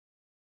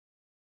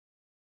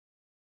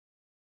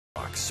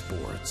Fox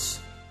Sports.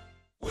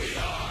 We are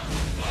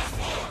Fox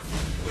Sports.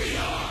 We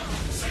are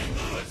St.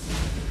 Louis.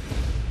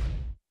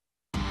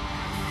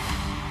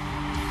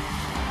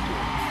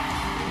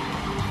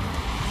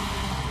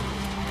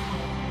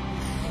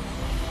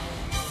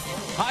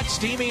 Hot,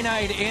 steamy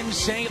night in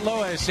St.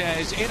 Louis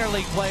as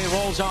interleague play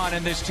rolls on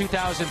in this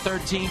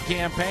 2013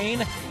 campaign.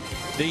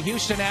 The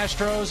Houston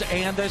Astros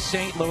and the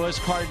St. Louis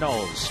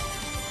Cardinals.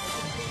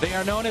 They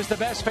are known as the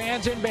best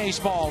fans in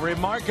baseball.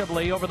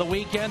 Remarkably, over the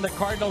weekend, the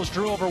Cardinals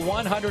drew over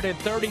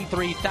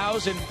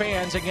 133,000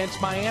 fans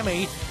against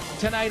Miami.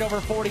 Tonight,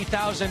 over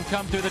 40,000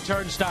 come through the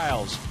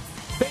turnstiles.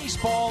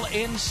 Baseball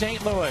in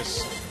St.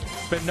 Louis.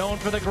 Been known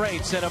for the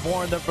greats that have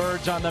worn the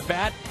birds on the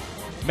bat.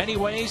 Many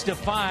ways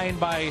defined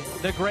by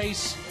the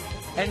grace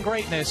and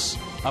greatness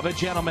of a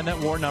gentleman that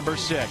wore number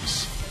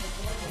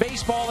 6.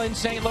 Baseball in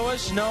St.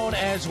 Louis known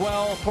as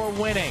well for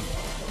winning.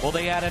 Well,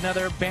 they add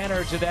another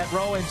banner to that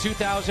row in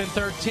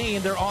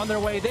 2013. They're on their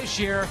way this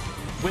year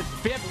with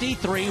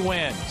 53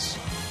 wins.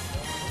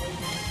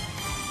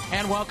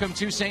 And welcome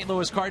to St.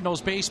 Louis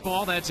Cardinals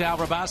baseball. That's Al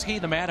Hrabosky,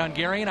 the Mad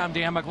Hungarian. I'm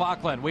Dan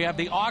McLaughlin. We have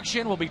the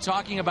auction. We'll be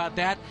talking about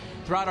that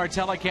throughout our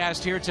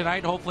telecast here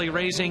tonight, hopefully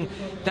raising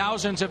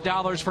thousands of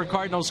dollars for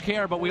Cardinals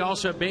care. But we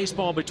also have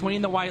baseball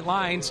between the white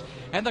lines,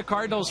 and the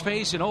Cardinals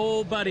face an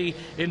old buddy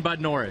in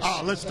Bud Norris.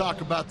 Oh, let's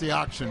talk about the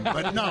auction.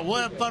 But no, we'll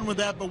have fun with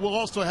that, but we'll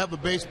also have a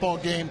baseball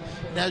game.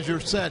 And as you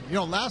said,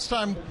 last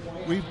time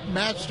we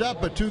matched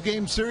up a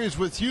 2-game series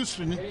with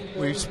Houston.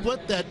 We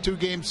split that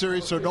 2-game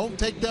series, so don't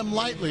take them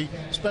lightly,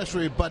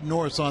 especially with Bud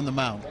Norris on the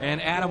mound.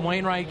 And Adam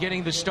Wainwright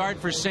getting the start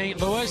for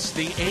St. Louis,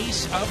 the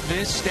ace of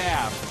this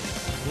staff.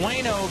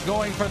 Waino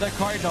going for the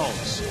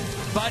Cardinals.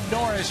 Bud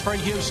Norris for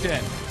Houston.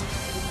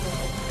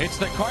 It's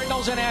the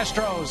Cardinals and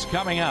Astros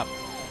coming up.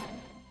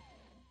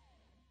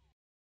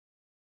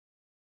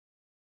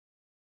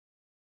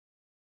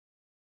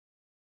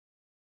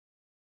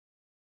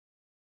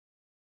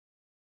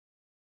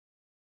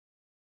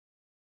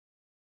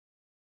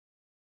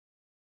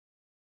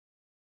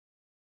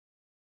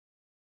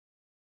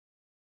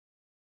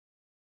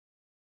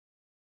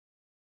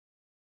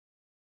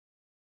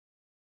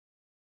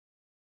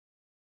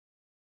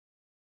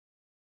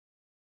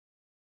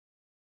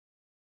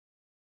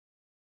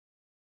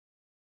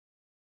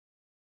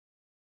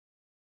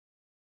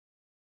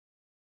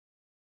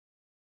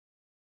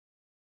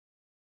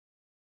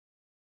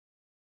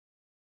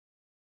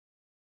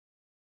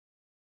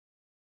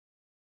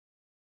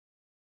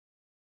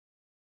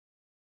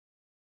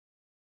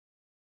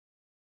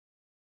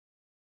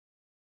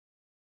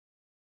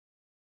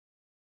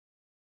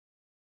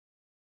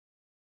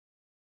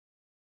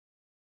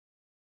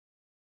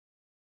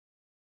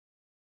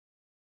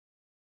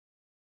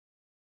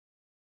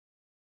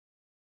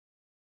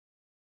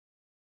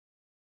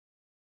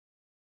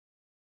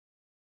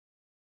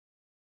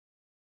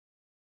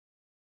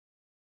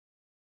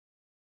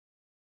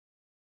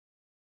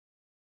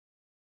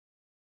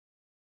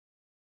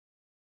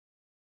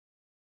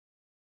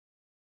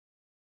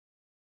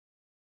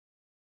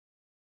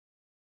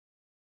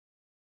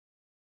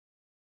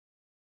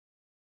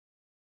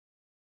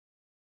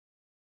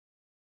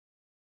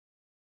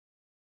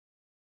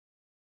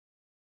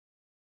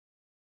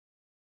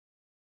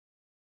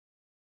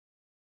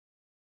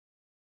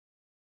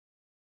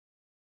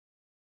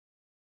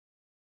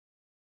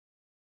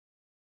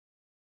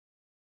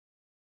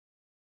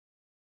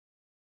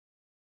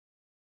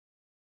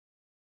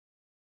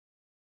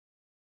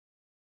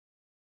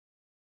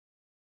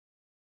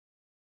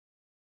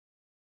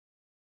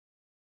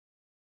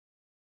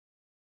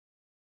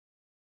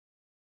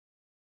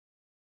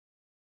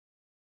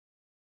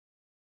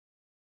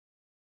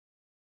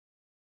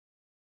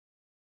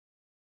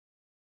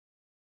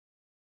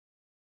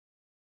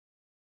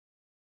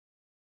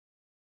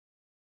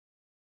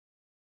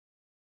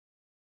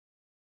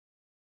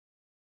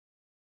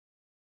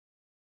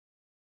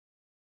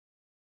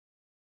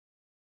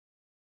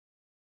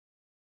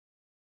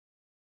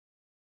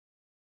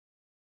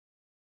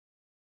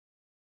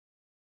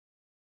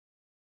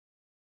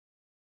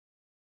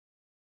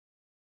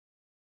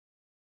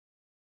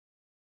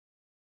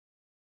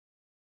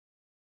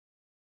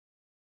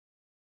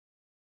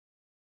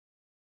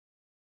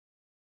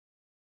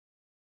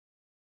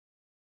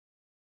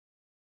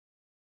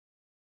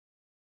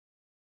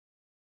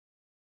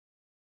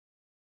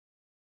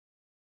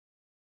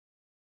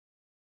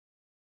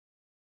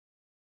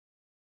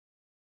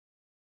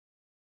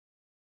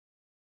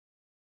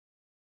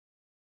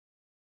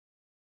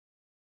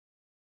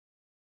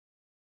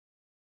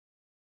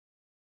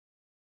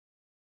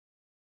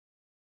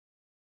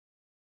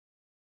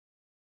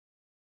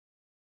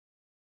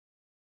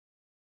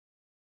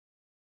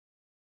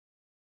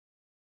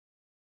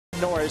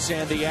 Norris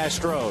and the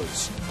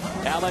Astros.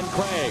 Alan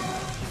Craig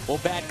will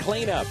bat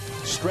cleanup,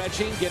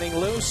 stretching, getting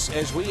loose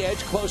as we edge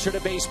closer to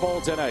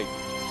baseball tonight.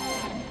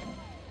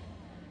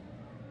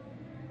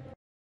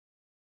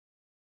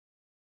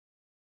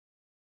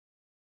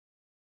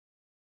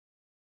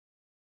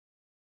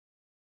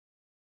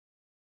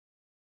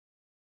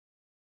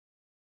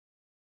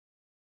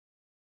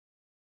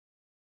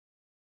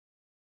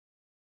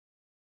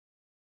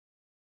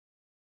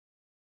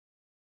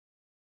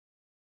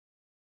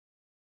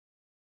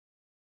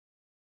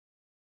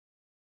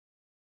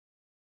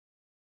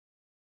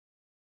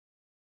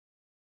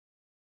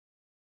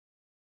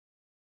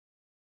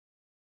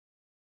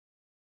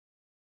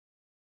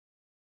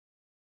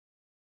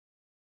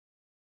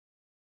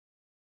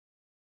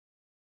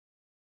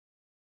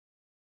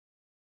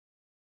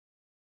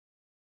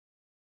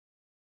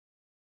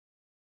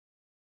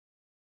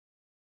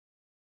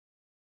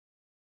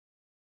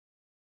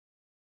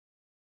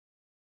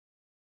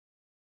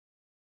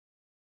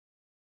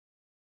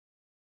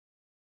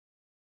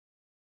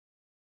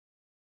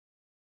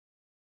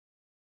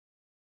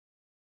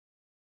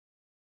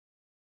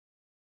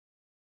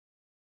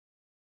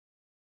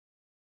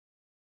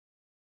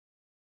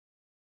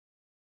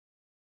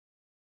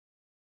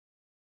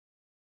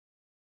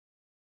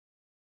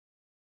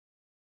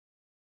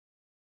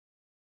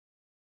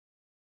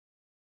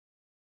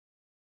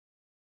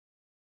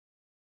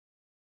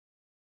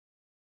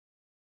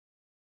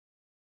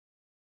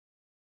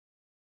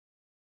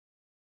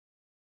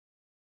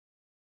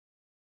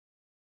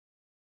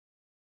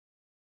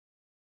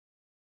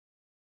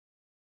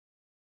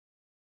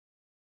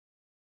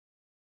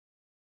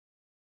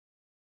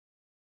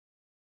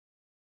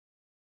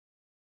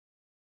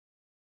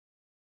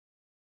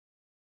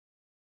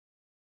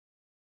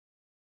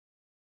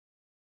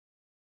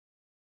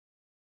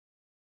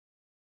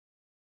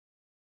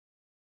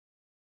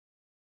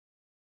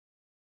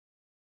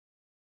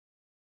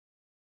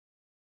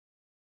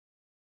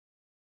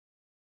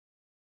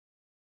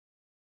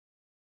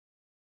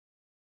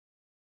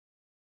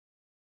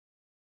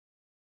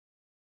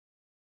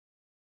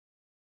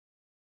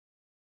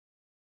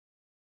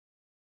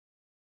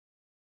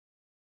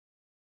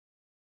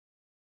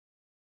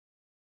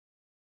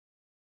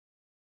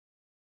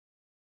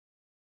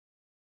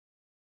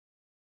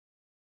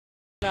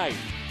 Tonight,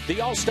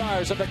 the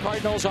All-Stars of the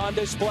Cardinals on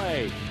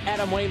display.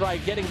 Adam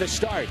Wainwright getting the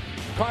start.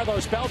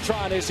 Carlos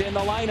Beltran is in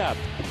the lineup.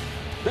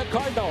 The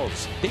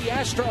Cardinals, the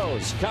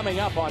Astros, coming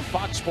up on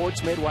Fox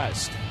Sports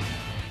Midwest.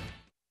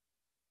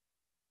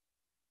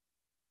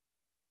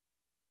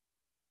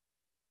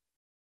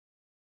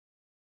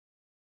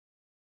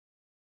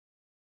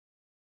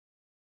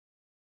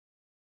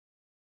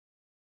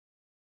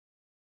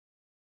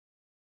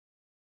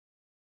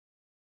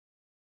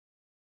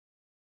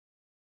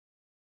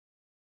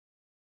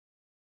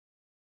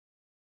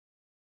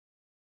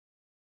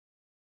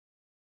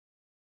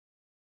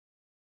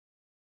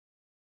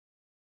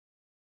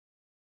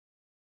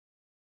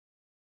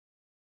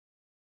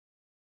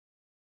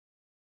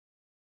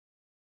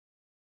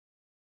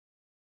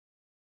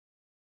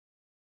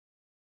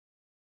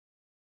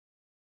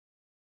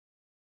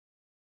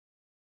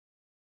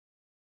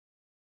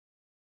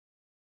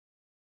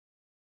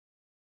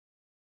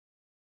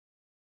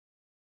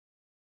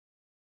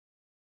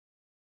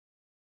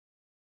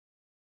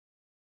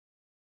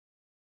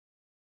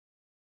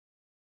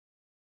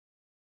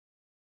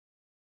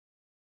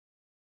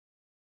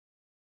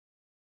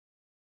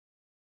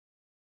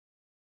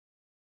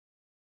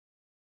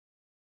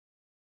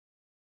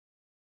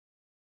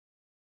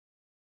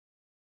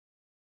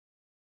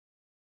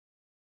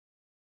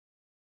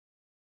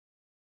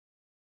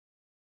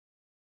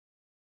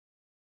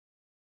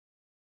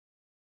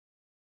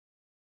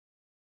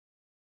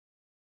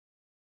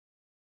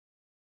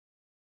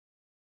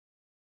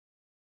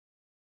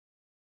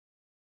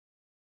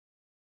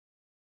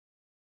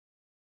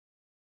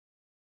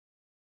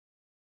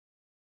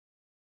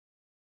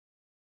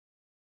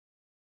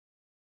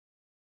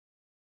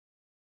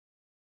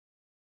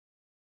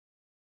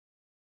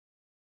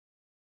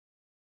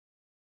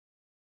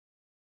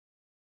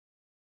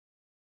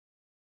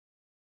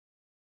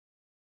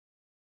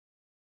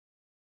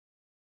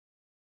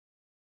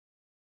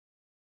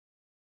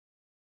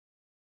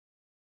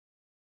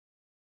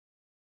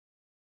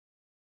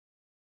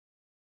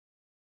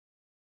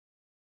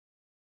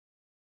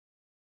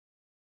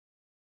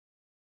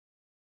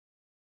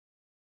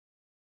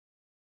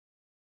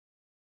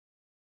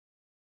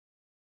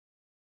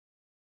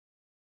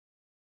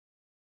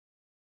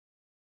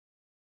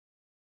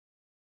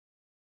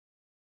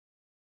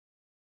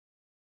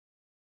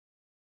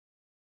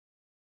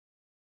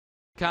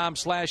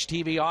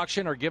 .com/TV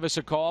auction, or give us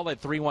a call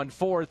at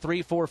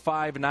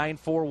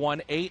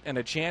 314-345-9418 and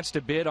a chance to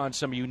bid on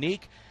some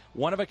unique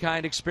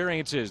one-of-a-kind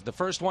experiences. The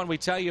first one we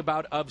tell you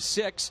about of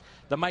 6,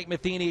 the Mike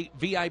Matheny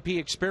VIP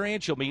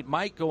experience. You'll meet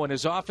Mike, go in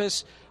his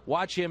office,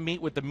 watch him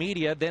meet with the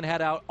media, then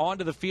head out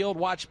onto the field,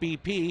 watch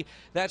BP.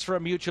 That's for a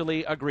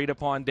mutually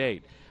agreed-upon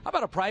date. How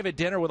about a private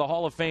dinner with a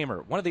Hall of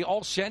Famer, one of the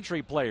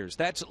All-Century players?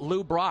 That's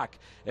Lou Brock,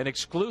 an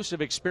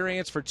exclusive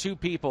experience for 2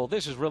 people.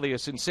 This is really a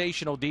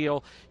sensational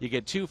deal. You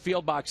get 2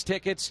 field box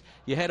tickets.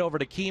 You head over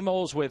to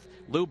Chemo's with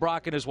Lou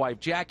Brock and his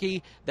wife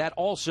Jackie. That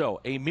also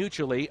a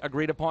mutually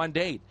agreed-upon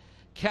date.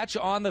 Catch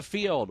on the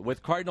field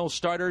with Cardinals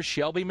starter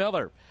Shelby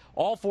Miller.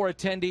 All 4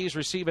 attendees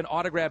receive an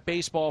autographed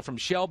baseball from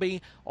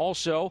Shelby.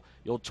 Also,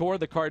 you'll tour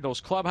the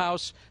Cardinals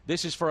clubhouse.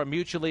 This is for a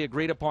mutually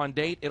agreed-upon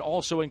date. It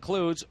also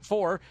includes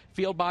 4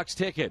 field box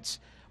tickets.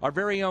 Our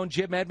very own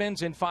Jim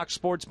Edmonds in Fox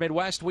Sports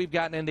Midwest, we've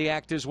gotten in the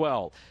act as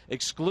well.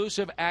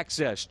 Exclusive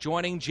access,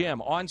 joining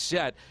Jim on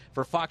set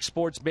for Fox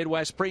Sports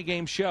Midwest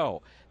pregame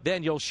show.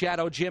 Then you'll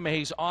shadow Jim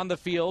Hayes on the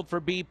field for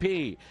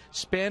BP.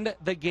 Spend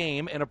the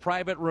game in a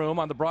private room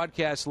on the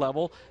broadcast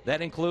level.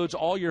 That includes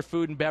all your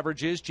food and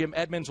beverages. Jim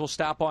Edmonds will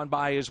stop on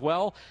by as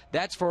well.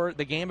 That's for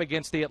the game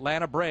against the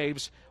Atlanta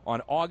Braves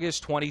on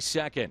August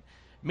 22nd.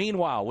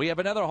 Meanwhile, we have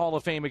another Hall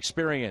of Fame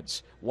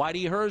experience.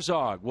 Whitey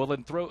Herzog will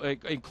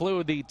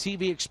include the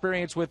TV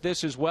experience with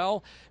this as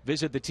well.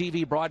 Visit the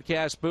TV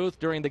broadcast booth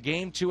during the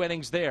game, 2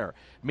 innings there.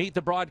 Meet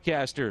the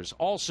broadcasters.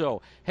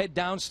 Also, head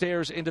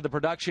downstairs into the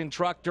production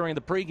truck during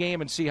the pregame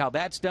and see how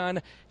that's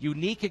done.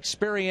 Unique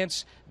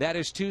experience. That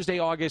is Tuesday,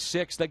 August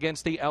 6th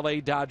against the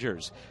LA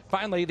Dodgers.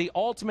 Finally, the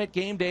ultimate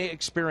game day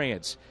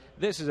experience.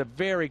 This is a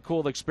very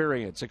cool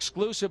experience.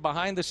 Exclusive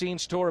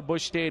behind-the-scenes tour of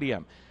Busch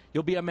Stadium.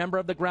 You'll be a member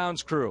of the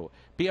grounds crew,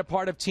 be a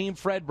part of Team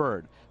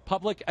Fredbird,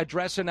 public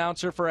address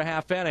announcer for a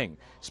half inning.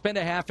 Spend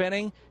a half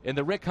inning in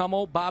the Rick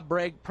Hummel, Bob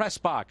Bragg press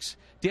box.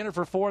 Dinner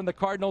for 4 in the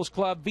Cardinals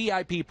Club,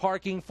 VIP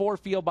parking, 4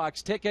 field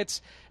box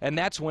tickets, and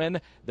that's when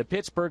the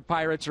Pittsburgh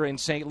Pirates are in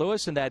St.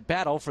 Louis in that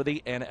battle for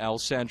the NL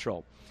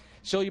Central.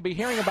 So you'll be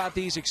hearing about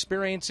these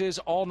experiences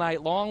all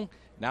night long.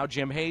 Now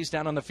Jim Hayes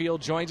down on the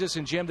field joins us.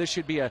 And, Jim, this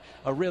should be a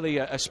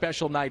really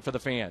special night for the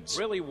fans.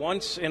 Really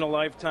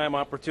once-in-a-lifetime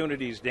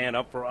opportunities, Dan,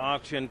 up for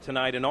auction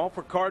tonight. And all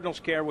for Cardinals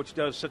Care, which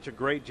does such a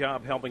great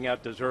job helping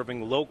out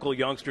deserving local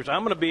youngsters. I'm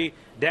going to be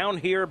down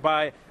here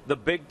by the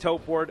big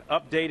tote board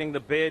updating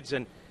the bids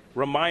and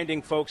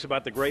reminding folks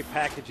about the great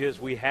packages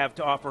we have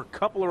to offer. A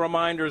couple of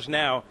reminders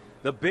now.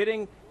 The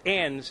bidding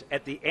ends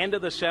at the end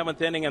of the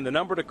 7th inning, and the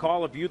number to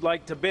call if you'd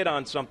like to bid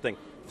on something,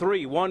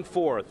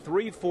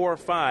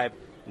 314-345-9415.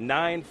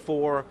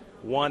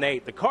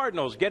 1-8. The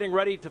Cardinals getting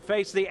ready to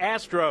face the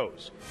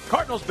Astros.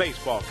 Cardinals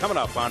baseball coming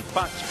up on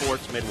Fox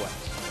Sports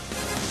Midwest.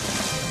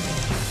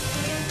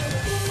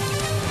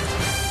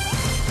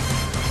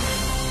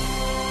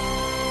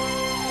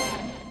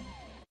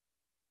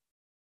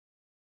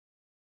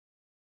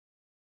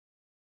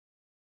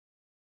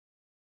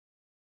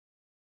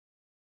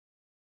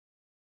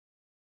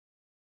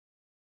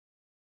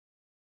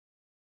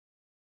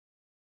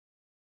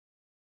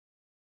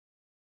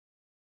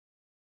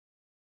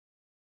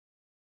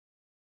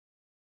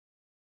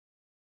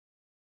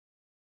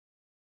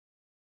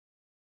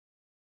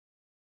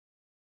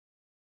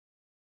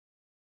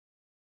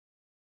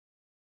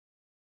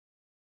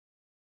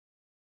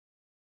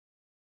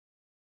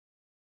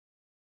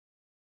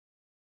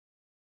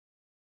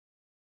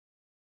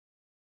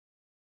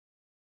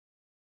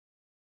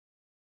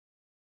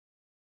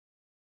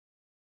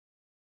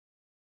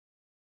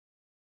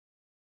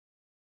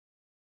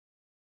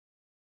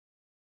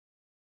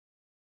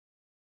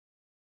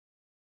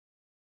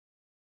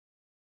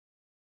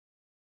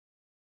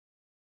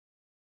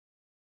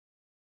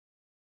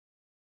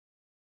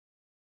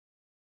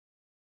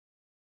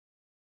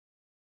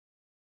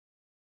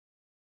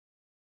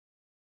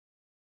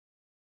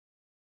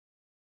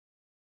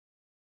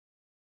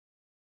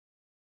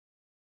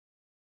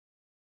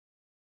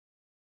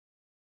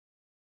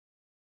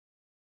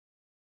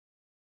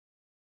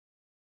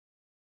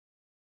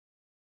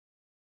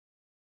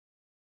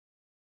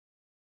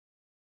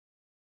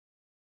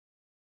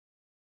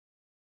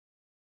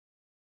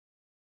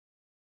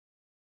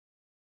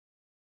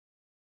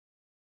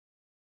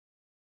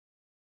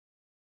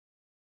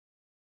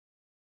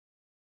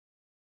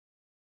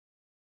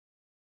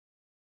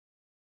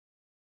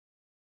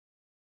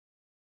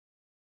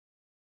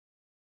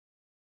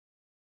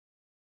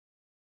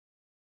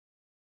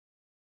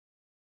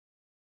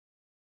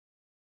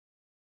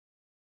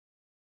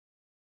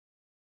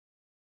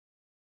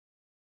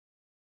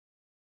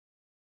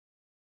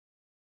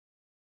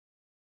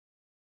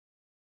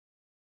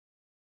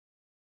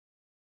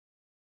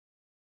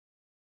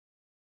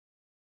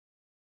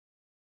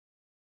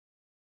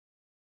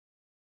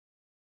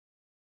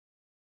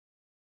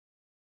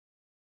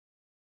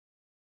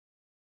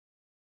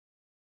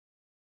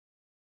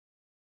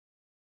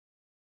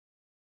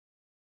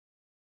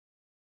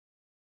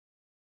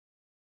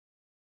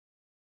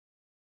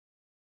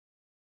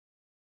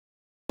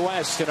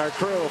 West and our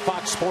crew,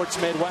 Fox Sports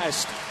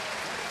Midwest.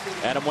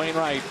 Adam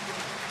Wainwright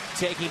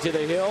taking to the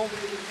hill,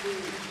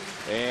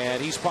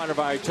 and he's part of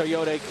our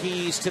Toyota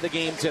keys to the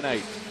game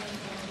tonight.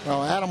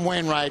 Well, Adam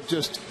Wainwright,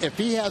 just if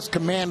he has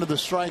command of the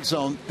strike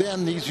zone,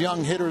 then these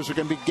young hitters are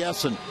going to be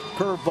guessing.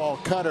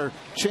 Curveball, cutter,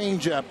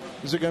 changeup.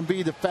 Is it going to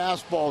be the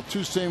fastball,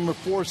 two-seamer,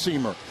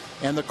 four-seamer?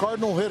 And the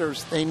Cardinal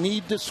hitters, they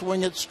need to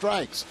swing at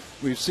strikes.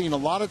 We've seen a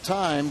lot of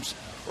times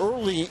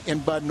early in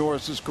Bud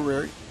Norris's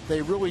career,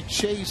 they really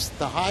chase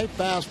the high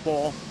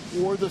fastball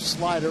or the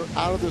slider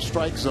out of the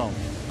strike zone.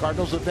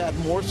 Cardinals have had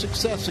more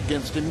success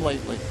against him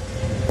lately.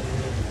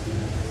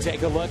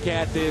 Take a look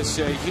at this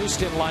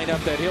Houston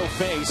lineup that he'll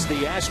face.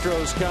 The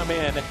Astros come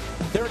in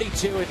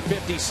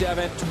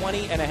 32-57,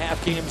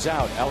 20.5 games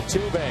out.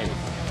 Altuve,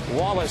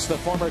 Wallace, the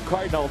former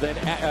Cardinal, then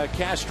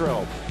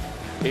Castro.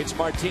 It's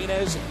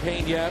Martinez,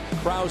 Pena,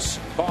 Kraus,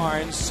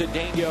 Barnes,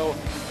 Cedeno,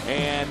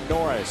 and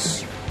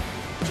Norris.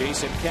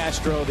 Jason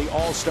Castro, the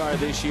all-star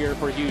this year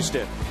for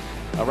Houston.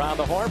 Around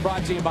the horn,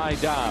 brought to you by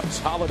Dobbs.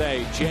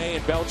 Holiday, Jay,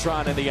 and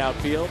Beltran in the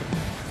outfield.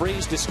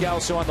 Freeze,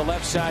 Descalso on the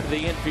left side of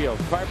the infield.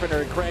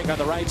 Carpenter and Craig on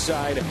the right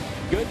side.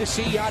 Good to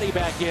see Yachty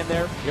back in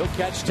there. He'll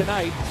catch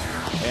tonight.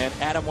 And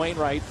Adam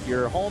Wainwright,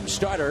 your home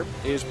starter,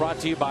 is brought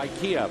to you by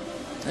Kia.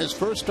 His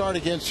first start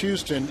against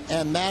Houston,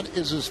 and that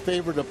is his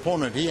favorite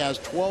opponent. He has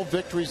 12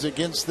 victories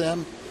against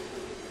them,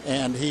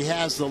 and he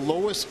has the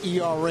lowest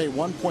ERA,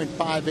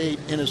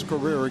 1.58 in his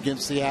career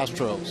against the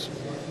Astros.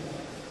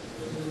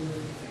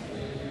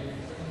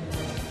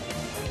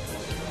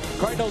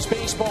 Cardinals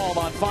baseball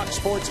on Fox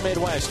Sports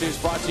Midwest is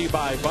brought to you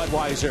by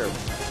Budweiser,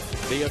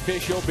 the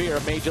official beer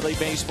of Major League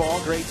Baseball.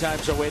 Great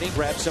times are waiting.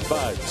 Grab some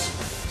buds.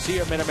 See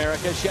your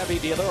Mid-America Chevy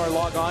dealer or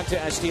log on to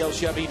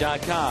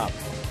stlchevy.com.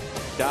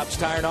 Dobbs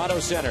Tire and Auto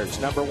Centers,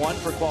 #1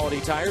 for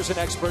quality tires and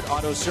expert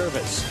auto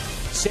service.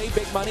 Save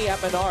big money at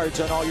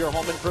Menards on all your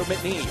home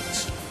improvement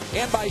needs.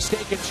 And by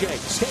Steak and Shake.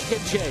 Steak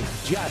and Shake,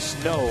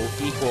 just no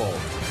equal.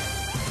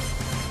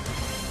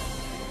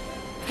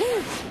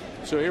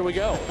 So here we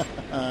go.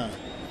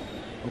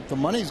 Hope the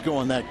money's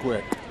going that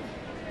quick.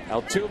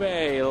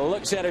 Altuve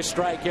looks at a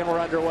strike, and we're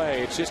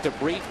underway. It's just a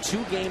brief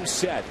two-game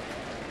set.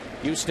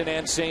 Houston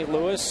and St.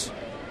 Louis,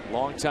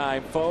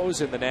 longtime foes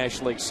in the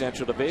National League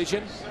Central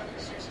Division.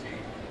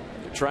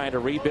 They're trying to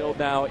rebuild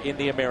now in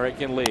the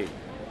American League.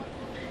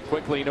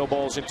 Quickly, no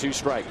balls and 2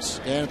 strikes.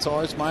 And it's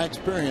always my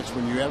experience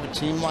when you have a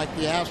team like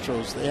the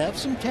Astros, they have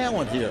some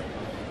talent here,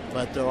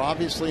 but they're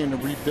obviously in the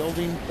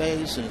rebuilding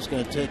phase, and it's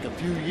going to take a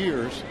few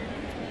years.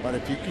 But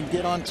if you can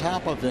get on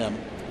top of them,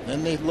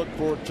 then they look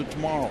forward to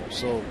tomorrow.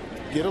 So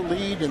get a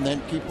lead and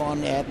then keep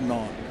on adding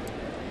on.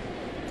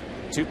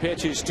 2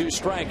 pitches, 2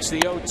 strikes, the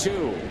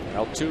 0-2.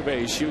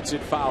 Altuve shoots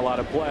it foul out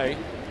of play.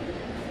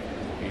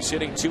 He's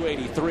hitting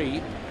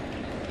 .283.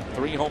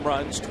 3 home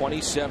runs,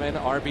 27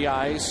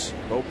 RBIs.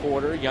 Bo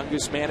Porter,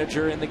 youngest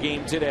manager in the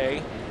game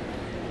today.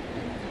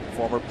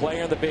 Former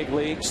player in the big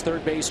leagues,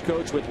 third base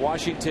coach with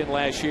Washington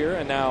last year,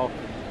 and now,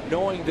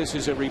 knowing this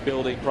is a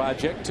rebuilding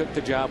project, took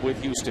the job with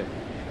Houston.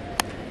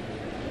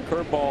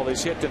 Curveball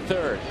is hit to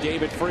third.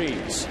 David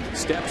Freese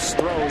steps,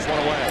 throws one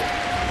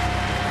away.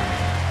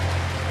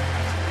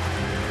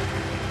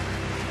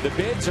 The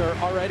bids are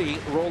already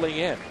rolling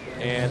in,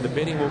 and the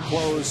bidding will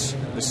close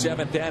the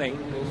 7th inning.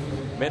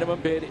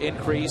 Minimum bid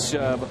increase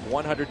of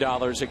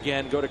 $100.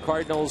 Again, go to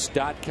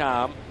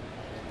Cardinals.com,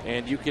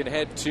 and you can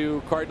head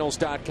to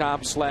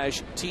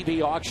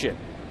Cardinals.com/TV auction,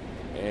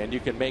 and you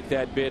can make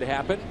that bid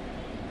happen.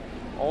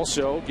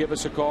 Also, give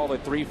us a call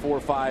at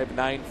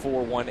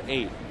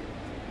 345-9418.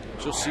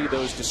 You'll see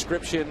those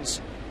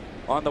descriptions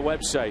on the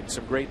website.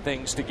 Some great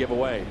things to give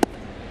away.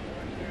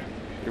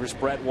 Here's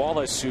Brett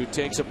Wallace, who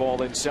takes a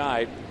ball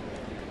inside.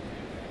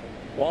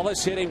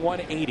 Wallace hitting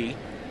 .180,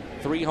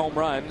 3 home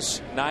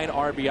runs, 9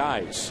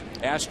 RBIs.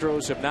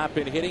 Astros have not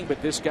been hitting,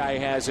 but this guy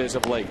has as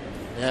of late.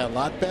 Yeah, a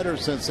lot better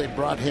since they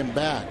brought him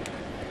back.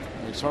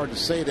 It's hard to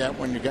say that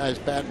when your guy's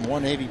batting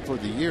 .180 for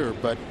the year,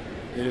 but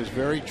it is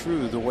very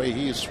true the way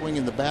he is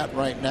swinging the bat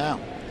right now.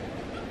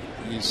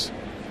 He's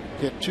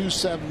hit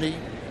 .270,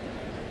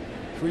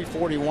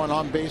 .341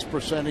 on base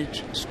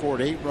percentage,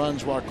 scored 8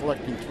 runs while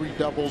collecting 3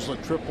 doubles, a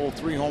triple,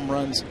 3 home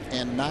runs,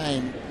 and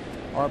 9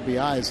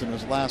 RBIs in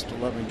his last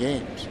 11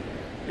 games.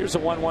 Here's a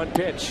 1-1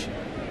 pitch.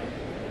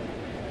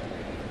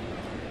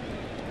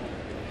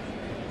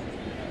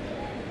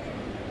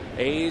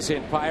 A's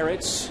and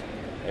Pirates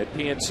at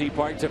PNC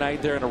Park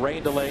tonight. They're in a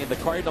rain delay, and the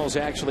Cardinals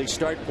actually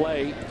start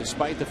play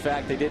despite the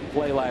fact they didn't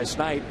play last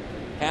night.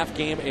 Half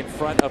game in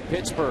front of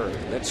Pittsburgh.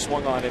 That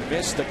swung on and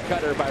missed. The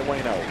cutter by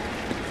Waino.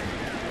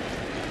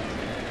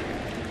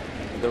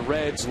 The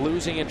Reds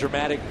losing in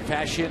dramatic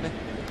fashion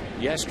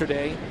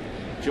yesterday.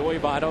 Joey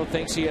Votto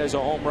thinks he has a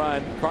home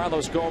run.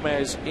 Carlos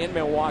Gomez in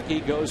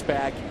Milwaukee goes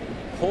back,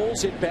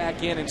 pulls it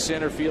back in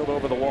center field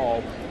over the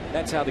wall.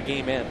 That's how the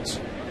game ends.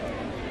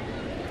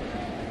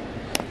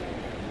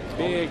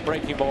 Big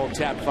breaking ball,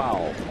 tap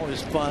foul.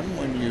 Always fun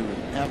when you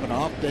have an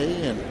off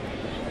day, and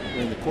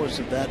during the course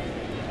of that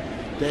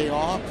day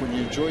off, when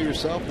you enjoy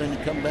yourself, then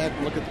you come back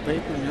and look at the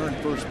paper and you're in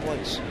first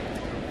place.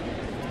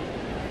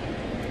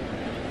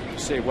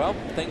 Say, well,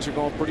 things are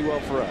going pretty well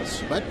for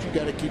us. But you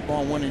got to keep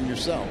on winning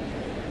yourself.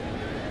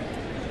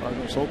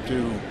 Cardinals hope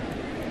to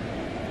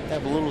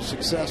have a little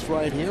success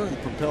right here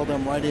and propel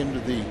them right into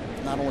the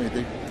not only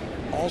the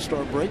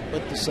All-Star break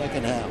but the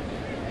second half.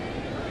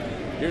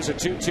 Here's a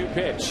 2-2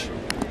 pitch.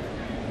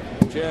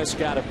 Just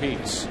got a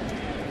piece.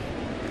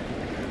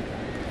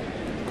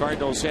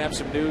 Cardinals have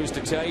some news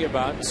to tell you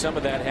about. Some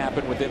of that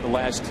happened within the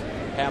last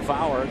half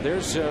hour.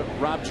 There's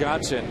Rob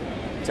Johnson.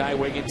 Ty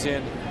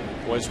Wigginton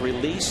was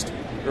released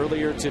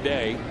earlier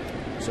today,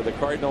 so the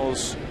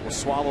Cardinals will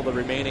swallow the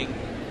remaining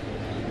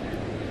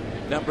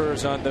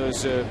numbers on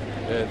those the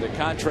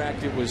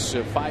contract. It was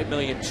 $5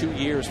 million 2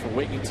 years for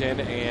Wigginton,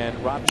 and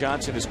Rob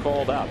Johnson is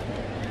called up.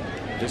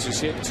 This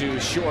is hit to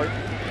short.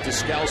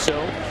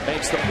 Descalso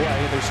makes the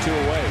play. There's 2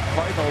 away.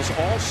 Cardinals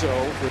also,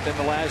 within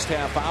the last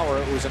half hour,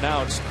 it was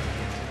announced,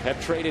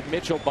 have traded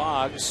Mitchell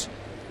Boggs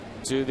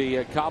to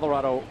the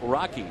Colorado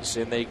Rockies,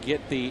 and they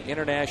get the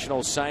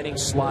international signing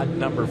slot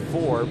number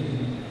 4.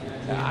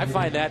 I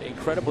find that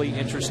incredibly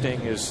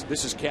interesting, as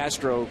this is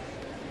Castro,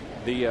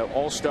 the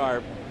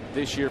all-star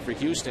this year for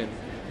Houston.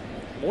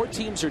 More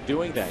teams are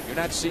doing that. You're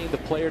not seeing the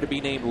player to be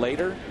named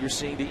later. You're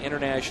seeing the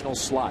international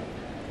slot.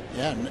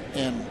 Yeah,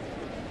 and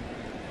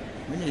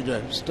we need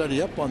to study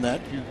up on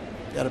that. You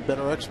got a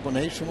better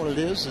explanation what it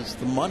is? It's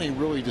the money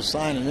really to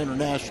sign an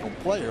international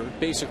player.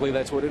 Basically,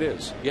 that's what it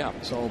is. Yeah.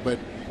 So, but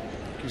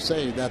like you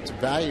say, that's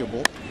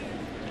valuable.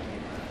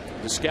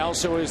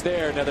 Descalso is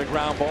there. Another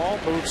ground ball.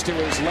 Moves to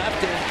his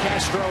left, and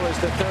Castro is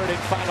the third and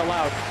final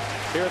out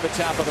here at the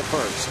top of the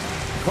first.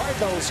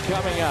 Cardinals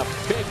coming up.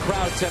 Big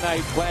crowd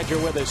tonight. Glad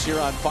you're with us here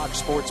on Fox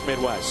Sports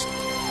Midwest.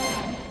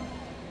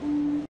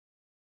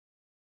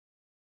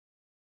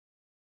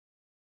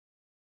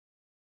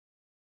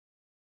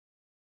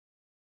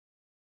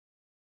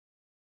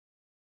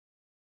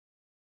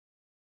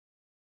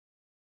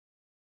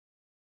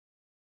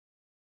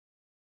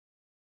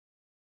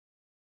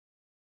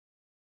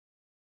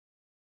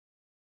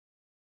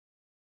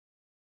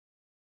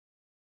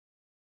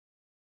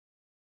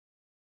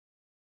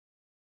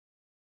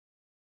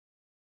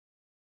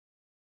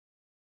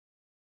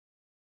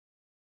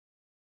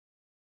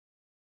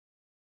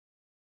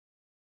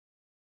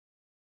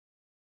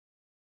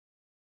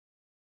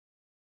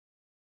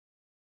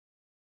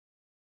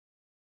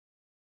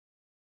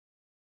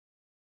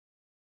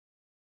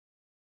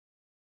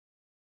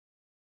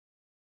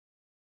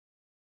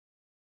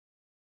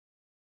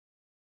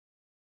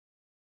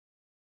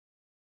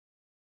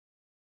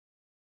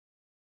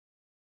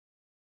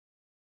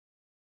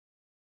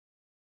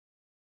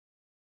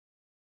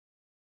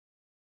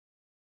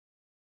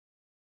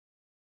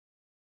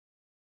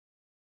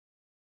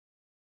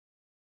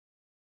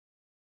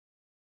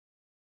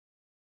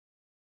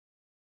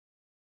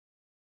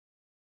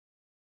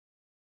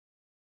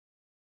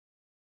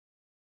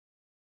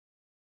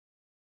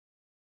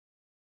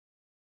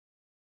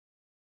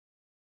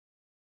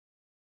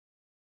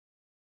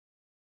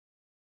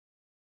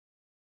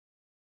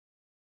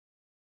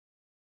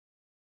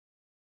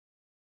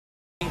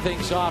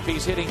 things off.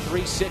 He's hitting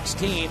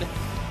 .316.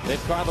 Then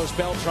Carlos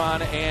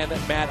Beltran and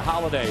Matt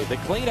Holliday. The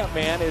cleanup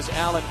man is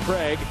Alan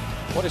Craig.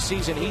 What a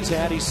season he's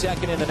had. He's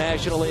second in the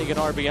National League in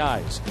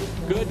RBIs.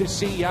 Good to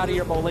see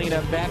Yadier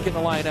Molina back in the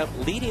lineup,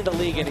 leading the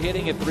league in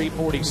hitting at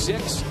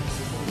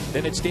 .346.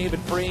 Then it's David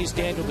Freese,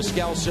 Daniel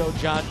Descalso,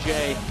 John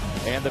Jay,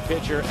 and the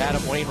pitcher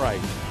Adam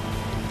Wainwright.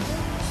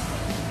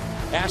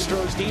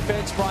 Astros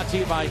defense brought to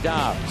you by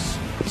Dobbs.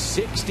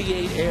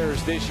 68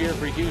 errors this year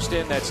for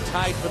Houston. That's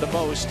tied for the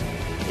most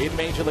in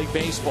Major League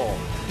Baseball.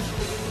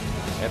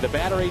 And the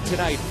battery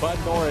tonight, Bud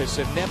Norris,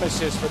 a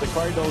nemesis for the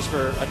Cardinals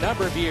for a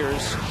number of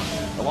years,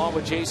 along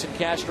with Jason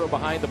Castro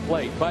behind the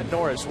plate. Bud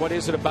Norris, what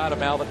is it about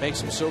him, Al, that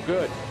makes him so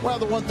good? Well,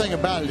 the one thing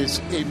about it is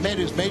he made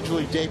his Major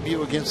League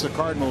debut against the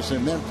Cardinals,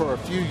 and then for a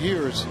few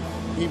years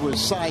he was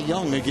Cy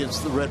Young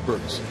against the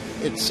Redbirds.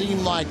 It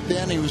seemed like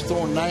then he was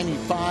throwing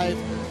 95.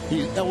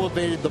 He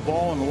elevated the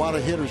ball, and a lot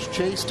of hitters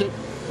chased it.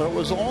 But it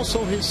was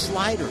also his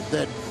slider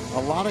that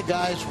a lot of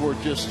guys were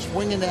just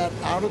swinging at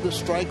out of the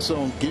strike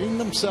zone, getting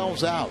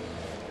themselves out.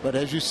 But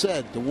as you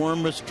said, the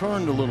worm has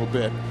turned a little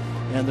bit,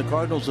 and the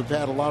Cardinals have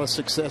had a lot of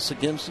success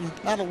against him.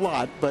 Not a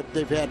lot, but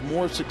they've had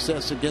more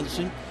success against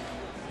him.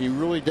 He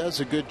really does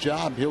a good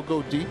job. He'll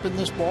go deep in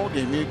this ball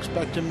game. You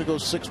expect him to go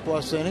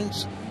 6+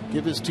 innings,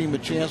 give his team a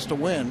chance to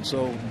win.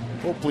 So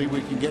hopefully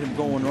we can get him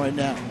going right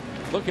now.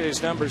 Look at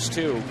his numbers,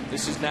 too.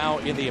 This is now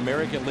in the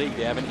American League.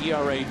 They have an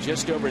ERA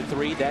just over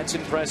 3. That's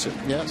impressive.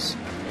 Yes.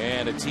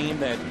 And a team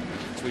that,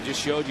 as we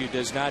just showed you,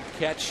 does not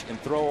catch and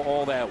throw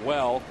all that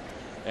well.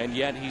 And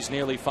yet he's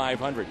nearly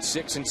 500.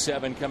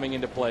 6-7 coming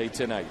into play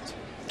tonight.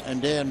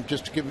 And Dan,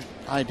 just to give you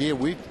an idea,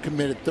 we've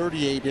committed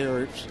 38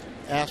 errors.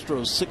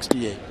 Astros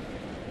 68.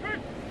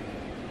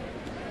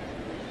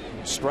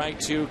 Strike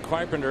two.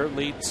 Carpenter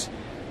leads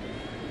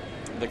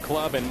the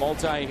club in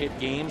multi-hit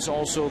games.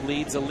 Also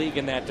leads the league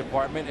in that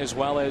department, as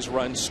well as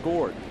runs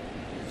scored.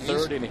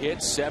 Third in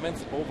hits,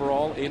 7th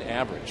overall in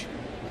average.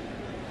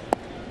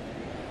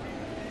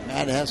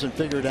 Matt hasn't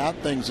figured out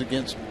things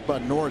against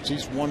Bud Norris.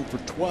 He's 1 for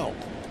 12.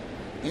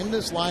 In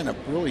this lineup,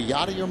 really,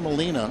 Yadier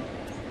Molina,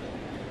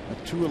 a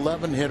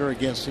 .211 hitter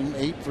against him,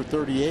 8 for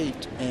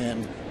 38,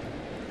 and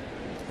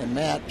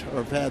Matt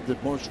have had the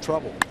most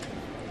trouble.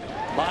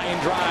 Line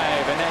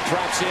drive, and that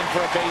drops in for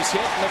a base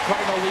hit, and the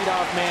Cardinal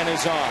leadoff man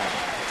is on.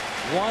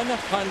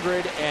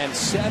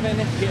 107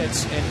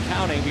 hits and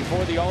counting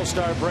before the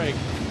All-Star break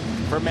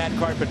for Matt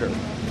Carpenter.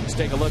 Let's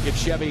take a look at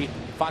Chevy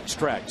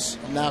Foxtracks.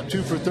 Now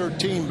 2 for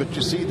 13, but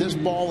you see this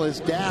ball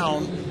is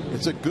down.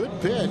 It's a good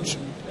pitch.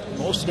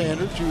 Most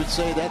standards, you would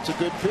say that's a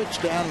good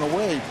pitch down and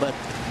away, but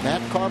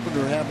Matt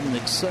Carpenter having an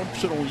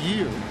exceptional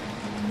year.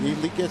 He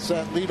gets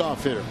that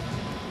leadoff hitter.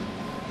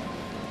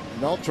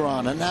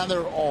 Beltran,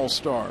 another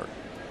all-star.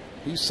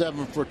 He's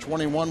 7 for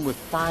 21 with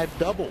 5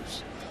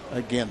 doubles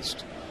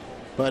against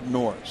Bud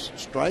Norris.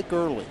 Strike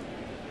early.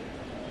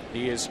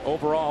 He is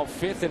overall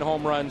 5th in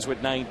home runs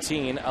with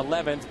 19,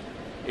 11th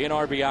in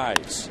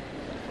RBIs.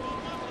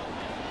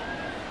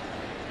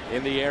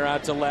 In the air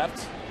out to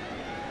left.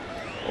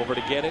 Over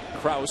to get it.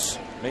 Kraus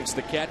makes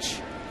the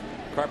catch.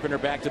 Carpenter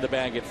back to the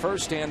bag at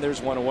first, and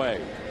there's one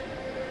away.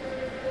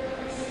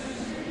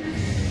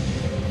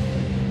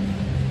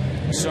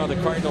 Saw the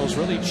Cardinals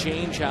really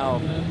change how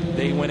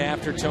they went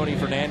after Tony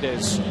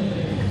Fernandez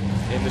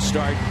in the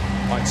start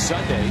on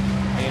Sunday,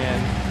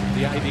 and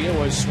the idea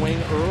was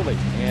swing early,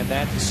 and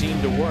that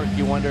seemed to work.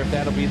 You wonder if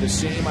that'll be the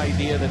same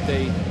idea that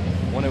they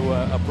want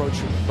to approach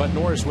Bud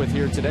Norris with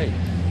here today.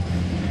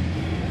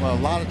 Well, a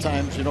lot of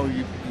times, you know,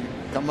 you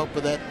come up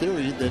with that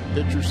theory that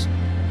pitchers,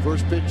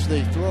 first pitch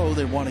they throw,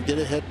 they want to get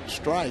ahead and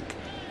strike.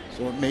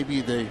 So it may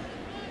be the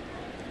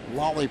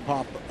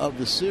lollipop of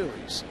the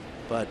series.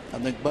 But I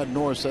think Bud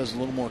Norris has a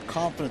little more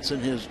confidence in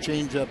his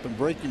changeup and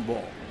breaking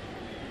ball.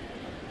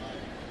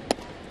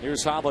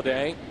 Here's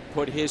Holliday.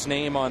 Put his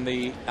name on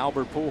the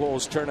Albert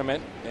Pujols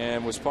tournament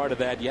and was part of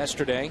that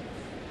yesterday.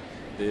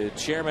 The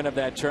chairman of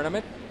that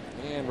tournament,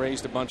 and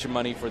raised a bunch of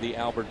money for the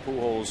Albert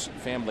Pujols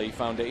Family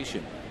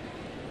Foundation.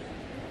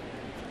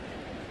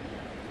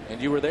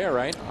 And you were there,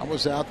 right? I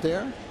was out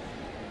there.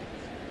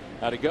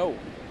 How'd it go?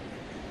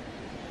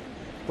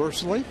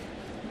 Personally,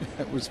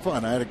 it was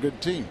fun. I had a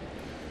good team.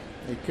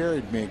 They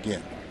carried me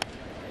again.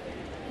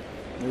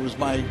 It was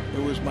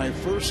my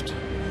first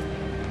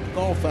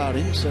golf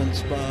outing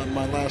since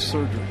my last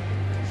surgery.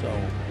 So,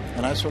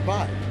 and I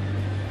survived.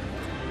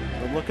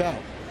 So look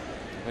out.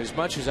 As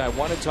much as I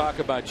want to talk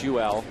about you,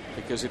 Al,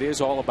 because it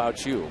is all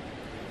about you.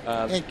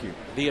 Thank you.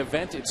 The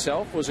event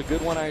itself was a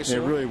good one, I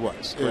assume? It really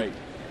was. Great.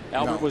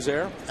 Albert was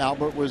there?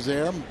 Albert was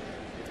there.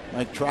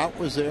 Mike Trout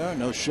was there. I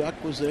know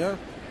Shuck was there.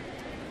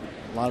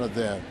 A lot of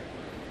the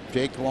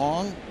Jake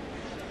Long.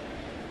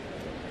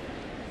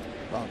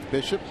 Bob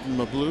Bishop from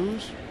the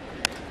Blues.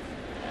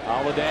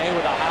 Holliday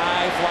with a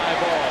high fly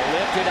ball.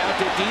 Lifted out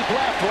to deep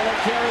left. Will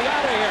it carry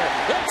out of here?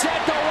 It's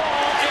at the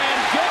wall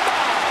and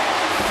goodbye.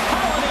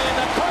 Holliday and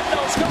the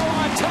Cardinals go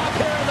on top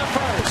here in the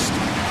first.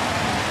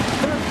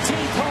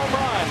 13th home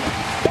run.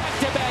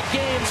 Back-to-back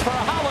games for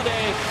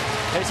Holliday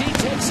as he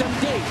takes them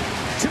deep.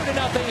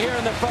 2-0 here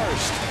in the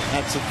first.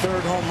 That's the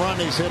third home run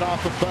he's hit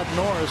off of Bud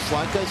Norris.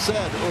 Like I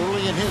said,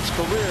 early in his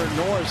career,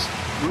 Norris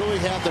really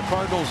had the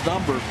Cardinals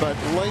number, but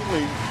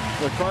lately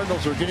the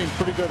Cardinals are getting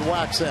pretty good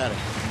whacks at him.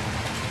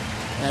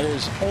 That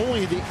is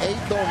only the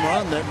 8th home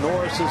run that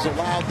Norris has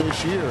allowed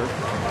this year,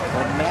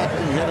 and Matt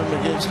can hit him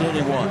against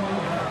anyone.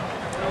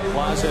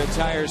 Plaza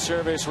Tire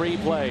Service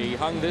replay. He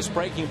hung this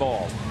breaking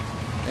ball.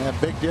 Yeah,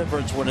 big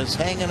difference when it's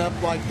hanging up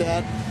like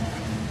that.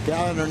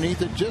 Guy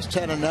underneath it just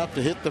had enough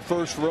to hit the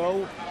first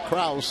row.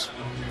 Kraus,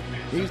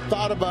 he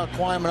thought about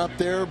climbing up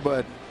there,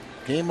 but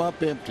came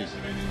up empty.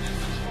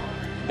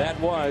 That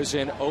was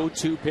an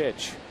 0-2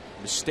 pitch.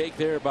 Mistake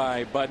there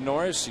by Bud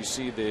Norris. You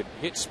see the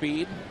hit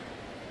speed.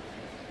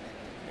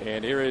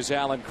 And here is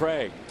Alan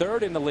Craig,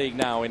 third in the league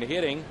now in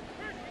hitting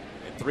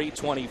at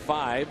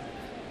 325.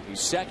 He's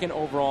second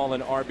overall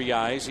in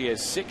RBIs. He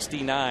has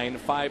 69,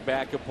 5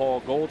 back of Paul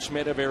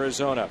Goldschmidt of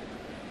Arizona.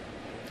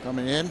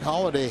 Coming in,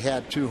 Holiday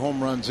had 2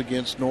 home runs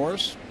against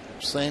Norris,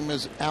 same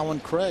as Alan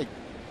Craig.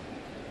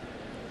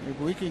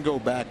 Maybe we can go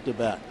back to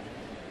back.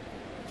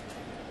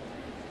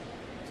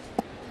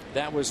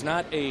 That was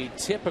not a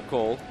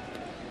typical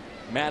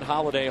Matt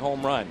Holliday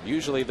home run.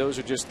 Usually those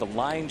are just the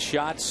line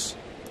shots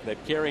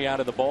that carry out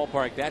of the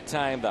ballpark. That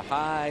time the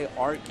high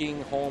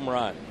arcing home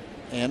run.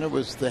 And it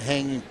was the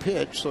hanging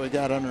pitch, so he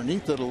got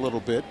underneath it a little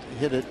bit,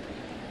 hit it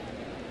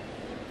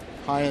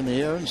high in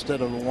the air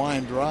instead of a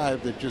line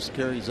drive that just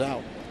carries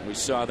out. We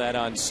saw that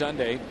on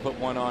Sunday. Put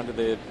one onto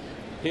the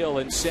hill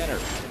in center.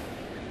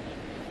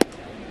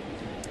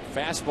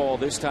 Fastball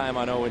this time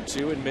on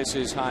 0-2 and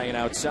misses high and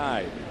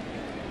outside.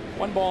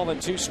 1 ball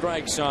and 2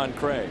 strikes on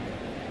Craig.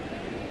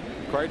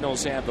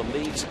 Cardinals have the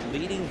league's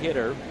leading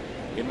hitter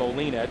in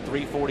Molina at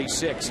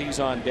 346. He's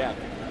on deck.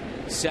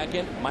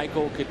 Second,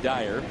 Michael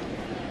Kadire.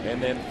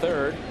 And then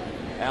third,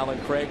 Alan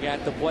Craig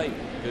at the plate.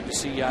 Good to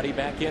see Yachty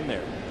back in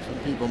there. Some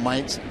people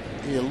might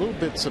be a little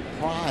bit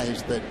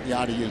surprised that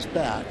Yachty is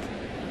back.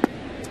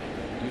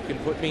 You can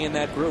put me in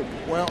that group.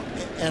 Well,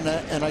 and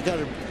I got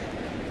a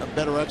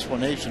better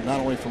explanation,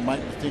 not only from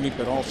Mike Matheny,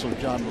 but also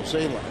John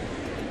Mozeliak.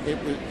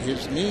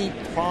 His knee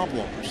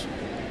problems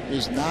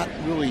is not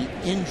really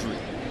injury.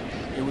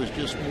 It was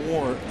just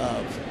more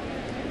of,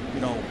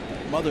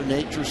 Mother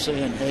Nature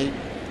saying, hey,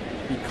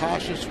 be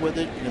cautious with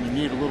it. You're going to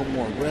need a little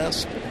more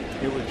rest.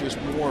 It was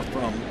just more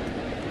from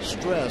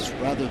stress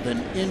rather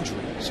than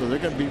injury. So they're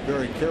going to be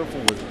very careful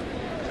with it.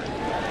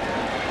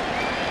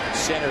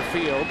 Center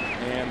field,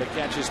 and the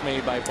catch is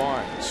made by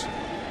Barnes.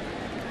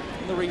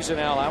 And the reason,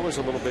 Al, I was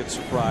a little bit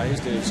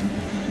surprised is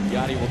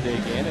Yachty will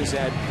dig in, is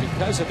that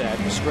because of that,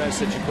 the stress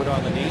that you put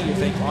on the knee, you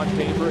think on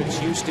paper it's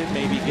Houston,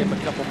 maybe give him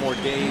a couple more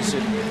days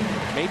and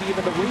maybe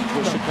even the week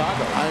with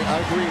Chicago. I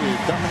agree with you.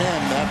 Coming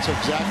in, that's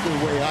exactly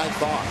the way I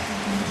thought.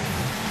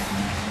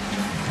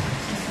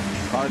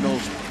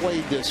 Cardinals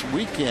played this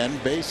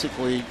weekend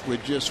basically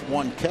with just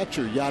one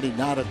catcher, Yachty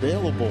not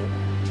available.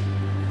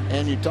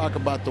 And you talk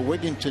about the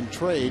Wigginton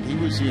trade, he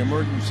was the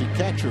emergency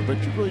catcher,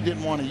 but you really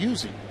didn't want to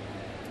use him.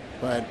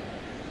 But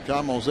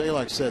John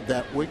Mozeliak said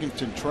that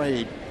Wigginton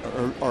trade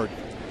or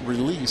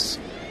release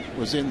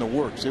was in the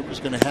works. It was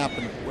going to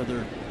happen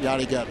whether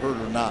Yachty got hurt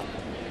or not.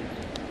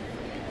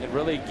 It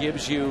really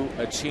gives you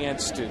a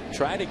chance to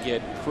try to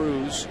get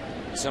Cruz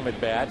some at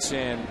bats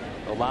and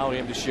allow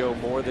him to show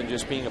more than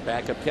just being a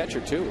backup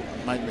catcher too.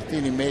 Mike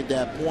Matheny made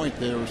that point.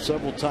 There were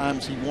several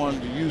times he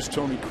wanted to use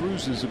Tony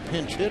Cruz as a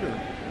pinch hitter,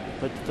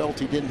 but felt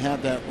he didn't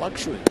have that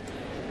luxury.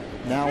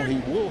 Now he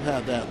will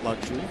have that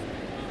luxury.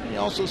 He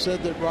also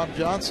said that Rob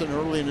Johnson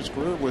early in his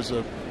career was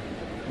a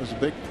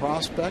big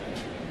prospect,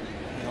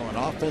 an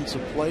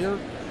offensive player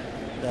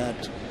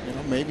that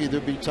maybe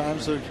there'll be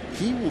times that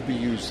he will be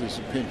used as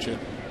a pinch hitter.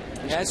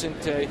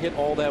 Hasn't hit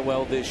all that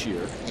well this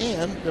year.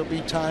 And there'll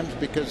be times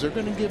because they're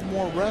going to give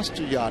more rest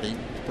to Yachty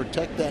to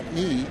protect that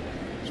knee,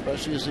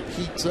 especially as it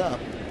heats up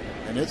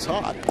and it's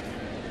hot.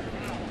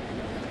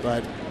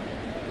 But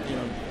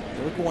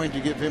they're going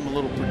to give him a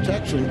little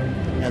protection,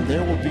 and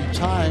there will be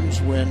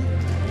times when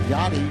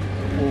Yachty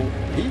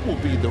will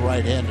be the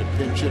right-handed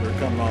pinch hitter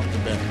coming off the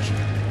bench.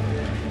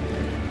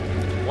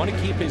 Want to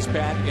keep his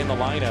bat in the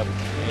lineup,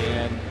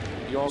 and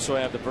you also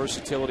have the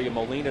versatility of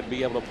Molina to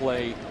be able to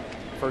play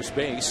first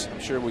base. I'm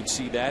sure we'd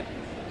see that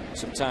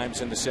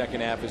sometimes in the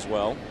second half as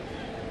well.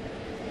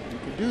 You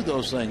can do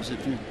those things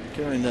if you're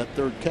carrying that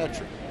third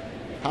catcher.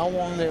 How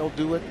long they'll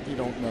do it, you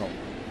don't know.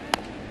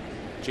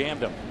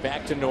 Jammed him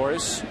back to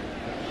Norris.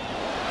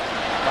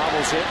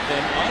 Bobbles it,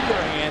 then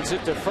underhands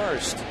it to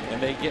first,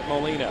 and they get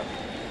Molina.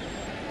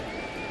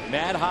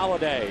 Matt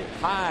Holliday,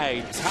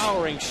 high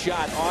towering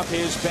shot off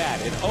his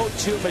bat. An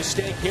 0-2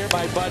 mistake here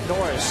by Bud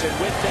Norris, and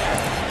with that,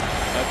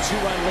 a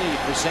 2-run lead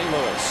for St.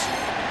 Louis.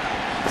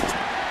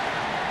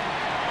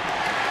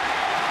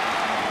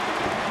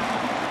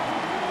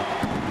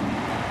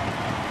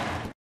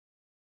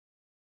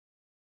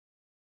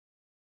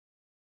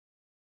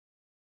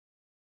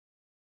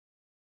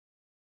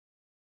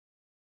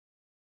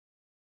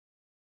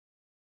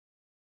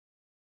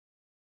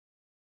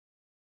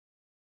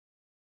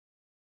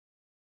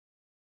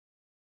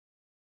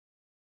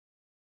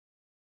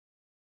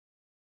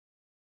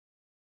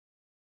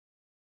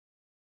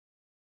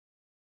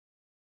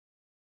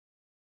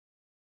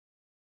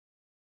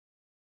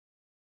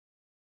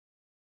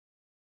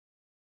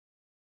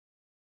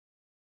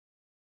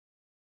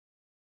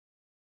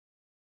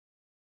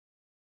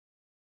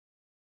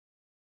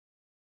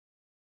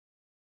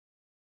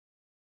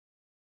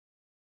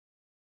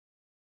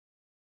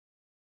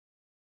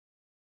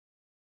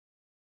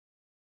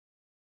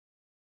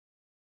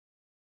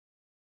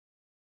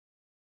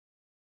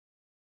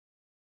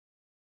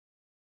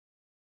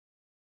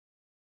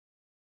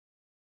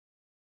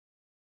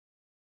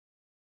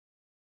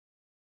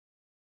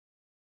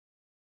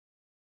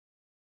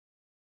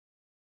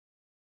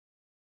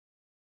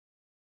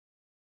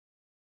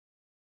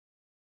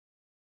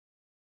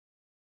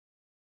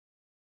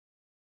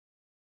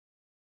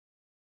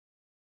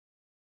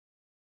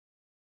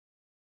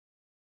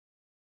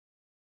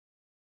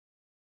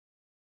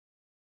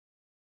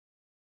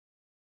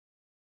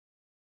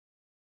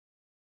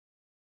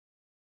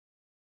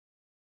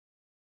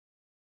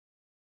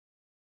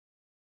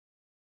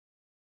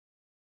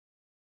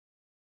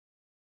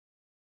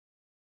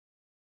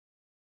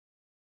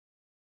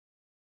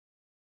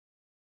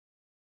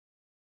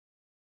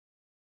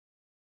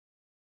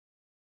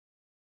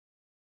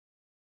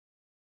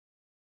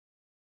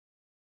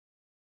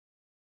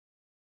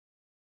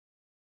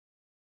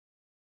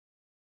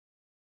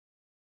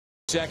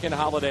 Second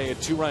Holiday, a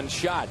 2-run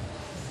shot.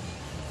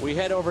 We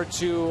head over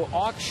to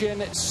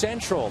Auction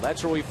Central.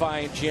 That's where we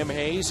find Jim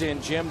Hayes.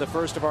 And Jim, the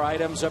first of our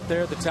items up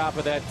there at the top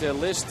of that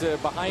list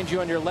behind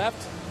you on your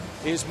left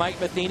is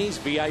Mike Matheny's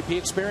VIP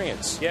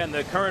experience. Yeah, and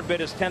the current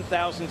bid is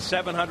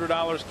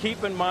 $10,700.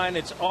 Keep in mind,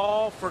 it's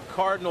all for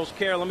Cardinals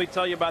care. Let me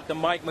tell you about the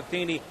Mike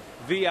Matheny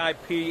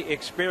VIP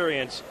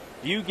experience.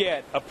 You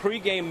get a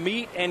pregame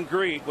meet and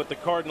greet with the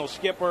Cardinals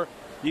skipper.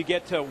 You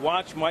get to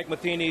watch Mike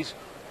Matheny's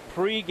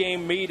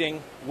pregame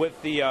meeting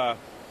with the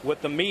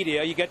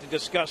media. You get to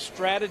discuss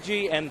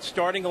strategy and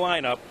starting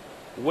lineup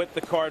with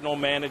the Cardinal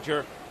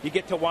manager. You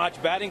get to watch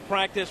batting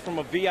practice from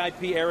a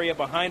VIP area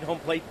behind home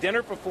plate,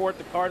 dinner for 4 at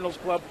the Cardinals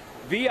Club,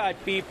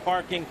 VIP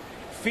parking,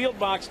 field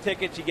box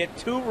tickets. You get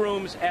 2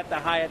 rooms at the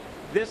Hyatt.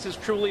 This is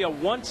truly a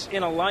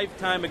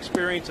once-in-a-lifetime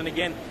experience, and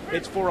again,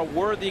 it's for a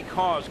worthy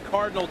cause.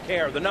 Cardinal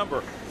Care. The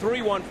number,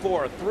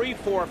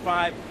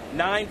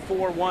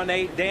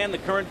 314-345-9418. Dan, the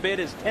current bid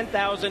is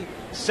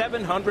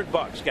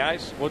 $10,700,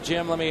 guys. Well,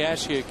 Jim, let me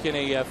ask you, can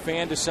a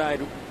fan decide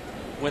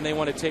when they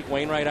want to take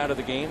Wainwright out of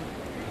the game?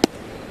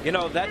 You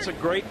know, that's a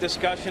great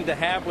discussion to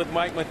have with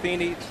Mike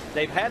Matheny.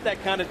 They've had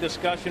that kind of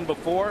discussion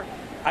before.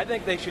 I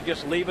think they should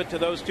just leave it to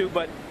those two,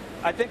 but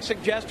I think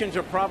suggestions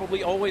are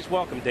probably always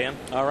welcome, Dan.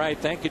 All right.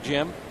 Thank you,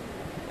 Jim.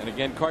 And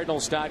again,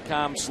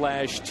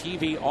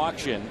 Cardinals.com/TV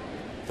auction,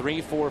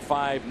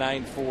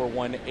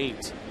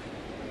 345-9418.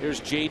 Here's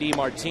J.D.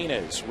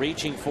 Martinez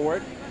reaching for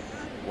it.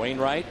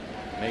 Wainwright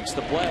makes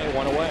the play,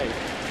 1 away.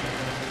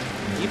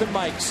 Even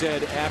Mike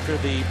said after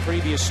the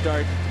previous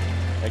start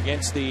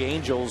against the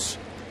Angels,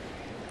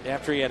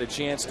 after he had a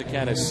chance to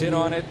kind of sit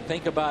on it,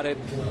 think about it,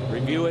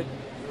 review it,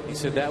 he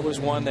said that was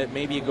one that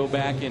maybe you go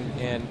back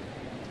and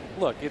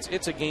look,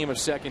 it's a game of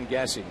second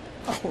guessing.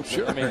 Oh,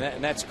 sure. I mean,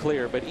 and that's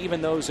clear. But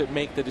even those that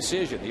make the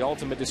decision, the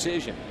ultimate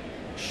decision,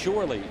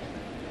 surely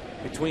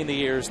between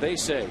the ears they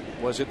say,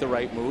 was it the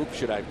right move?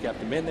 Should I have kept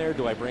him in there?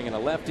 Do I bring in a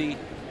lefty?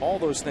 All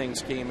those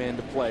things came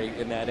into play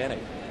in that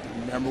inning.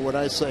 Remember what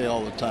I say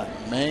all the time.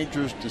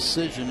 Manager's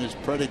decision is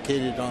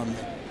predicated on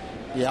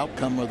the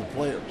outcome of the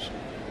players,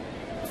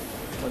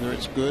 whether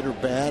it's good or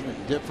bad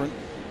and different.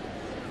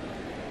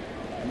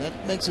 And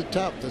that makes it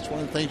tough. That's one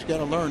of the things you got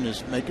to learn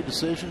is make a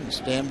decision and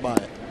stand by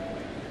it.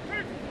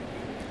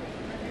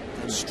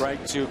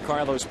 Strike to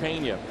Carlos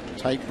Pena.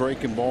 Tight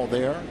breaking ball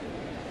there.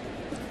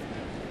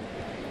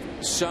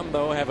 Some,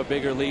 though, have a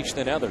bigger leash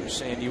than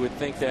others, and you would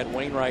think that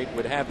Wainwright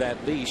would have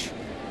that leash.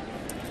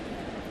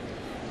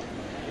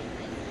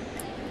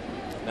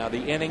 Now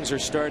the innings are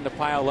starting to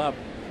pile up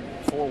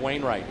for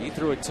Wainwright. He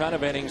threw a ton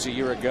of innings a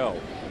year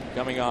ago,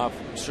 coming off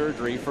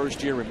surgery,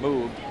 first year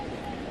removed.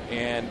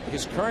 And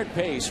his current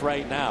pace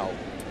right now,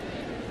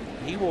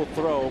 he will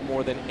throw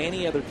more than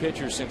any other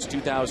pitcher since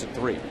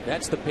 2003.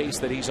 That's the pace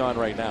that he's on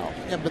right now.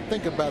 Yeah, but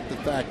think about the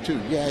fact, too.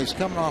 Yeah, he's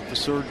coming off the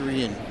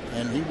surgery,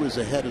 and he was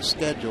ahead of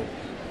schedule.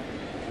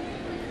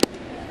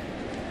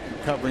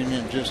 Recovering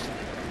and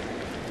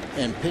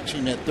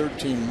pitching at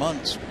 13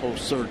 months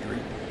post-surgery.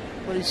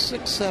 But he's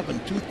 6'7",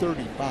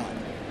 235.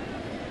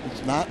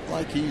 It's not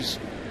like he's,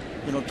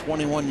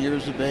 21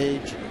 years of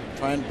age,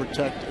 trying to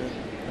protect a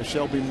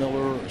Shelby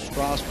Miller or a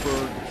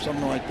Strasburg or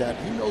something like that.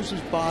 He knows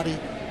his body,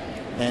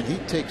 and he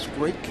takes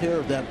great care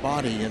of that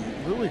body and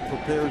really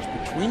prepares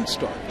between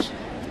starts.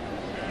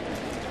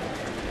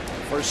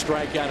 First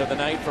strikeout of the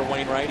night for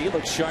Wainwright. He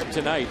looks sharp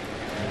tonight.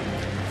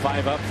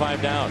 5 up,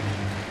 5 down.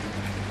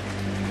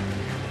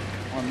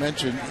 I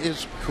mentioned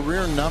his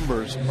career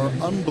numbers are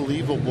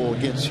unbelievable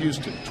against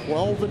Houston.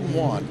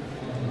 12-1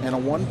 and a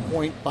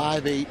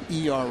 1.58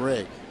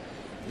 ERA.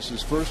 This is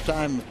his first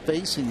time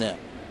facing them.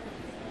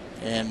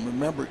 And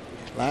remember,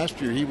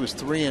 last year he was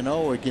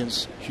 3-0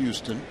 against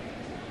Houston.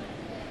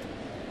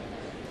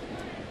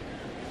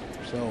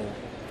 So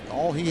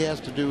all he has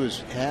to do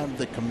is have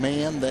the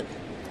command that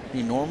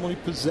he normally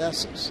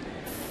possesses,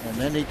 and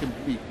then he can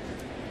be,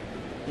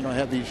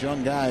 have these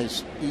young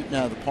guys eating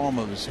out of the palm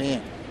of his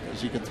hand,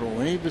 because he can throw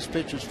any of his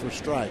pitches for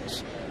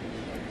strikes.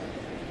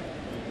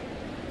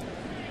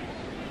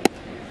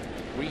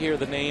 We hear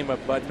the name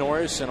of Bud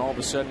Norris, and all of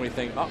a sudden we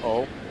think,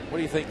 uh-oh. What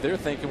do you think they're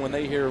thinking when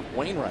they hear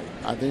Wainwright?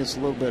 I think it's a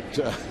little bit,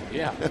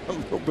 yeah, a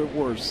little bit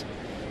worse.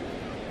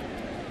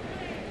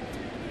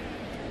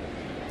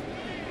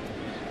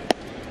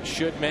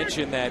 Should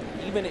mention that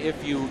even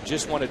if you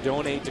just want to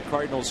donate to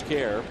Cardinals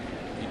Care,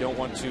 you don't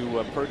want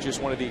to purchase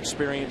one of the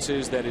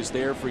experiences that is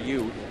there for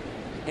you,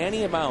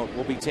 any amount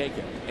will be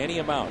taken. Any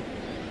amount.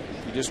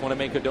 You just want to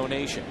make a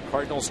donation.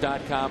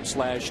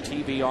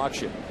 Cardinals.com/TV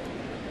auction.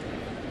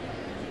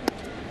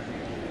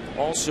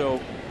 Also,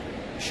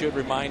 should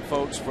remind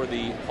folks for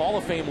the Hall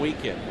of Fame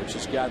weekend, which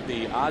has got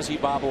the Ozzie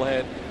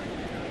bobblehead,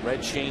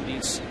 Red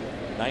Shandy's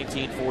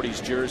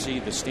 1940s jersey,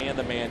 the Stan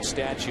the Man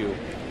statue.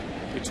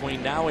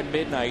 Between now and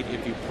midnight,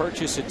 if you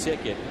purchase a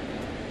ticket,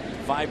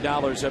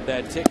 $5 of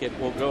that ticket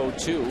will go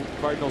to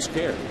Cardinals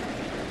Care.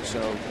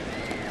 So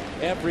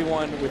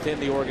everyone within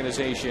the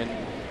organization,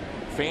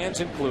 fans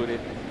included,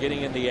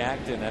 getting in the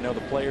act, and I know the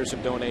players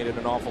have donated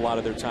an awful lot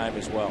of their time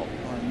as well.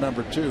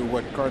 Remember, too,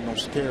 what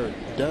Cardinals Care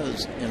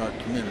does in our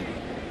community.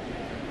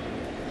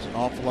 an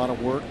awful lot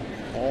of work.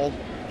 All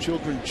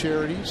children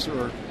charities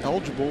are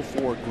eligible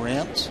for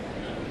grants.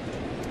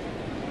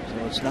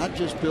 So it's not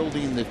just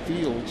building the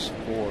fields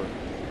for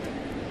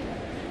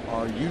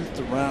our youth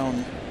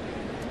around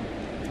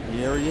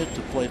the area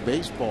to play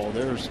baseball.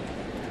 There's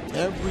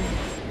every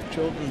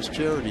children's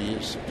charity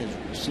is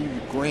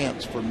receiving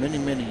grants for many,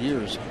 many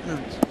years,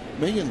 hundreds,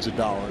 millions of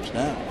dollars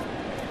now.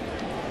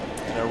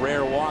 And a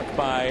rare walk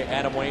by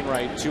Adam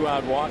Wainwright.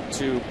 2-out walk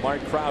to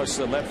Mark Krause,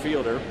 the left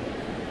fielder.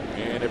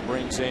 And it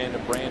brings in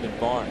Brandon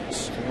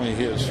Barnes. It's only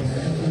his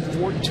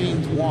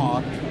 14th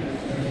walk,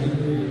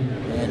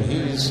 and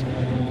he's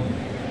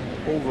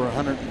over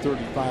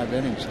 135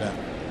 innings now.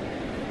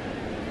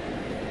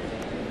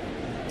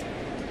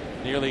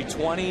 Nearly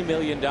 $20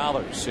 million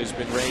has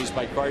been raised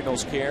by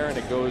Cardinals Care, and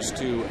it goes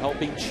to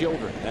helping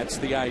children. That's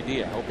the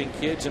idea, helping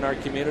kids in our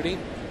community.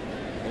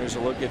 There's a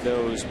look at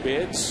those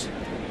bids.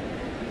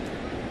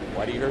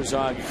 Whitey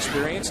Herzog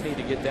experience, need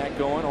to get that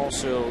going.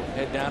 Also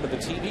head down to the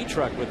TV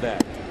truck with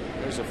that.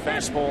 There's a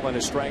fastball and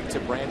a strike to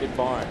Brandon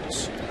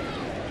Barnes.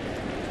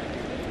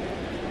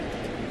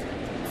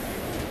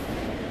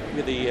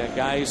 The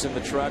guys in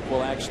the truck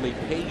will actually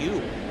pay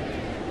you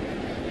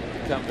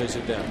to come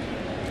visit them.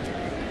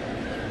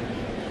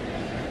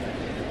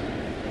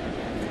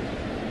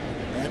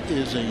 That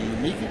is a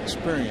unique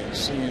experience,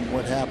 seeing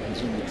what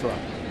happens in the truck.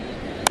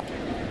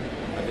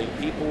 I think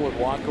people would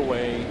walk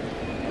away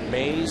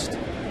amazed.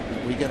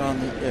 We get on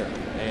the air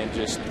and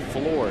just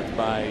floored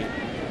by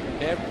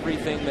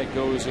everything that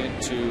goes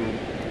into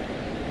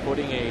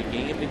putting a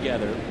game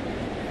together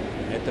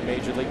at the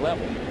major league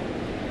level.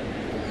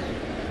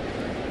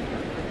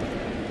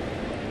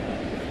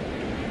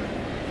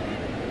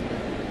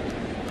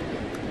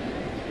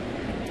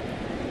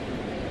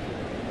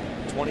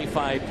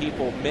 $25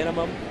 people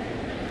minimum,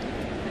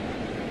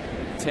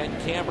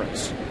 10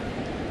 cameras.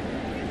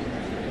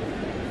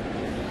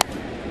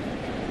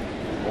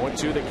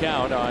 1-2 the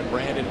count on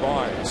Brandon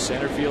Barnes.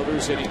 Center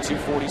fielder's hitting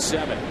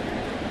 .247.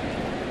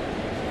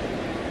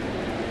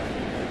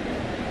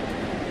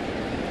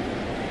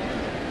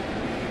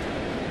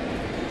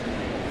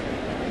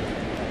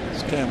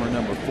 It's camera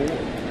number 4.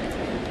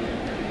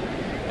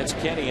 That's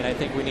Kenny, and I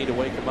think we need to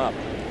wake him up.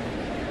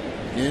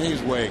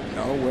 Kenny's wake.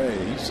 No way.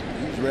 He's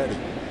ready.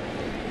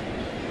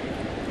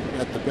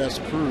 Got the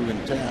best crew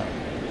in town.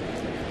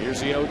 Here's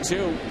the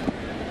 0-2.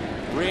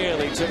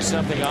 Really took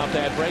something off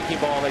that breaking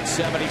ball at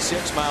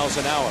 76 miles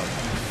an hour.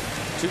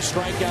 2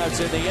 strikeouts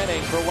in the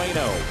inning for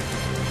Waino.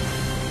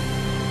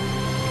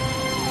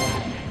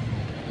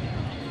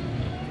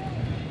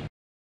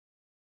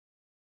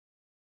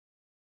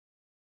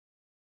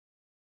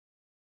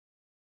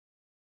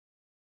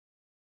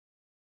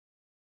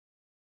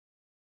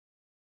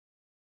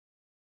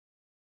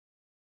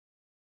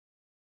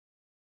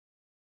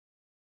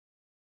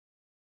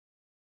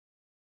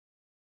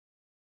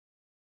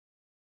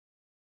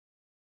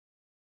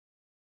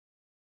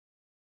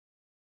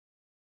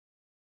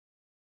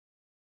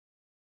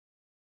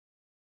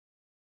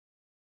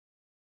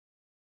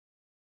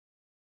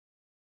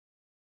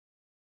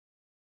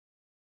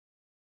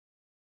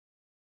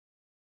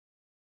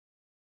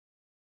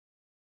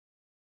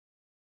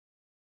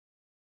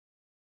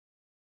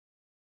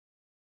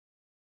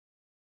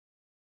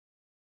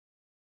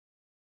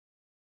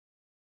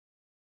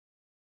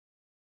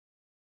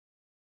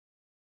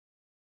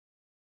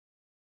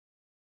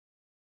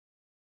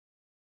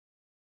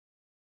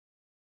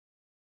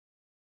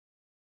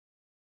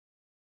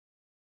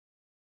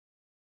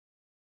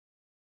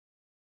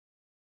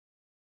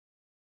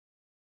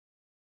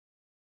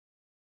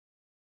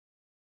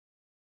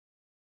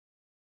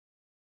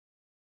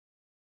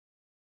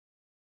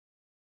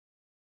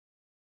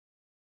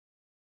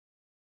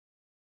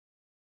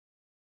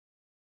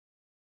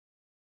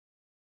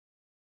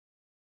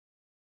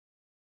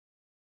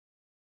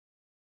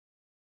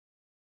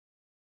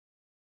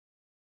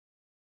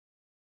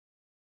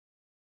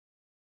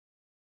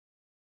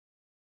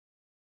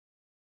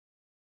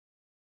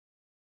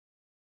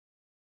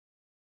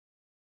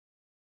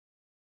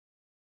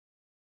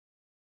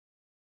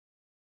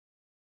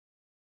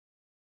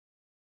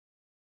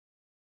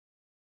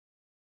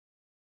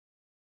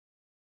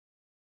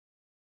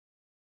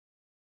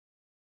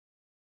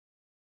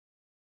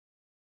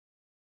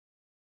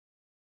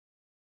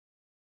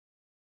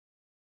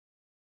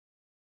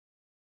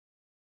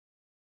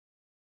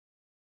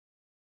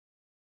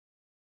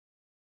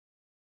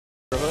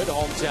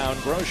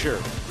 Hometown grocer.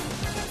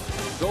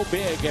 Go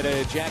big at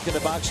a Jack in the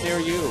Box near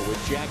you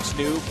with Jack's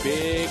new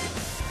Big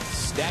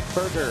Stack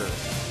Burger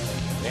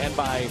and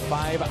by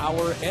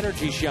 5-hour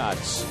energy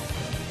shots.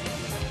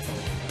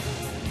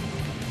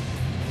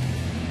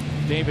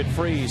 David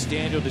Freese,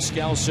 Daniel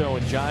Descalso,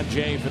 and John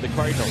Jay for the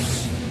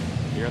Cardinals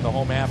here in the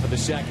home half of the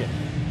second.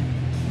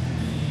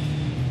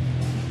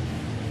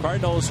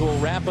 Cardinals will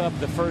wrap up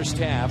the first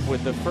half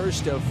with the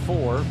first of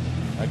 4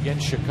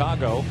 against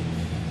Chicago.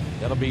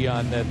 That'll be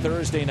on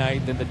Thursday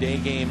night, then the day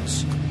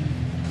games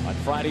on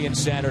Friday and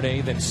Saturday,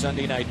 then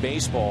Sunday night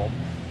baseball.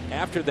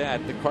 After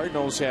that, the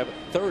Cardinals have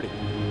 30.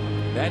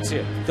 That's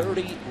it.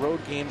 30 road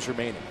games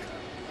remaining.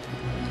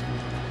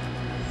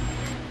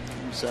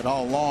 said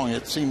all along,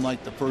 it seemed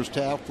like the first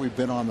half we've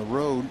been on the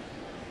road.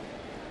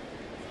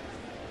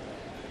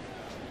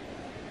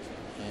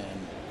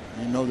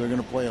 And you know they're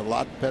going to play a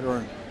lot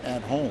better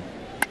at home.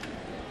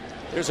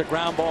 There's a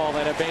ground ball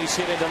and a base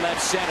hit into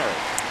left center.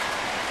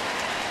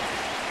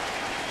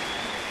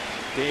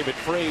 David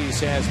Freese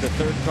has the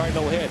third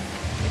Cardinal hit.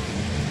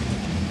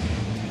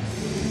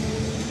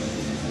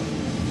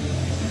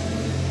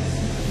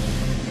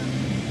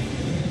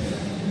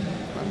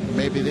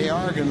 Maybe they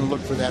are going to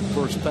look for that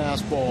first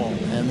fastball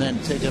and then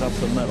take it up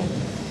the middle.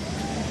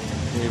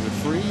 David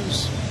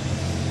Freese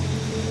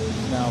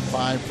now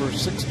 5 for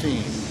 16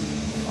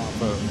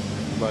 off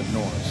of Bud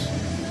Norris.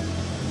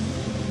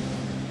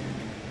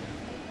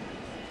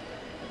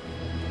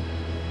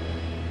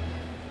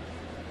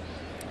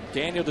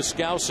 Daniel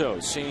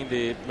Descalso seeing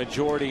the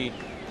majority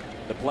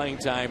the playing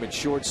time at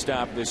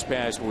shortstop this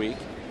past week,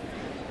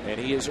 and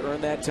he has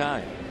earned that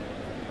time.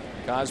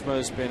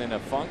 Cosmo's been in a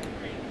funk,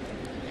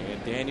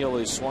 and Daniel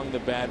has swung the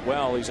bat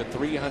well. He's a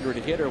 300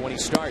 hitter when he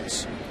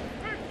starts.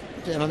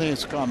 And I think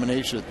it's a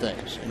combination of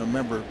things. You know,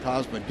 remember,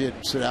 Cosmo did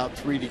sit out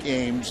 3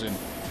 games, and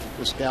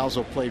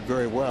Descalso played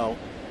very well.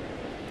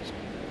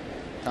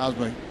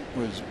 Cosmo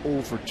was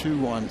 0 for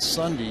 2 on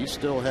Sunday.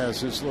 Still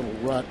has his little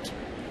rut.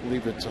 I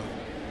believe it's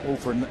 0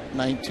 for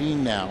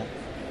 19 now.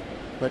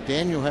 But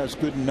Daniel has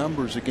good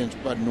numbers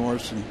against Bud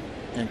Norris,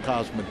 and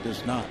Cosmo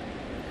does not.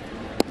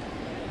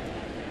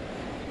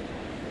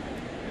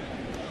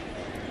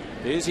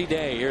 Busy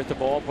day here at the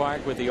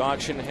ballpark with the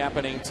auction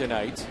happening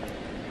tonight.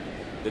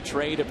 The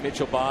trade of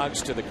Mitchell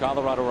Boggs to the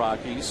Colorado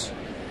Rockies.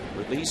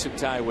 Release of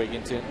Ty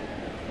Wigginton.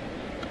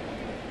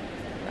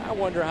 I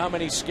wonder how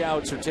many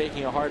scouts are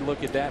taking a hard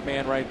look at that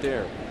man right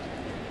there.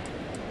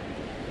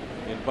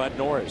 And Bud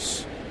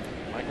Norris.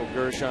 Michael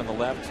Gersh on the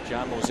left,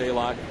 John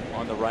Mozeliak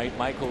on the right.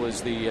 Michael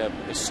is the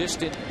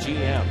assistant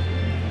GM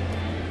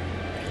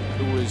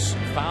who was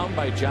found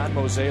by John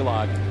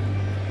Mozeliak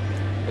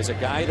as a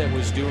guy that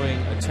was doing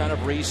a ton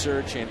of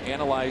research and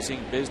analyzing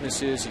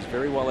businesses. He's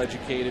very well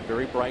educated,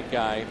 very bright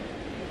guy.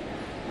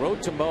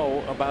 Wrote to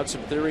Mo about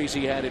some theories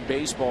he had in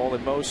baseball,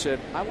 and Mo said,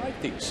 I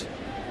like these,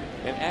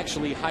 and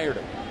actually hired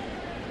him.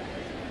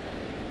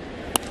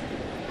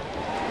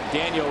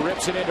 Daniel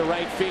rips it into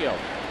right field.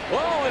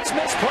 Whoa, it's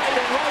misplayed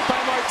and right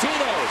by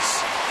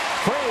Martinez.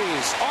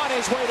 Freese on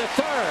his way to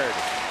third.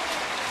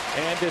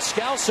 And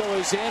Descalso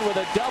is in with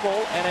a double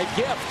and a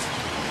gift.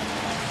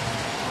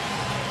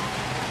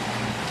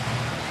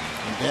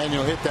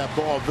 Daniel hit that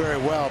ball very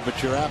well,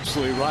 but you're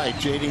absolutely right.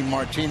 J.D.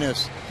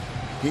 Martinez,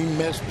 he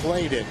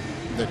misplayed it.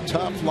 The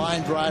tough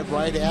line drive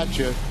right at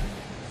you.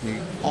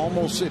 You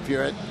almost, if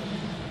you're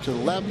to the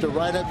left or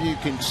right of you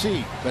can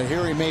see. But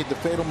here he made the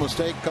fatal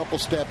mistake, couple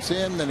steps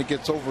in, then it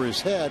gets over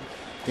his head.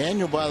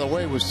 Daniel, by the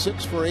way, was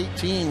 6 for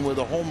 18 with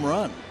a home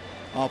run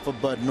off of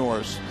Bud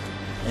Norris.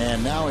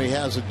 And now he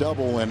has a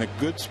double and a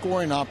good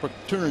scoring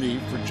opportunity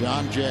for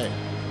John Jay.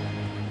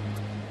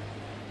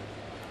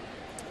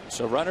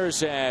 So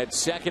runners at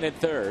second and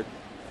third.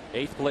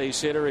 8th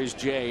place hitter is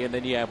Jay, and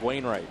then you have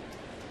Wainwright.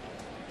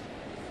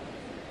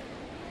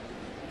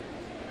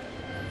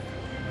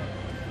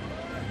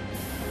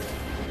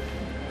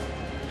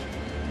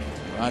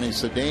 Ronnie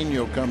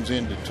Cedeno comes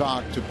in to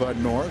talk to Bud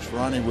Norris.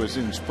 Ronnie was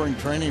in spring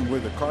training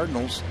with the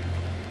Cardinals.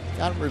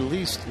 Got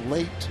released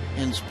late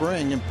in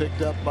spring and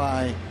picked up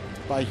by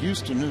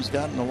Houston, who's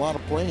gotten a lot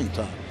of playing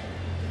time.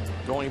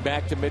 Going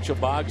back to Mitchell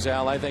Boggs,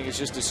 Al, I think it's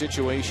just a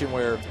situation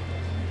where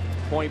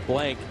point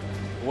blank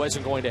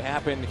wasn't going to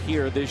happen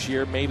here this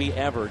year, maybe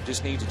ever.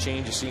 Just needs a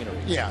change of scenery.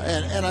 Yeah,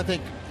 and I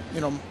think,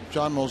 you know,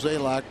 John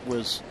Mozeliak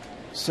was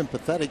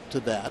sympathetic to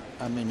that.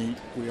 I mean,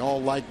 we all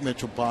like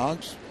Mitchell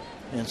Boggs,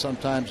 and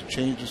sometimes a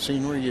change of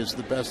scenery is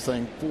the best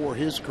thing for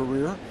his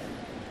career.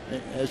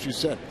 As you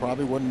said,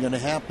 probably wasn't going to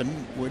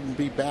happen. Wouldn't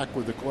be back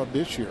with the club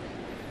this year.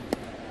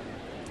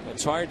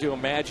 It's hard to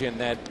imagine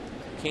that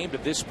came to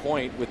this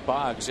point with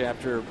Boggs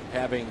after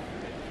having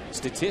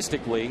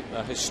statistically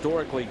a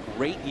historically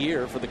great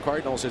year for the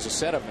Cardinals as a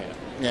setup man.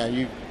 Yeah,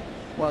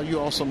 you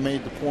also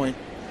made the point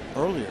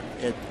earlier.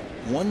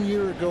 1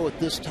 year ago at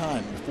this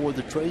time, before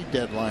the trade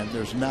deadline,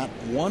 there's not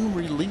one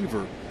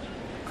reliever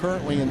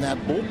currently in that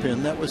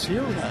bullpen that was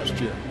here last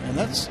year, and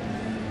that's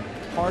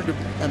hard to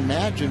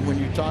imagine when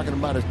you're talking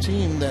about a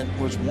team that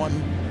was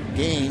 1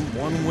 game,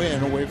 1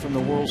 win away from the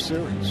World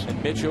Series.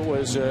 And Mitchell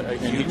was a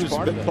huge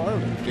part of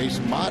it.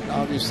 Jason Mott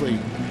obviously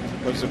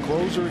was the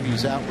closer.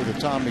 He's out with a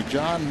Tommy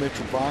John.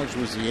 Mitchell Boggs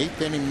was the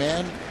 8th inning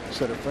man,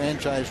 set a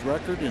franchise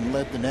record and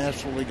led the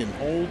National League in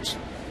holds.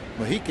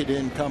 Well, he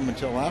didn't come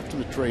until after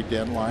the trade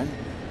deadline,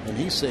 and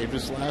he saved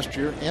us last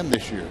year and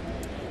this year.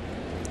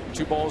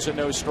 2 balls and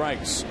no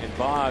strikes, and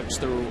Boggs,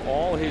 through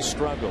all his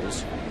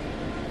struggles,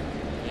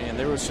 and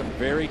there were some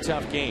very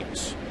tough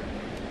games.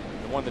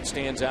 The one that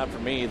stands out for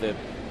me, the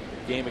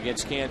game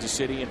against Kansas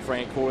City and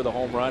Frank Gore, the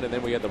home run, and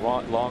then we had the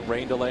long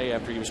rain delay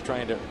after he was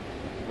trying to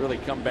really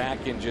come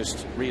back and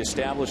just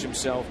reestablish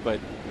himself, but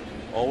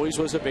always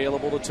was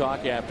available to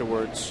talk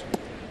afterwards.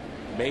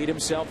 Made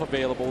himself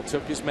available,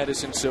 took his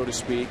medicine, so to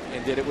speak,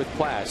 and did it with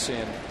class.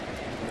 And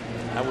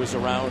I was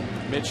around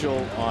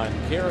Mitchell on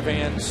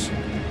caravans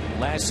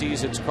last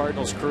season's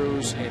Cardinals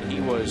cruise, and he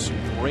was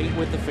great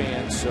with the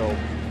fans. So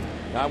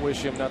I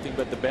wish him nothing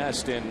but the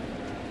best. And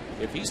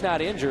if he's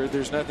not injured,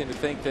 there's nothing to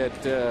think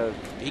that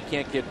he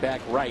can't get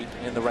back right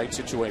in the right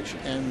situation.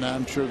 And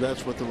I'm sure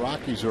that's what the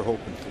Rockies are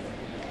hoping for.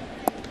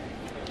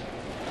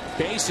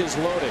 Bases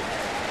loaded.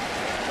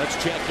 Let's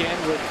check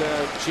in with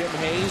Jim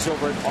Hayes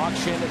over at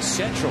Auction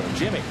Central.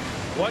 Jimmy.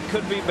 What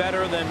could be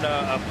better than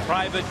a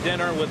private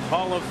dinner with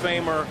Hall of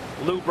Famer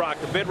Lou Brock?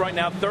 The bid right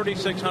now,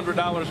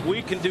 $3,600.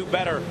 We can do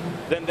better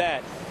than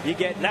that. You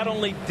get not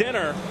only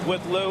dinner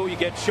with Lou, you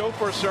get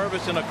chauffeur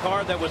service in a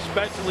car that was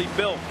specially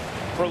built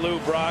for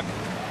Lou Brock.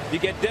 You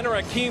get dinner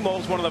at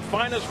Keemo's, one of the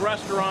finest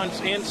restaurants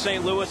in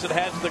St. Louis. It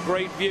has the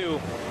great view.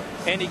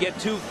 And you get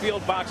 2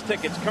 field box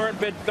tickets.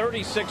 Current bid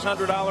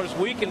 $3,600.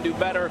 We can do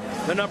better.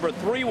 The number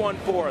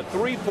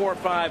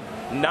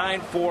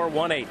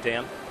 314-345-9418.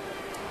 Dan.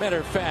 Matter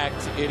of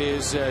fact, it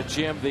is,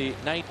 Jim, the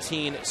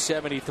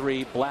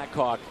 1973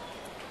 Blackhawk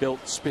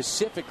built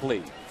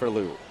specifically for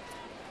Lou.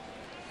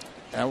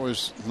 That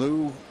was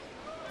Lou.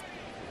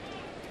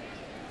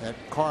 That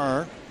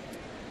car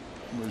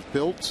was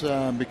built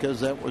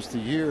because that was the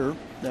year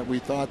that we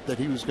thought that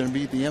he was going to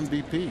be the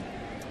MVP.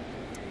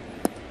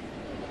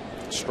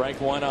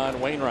 Strike one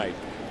on Wainwright.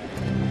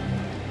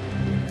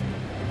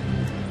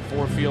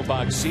 4 field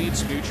box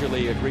seats,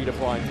 mutually agreed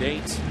upon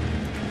date.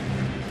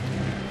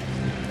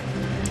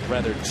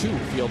 Rather, 2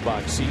 field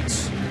box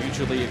seats,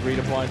 mutually agreed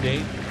upon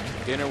date.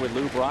 Dinner with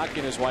Lou Brock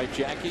and his wife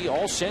Jackie,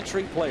 all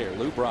Century player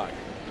Lou Brock.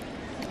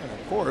 And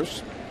of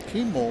course,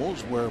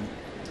 Keemo's, where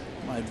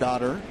my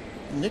daughter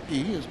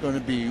Nikki is going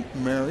to be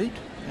married,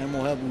 and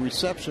we'll have a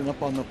reception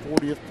up on the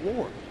 40th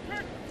floor,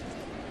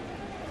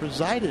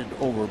 presided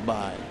over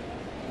by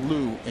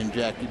Lou and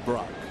Jackie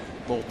Brock,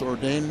 both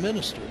ordained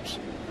ministers.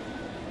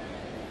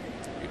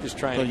 You're just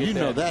trying so to get you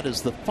know that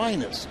is the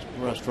finest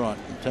restaurant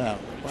in town.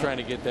 Trying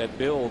to get that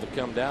bill to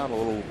come down a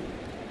little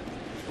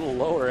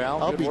lower,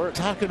 Al. I'll Good be work.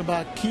 talking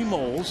about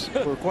Keemo's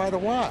for quite a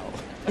while.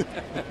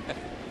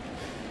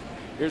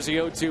 Here's the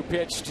 0-2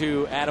 pitch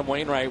to Adam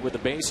Wainwright with the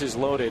bases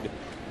loaded.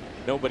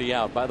 Nobody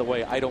out. By the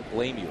way, I don't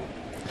blame you.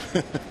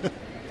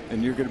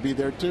 And you're going to be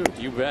there too.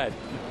 You bet.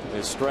 The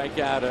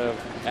strikeout of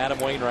Adam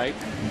Wainwright.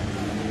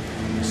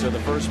 So the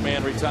first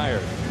man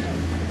retired.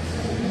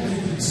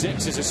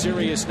 6 is a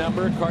serious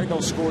number.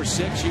 Cardinals score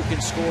 6. You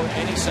can score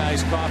any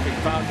size coffee,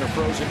 fountain, or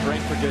frozen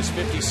drink for just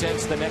 50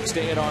 cents the next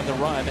day at On the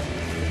Run.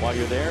 While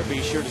you're there,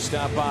 be sure to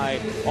stop by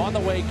On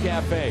the Way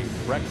Cafe.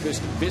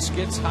 Breakfast,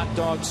 biscuits, hot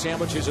dogs,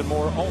 sandwiches, and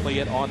more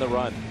only at On the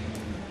Run.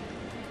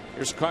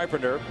 Here's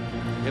Carpenter.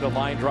 Hit a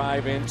line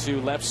drive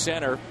into left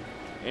center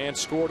and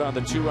scored on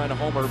the 2-run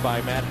homer by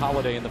Matt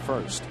Holliday in the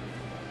first.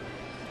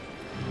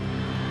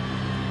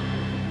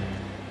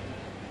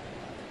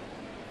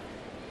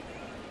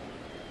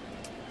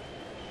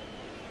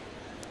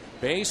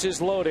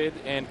 Bases loaded,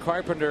 and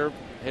Carpenter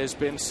has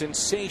been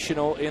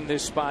sensational in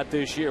this spot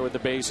this year with the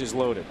bases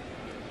loaded.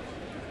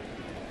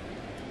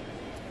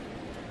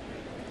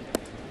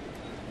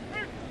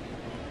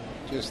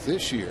 Just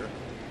this year,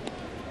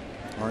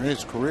 or in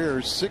his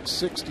career,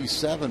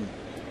 667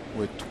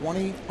 with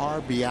 20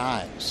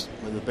 RBIs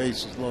with the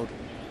bases loaded.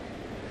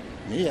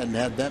 And he hadn't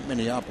had that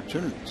many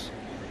opportunities.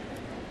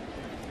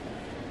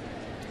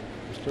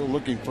 Still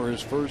looking for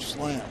his first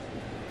slam.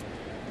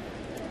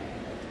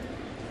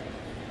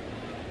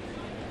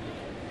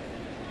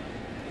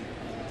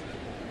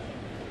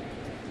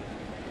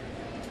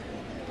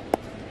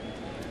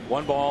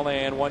 One ball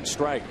and one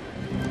strike.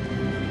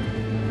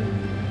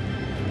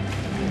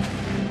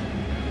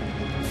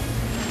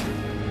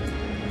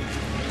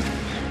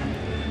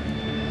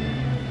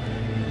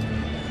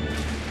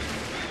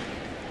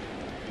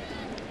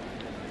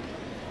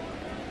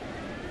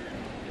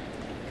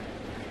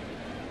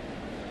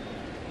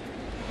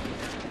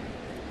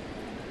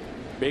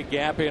 Big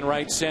gap in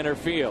right center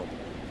field.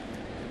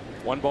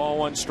 1 ball,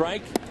 1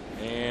 strike,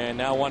 and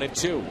now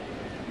 1-2.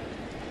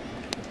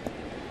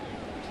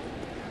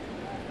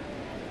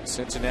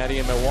 Cincinnati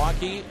and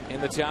Milwaukee in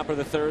the top of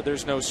the third.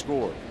 There's no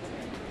score.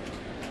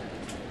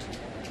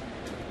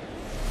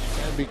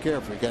 Gotta be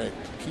careful. You gotta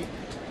keep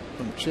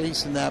from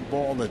chasing that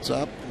ball that's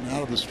up and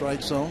out of the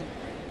strike zone.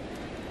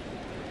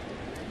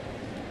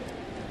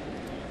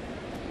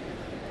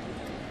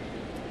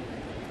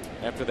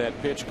 After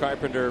that pitch,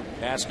 Carpenter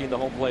asking the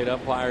home plate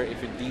umpire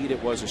if indeed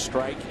it was a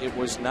strike. It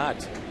was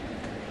not,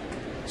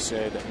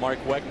 said Mark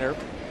Wegner.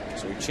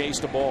 So he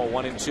chased the ball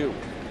 1-2.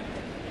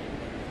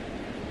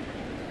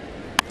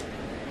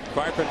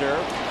 Carpenter,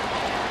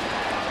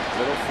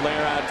 little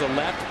flare out to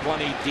left,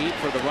 plenty deep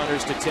for the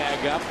runners to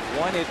tag up.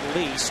 One at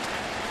least.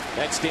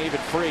 That's David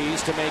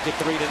Freese to make it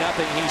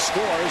 3-0. He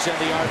scores, and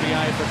the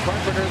RBI for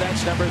Carpenter.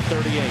 That's number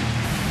 38.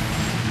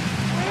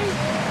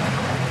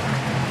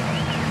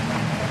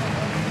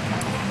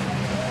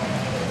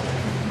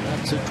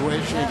 That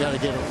situation, you got to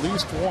get at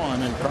least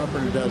one, and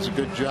Carpenter does a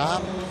good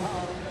job.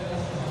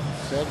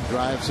 Said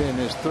drives in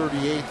his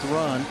 38th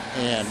run,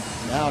 and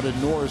now did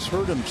Norris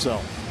hurt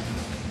himself?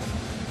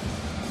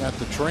 Got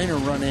the trainer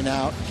running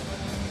out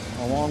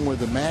along with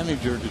the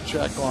manager to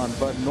check on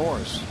Bud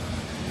Norris.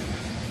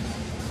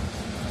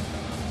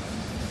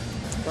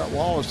 Brett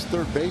Wallace,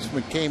 third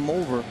baseman, came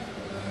over.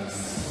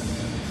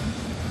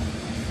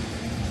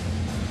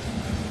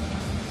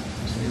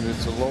 See if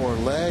it's a lower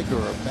leg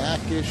or a back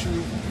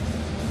issue.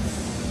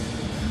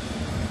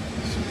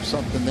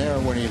 Something there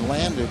when he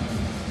landed.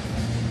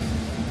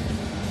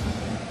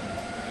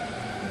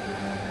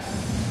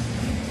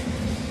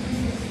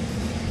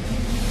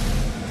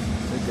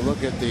 Take a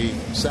look at the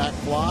sac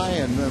fly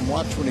and then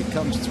watch when he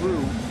comes through.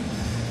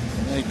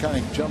 And then he kind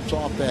of jumps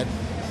off that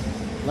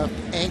left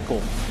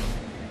ankle.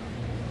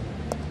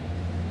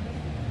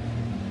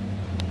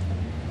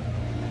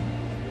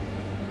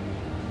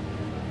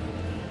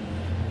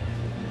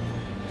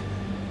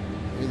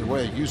 Either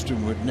way,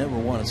 Houston would never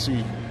want to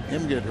see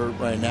him get hurt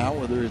right now,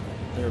 whether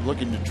they're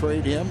looking to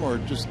trade him or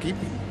just keep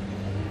him.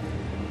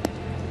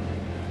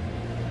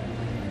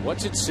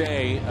 What's it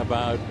say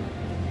about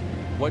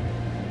what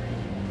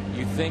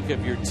you think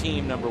of your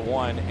team, number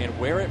one, and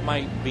where it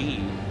might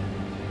be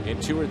in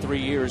 2 or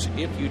 3 years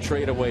if you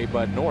trade away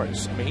Bud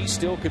Norris? I mean, he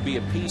still could be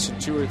a piece in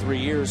 2 or 3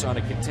 years on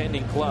a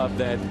contending club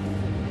that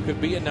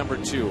could be a number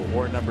 2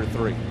 or a number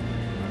 3.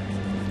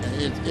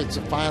 It's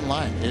a fine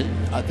line.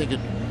 I think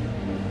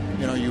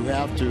you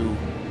have to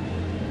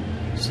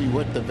see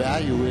what the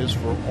value is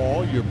for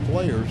all your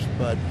players,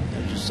 but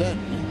as you said,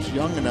 he's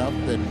young enough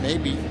that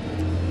maybe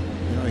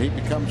he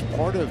becomes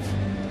part of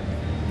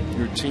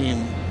your team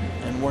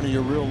and one of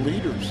your real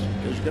leaders,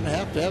 because you're going to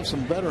have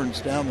some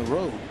veterans down the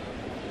road.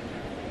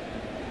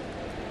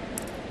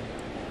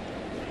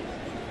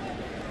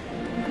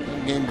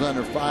 Some games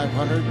under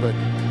 500, but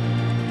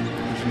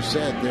as you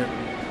said, they're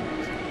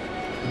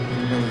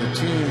the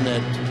team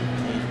that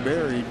is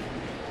buried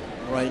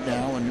right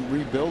now and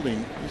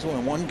rebuilding. He's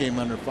only one game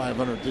under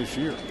 500 this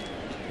year.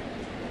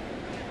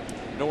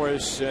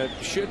 Norris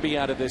should be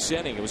out of this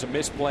inning. It was a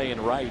misplay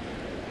in right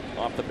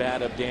off the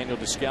bat of Daniel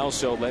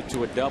Descalso, led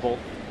to a double.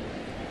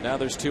 Now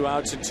there's 2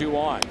 outs and 2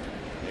 on,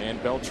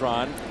 and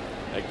Beltran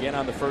again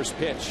on the first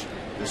pitch,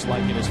 just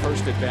like in his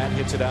first at bat,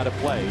 hits it out of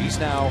play. He's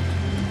now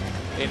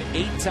an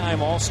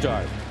 8-time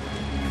All-Star.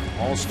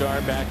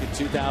 All-Star back in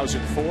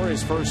 2004,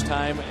 his first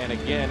time, and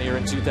again here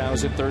in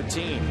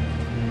 2013.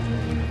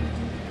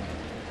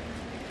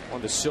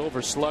 Won the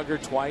Silver Slugger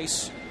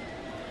twice,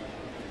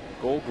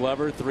 Gold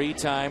Glover 3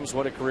 times.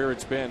 What a career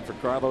it's been for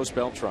Carlos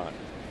Beltran.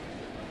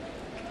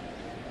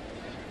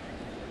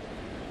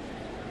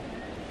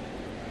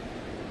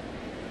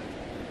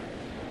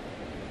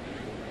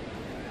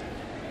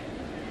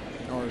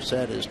 Norris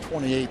had his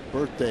 28th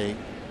birthday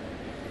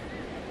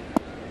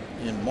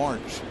in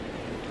March,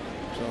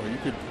 so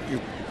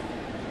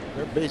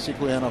they're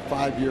basically on a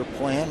 5-year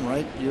plan,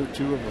 right? Year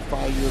 2 of a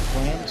 5-year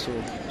plan, so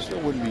it still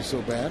wouldn't be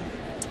so bad.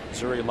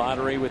 Missouri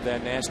Lottery with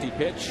that nasty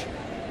pitch.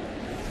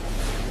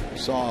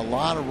 Saw a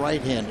lot of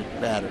right-handed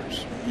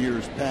batters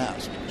years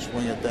past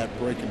swing at that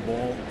breaking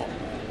ball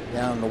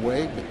down the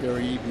way, but there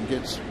he even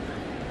gets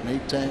an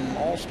 8-time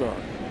All-Star.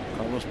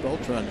 Carlos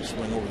Beltran to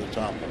swing over the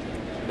top of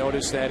him.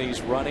 Notice that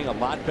he's running a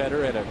lot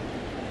better at an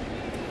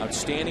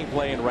outstanding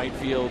play in right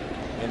field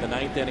in the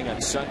 9th inning on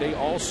Sunday.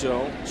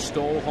 Also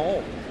stole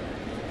home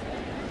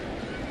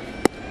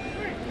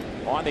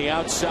on the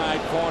outside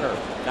corner,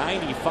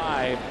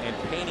 95, and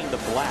painting the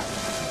black.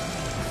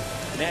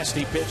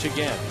 Nasty pitch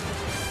again.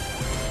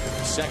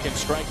 Second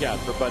strikeout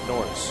for Bud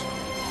Norris.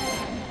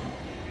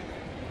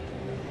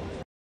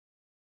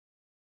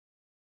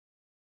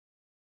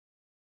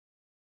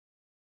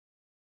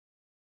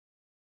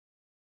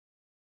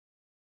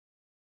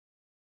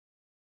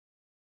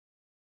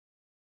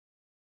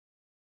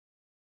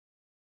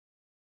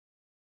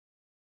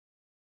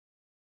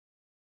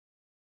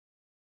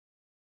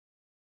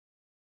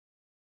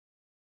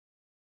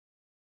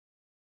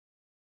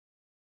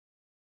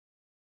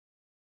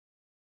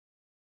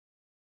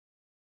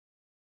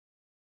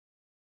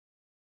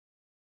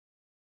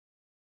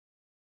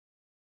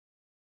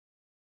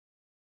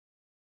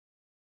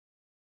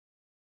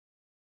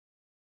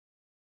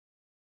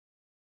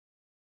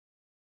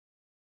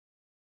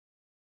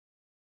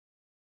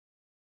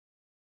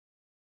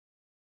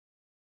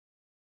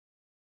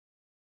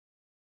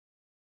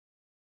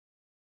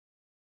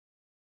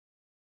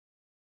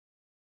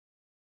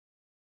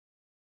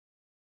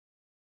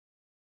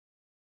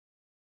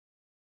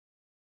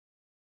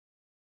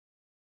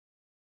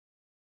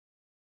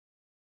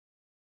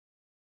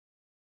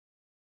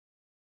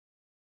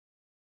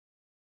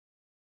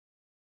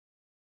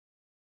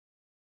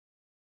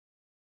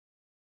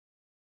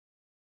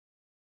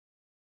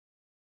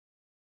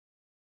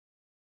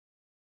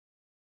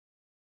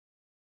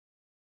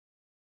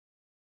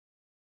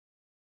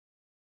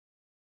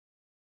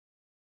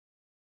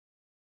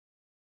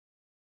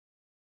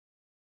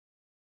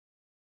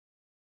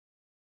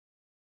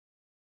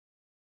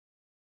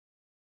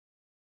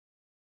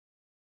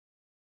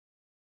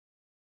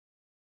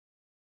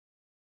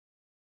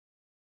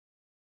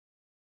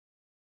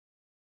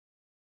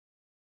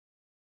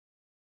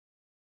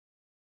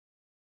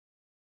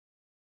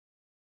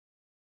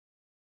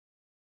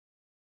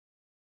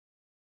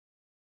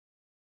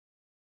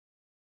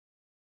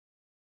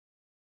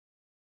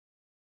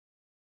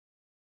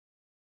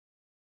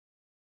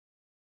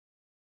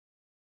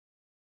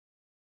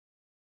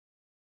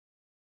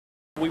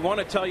 We want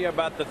to tell you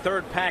about the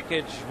third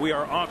package we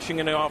are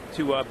auctioning off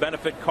to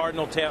benefit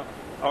Cardinal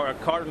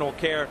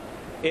Care.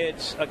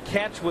 It's a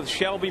catch with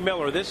Shelby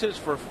Miller. This is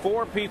for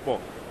 4 people,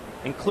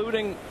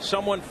 including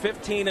someone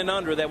 15 and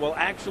under, that will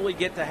actually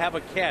get to have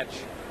a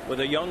catch with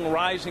a young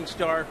rising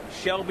star,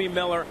 Shelby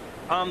Miller,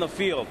 on the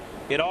field.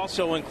 It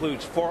also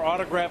includes 4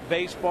 autographed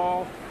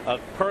baseball, a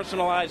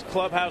personalized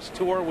clubhouse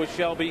tour with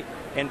Shelby,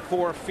 and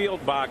 4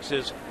 field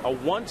boxes. A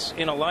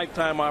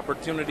once-in-a-lifetime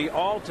opportunity,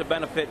 all to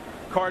benefit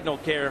Cardinal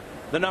Care.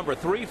 The number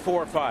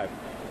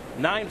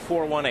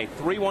 345-9418,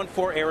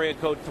 314 area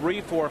code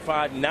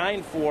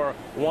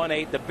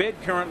 345-9418. The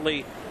bid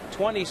currently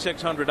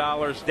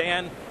 $2,600.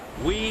 Dan,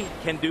 we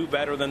can do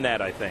better than that,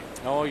 I think.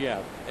 Oh,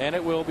 yeah, and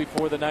it will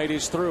before the night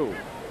is through.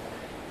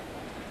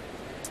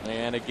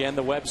 And again,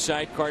 the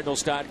website,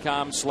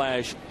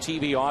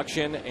 cardinals.com/TV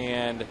auction,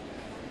 and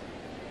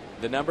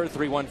the number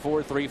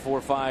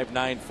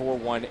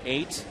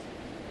 314-345-9418.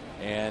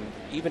 And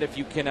even if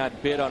you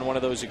cannot bid on one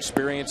of those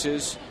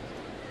experiences,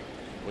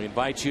 we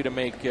invite you to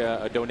make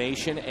a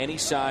donation, any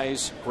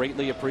size,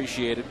 greatly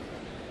appreciated.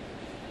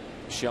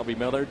 Shelby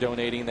Miller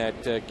donating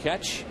that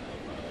catch,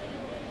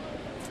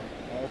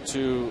 all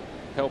to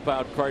help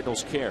out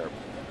Cardinals Care.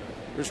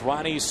 Here's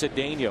Ronnie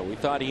Cedeno. We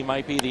thought he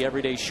might be the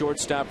everyday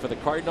shortstop for the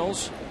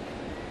Cardinals.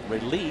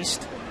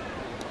 Released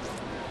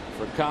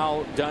for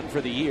Kyle Dunn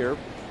for the year.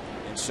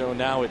 And so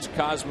now it's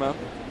Cosma,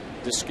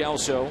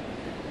 Descalso,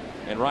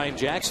 and Ryan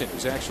Jackson,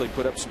 who's actually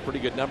put up some pretty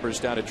good numbers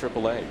down at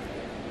AAA.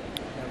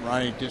 And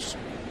Ronnie just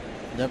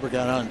never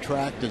got on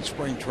track in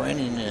spring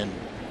training, and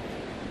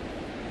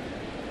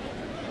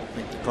I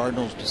think the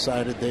Cardinals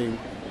decided they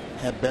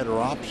had better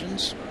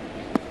options.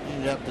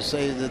 You'd have to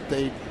say that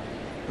they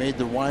made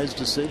the wise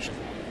decision.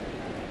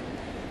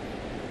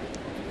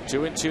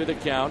 2-2 the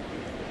count.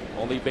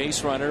 Only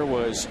base runner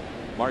was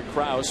Mark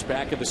Krause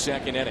back in the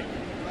second inning.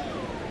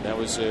 That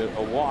was a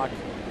walk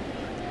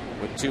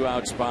with 2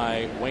 outs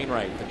by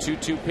Wainwright. The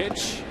 2-2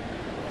 pitch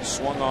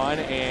swung on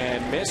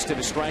and missed, and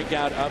a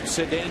strikeout of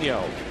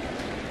Cedeno.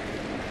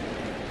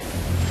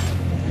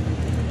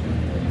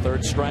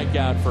 Third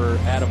strikeout for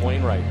Adam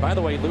Wainwright. By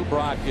the way, Lou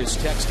Brock has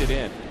texted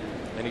in,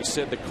 and he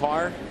said the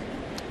car,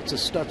 it's a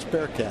Stutz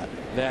Bearcat,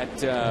 that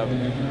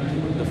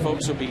the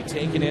folks will be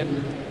taking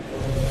in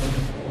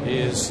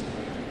is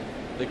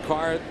the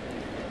car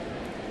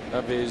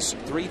of his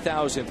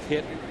 3,000th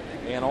hit,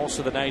 and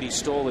also the night he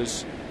stole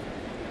his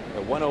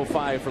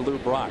 105 for Lou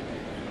Brock.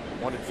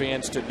 Wanted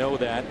fans to know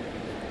that.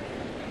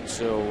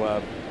 So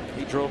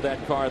he drove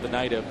that car the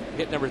night of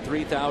hit number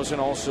 3,000,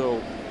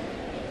 also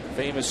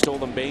famous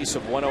stolen base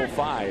of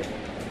 105.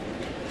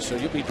 So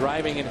you'll be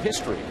driving in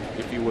history,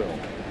 if you will.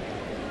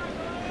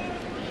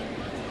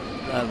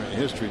 Driving in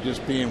history,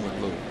 just being with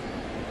Lou.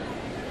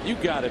 You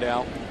got it,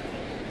 Al.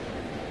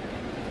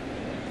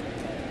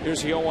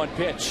 Here's the 0-1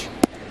 pitch.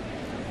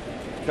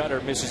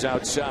 Cutter misses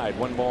outside.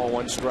 1 ball,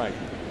 1 strike.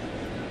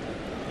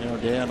 You know,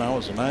 Dan, I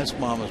was a nice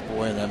mama's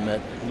boy, and I met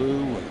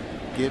Lou and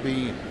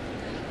Gibby and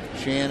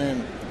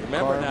Shannon.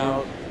 Remember Carver.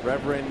 now,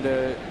 Reverend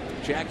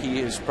Jackie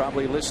is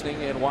probably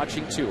listening and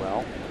watching too,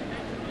 Al.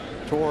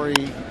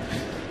 Torrey.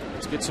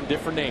 Let's get some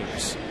different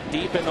names.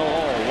 Deep in the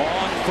hole.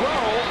 Long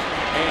throw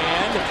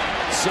and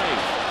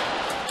safe.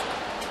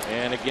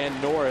 And again,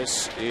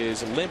 Norris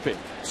is limping.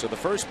 So the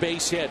first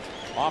base hit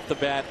off the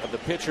bat of the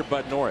pitcher,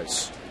 Bud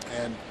Norris.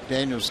 And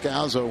Daniel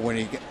Scalzo, when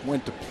he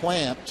went to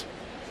plant,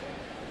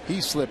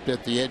 he slipped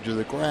at the edge of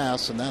the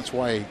grass, and that's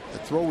why the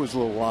throw was a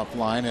little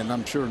offline. And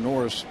I'm sure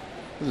Norris,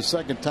 for the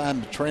second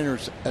time, the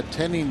trainer's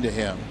attending to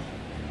him.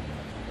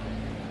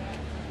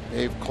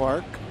 Dave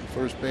Clark,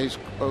 first base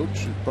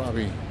coach, is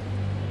probably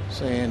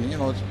saying, you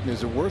know,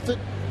 is it worth it?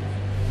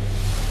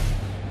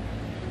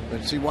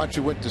 But see, watch, he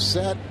went to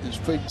set, his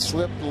feet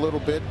slipped a little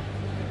bit.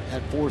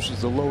 That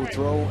forces the low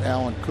throw.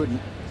 Allen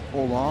couldn't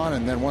hold on,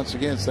 and then once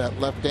again, it's that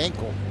left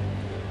ankle.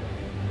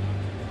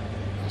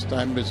 This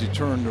time as he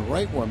turned the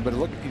right one, but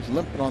look, he's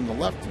limping on the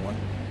left one.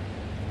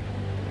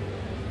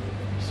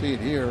 See it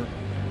here.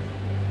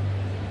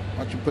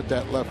 Watch him put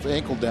that left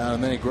ankle down,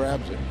 and then he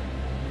grabs it.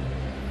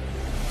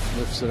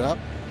 Lifts it up.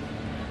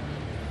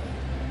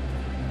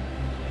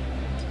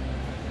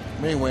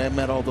 Anyway, I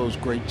met all those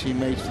great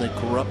teammates. They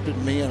corrupted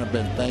me, and I've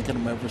been thanking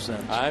them ever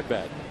since. I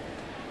bet.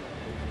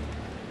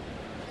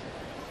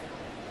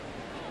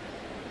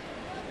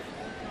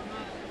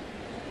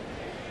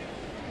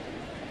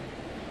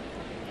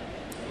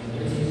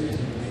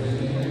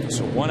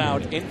 So 1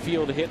 out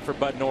infield hit for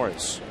Bud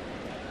Norris.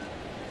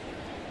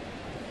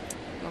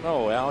 I don't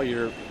know, Al,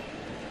 you're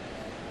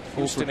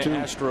Houston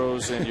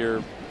Astros and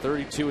you're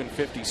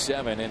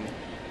 32-57, and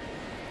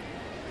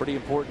pretty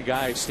important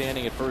guy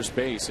standing at first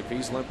base. If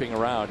he's limping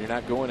around, you're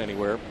not going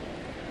anywhere.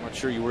 I'm not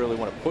sure you really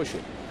want to push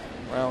it.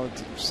 Well,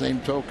 it's the same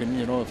token,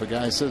 you know, if a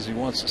guy says he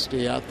wants to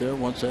stay out there,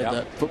 wants to have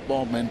that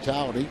football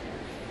mentality.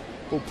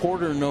 Well,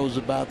 Porter knows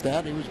about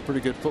that. He was a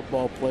pretty good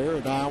football player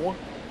at Iowa.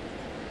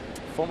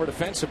 Former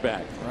defensive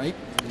back. Right,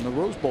 in the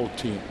Rose Bowl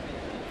team.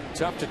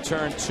 Tough to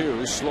turn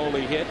 2.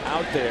 Slowly hit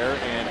out there,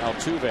 and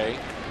Altuve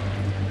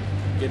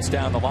gets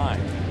down the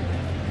line.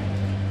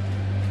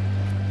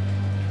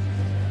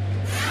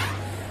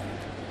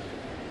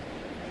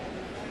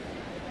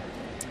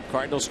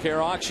 Cardinals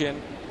Care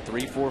Auction,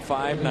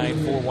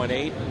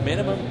 345-9418.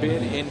 Minimum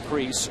bid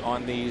increase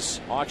on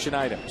these auction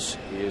items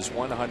is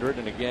 $100.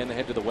 And again,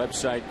 head to the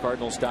website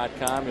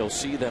cardinals.com. You'll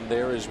see them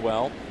there as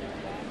well.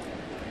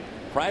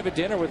 Private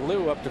dinner with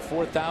Lou up to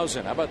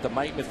 $4,000. How about the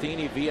Mike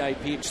Matheny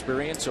VIP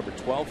experience, over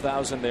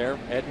 $12,000 there.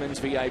 Edmonds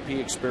VIP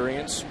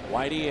experience.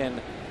 Whitey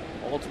and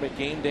Ultimate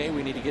Game Day.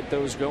 We need to get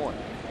those going.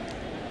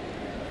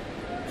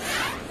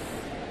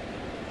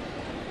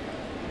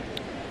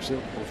 So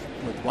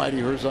with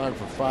Whitey Herzog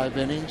for 5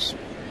 innings,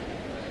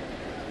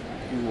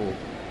 you will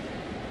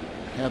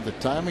have the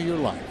time of your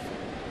life.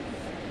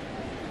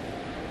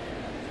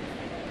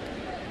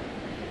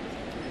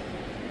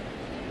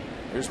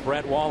 Here's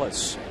Brett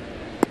Wallace.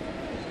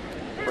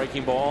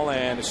 Breaking ball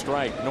and a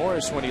strike.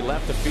 Norris, when he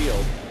left the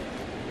field,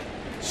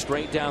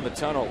 straight down the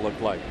tunnel, it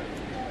looked like.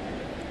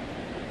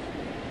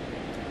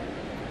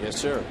 Yes,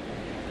 sir.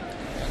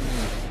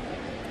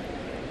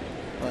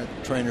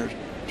 Right, trainer's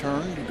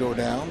turn to go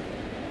down.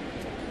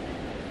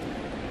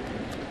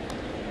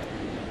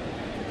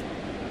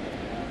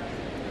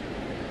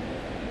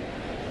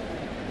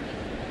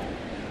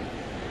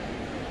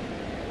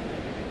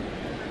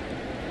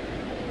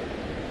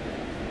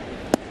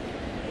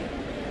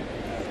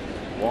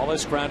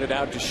 Wallace grounded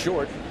out to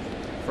short.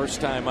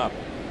 First time up.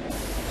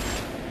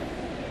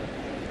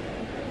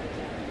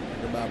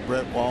 About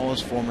Brett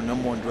Wallace, former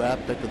 #1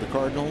 draft pick of the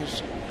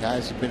Cardinals.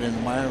 Guys have been in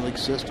the minor league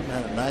system.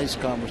 Had a nice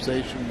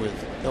conversation with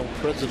El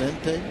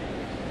Presidente,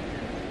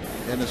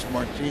 Dennis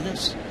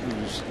Martinez,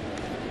 who's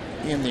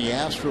in the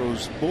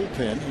Astros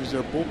bullpen. He's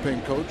their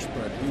bullpen coach,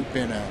 but he's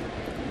been a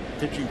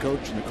pitching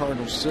coach in the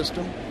Cardinals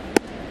system.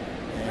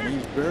 And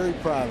he's very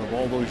proud of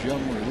all those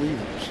young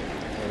relievers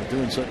that are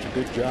doing such a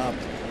good job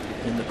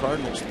in the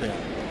Cardinals pen.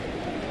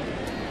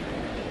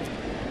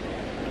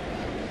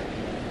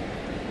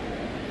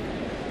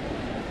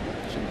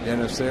 See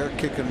Dennis there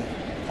kicking,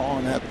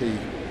 pawing at the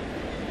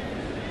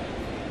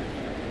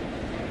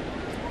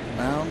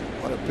mound.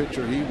 What a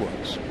pitcher he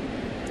was.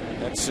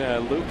 That's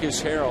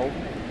Lucas Harrell,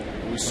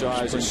 who we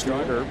saw as a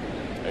starter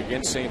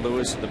against St.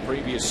 Louis in the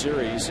previous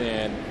series,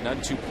 and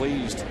none too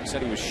pleased.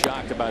 Said he was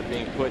shocked about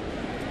being put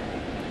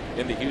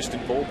in the Houston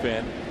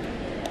bullpen.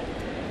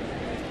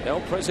 El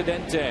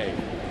Presidente.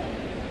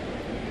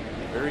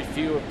 Very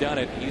few have done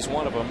it. He's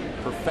one of them.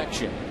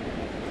 Perfection.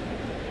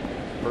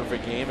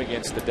 Perfect game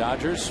against the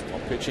Dodgers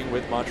while pitching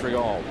with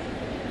Montreal.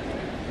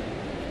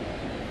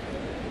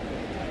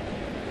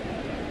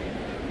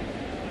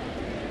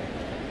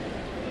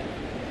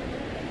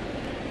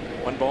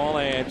 One ball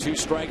and 2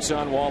 strikes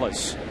on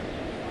Wallace.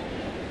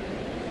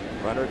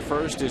 Runner at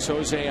first is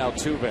Jose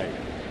Altuve.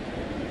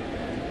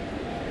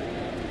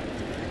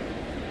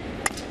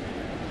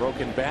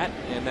 Broken bat,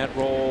 and that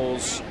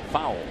rolls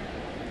foul.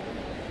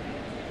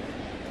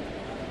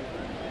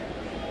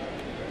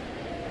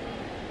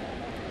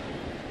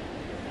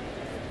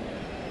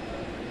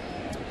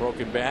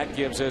 Broken bat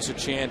gives us a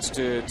chance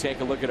to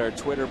take a look at our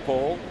Twitter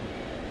poll.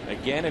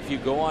 Again, if you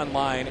go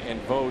online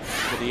and vote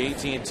for the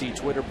AT&T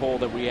Twitter poll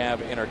that we have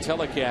in our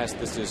telecast,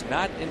 this does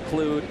not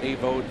include a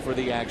vote for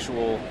the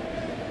actual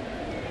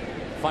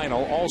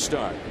final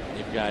All-Star.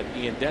 You've got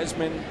Ian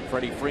Desmond,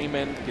 Freddie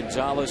Freeman,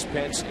 Gonzalez,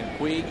 Pence, and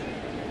Puig.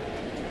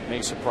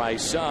 May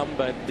surprise some,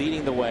 but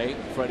leading the way,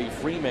 Freddie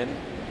Freeman.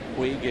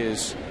 Puig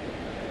is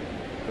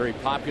a very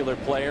popular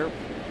player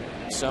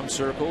in some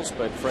circles,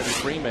 but Freddie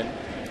Freeman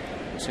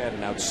has had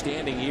an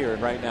outstanding year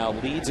and right now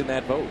leads in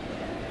that vote.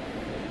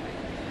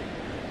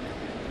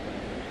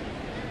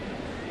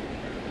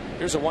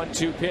 Here's a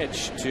 1-2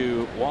 pitch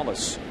to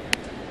Wallace.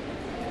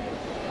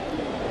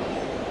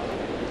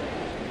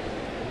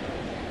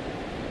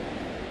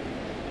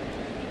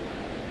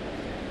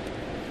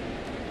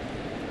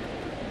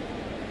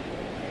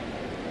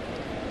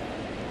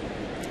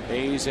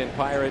 A's and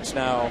Pirates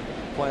now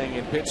playing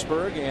in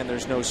Pittsburgh, and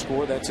there's no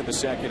score. That's in the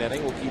second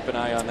inning. We'll keep an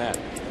eye on that.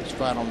 His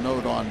final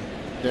note on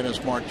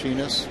Dennis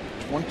Martinez,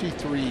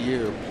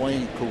 23-year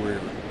playing career,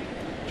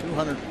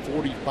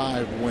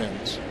 245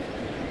 wins.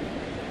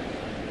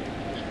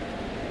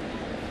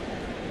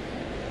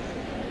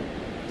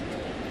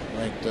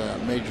 Ranked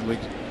Major League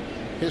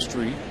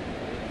history.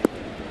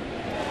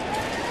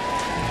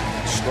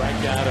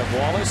 Strikeout of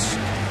Wallace.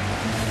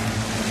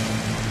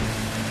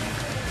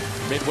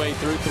 Midway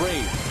through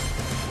 3.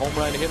 Home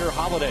run hitter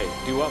Holiday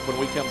due up when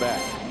we come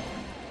back.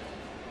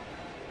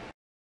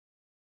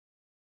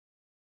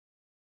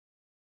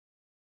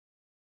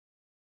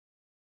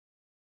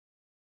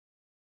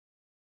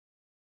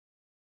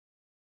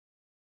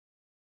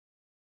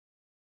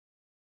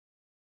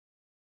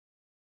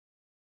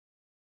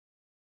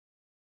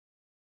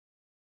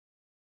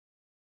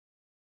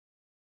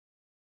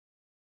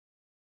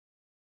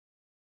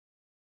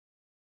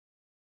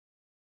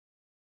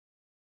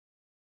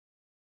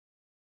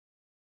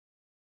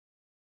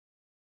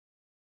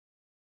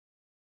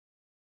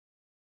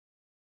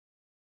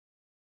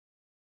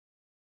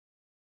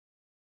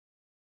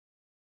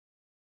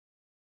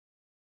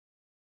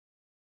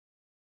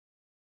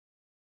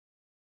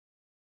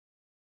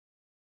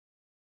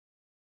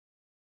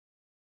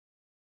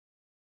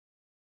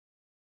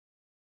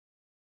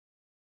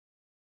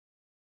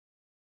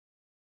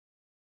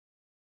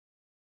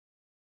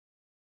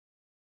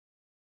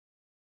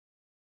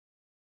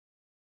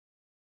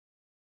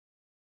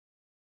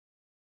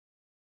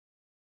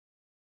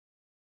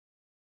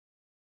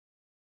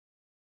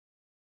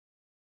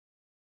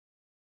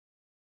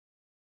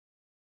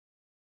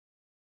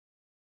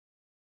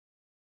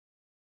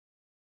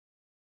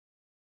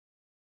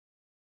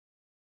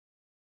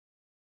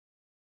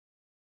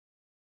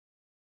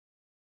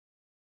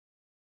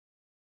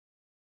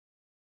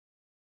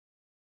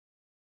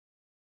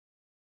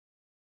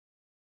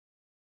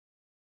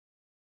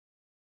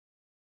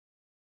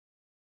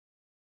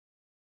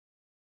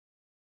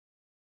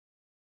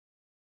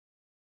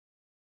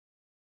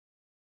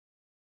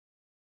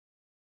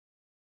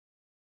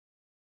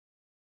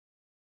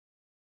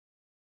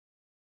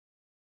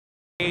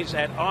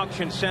 At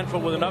Auction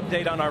Central with an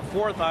update on our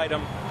fourth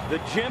item, the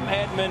Jim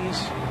Edmonds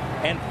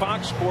and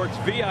Fox Sports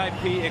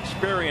VIP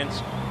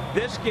experience.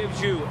 This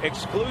gives you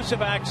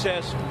exclusive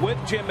access with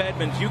Jim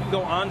Edmonds. You can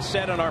go on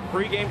set on our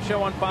pregame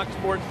show on Fox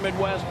Sports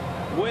Midwest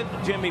with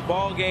Jimmy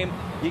Ballgame.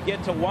 You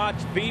get to watch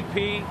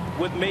BP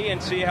with me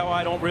and see how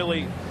I don't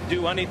really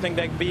do anything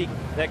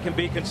that can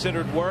be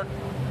considered work.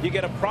 You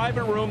get a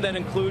private room that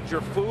includes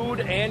your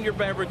food and your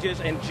beverages,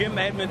 and Jim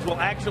Edmonds will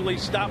actually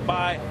stop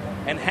by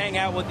and hang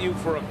out with you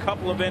for a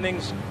couple of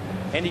innings.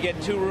 And you get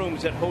 2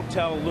 rooms at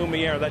Hotel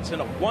Lumiere. That's in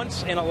a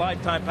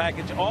once-in-a-lifetime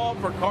package, all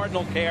for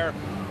Cardinal Care.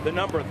 The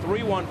number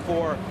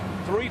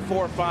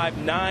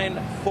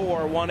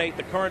 314-345-9418.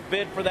 The current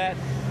bid for that,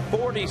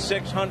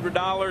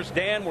 $4,600.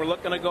 Dan, we're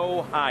looking to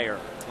go higher.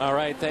 All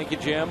right, thank you,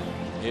 Jim.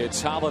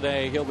 It's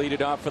Holiday. He'll lead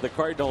it off for the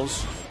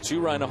Cardinals.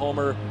 2-run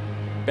homer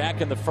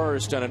back in the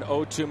first on an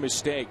 0-2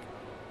 mistake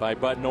by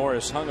Bud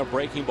Norris. Hung a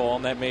breaking ball,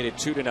 and that made it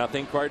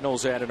 2-0.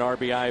 Cardinals add an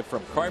RBI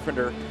from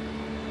Carpenter.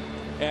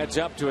 Adds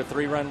up to a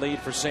 3-run lead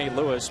for St.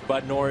 Louis.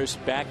 Bud Norris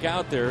back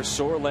out there,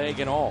 sore leg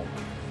and all.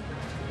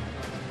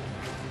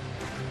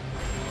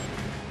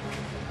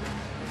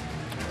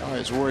 I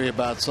always worry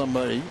about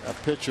somebody, a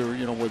pitcher,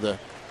 with a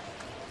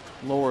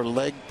lower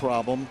leg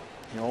problem.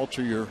 You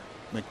alter your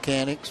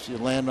mechanics, you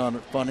land on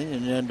it funny,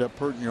 and you end up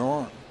hurting your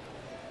arm.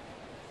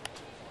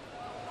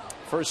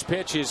 First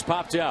pitch is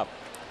popped up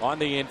on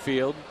the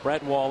infield.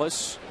 Brett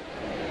Wallace,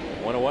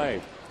 1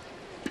 away.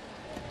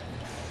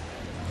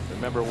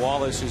 Remember,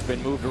 Wallace has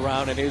been moved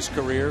around in his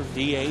career.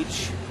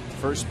 DH,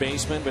 first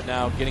baseman, but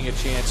now getting a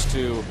chance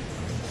to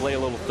play a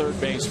little third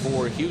base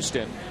for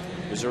Houston.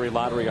 Missouri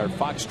Lottery, our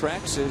Fox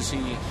track, says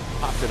he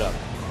popped it up.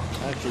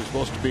 Actually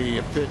supposed to be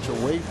a pitch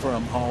away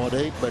from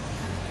Holiday, but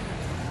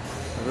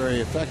a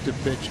very effective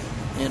pitch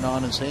in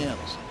on his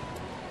hands.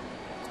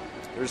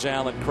 There's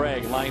Alan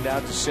Craig lined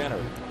out to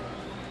center.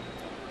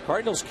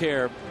 Cardinals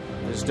Care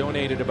has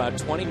donated about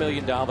 $20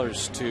 million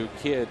to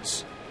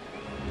kids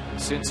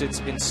since its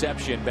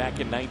inception back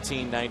in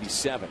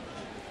 1997.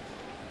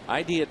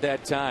 Idea at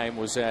that time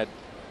was that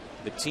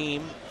the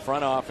team,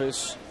 front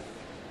office,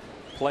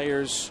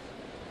 players,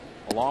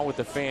 along with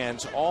the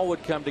fans, all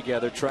would come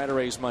together, try to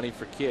raise money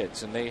for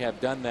kids, and they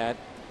have done that.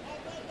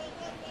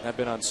 I've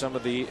been on some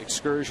of the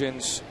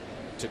excursions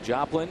to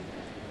Joplin,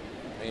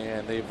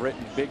 and they've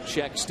written big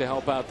checks to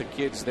help out the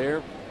kids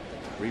there.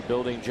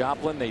 Rebuilding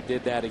Joplin, they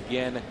did that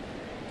again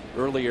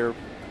earlier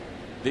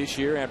this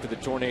year after the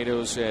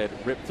tornadoes had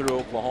ripped through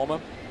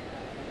Oklahoma.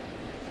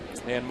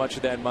 And much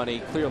of that money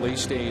clearly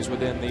stays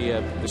within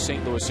the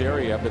St. Louis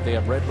area, but they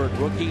have Redbird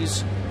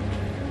Rookies.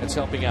 That's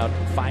helping out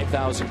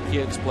 5,000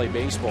 kids play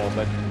baseball,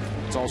 but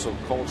it's also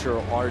culture,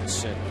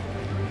 arts, and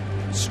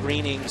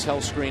screenings,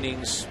 health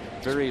screenings,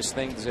 various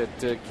things that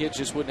kids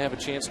just wouldn't have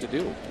a chance to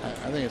do.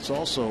 I think it's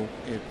also,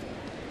 if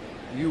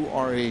you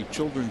are a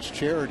children's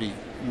charity,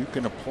 you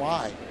can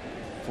apply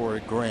for a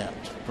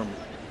grant from.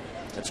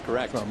 That's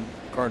correct. From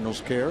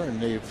Cardinals Care,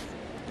 and they've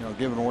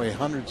given away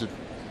hundreds of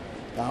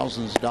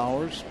thousands of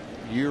dollars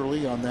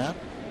yearly on that.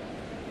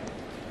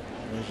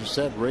 And as you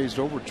said, raised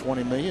over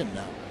 $20 million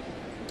now.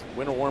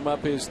 Winter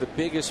warm-up is the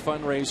biggest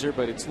fundraiser,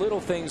 but it's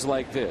little things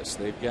like this.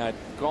 They've got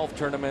golf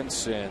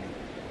tournaments and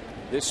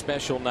this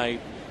special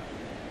night.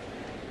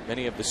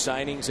 Many of the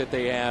signings that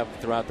they have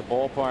throughout the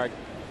ballpark.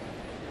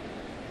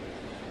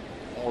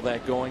 All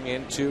that going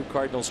into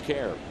Cardinals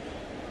Care.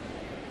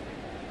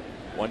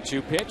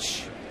 1-2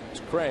 pitch.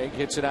 Craig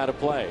hits it out of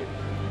play.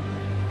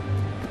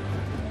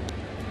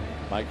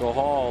 Michael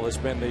Hall has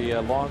been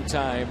the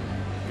longtime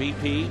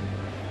VP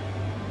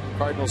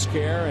Cardinals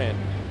Care, and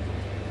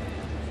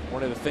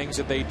one of the things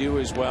that they do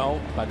as well,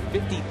 about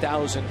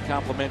 50,000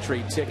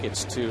 complimentary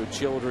tickets to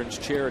children's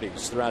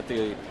charities throughout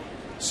the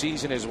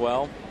season as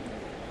well.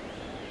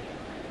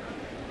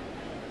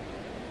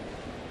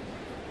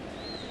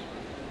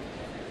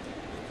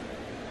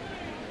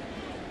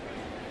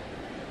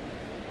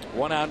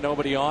 One out,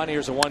 nobody on.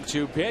 Here's a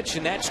 1-2 pitch,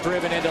 and that's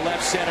driven into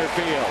left center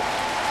field.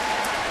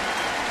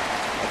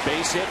 A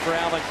base hit for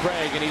Alan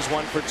Craig, and he's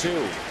 1 for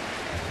 2.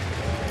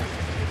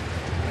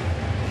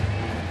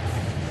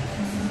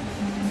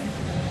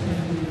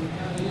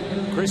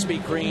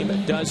 Krispy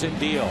Kreme doesn't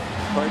deal.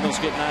 Cardinals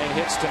get 9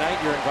 hits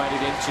tonight. You're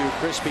invited into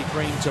Krispy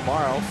Kreme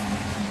tomorrow.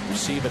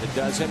 Receive a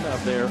dozen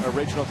of their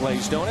original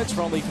glazed donuts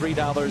for only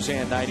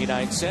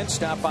 $3.99.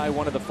 Stop by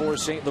one of the 4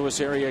 St.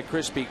 Louis area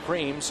Krispy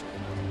Kremes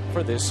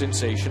for this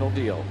sensational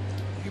deal.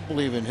 You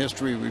believe in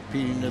history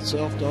repeating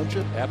itself, don't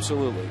you?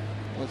 Absolutely.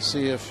 Let's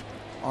see if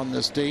on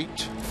this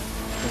date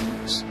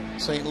in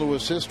St.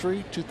 Louis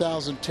history,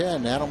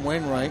 2010, Adam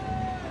Wainwright,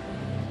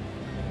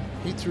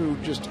 he threw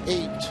just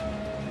 8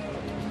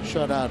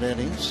 shutout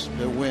innings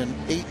to win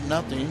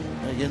 8-0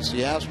 against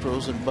the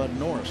Astros and Bud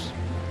Norris.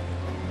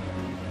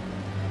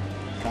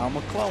 Kyle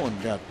McClellan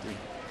got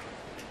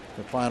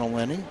the final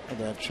inning of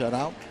that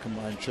shutout,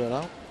 combined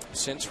shutout.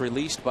 Since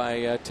released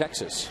by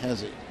Texas.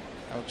 Has he?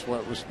 That's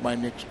what was my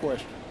next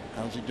question.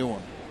 How's he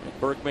doing?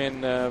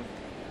 Berkman,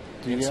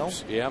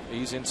 DL?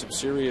 He's in some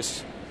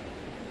serious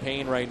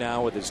pain right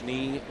now with his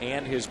knee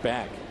and his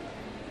back.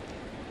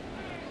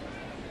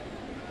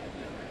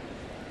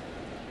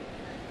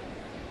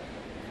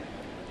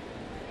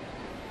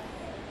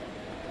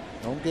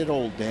 Don't get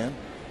old, Dan.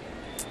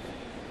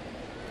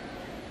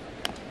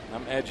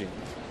 I'm edging.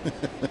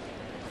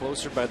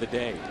 Closer by the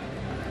day.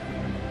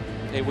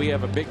 Hey, we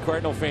have a big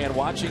Cardinal fan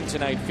watching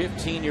tonight,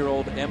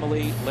 15-year-old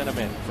Emily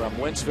Linneman from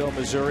Wentzville,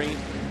 Missouri.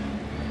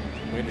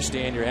 We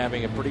understand you're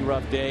having a pretty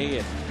rough day,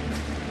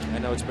 and I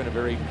know it's been a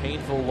very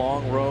painful,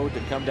 long road to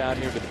come down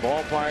here to the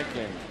ballpark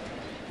and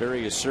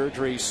bury a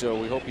surgery,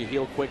 so we hope you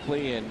heal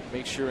quickly, and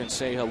make sure and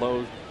say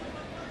hello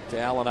to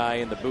Al and I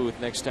in the booth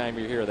next time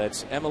you're here.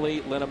 That's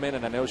Emily Linneman,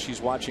 and I know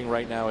she's watching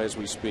right now as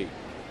we speak.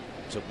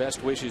 So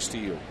best wishes to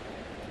you.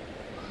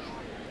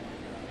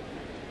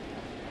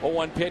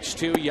 0-1 pitch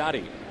to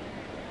Yachty.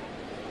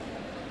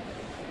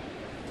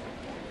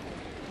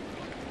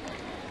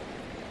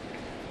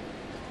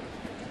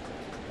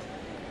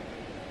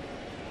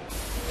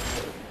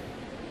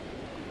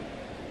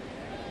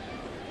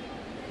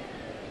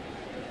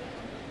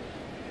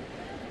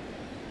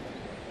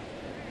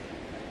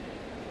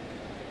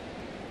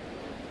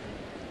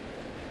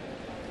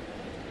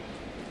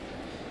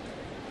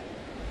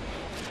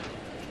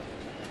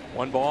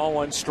 One ball,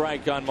 one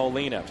strike on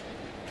Molina.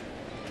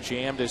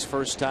 Jammed his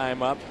first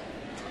time up.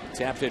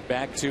 Tapped it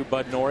back to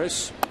Bud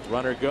Norris.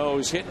 Runner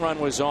goes. Hit and run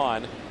was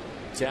on.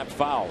 Tapped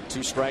foul.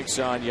 2 strikes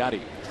on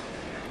Yachty.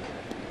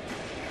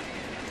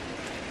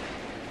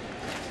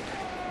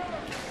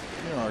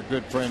 You know, our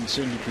good friend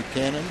Cindy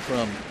Buchanan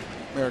from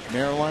American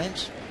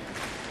Airlines.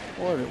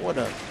 What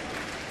a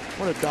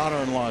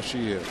daughter-in-law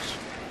she is.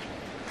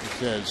 He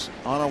says,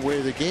 on our way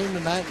to the game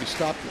tonight, we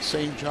stopped at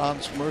St.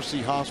 John's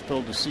Mercy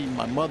Hospital to see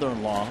my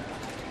mother-in-law,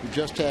 who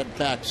just had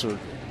back surgery.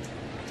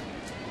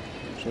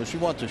 So she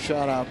wants a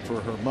shout out for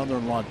her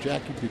mother-in-law,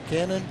 Jackie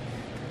Buchanan,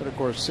 but of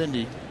course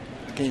Cindy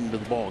came to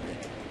the ball game.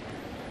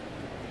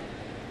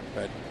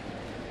 But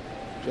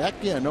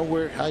Jackie, I know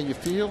how you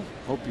feel.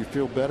 Hope you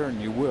feel better,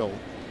 and you will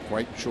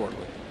quite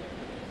shortly.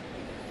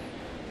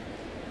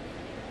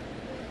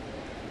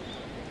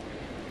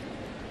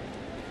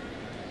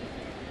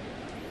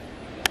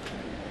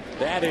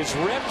 That is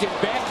ripped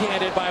and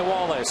backhanded by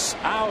Wallace.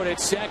 Out at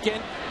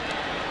second.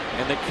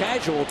 And the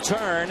casual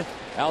turn.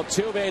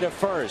 Altuve to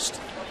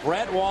first.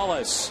 Brett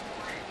Wallace.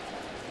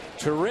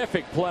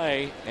 Terrific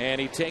play.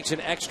 And he takes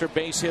an extra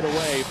base hit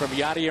away from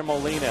Yadier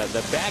Molina.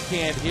 The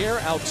backhand here.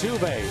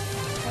 Altuve.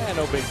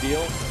 No big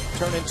deal.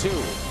 Turning 2.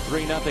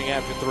 3-0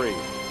 after 3.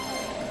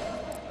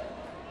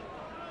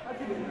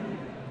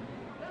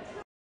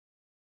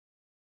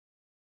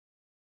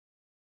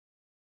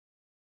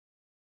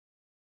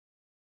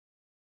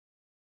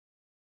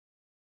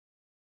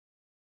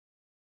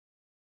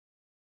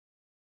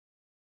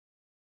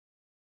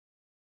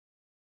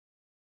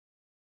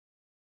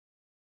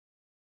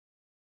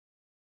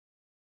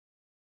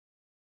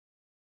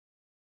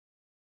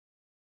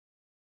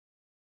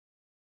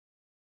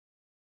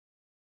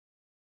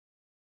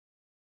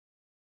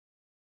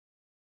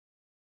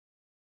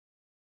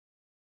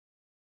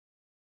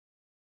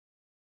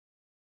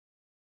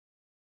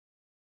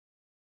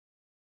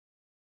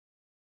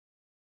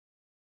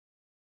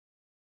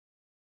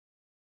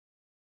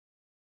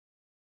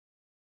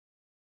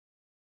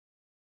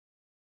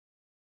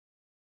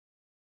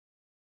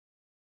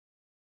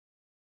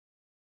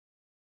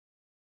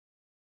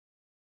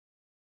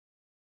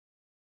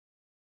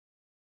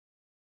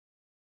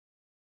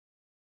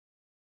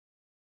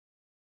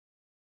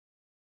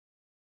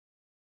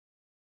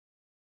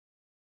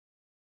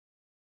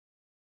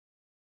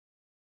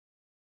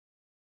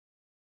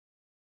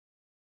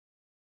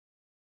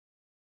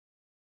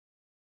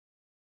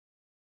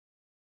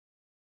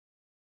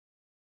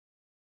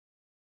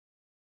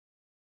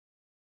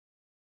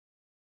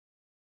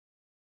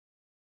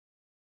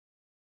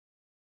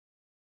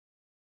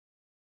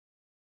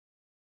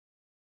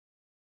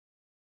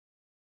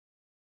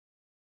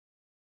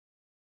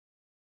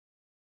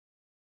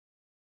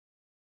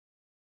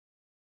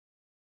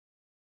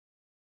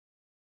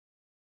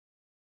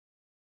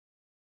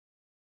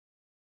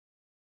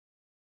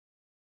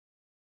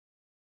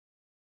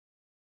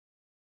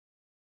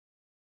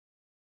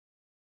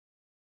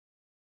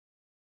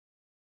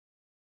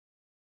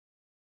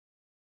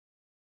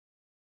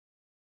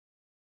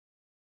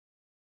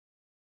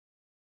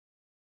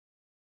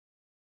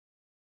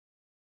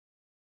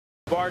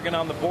 Bargain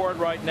on the board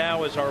right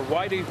now is our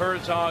Whitey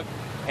Herzog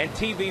and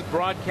TV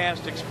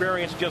broadcast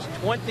experience, just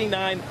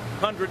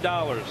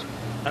 $2,900.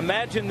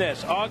 Imagine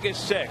this,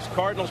 August 6th,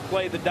 Cardinals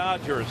play the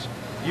Dodgers.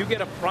 You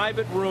get a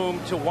private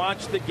room to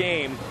watch the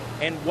game,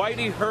 and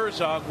Whitey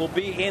Herzog will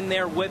be in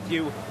there with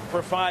you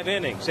for 5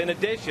 innings. In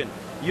addition,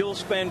 you'll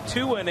spend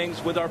 2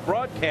 innings with our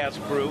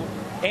broadcast crew,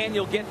 and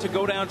you'll get to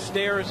go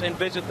downstairs and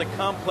visit the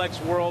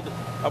complex world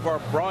of our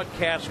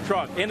broadcast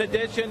truck. In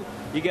addition,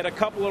 you get a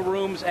couple of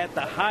rooms at the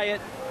Hyatt.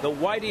 The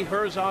Whitey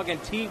Herzog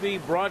and TV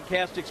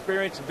broadcast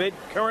experience bid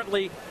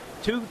currently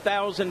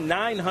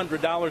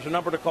 $2,900. A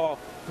number to call,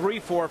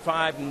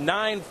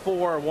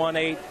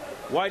 345-9418.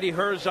 Whitey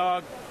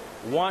Herzog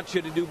wants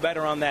you to do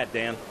better on that,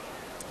 Dan.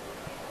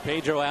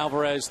 Pedro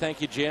Alvarez,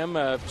 thank you, Jim.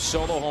 A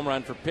solo home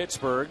run for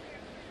Pittsburgh.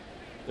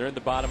 They're in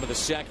the bottom of the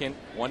second,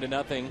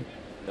 1-0.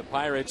 The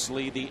Pirates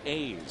lead the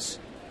A's.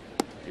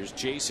 Here's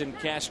Jason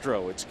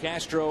Castro. It's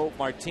Castro,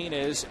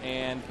 Martinez,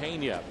 and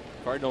Pena.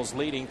 Cardinals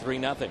leading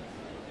 3-0.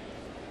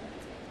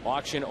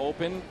 Auction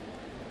open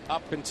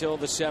up until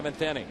the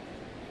 7th inning.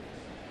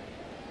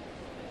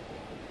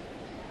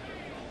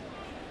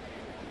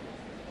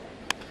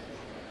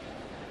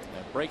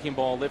 That breaking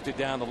ball lifted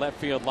down the left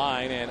field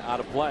line and out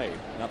of play.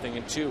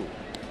 0-2.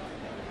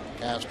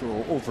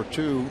 Castro 0 for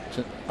 2,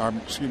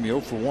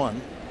 0 for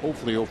 1.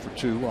 Hopefully 0 for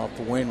 2 off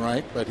for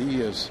Wainwright, but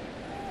he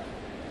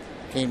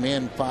came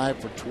in 5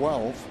 for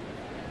 12.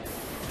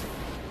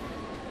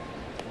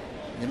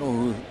 You know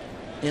who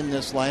in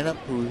this lineup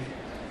who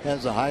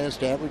has the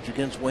highest average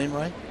against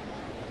Wainwright?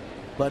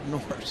 Bud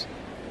Norris.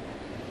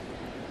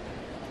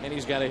 And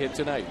he's got a hit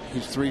tonight.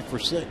 He's 3 for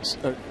 6.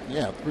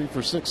 3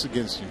 for 6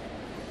 against him.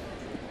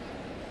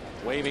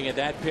 Waving at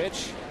that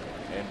pitch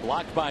and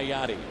blocked by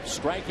Yachty.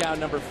 Strikeout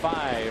number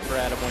 5 for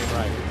Adam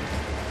Wainwright.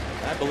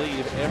 I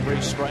believe every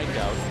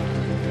strikeout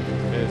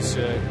has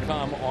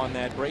come on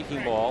that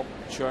breaking ball.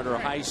 Charter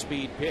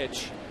high-speed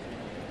pitch.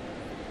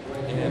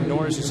 And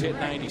Norris has hit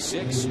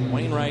 96.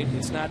 Wainwright,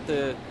 it's not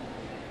the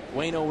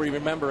Waino we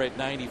remember at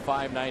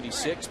 95,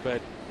 96,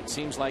 but it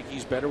seems like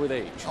he's better with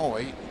age. Oh,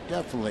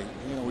 definitely.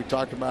 You know, we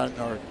talked about in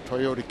our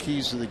Toyota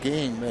keys to the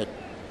game that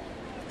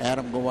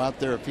Adam go out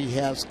there if he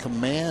has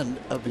command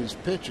of his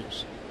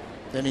pitches.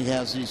 Then he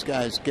has these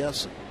guys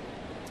guessing,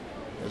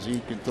 as he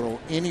can throw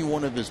any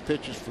one of his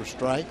pitches for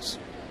strikes.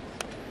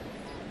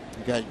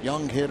 You got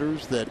young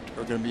hitters that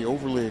are going to be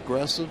overly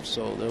aggressive,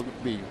 so they'll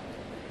be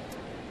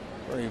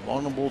very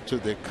vulnerable to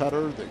the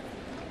cutter, the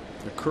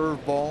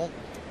curveball.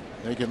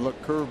 They can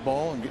look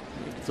curveball and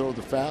throw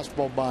the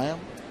fastball by him.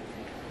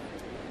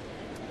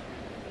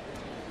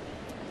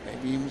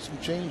 Maybe even some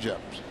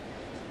changeups.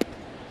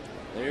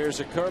 There's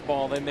a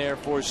curveball in there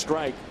for a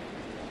strike.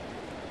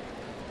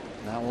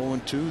 Now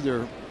 0-2.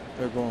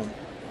 They're going,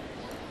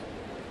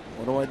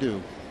 what do I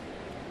do?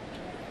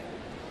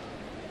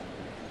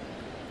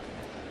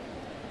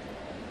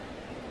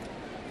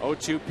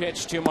 Oh-2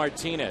 pitch to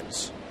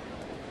Martinez.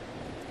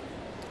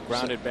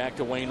 Grounded back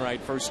to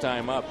Wainwright first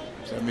time up.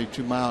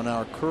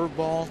 72-mile-an-hour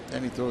curveball.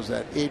 Then he throws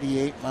that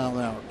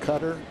 88-mile-an-hour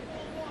cutter.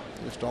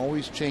 Just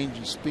always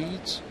changing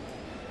speeds.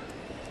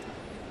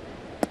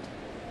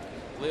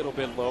 A little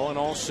bit low, and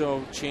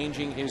also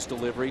changing his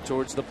delivery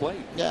towards the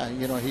plate. Yeah,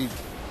 you know,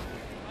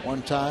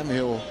 one time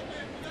he'll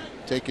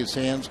take his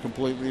hands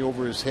completely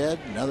over his head.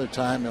 Another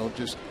time he'll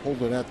just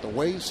hold it at the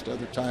waist.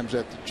 Other times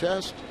at the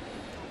chest.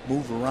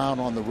 Move around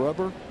on the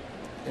rubber.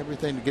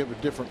 Everything to give a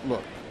different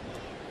look.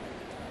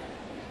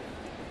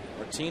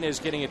 Martinez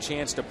getting a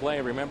chance to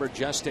play. Remember,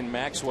 Justin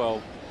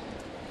Maxwell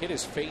hit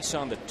his face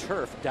on the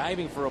turf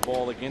diving for a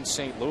ball against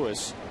St.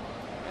 Louis.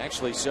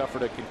 Actually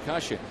suffered a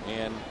concussion.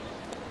 And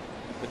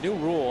the new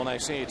rule, and I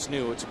say it's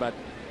new, it's about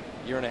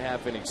a year and a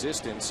half in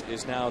existence,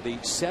 is now the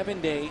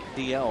 7-day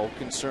DL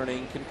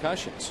concerning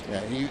concussions. Yeah,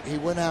 he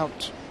went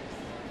out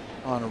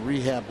on a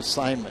rehab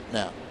assignment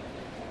now.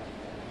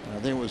 I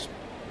think it was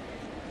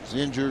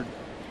injured,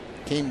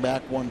 came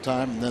back one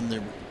time, and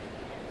then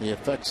the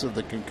effects of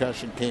the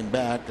concussion came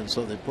back, and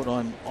so they put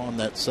on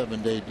that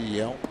 7-day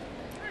DL.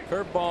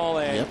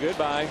 Curveball and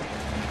goodbye.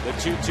 The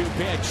 2-2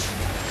 pitch.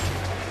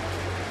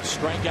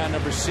 Strikeout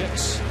number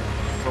 6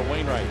 for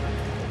Wainwright.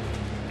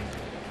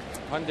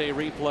 Hyundai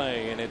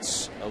replay, and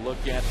it's a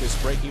look at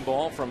this breaking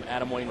ball from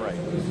Adam Wainwright.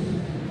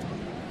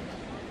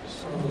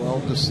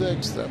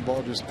 12-6. That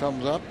ball just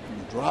comes up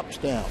and drops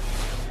down.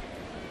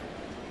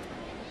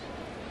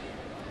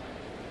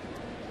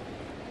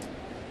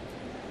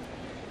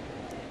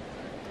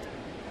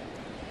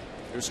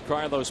 There's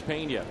Carlos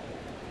Pena.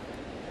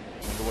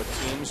 Wonder what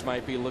teams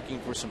might be looking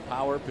for some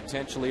power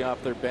potentially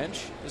off their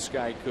bench. This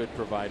guy could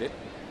provide it.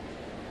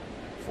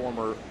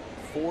 Former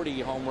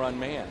 40 home run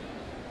man.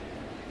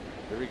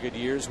 Very good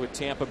years with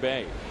Tampa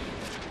Bay.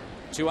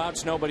 2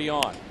 outs, nobody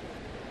on.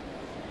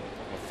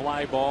 A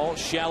fly ball,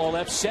 shallow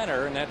left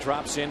center, and that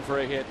drops in for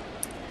a hit.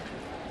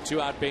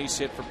 2-out base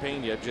hit for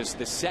Pena. Just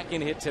the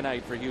second hit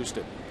tonight for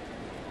Houston.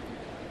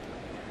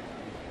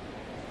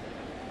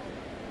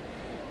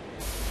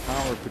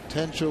 Power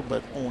potential,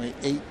 but only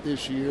 8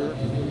 this year,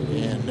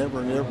 and never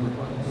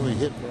really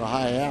hit for a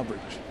high average.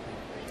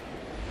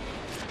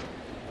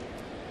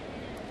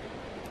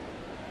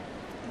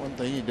 One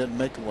thing, he doesn't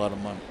make a lot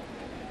of money.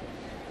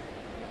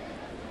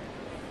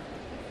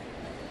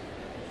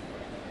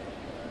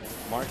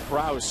 Mark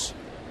Krause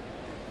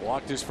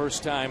walked his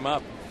first time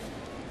up.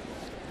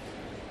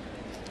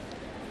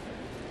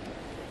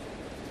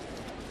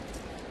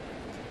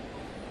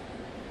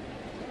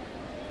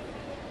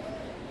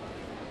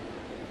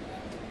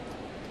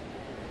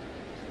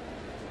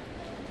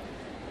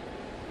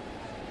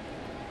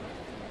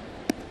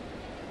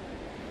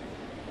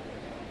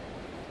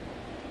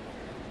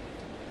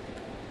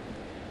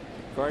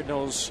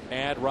 Cardinals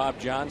add Rob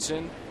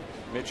Johnson,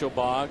 Mitchell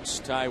Boggs,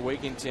 Ty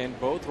Wigginton.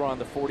 Both were on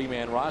the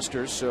 40-man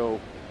roster,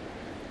 so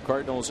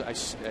Cardinals, I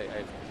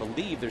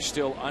believe they're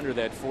still under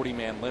that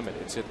 40-man limit.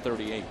 It's at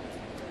 38.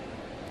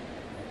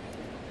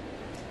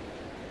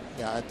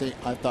 Yeah,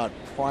 I thought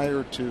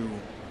prior to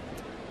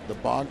the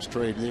Boggs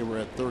trade, they were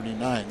at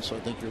 39. So I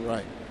think you're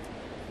right.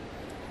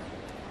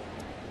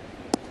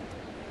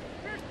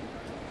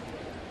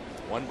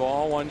 1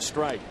 ball, 1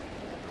 strike.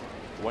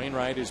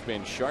 Wainwright has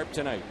been sharp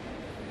tonight.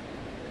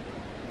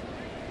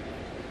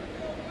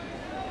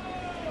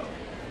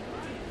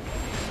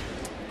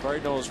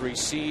 Cardinals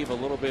receive a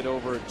little bit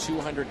over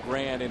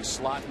 $200,000 in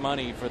slot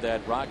money for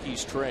that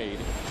Rockies trade,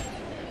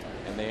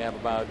 and they have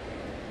about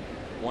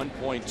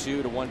 1.2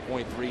 to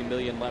 1.3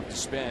 million left to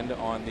spend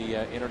on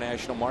the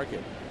international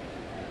market.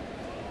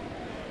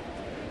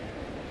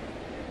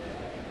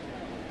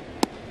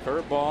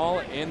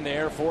 Curveball in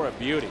there for a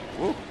beauty.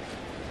 Woo.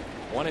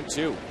 1 and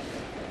 2.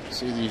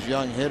 See these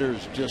young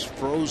hitters just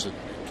frozen.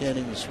 Can't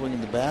even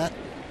swing the bat.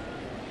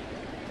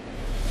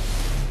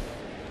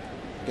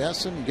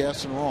 Guessing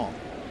wrong.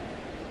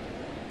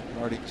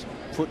 Marty's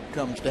foot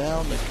comes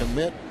down, they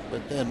commit,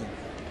 but then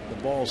the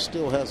ball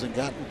still hasn't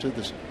gotten to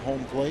the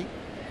home plate.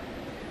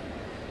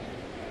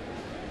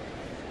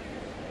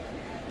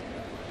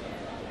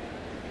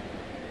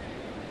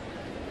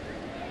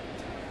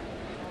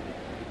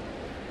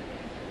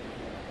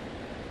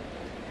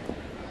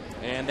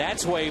 And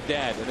that's waved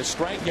at. And a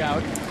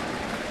strikeout.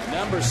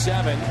 Number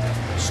 7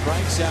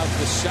 strikes out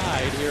the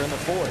side here in the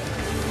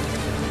 4th.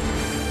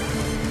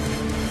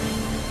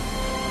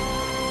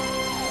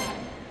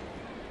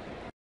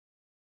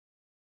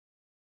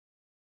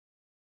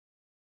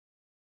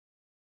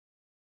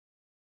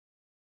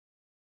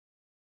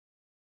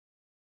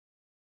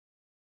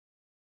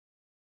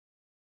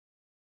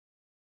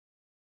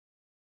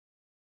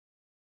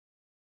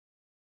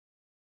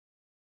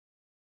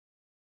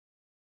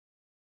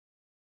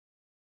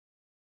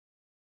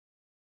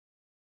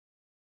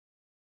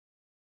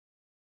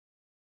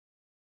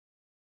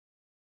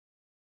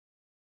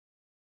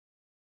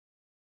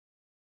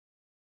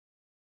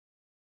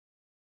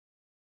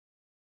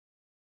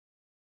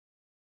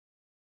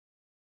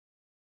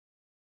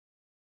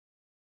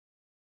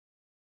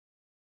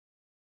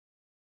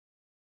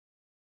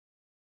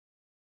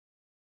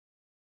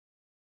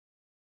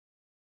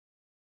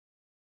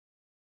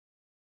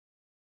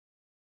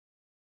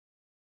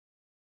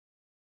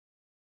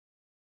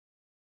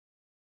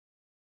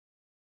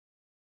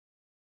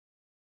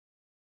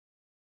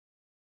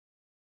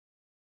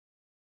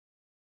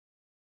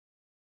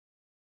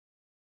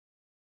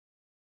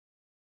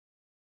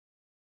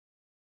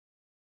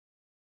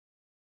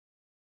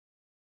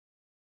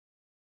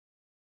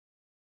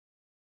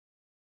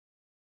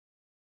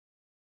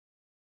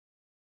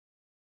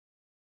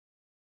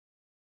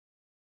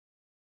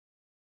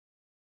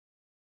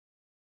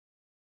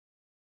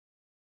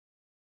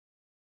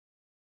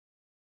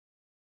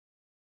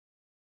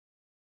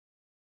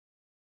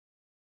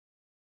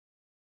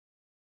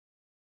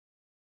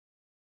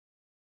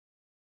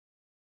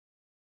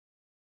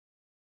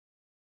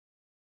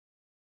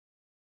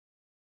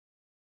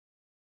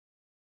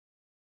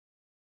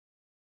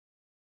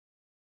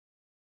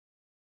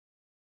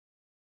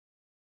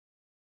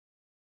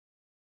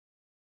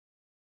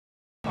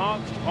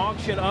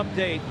 Auction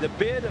update. The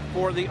bid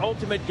for the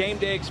Ultimate Game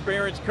Day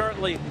experience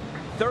currently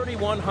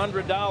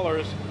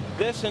 $3,100.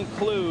 This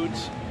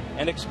includes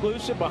an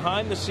exclusive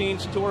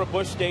behind-the-scenes tour of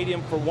Busch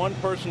Stadium for one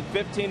person,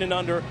 15 and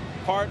under,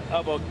 part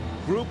of a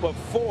group of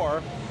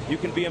 4. You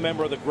can be a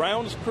member of the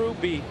grounds crew,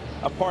 be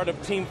a part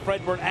of Team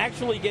Fredbird,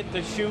 actually get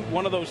to shoot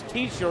one of those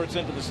T-shirts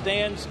into the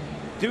stands,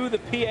 do the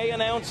PA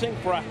announcing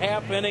for a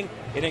half inning.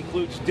 It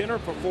includes dinner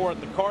for 4 at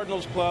the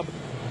Cardinals Club,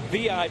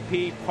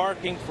 VIP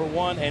parking for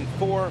 1, and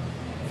 4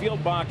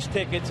 field box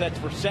tickets. That's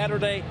for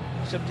Saturday,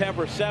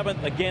 September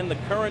 7th. Again, the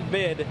current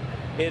bid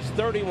is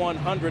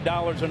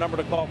 $3,100. A number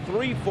to call,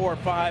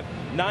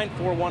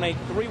 345-9418,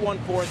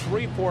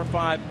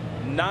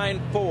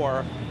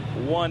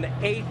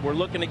 314-345-9418. We're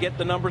looking to get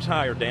the numbers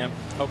higher, Dan.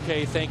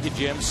 Okay, thank you,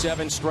 Jim.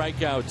 7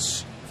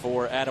 strikeouts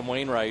for Adam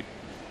Wainwright.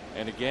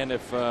 And again,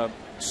 if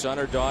son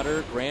or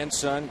daughter,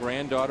 grandson,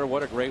 granddaughter,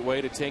 what a great way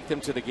to take them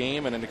to the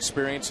game and an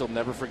experience they'll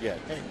never forget.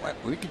 Hey,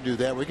 we could do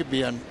that. We could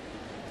be on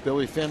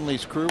Billy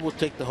Finley's crew. We'll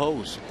take the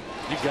hose.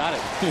 You got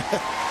it.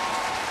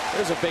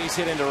 There's a base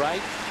hit into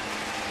right.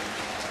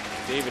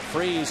 David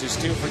Freese is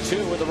 2 for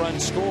 2 with a run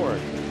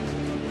scored.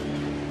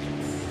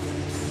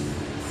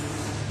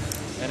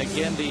 And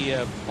again,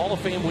 the Hall of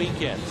Fame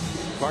weekend.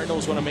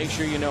 Cardinals want to make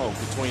sure you know,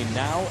 between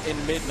now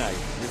and midnight,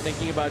 you're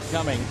thinking about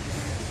coming.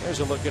 There's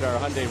a look at our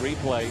Hyundai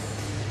replay.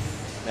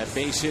 That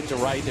base hit to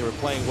right, they were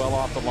playing well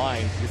off the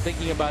line. You're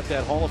thinking about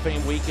that Hall of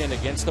Fame weekend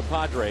against the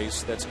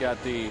Padres. That's got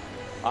the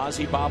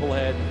Ozzie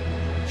bobblehead,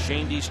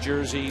 Shane Dees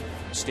jersey,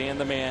 Stan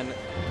the Man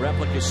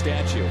replica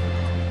statue.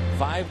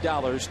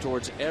 $5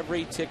 towards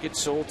every ticket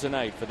sold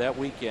tonight for that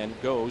weekend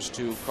goes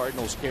to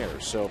Cardinals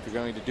Cares. So if you're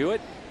going to do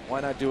it,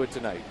 why not do it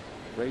tonight?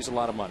 Raise a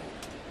lot of money.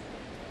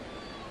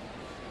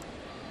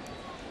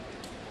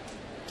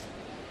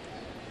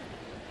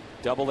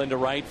 Double into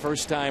right,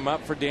 first time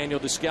up for Daniel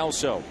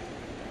Descalso.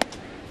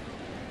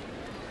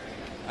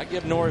 I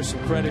give Norris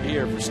some credit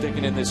here for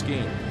sticking in this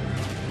game.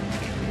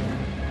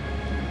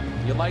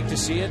 You'd like to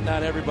see it.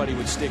 Not everybody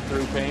would stick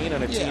through pain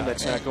on a team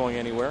that's not going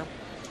anywhere.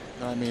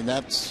 I mean,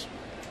 that's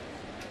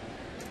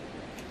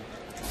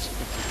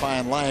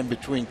fine line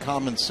between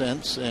common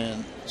sense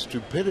and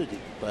stupidity,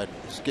 but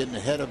it's getting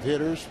ahead of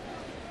hitters.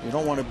 You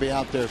don't want to be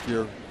out there if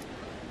you're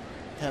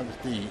have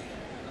the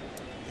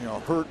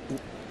hurt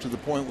to the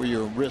point where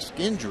you risk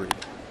injury.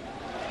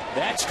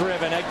 That's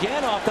driven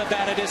again off the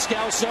bat of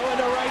Descalso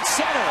into right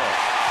center.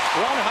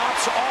 One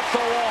hops off the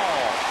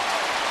wall.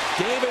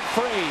 David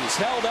Freese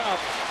held up,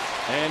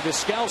 and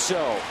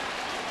Descalso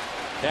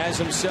has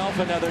himself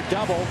another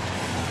double,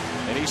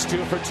 and he's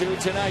 2 for 2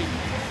 tonight.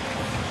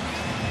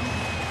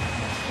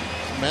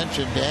 As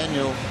mentioned,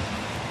 Daniel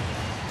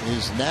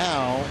is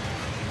now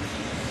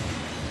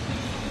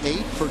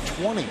 8 for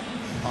 20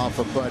 off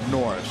of Bud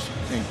Norris,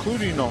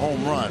 including a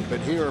home run. But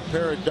here a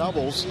pair of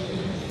doubles.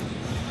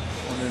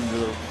 One into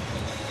the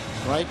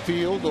right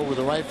field over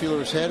the right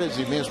fielder's head as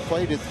he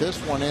misplayed it. This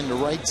one into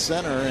right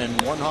center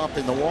and one hop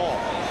in the wall.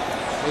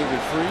 David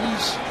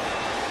Freese,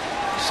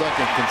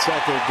 second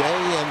consecutive day,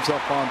 ends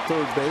up on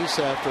third base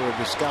after a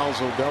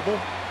Descalso double.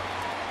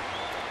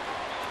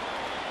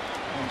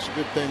 And it's a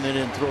good thing they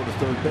didn't throw to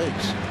third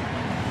base.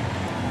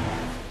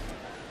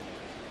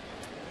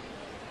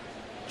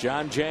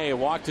 John Jay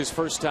walked his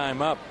first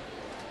time up.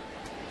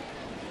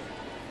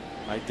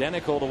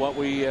 Identical to what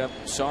we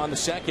saw in the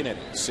second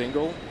inning.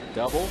 Single,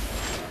 double.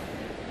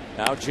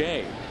 Now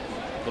Jay.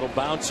 Little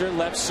bouncer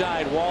left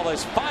side.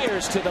 Wallace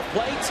fires to the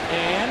plate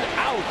and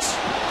out.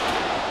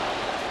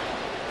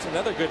 It's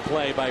another good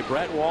play by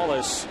Brett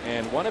Wallace,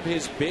 and one of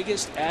his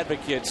biggest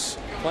advocates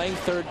playing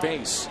third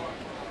base.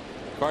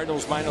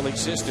 Cardinals minor league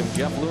system,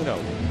 Jeff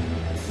Luhnow.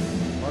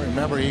 Well,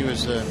 remember, he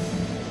was a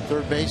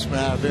third baseman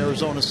out of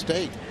Arizona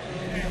State.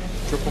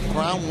 Triple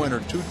Crown winner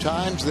 2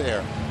 times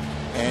there.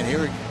 And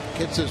here he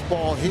gets his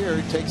ball here.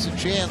 He takes a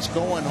chance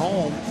going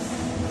home.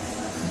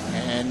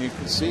 And you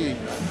can see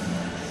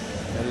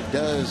that it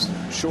does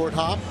short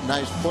hop.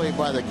 Nice play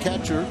by the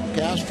catcher,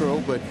 Castro.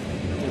 But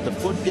did the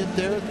foot get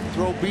there? The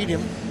throw beat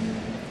him.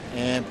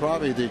 And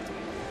probably the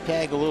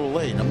tag a little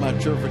late. I'm not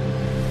sure if it,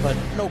 but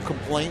no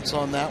complaints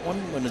on that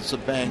one when it's a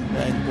bang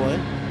bang play.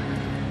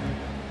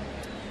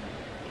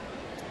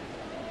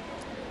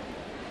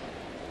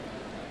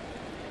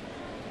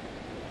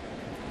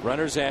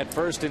 Runners at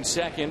first and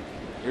second.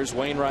 Here's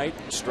Wainwright,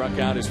 struck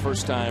out his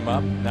first time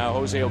up. Now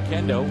Jose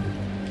Oquendo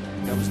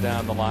comes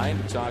down the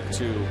line to talk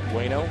to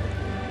Waino.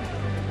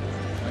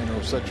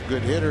 Waino's such a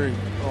good hitter.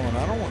 Oh, and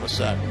I don't want to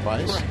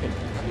sacrifice. Right.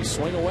 You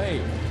swing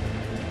away.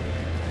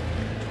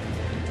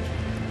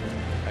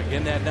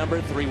 Again, that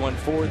number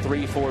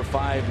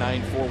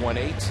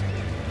 314-345-9418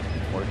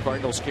 or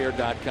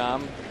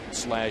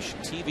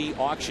cardinalscare.com/TV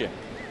auction.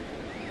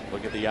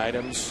 Look at the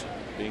items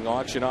being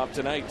auctioned off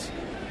tonight.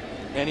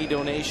 Any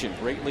donation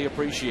greatly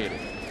appreciated.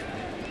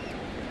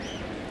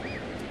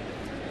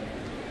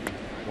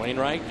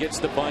 Wainwright gets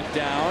the bunt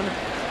down,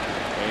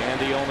 and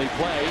the only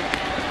play.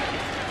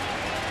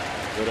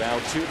 Go to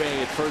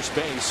Altuve at first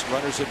base.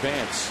 Runners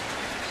advance.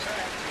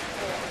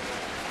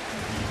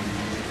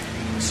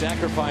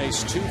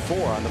 Sacrifice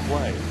 2-4 on the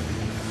play.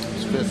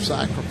 His 5th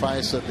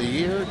sacrifice of the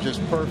year,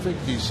 just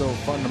perfect. He's so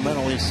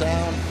fundamentally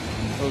sound.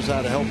 Knows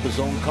how to help his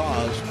own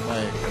cause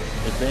by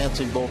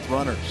advancing both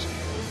runners.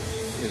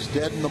 Is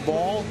dead in the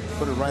ball,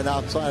 put it right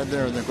outside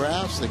there in the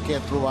grass. They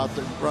can't throw out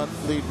the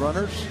lead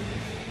runners.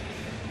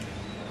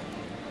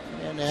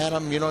 And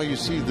Adam, you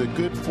see the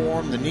good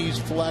form, the knees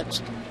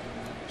flexed,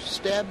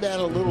 stabbed at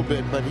a little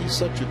bit, but he's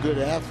such a good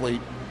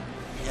athlete.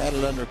 He had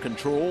it under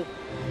control.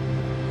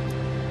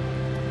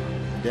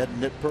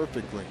 Deadened it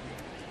perfectly.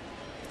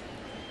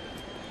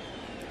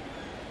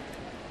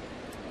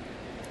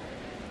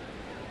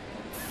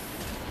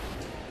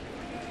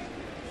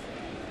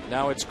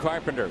 Now it's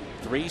Carpenter,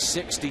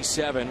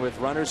 367 with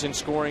runners in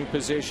scoring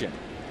position.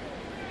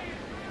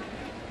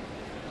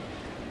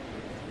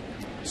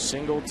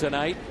 Single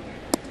tonight.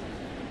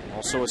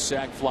 Also a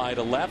sac fly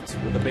to left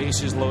with the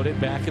bases loaded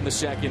back in the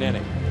second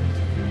inning.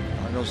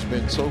 Cardinals have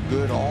been so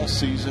good all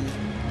season,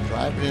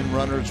 driving in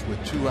runners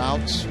with 2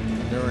 outs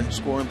when they're in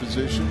scoring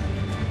position.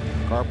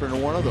 Carpenter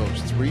one of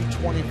those,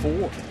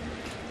 324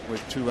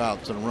 with 2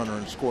 outs and a runner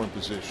in scoring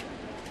position.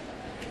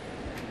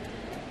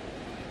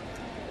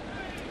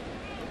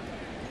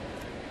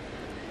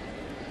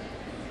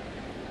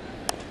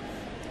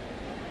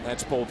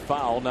 That's pulled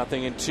foul,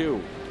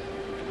 0-2.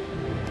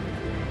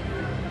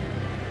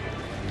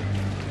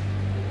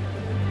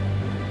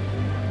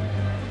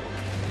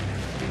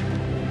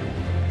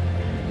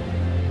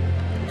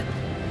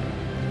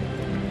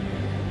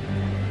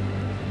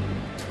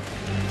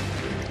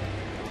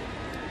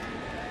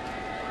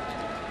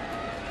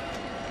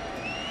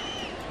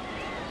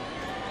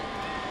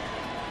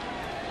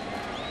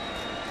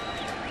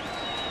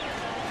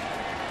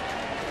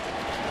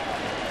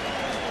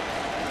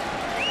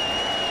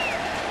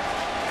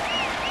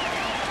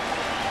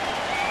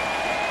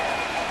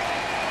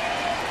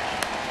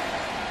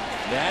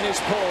 That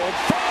is pulled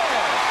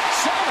fair.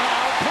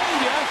 Somehow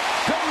Pena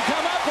couldn't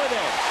come up with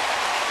it.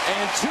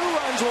 And 2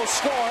 runs will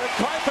score.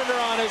 Carpenter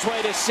on his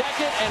way to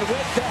second, and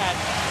with that,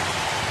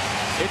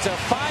 it's a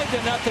 5-0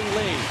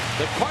 lead.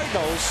 The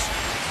Cardinals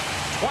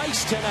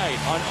twice tonight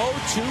on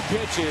 0-2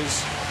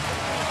 pitches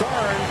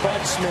burn,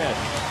 Bud Smith.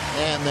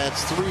 And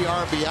that's 3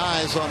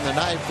 RBIs on the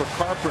night for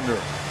Carpenter.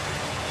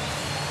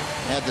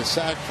 Had the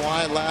sac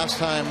fly last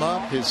time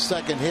up. His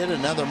second hit,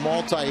 another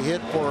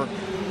multi-hit for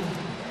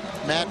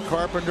Matt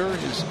Carpenter.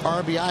 His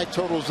RBI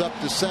totals up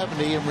to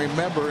 70. And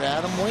remember,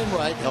 Adam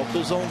Wainwright helped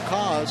his own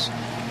cause,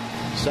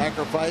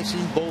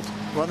 sacrificing both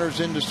runners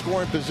into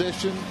scoring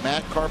position.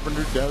 Matt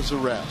Carpenter does the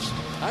rest.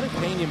 How did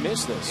Pena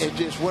miss this? It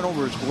just went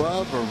over his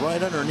glove or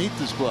right underneath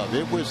his glove.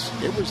 It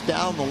was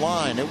down the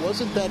line. It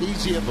wasn't that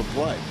easy of a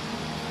play.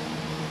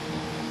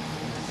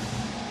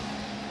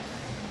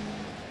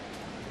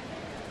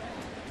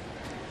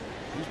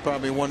 He's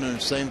probably wondering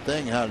the same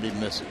thing. How did he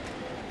miss it?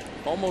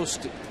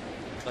 Almost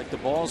like the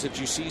balls that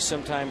you see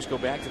sometimes go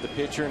back to the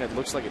pitcher and it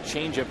looks like a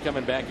changeup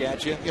coming back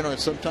at you. You know,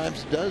 it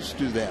sometimes does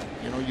do that.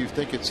 You know, you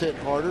think it's hit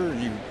harder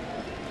and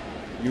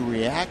you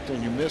react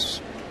and you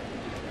miss,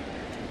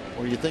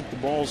 or you think the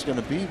ball's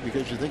going to be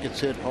because you think it's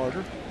hit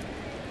harder.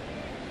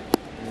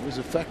 It was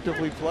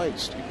effectively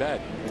placed. You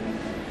bet.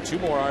 2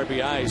 more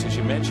RBIs, as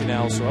you mentioned,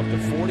 Al. So up to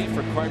 40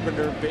 for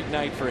Carpenter. Big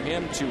night for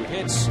him. 2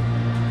 hits.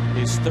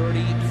 His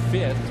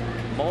 35th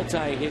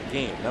multi-hit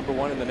game. Number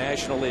 1 in the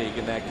National League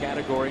in that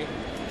category.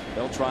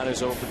 Beltran is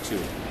 0 for 2.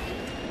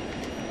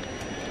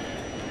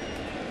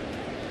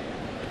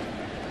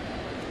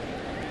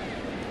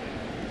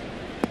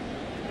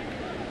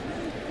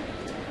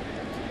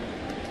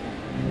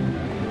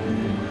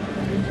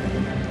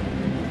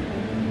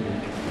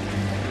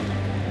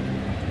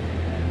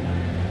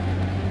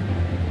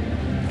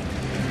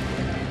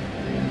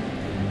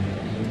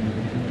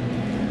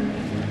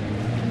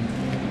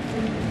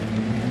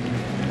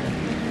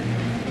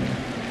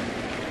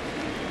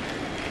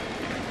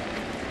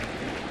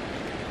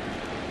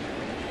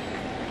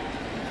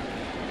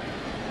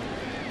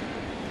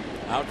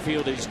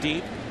 Outfield is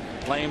deep,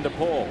 playing the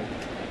pole.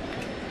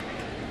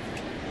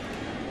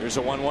 Here's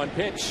a 1-1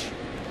 pitch.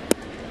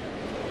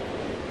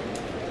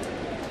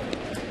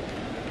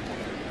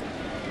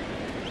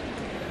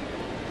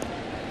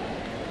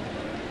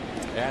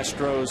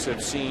 Astros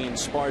have seen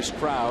sparse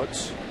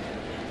crowds,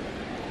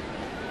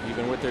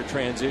 even with their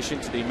transition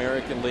to the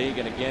American League.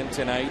 And again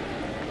tonight,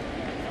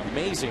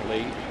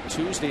 amazingly,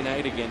 Tuesday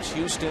night against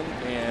Houston,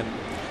 and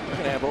we're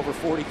going to have over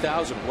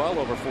 40,000, well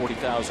over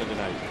 40,000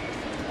 tonight.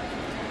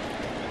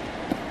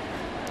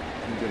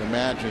 You can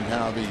imagine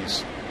how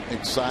these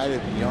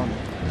excited young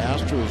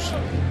Astros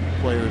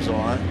players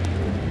are.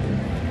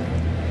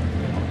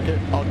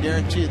 I'll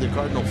guarantee the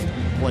Cardinal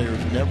players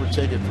never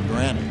take it for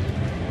granted.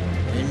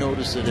 They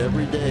notice it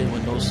every day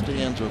when those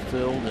stands are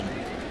filled and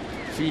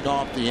feed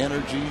off the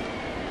energy.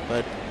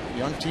 But a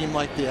young team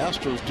like the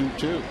Astros do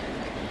too.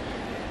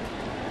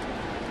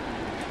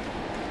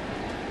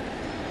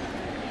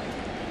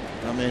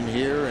 Come in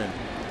here and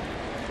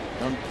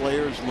young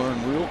players learn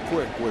real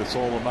quick what it's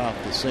all about,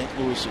 the St.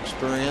 Louis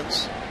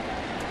experience.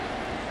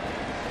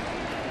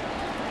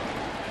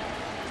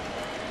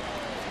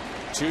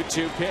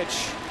 Two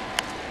pitch.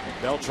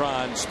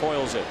 Beltran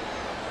spoils it.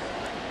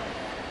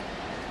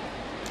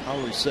 I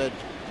always said,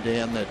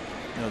 Dan, that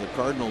the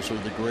Cardinals are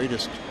the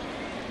greatest.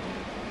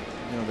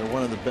 They're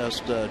one of the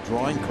best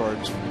drawing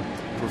cards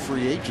for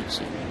free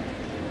agency.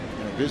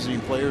 Visiting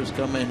players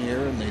come in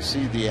here and they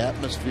see the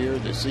atmosphere,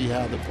 they see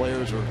how the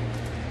players are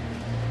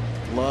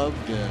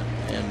loved,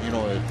 and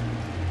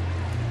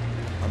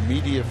a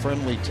media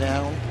friendly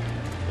town.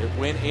 It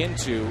went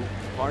into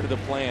part of the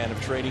plan of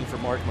trading for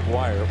Mark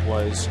McGwire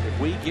was, if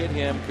we get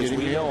him, because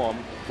we know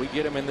him, if we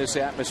get him in this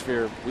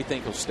atmosphere, we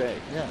think he'll stay.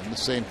 Yeah, and the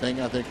same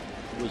thing I think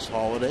was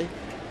Holiday.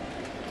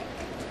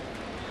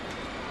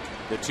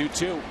 The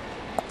 2-2.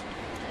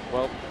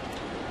 Well,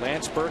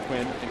 Lance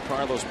Berkman and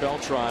Carlos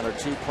Beltran are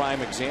 2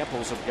 prime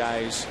examples of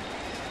guys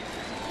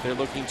they're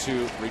looking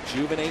to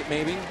rejuvenate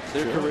maybe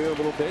their career a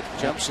little bit,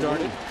 jump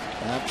started.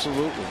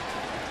 Absolutely.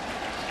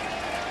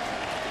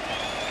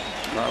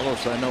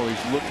 Carlos, I know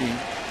he's looking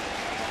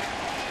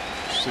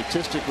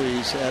statistically,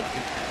 he's had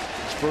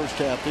his first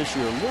half this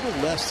year a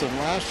little less than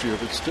last year,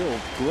 but still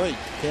great.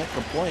 Can't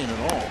complain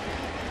at all.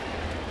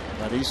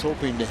 But he's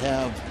hoping to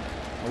have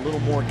a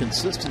little more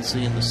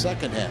consistency in the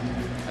second half.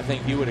 I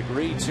think you would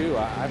agree too.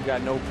 I've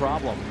got no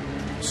problem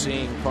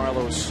seeing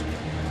Carlos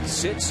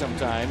sit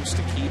sometimes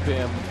to keep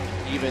him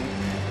even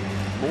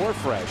more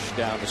fresh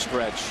down the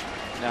stretch.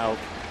 Now,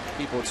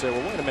 people would say,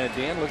 well, wait a minute,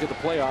 Dan, look at the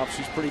playoffs.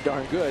 He's pretty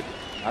darn good.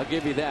 I'll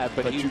give you that.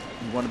 But you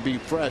want to be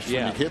fresh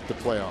when you hit the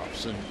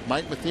playoffs. And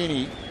Mike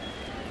Matheny,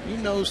 he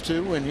knows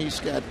too, and he's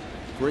got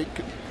great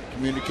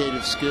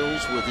communicative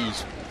skills with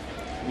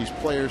these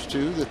players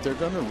too, that they're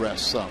going to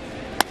rest some.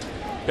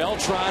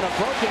 Beltran, a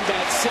broken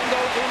bat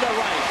single into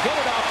right. Hit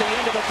it off the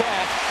end of the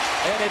bat,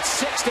 and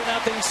it's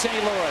 6-0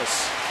 St.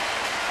 Louis.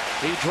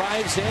 He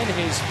drives in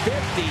his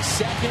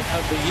 52nd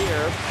of the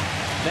year.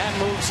 That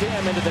moves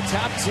him into the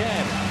top 10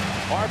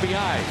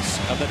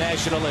 RBIs of the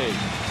National League.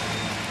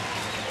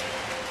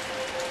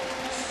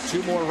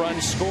 2 more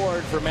runs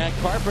scored for Matt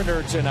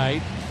Carpenter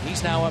tonight.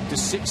 He's now up to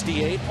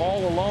 68,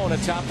 all alone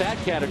atop that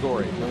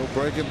category. Little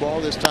breaking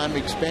ball. This time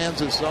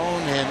expands his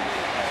zone and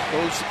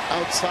goes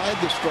outside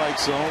the strike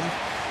zone.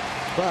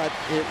 but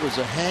it was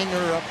a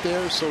hanger up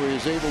there, so he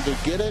was able to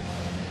get it,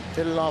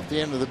 hit it off the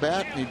end of the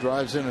bat, and he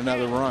drives in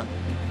another run.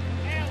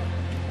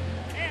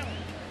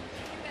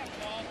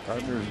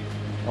 Gardner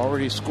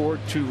already scored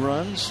 2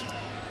 runs.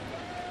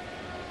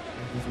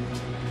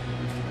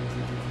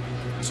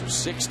 So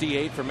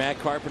 68 for Matt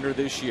Carpenter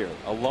this year,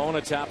 alone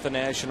atop the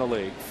National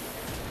League.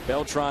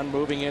 Beltran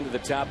moving into the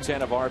top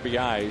 10 of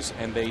RBIs,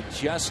 and they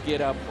just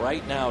get up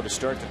right now to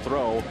start to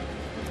throw.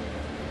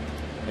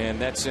 And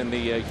that's in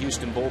the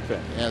Houston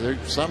bullpen. Yeah,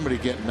 there's somebody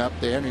getting up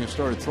there, and he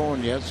started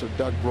throwing yet. So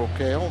Doug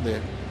Brocail,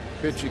 the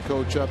pitching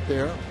coach up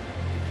there.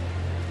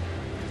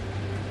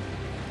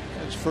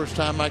 It's the first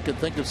time I could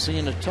think of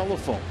seeing a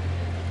telephone,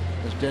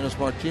 as Dennis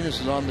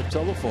Martinez is on the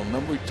telephone.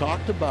 Remember, we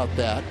talked about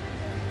that,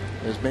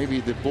 as maybe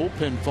the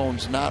bullpen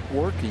phone's not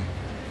working,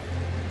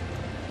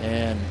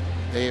 and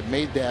they have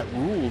made that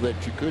rule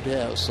that you could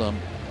have some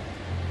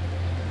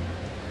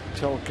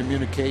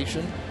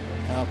telecommunication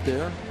out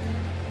there.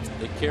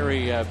 They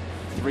carry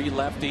 3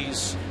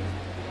 lefties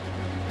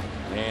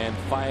and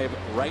 5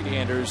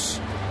 right-handers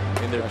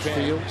in their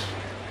pen. Fields.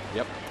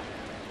 Yep.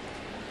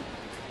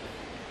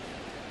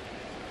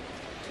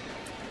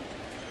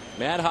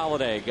 Matt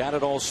Holliday got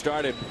it all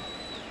started.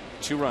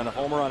 2-run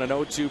homer on an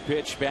 0-2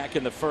 pitch back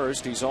in the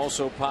first. He's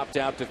also popped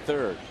out to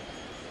third.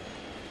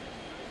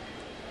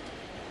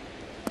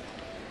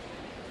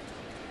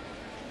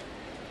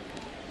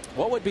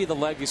 What would be the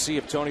legacy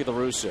of Tony La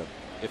Russa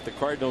if the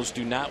Cardinals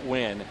do not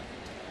win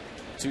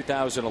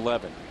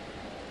 2011?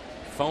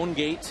 Phone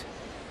gate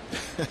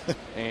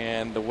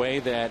and the way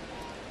that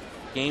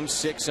Game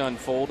 6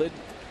 unfolded.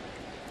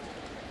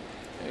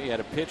 You had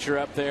a pitcher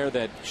up there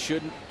that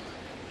shouldn't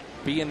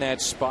be in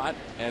that spot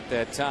at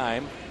that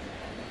time.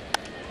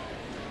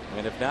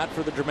 And if not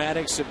for the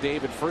dramatics of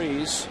David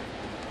Freese,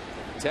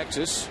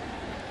 Texas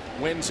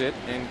wins it,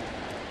 and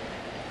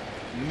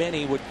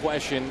many would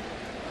question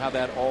how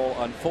that all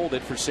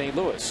unfolded for St.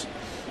 Louis.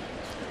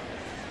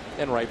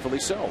 And rightfully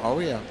so. Oh,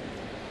 yeah.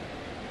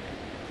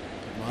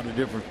 A lot of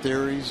different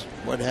theories,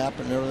 what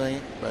happened and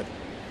everything, but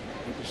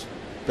it was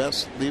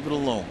best leave it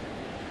alone.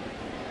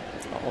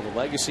 Oh, the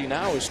legacy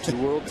now is 2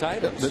 world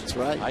titles. That's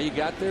right. How you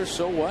got there,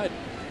 so what?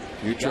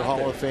 Future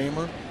Hall of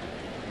Famer.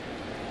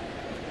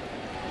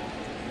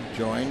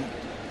 Joined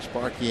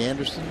Sparky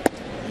Anderson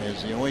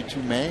as the only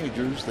 2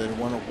 managers that have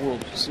won a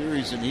World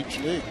Series in each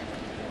league.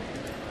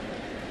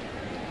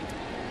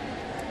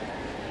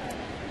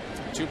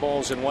 2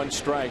 balls and 1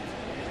 strike.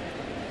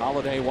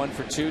 Holliday 1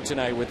 for 2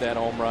 tonight with that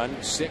home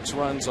run. 6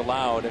 runs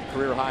allowed, at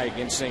career high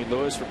against St.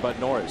 Louis for Bud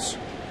Norris.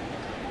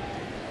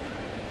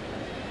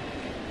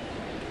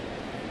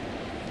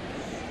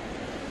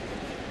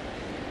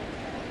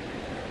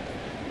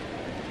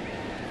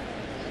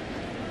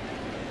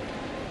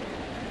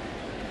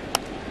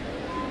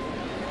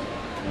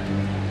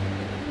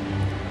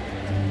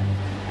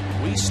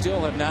 We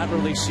still have not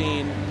really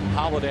seen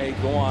Holliday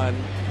go on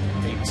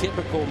a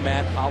typical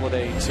Matt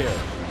Holliday tear.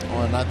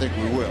 Oh, and I think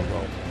we will,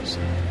 though.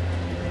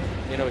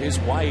 You know, his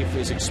wife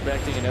is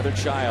expecting another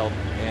child,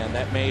 and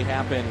that may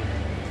happen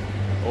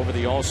over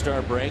the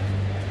All-Star break.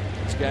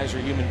 These guys are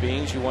human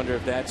beings. You wonder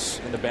if that's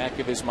in the back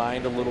of his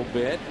mind a little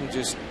bit, and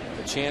just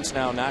a chance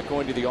now not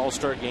going to the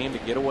All-Star game to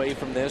get away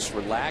from this,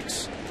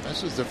 relax.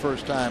 This is the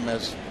first time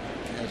as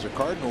a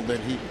Cardinal that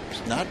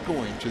he's not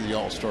going to the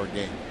All-Star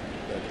game.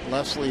 But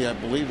Leslie, I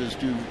believe, is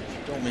due,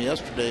 she told me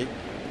yesterday,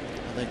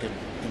 I think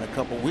in a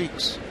couple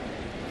weeks.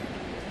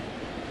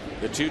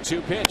 The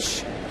 2-2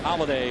 pitch.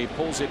 Holliday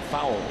pulls it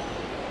foul.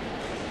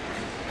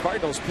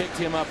 Cardinals picked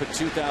him up in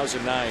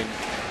 2009.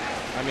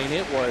 I mean,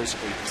 it was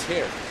a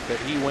tear that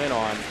he went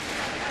on.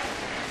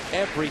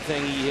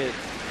 Everything he hit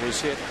was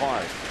hit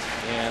hard.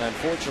 And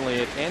unfortunately,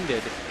 it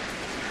ended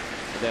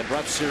that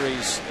rough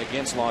series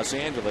against Los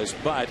Angeles.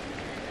 But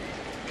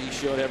he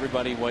showed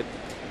everybody what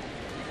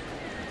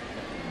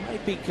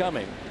might be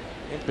coming,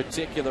 in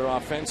particular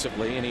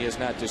offensively, and he has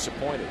not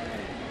disappointed.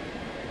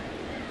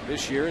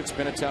 This year, it's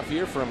been a tough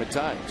year for him at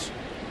times.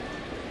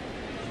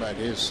 But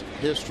his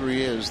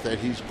history is that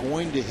he's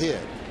going to hit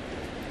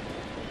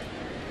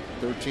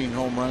 13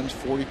 home runs,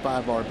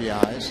 45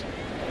 RBIs.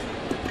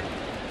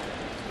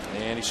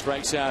 And he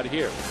strikes out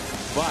here.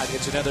 But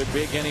it's another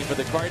big inning for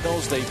the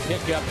Cardinals. They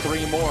pick up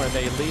 3 more, and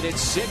they lead it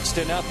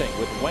 6-0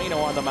 with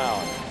Waino on the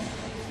mound.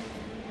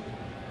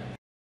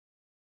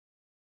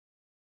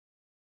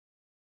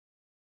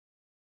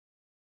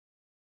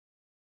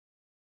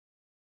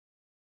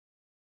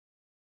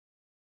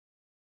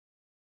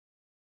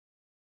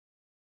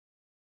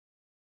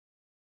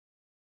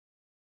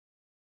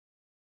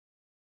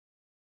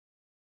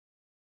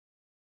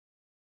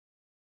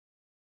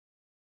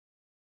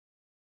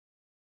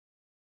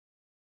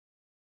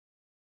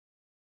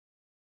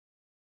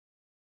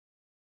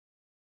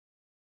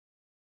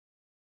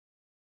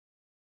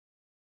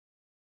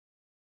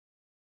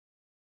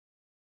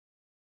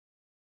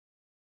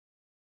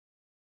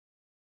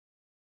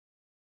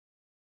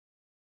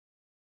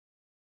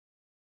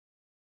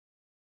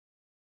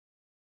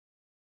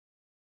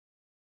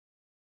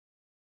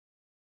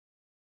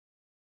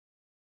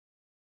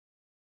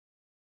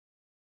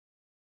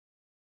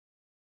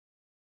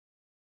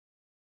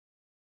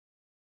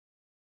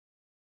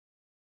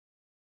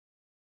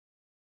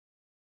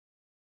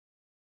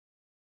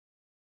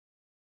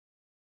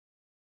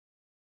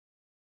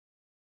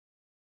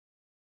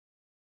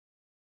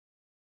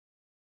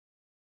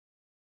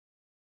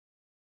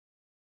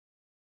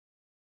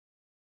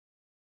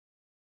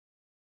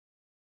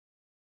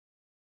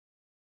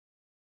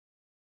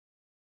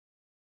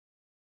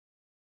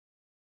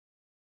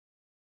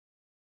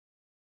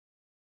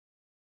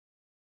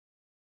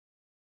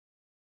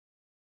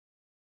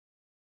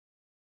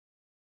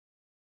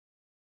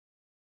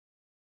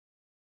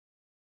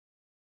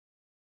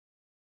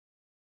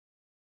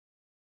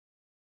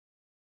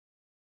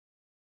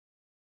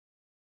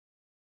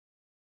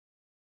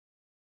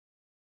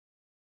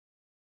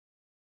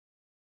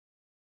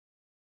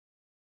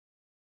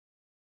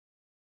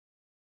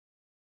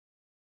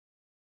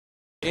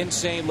 In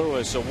St.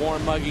 Louis, a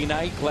warm, muggy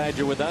night. Glad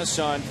you're with us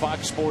on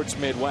Fox Sports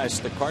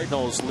Midwest. The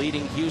Cardinals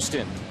leading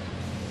Houston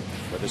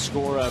with a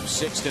score of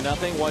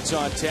 6-0. What's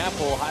on tap?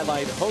 We'll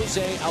highlight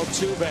Jose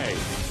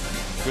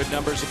Altuve. Good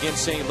numbers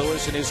against St.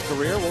 Louis in his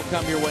career. We'll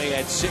come your way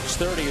at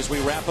 6:30 as we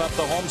wrap up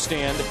the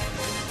homestand.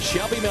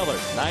 Shelby Miller,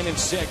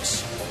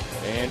 9-6.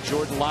 And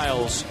Jordan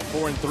Lyles,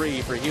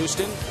 4-3 for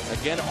Houston.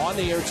 Again, on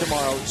the air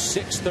tomorrow,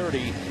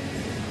 6:30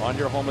 on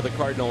your home of the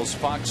Cardinals,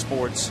 Fox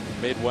Sports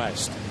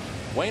Midwest.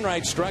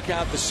 Wainwright struck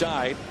out the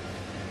side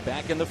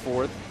back in the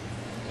fourth,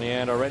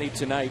 and already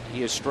tonight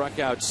he has struck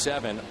out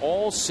 7.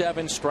 All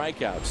 7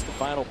 strikeouts. The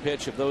final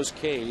pitch of those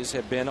Ks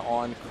have been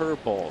on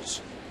curveballs.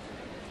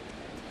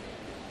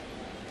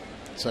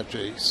 Such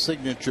a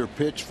signature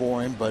pitch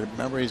for him, but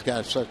remember, he's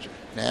got such a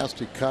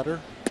nasty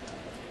cutter.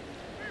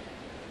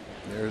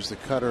 There's the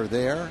cutter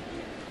there.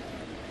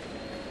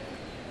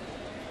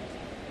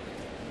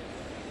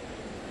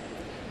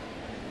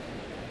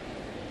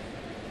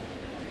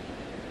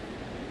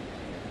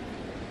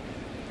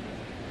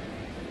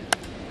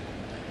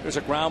 There's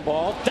a ground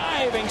ball.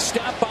 Diving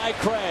stop by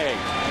Craig.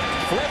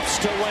 Flips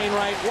to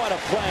Wainwright. What a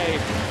play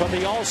from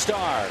the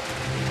All-Star.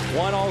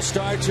 One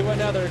All-Star to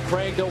another.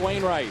 Craig to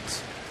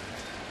Wainwright.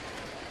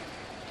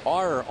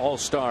 Our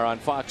All-Star on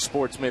Fox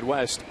Sports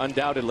Midwest,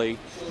 undoubtedly,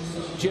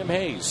 Jim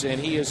Hayes. And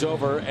he is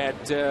over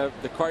at the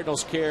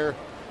Cardinals Care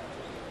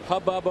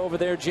hubbub over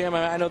there, Jim.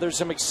 I know there's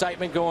some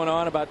excitement going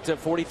on. About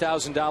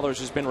 $40,000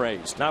 has been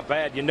raised. Not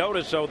bad. You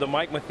notice, though, the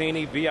Mike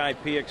Matheny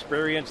VIP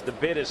experience, the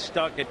bid is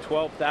stuck at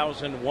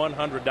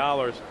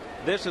 $12,100.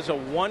 This is a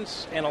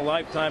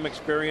once-in-a-lifetime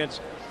experience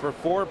for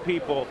 4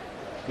 people.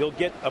 You'll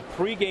get a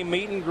pregame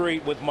meet and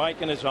greet with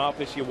Mike in his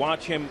office. You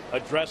watch him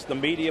address the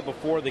media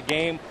before the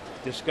game,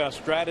 discuss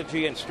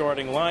strategy and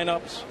starting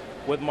lineups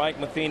with Mike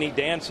Matheny.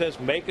 Dan says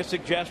make a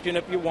suggestion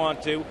if you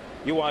want to.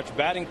 You watch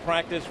batting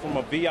practice from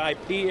a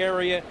VIP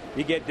area.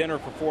 You get dinner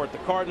for 4 at the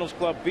Cardinals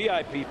Club,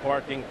 VIP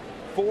parking,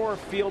 4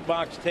 field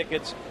box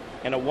tickets,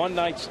 and a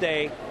one-night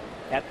stay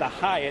at the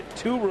Hyatt.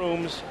 2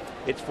 rooms.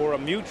 It's for a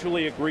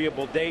mutually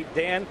agreeable date.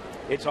 Dan,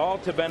 it's all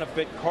to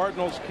benefit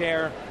Cardinals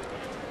Care.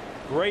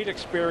 Great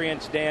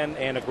experience, Dan,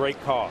 and a great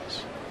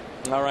cause.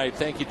 All right.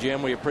 Thank you,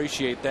 Jim. We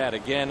appreciate that.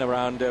 Again,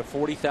 around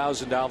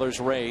 $40,000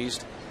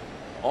 raised,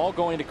 all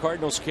going to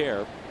Cardinals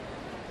Care.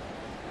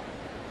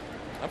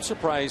 I'm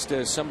surprised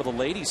some of the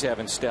ladies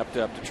haven't stepped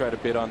up to try to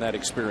bid on that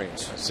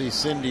experience. I see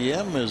Cindy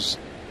M is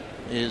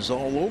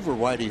all over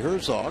Whitey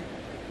Herzog.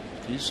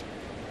 He's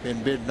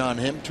been bidding on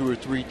him 2 or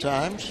 3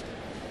 times.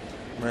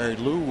 Mary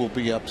Lou will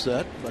be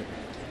upset, but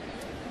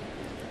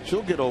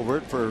she'll get over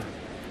it for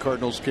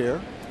Cardinals Care.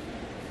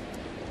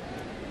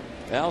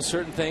 Well,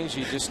 certain things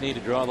you just need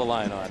to draw the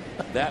line on.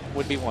 That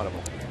would be one of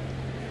them.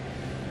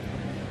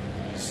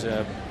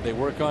 So, they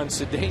work on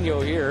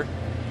Cedeno here.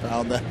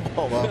 Found that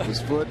ball off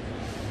his foot.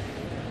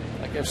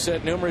 Like I've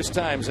said numerous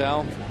times,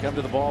 Al, come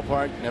to the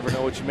ballpark, never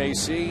know what you may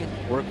see.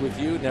 Work with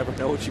you, never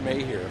know what you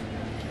may hear.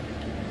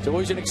 It's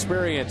always an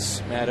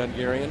experience, Matt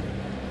Ungarian.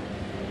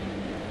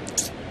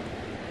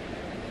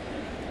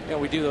 You know,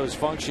 we do those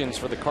functions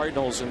for the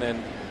Cardinals, and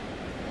then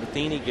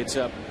Matheny gets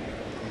up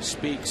and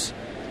speaks.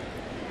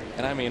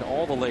 And I mean,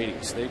 all the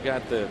ladies, they've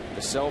got the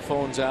cell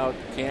phones out,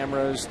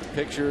 cameras, the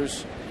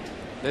pictures.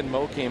 Then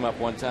Mo came up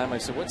one time. I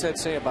said, what's that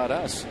say about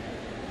us?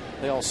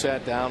 They all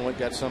sat down, went,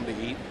 got something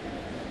to eat.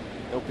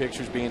 No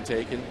pictures being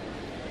taken.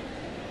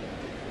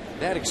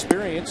 That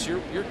experience,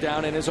 you're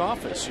down in his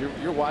office.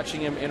 You're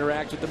watching him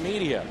interact with the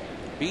media.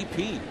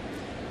 BP.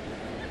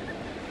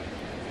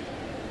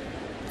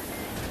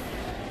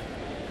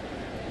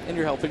 And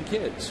you're helping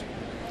kids.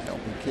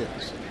 Helping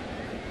kids.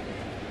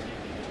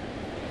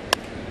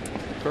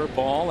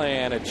 Curveball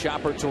and a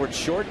chopper towards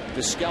short.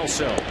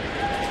 Descalso.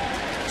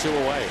 2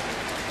 away.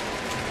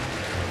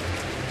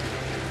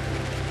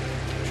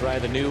 Try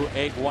the new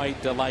Egg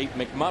White Delight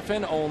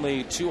McMuffin.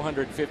 Only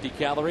 250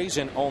 calories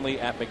and only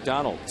at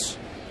McDonald's.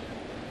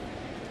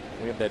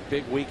 We have that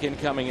big weekend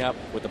coming up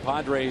with the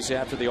Padres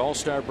after the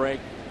All-Star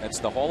break. That's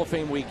the Hall of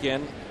Fame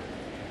weekend.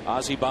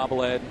 Ozzie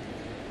bobblehead.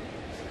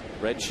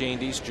 Red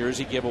Shandy's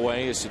jersey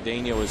giveaway as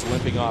Cedeno is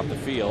limping off the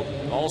field.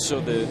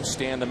 Also the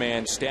Stand the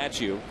Man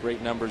statue.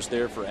 Great numbers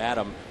there for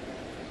Adam.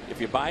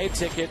 If you buy a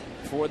ticket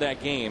for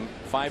that game,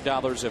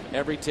 $5 of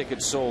every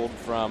ticket sold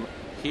from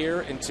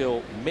here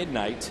until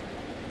midnight.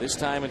 This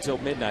time until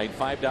midnight,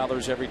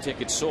 $5 every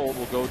ticket sold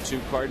will go to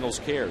Cardinals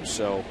Care.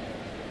 So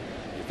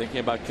you're thinking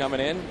about coming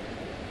in,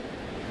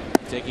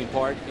 taking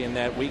part in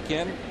that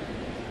weekend,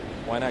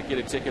 why not get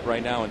a ticket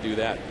right now and do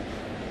that?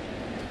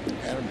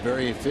 Adam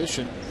very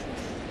efficient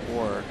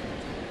for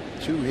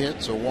 2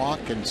 hits, a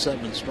walk, and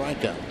 7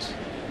 strikeouts.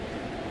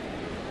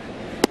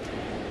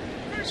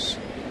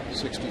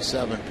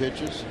 67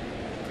 pitches.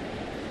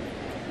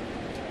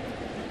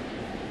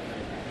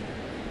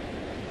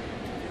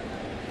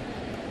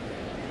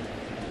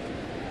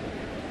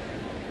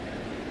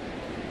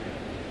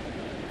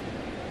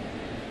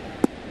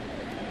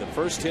 The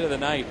first hit of the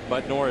night,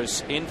 Bud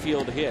Norris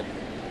infield hit,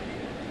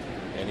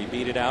 and he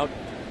beat it out.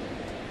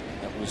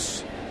 That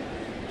was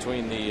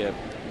between the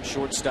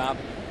shortstop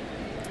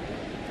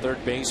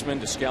third baseman.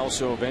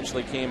 Descalso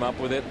eventually came up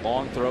with it.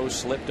 Long throw,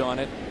 slipped on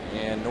it,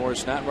 and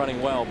Norris not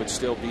running well, but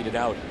still beat it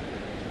out.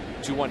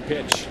 2-1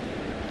 pitch.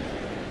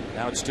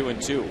 Now it's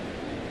 2-2.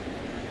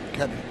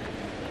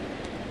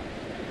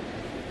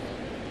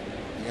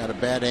 You got a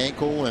bad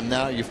ankle, and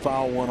now you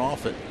foul one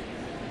off it.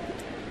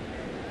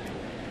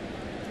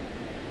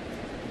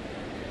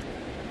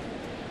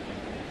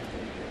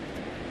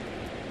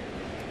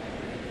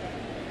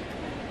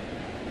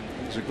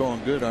 Things are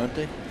going good, aren't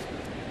they? It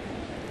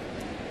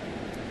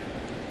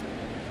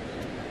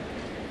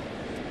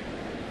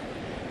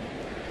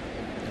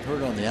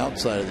hurt on the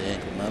outside of the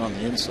ankle, not on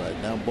the inside.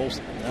 Now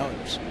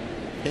it's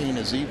pain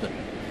is even.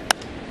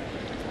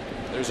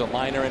 There's a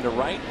liner into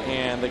right,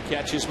 and the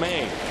catch is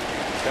made.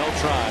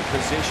 Beltran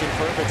positioned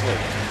perfectly.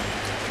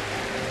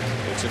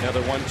 It's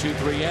another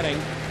 1-2-3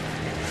 inning.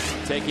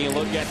 Taking a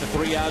look at the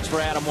 3 outs for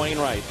Adam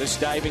Wainwright. This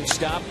diving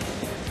stop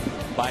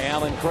by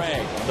Alan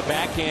Craig. On the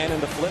backhand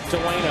and the flip to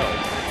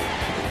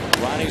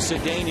Waino. Ronnie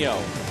Cedeno.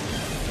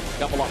 A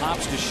couple of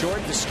hops to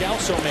short.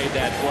 Descalso made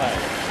that play.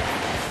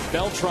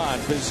 Beltran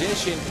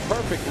positioned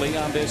perfectly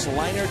on this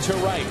liner to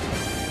right.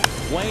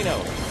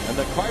 Waino and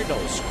the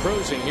Cardinals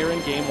cruising here in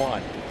game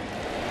 1.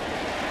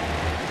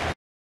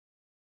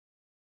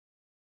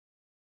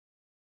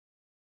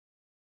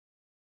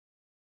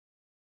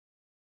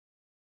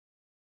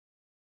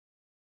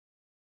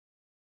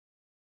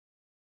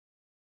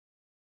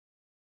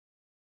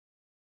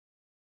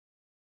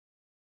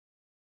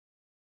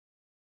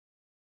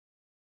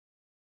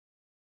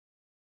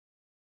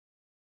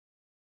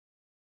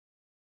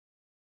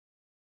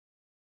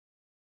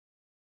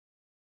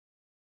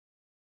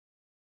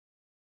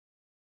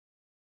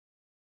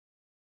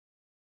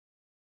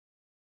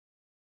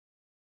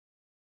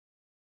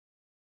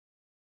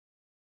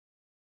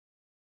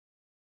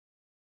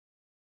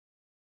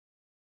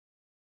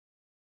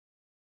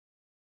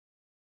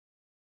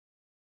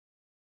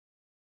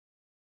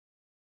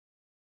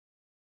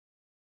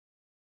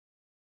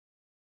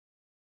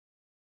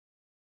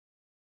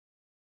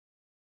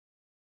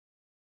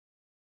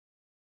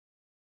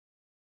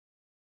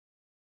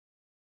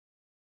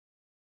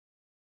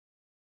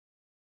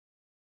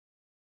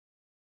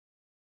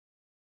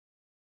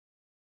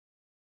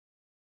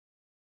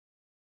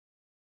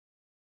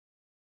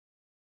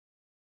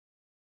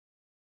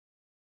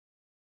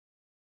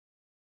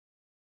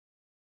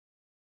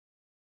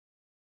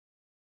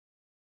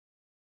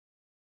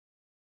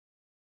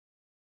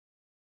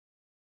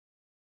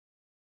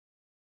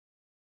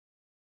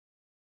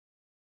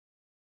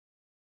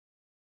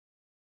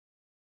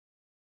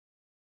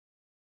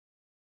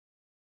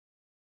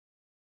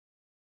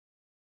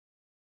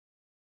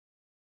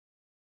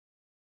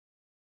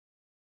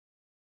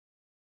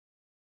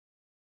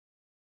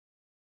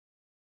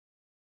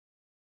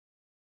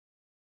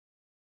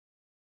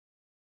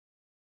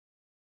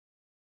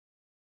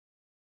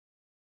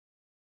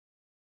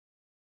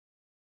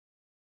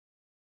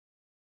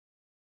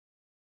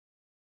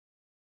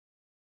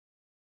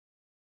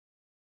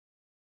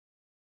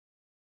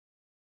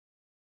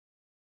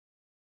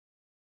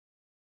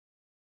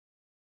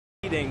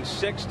 Leading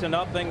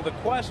 6-0. The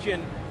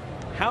question,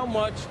 how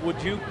much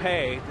would you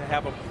pay to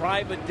have a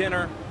private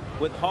dinner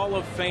with Hall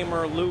of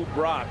Famer Lou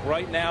Brock?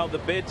 Right now the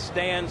bid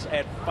stands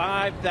at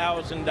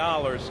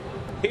 $5,000.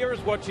 Here's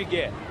what you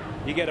get.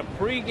 You get a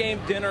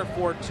pregame dinner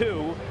for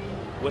 2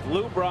 with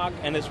Lou Brock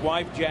and his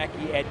wife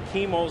Jackie at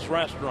Chemo's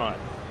Restaurant.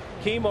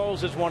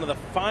 Chemo's is one of the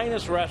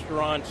finest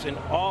restaurants in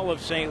all of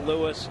St.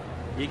 Louis.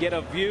 You get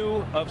a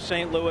view of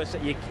St. Louis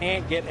that you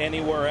can't get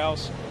anywhere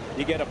else.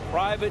 You get a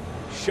private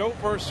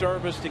chauffeur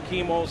service to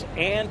Chemo's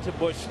and to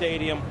Busch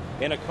Stadium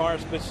in a car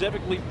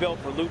specifically built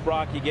for Lou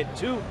Brock. You get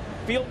 2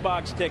 field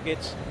box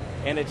tickets,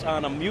 and it's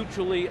on a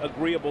mutually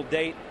agreeable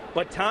date.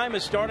 But time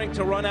is starting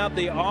to run out.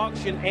 The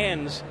auction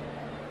ends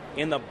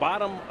in the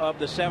bottom of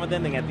the 7th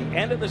inning. At the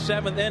end of the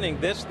 7th inning,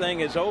 this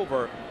thing is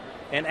over.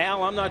 And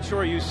Al, I'm not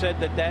sure, you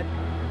said that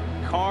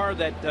car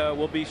that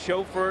will be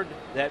chauffeured,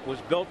 that was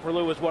built for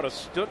Lou, is what, a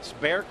Stutz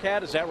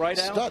Bearcat? Is that right,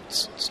 Al?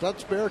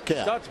 Stutz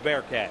Bearcat. Stutz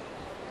Bearcat.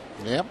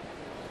 Yep.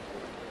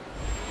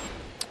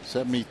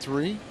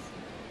 73.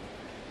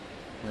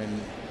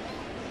 And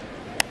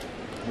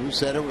Lou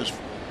said it was,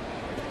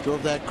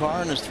 drove that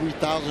car in his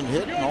 3,000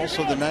 hit, and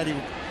also the night he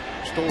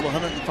stole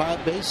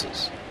 105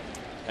 bases.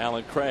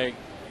 Alan Craig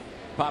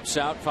pops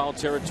out, foul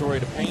territory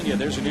to Pena.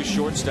 There's a new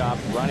shortstop.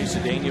 Ronnie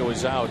Cedeno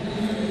is out,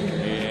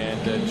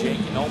 and Jake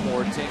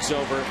Elmore takes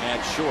over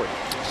at short.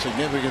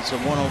 Significance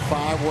of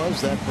 105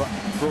 was that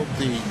broke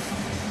the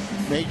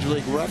Major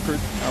League record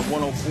of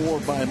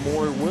 104 by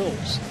Maury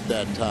Wills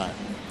that time.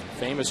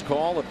 Famous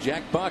call of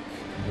Jack Buck.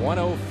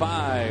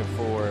 105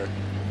 for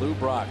Lou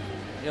Brock.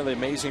 You know, the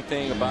amazing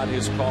thing about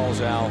his calls,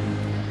 Al,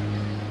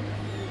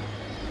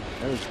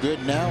 they're as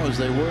good now as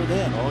they were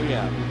then. Oh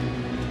yeah,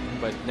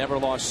 but never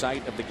lost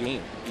sight of the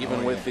game,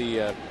 even with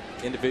the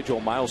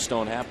individual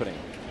milestone happening.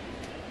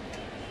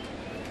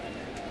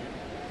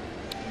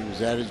 He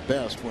was at his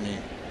best when he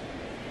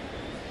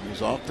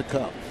was off the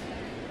cuff.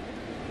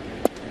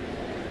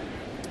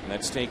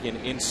 That's taken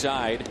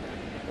inside.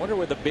 Wonder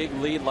with a big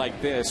lead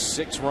like this,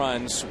 6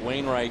 runs,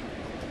 Wainwright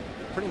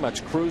pretty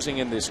much cruising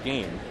in this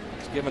game.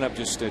 He's given up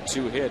just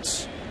 2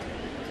 hits.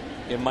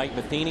 In Mike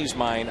Matheny's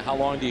mind, how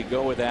long do you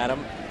go with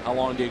Adam? How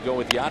long do you go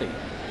with Yachty?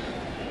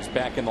 He's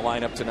back in the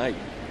lineup tonight.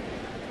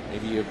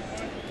 Maybe you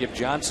give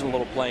Johnson a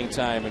little playing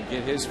time and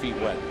get his feet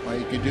wet. Well,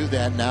 you can do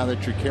that now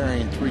that you're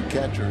carrying 3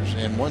 catchers.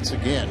 And once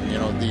again, you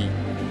know,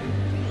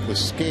 the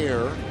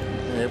scare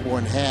that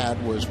everyone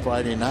had was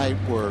Friday night,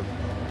 where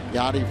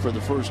Yachty, for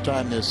the first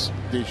time this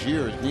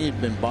year, his knee had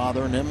been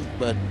bothering him,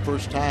 but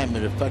first time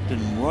it affected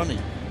him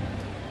running.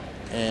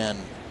 And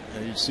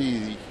you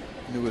see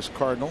the newest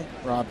Cardinal,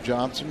 Rob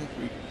Johnson,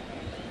 we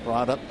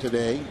brought up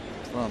today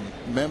from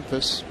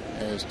Memphis,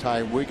 as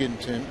Ty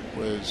Wigginton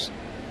was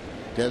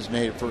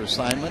designated for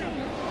assignment.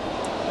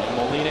 And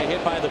Molina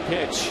hit by the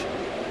pitch.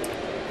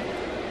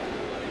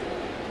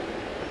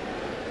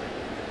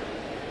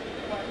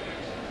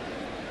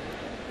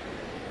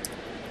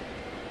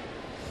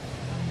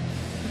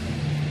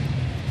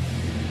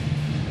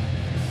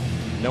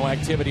 No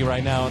activity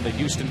right now in the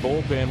Houston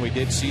bullpen. We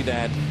did see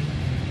that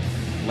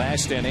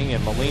last inning,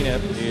 and Molina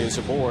is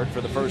aboard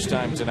for the first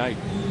time tonight.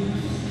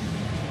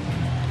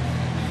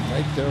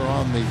 Right there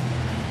on the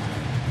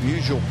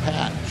usual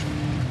patch.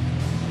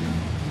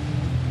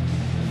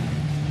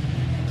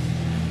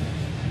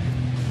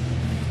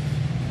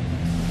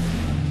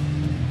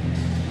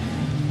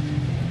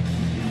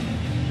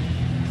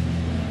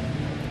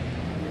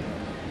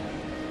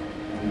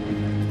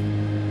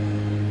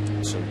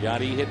 So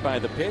Yachty hit by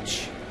the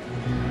pitch,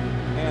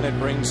 and it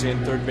brings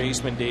in third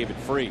baseman David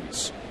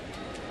Freese.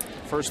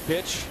 First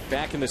pitch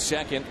back in the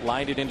second,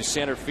 lined it into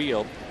center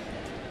field,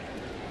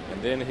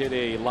 and then hit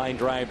a line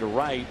drive to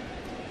right.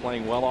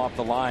 Playing well off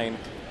the line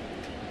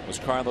was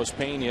Carlos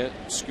Pena.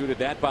 Scooted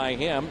that by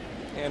him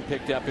and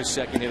picked up his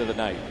second hit of the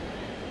night.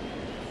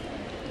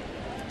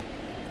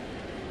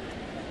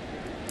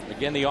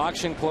 Again, the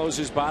auction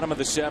closes bottom of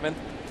the 7th,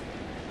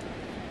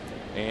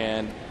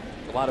 and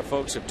a lot of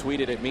folks have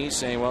tweeted at me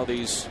saying, well,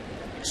 these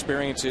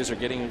experiences are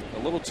getting a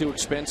little too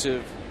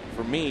expensive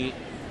for me.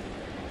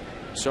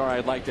 Sorry,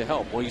 I'd like to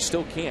help. Well, you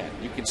still can.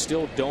 You can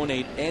still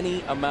donate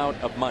any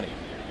amount of money,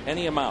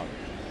 any amount.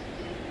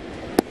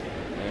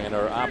 And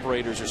our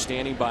operators are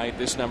standing by at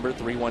this number,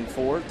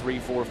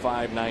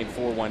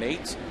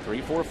 314-345-9418,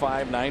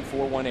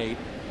 345-9418,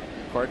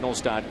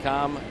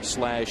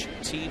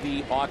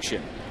 cardinals.com/TV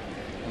auction.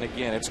 And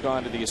again, it's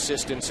gone to the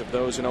assistance of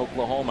those in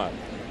Oklahoma,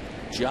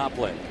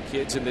 Joplin,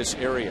 kids in this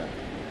area.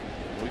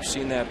 We've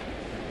seen that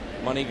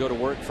money go to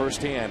work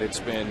firsthand. It's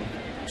been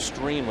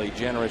extremely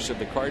generous of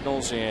the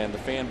Cardinals and the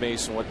fan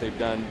base and what they've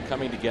done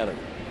coming together.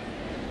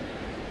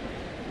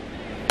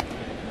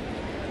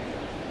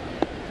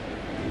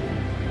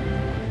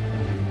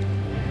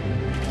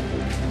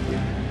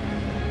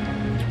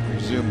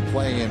 Resume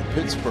play in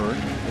Pittsburgh.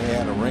 They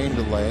had a rain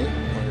delay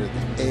where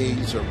the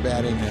A's are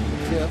batting in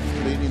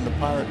 5th, leading the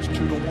Pirates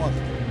 2-1.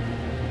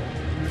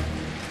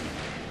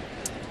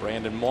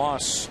 Brandon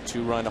Moss,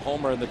 2-run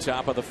homer in the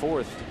top of the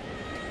 4th.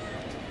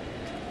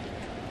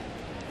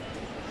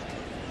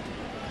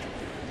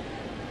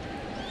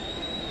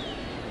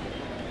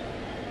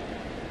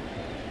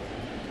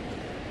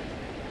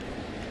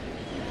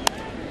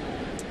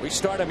 We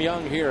start him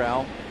young here,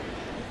 Al.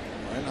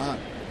 Why not?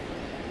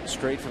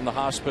 Straight from the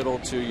hospital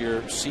to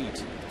your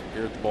seat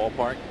here at the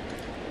ballpark.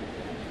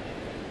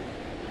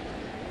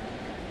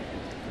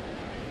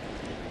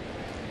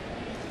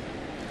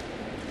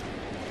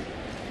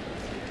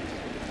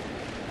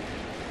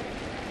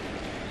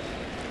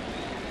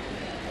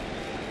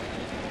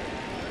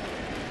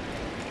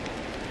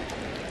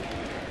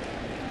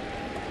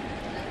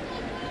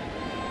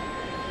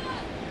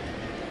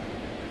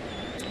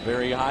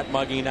 Very hot,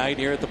 muggy night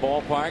here at the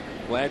ballpark.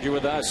 Glad you're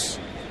with us.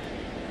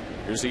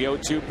 Here's the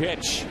 0-2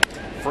 pitch.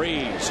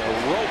 Freese, a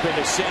rope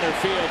into center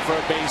field for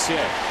a base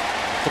hit.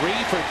 3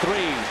 for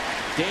 3.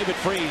 David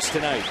Freese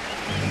tonight.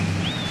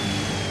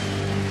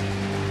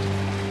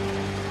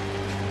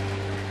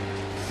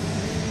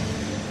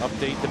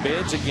 Update the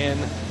bids again.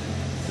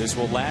 This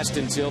will last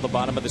until the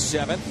bottom of the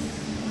 7th.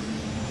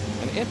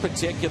 And in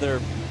particular,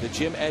 the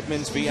Jim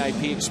Edmonds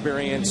VIP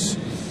experience,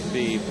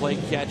 the play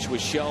catch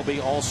with Shelby,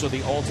 also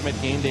the ultimate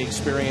game day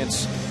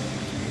experience.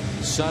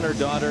 Son or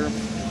daughter,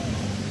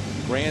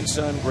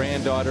 grandson,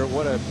 granddaughter,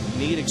 what a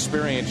neat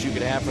experience you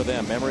could have for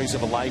them. Memories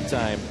of a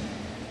lifetime.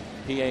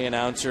 PA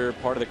announcer,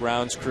 part of the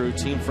grounds crew,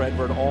 Team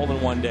Fredbird, all in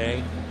one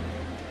day.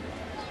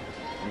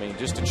 I mean,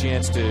 just a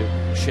chance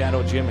to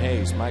shadow Jim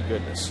Hayes. My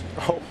goodness.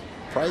 Oh,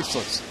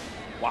 priceless.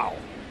 Wow.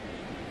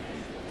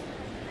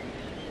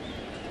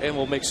 And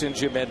we'll mix in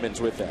Jim Edmonds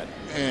with that.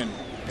 And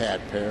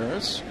Pat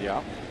Paris.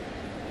 Yeah.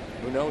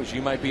 Who knows?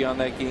 You might be on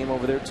that game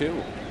over there,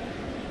 too.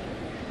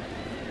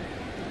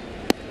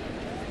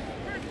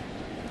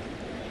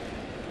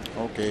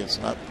 Okay, it's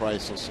not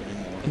priceless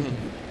anymore.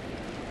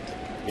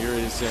 Here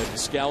is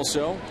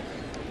Descalso.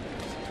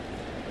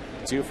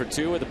 2 for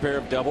 2 with a pair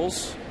of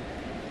doubles.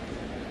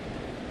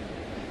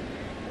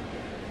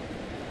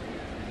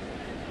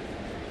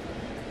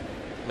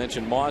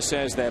 Mentioned Moss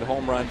has that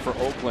home run for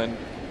Oakland.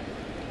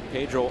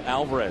 Pedro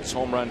Alvarez,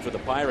 home run for the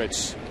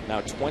Pirates,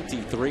 now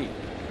 23.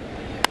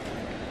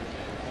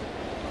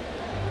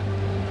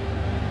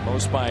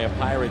 Most by a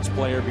Pirates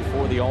player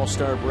before the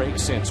All-Star break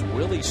since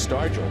Willie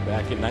Stargell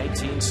back in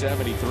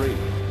 1973.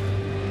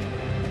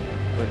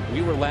 When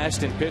we were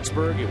last in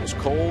Pittsburgh, it was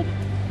cold,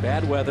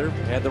 bad weather,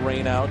 had the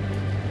rain out,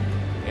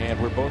 and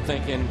we're both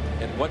thinking,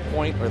 at what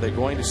point are they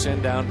going to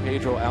send down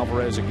Pedro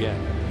Alvarez again?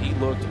 He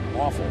looked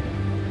awful,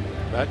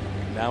 but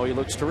now he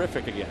looks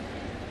terrific again.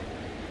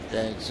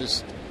 Yeah, it's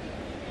just,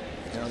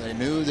 you know, they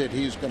knew that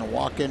he was going to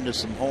walk into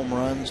some home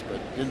runs, but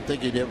didn't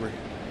think he'd ever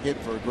hit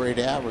for a great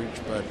average.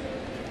 But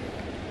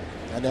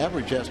that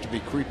average has to be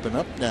creeping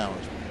up now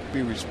to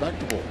be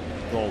respectable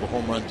with all the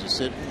home runs he's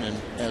hitting and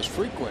as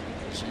frequent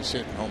as he's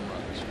hitting home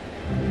runs.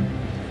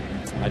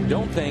 I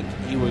don't think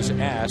he was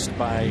asked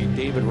by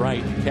David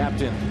Wright,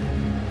 captain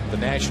the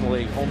National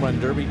League Home Run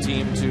Derby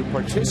team, to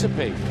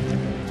participate.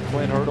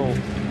 Clint Hurdle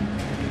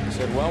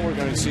said, well, we're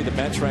going to see the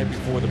Mets right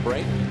before the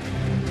break.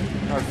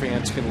 Our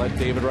fans can let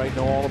David Wright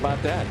know all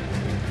about that.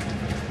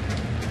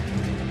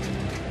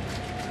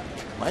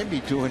 Might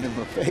be doing him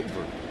a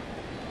favor,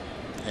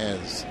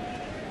 as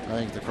I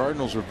think the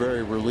Cardinals are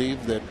very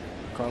relieved that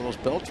Carlos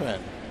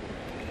Beltran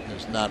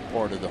is not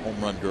part of the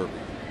home run derby.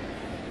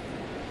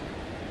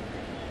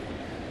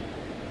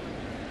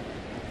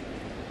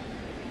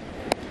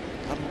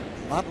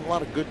 Not a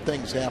lot of good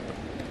things happen.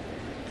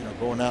 You know,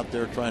 going out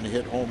there trying to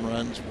hit home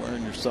runs,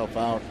 wearing yourself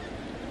out,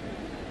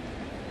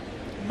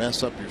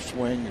 mess up your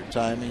swing, your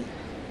timing.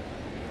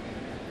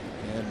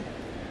 And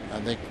I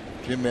think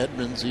Jim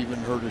Edmonds even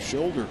hurt his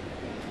shoulder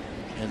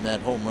in that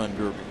home run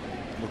derby.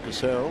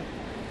 Lucas Harrell,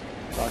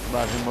 talked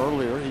about him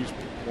earlier. He's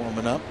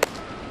warming up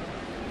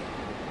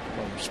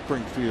from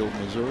Springfield,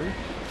 Missouri.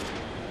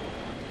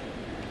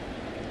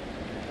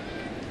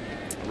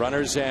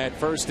 Runners at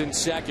first and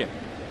second.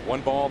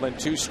 1 ball and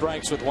 2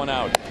 strikes with 1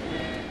 out.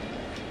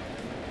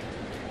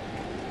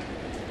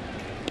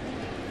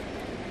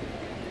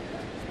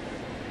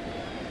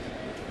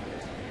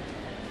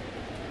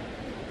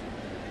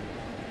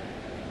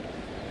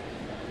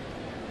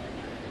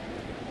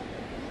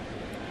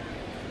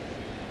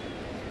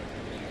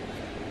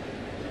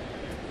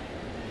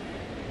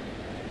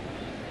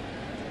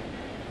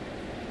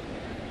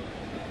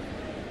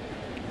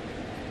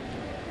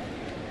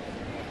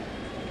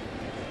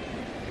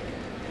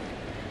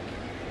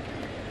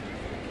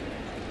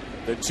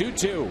 The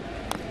 2-2.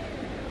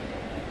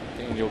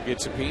 Daniel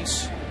gets a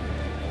piece.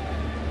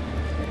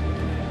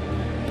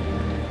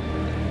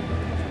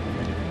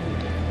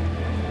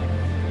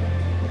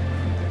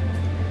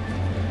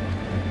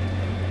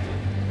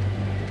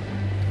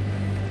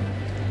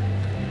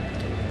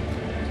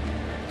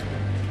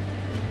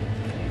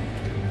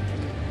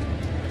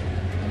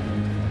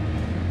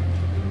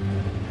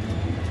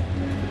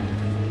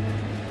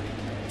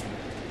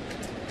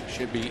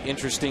 Should be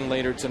interesting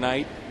later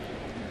tonight.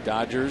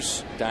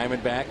 Dodgers,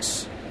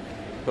 Diamondbacks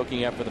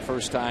hooking up for the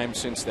first time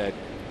since that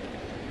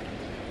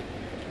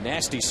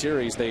nasty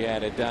series they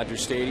had at Dodger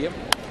Stadium.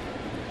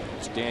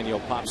 As Daniel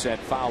pops that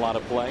foul out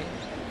of play.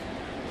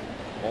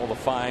 All the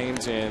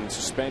fines and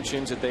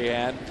suspensions that they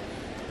had,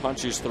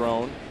 punches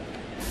thrown.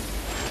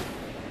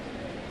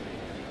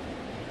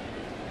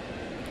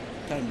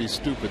 Kind of be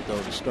stupid,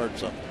 though, to start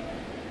something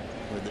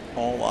with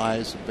all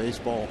eyes of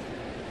baseball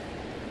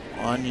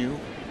on you.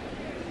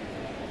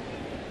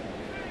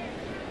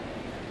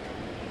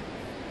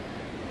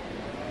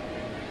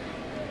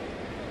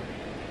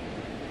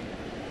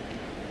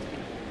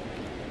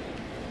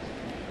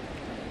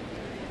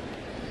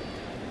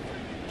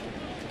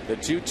 The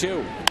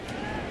 2-2.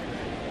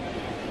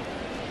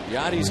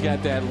 Yachty's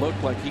got that look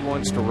like he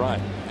wants to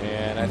run,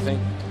 and I think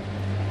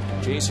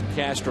Jason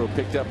Castro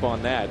picked up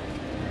on that.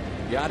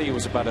 Yachty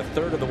was about a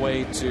third of the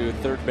way to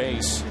third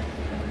base,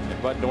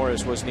 and Bud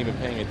Norris wasn't even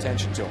paying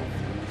attention to him.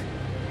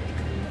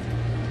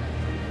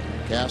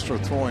 Castro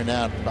throwing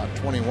out about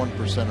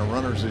 21% of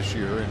runners this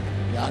year, and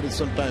Yachty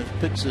sometimes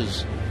picks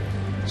his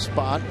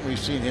spot. We've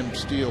seen him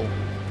steal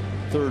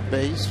third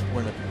base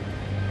when the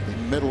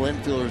middle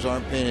infielders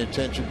aren't paying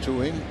attention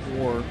to him,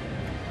 or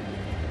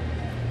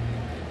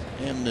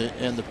and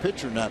the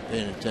pitcher not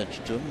paying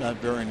attention to him, not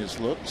varying his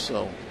look.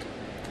 So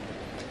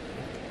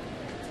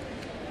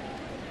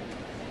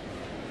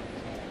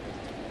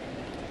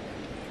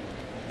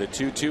the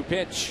 2-2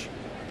 pitch.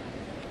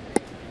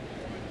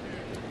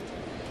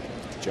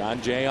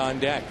 John Jay on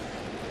deck.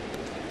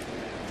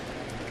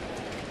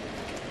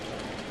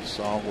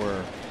 Saw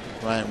where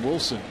Ryan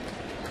Wilson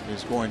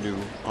is going to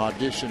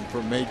audition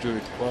for major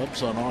league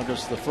clubs on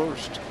August the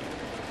 1st.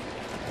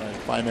 Trying to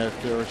find out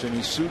if there's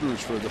any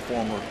suitors for the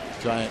former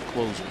Giant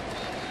closer.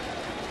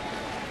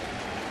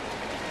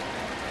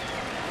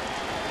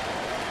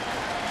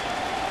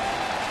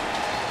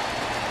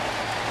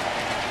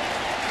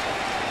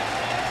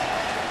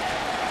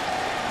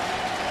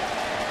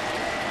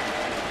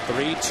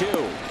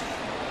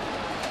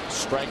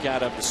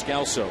 Strikeout of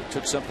Descalso.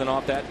 Took something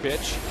off that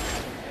pitch.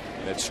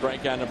 That's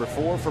strikeout number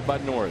 4 for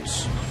Bud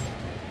Norris.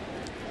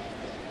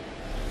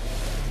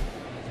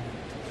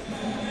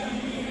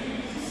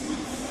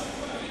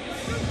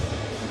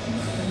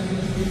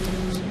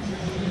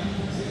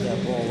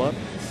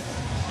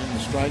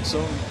 strike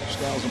zone.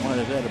 Scalzo might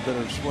have had a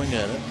better swing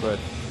at it, but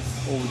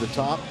over the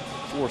top,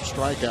 4th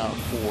strikeout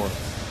for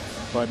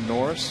Bud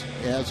Norris.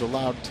 He has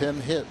allowed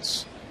 10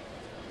 hits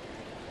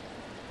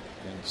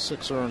and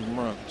 6 earned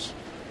runs.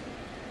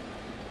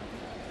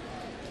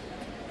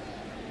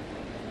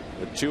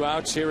 With 2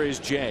 outs, here is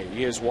Jay.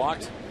 He is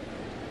walked.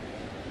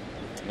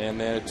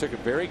 And it took a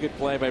very good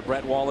play by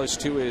Brett Wallace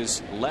to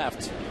his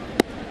left.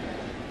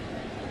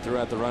 Threw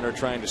out the runner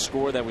trying to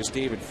score. That was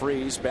David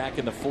Freese back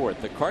in the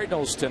 4th. The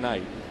Cardinals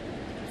tonight,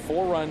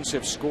 4 runs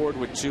have scored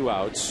with 2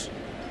 outs.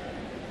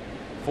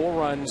 4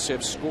 runs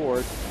have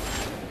scored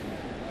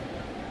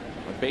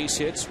on base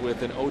hits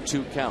with an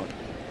 0-2 count.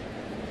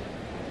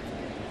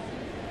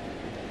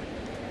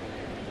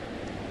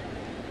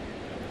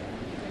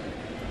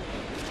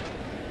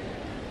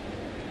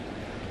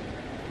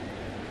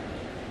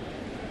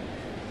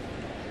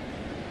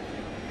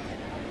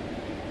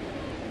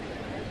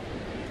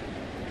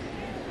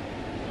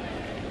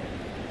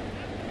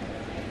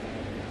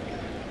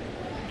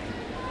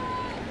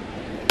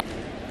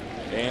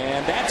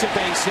 And that's a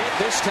base hit.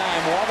 This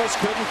time Wallace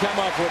couldn't come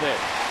up with it.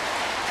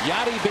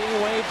 Yachty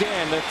being waved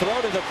in. The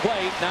throw to the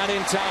plate, not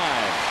in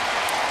time.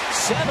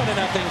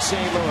 7-0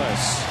 St.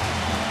 Louis.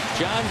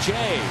 John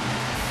Jay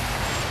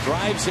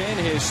drives in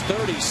his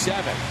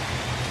 37th.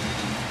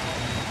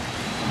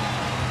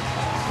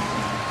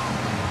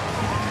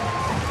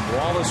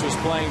 Wallace was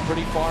playing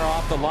pretty far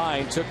off the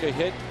line. Took a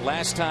hit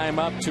last time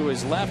up to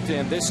his left,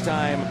 and this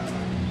time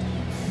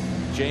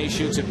Jay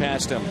shoots it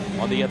past him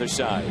on the other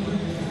side.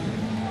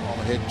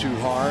 Hit too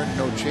hard.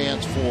 No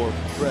chance for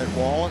Brett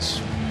Wallace.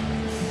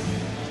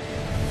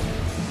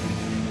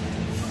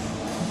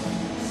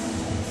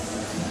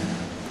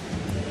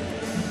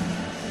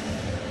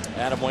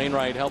 Adam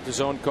Wainwright helped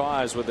his own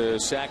cause with a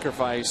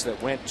sacrifice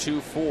that went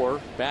 2-4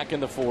 back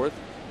in the 4th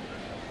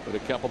with a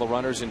couple of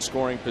runners in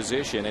scoring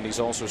position, and he's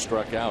also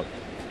struck out.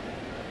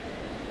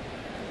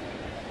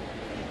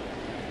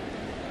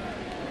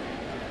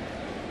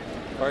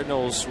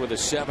 Cardinals with a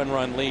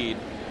 7-run lead.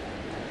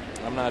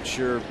 I'm not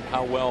sure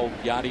how well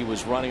Yachty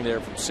was running there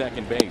from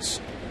second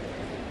base.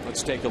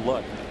 Let's take a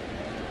look.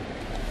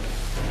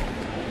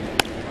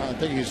 I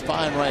think he's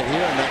fine right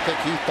here, and I think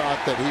he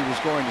thought that he was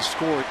going to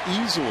score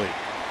easily.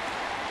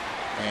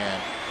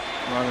 And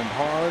running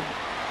hard,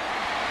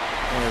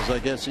 as I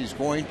guess he's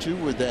going to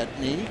with that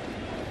knee.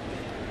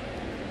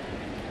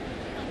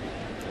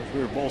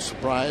 We were both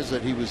surprised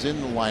that he was in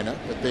the lineup,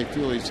 but they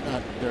feel he's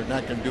not. They're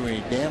not going to do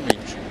any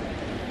damage.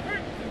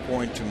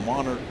 Going to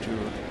monitor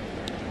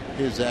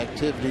his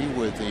activity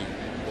with the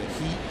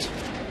heat.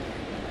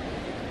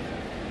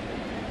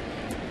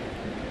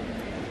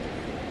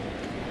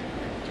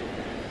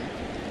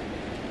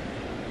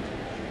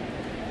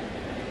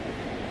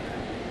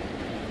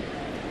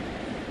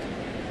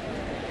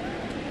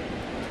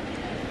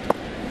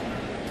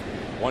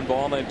 One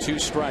ball and 2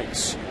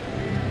 strikes.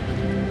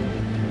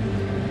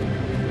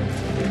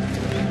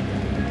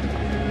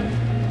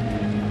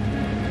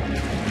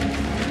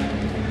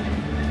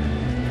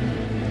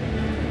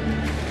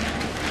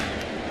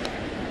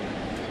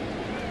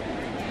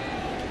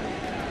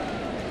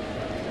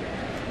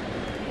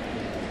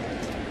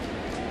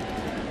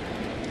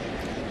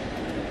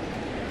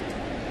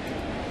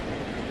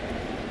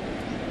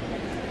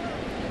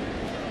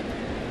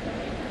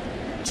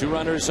 Two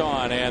runners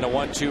on and a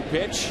 1-2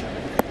 pitch.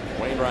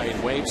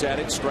 Wainwright waves at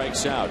it,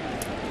 strikes out.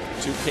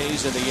 2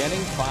 Ks in the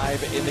inning,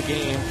 5 in the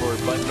game for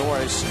Bud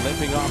Norris,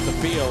 limping off the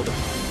field.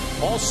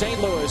 All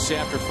St. Louis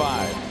after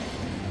 5.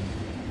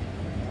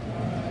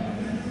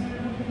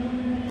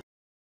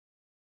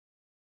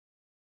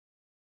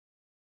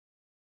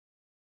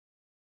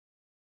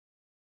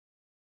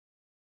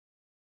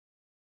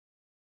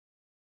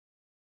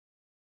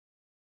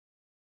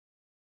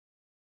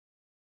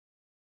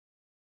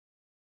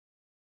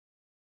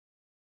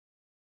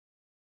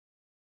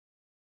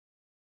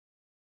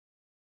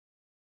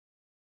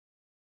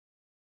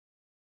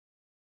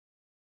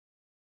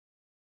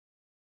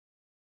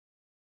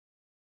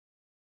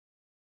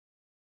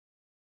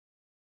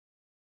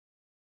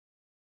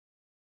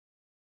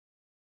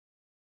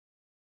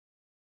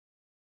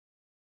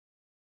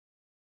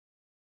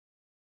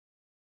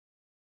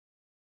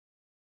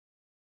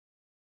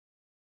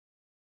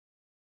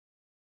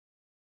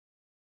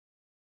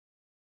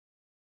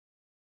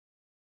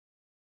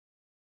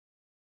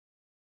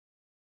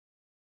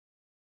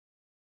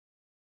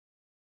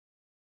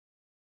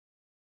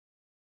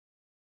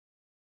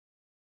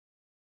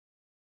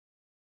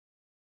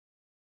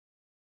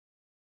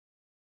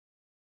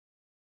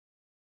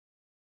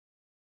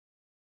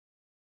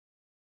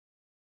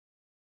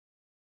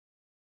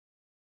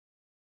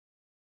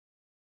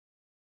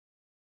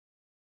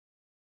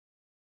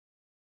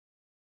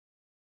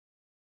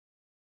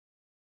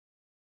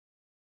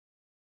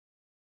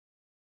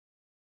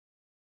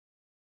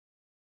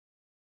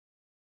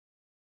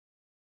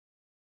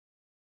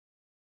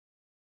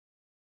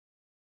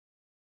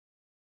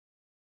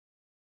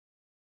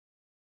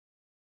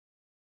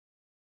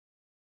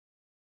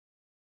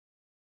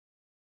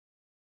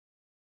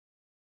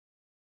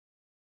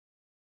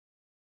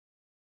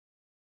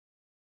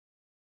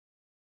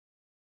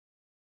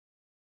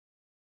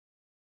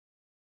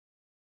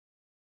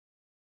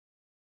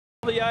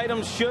 The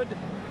items should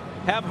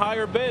have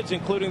higher bids,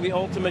 including the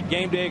ultimate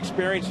game day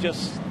experience,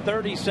 just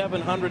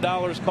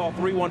 $3,700. Call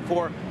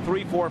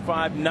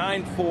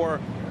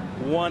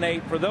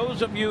 314-345-9418. For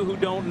those of you who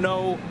don't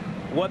know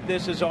what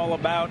this is all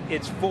about,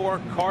 it's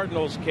for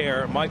Cardinals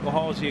Care. Michael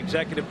Hall is the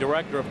executive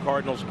director of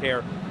Cardinals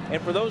Care.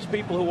 And for those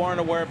people who aren't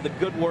aware of the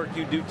good work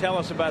you do, tell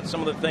us about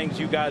some of the things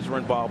you guys are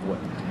involved with.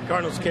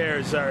 Cardinals Care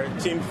is our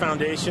team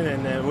foundation,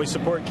 and we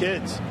support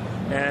kids.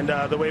 And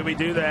the way we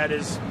do that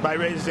is by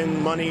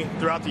raising money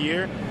throughout the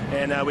year,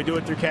 and we do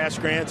it through cash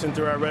grants and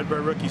through our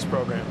Redbird Rookies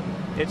program.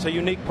 It's a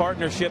unique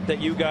partnership that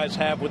you guys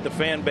have with the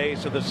fan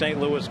base of the St.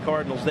 Louis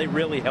Cardinals. They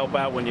really help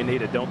out when you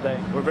need it, don't they?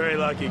 We're very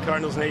lucky.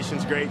 Cardinals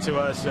Nation's great to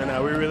us, and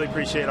we really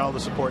appreciate all the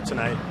support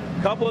tonight.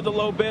 A couple of the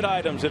low bid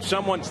items. If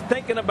someone's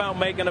thinking about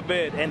making a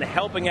bid and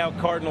helping out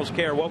Cardinals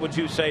Care, what would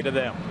you say to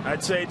them?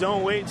 I'd say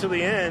don't wait till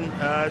the end.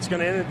 It's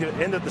going to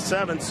end at the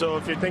 7th, so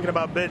if you're thinking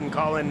about bidding,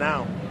 call in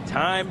now.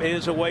 Time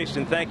is a waste,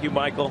 and thank you,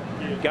 Michael.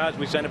 Guys,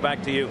 we send it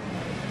back to you.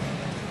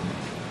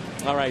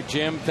 All right,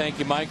 Jim. Thank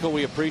you, Michael.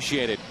 We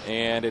appreciate it.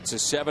 And it's a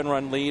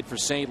 7-run lead for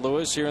St.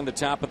 Louis here in the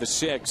top of the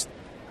 6th.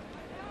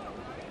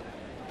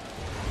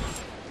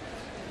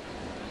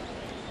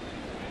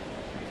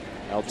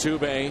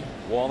 Altuve,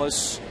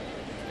 Wallace,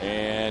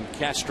 and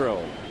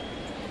Castro.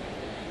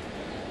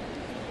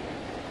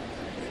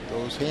 Get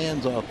those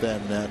hands off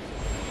that net.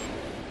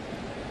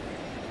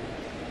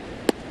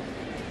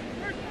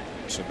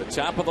 So the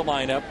top of the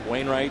lineup,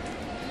 Wainwright,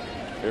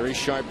 very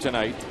sharp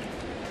tonight.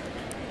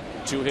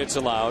 2 hits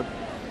allowed.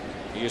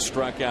 He has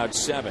struck out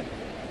 7.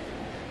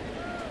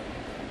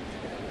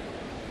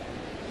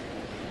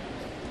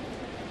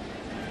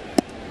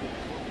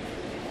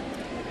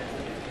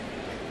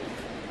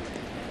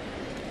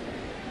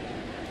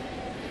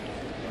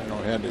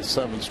 Reno had his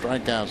 7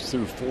 strikeouts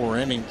through 4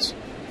 innings.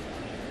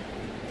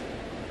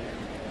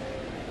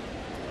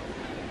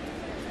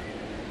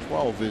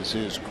 12 is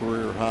his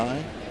career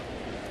high.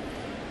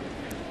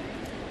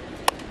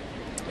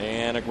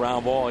 And a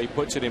ground ball. He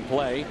puts it in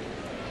play.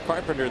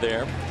 Carpenter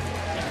there.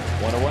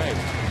 1 away.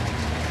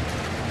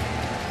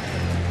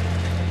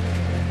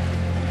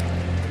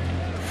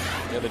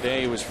 The other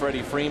day it was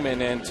Freddie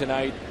Freeman, and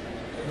tonight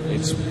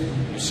it's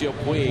Yasiel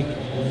Puig.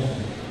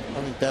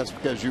 I think that's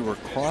because you were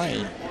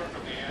crying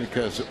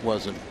because it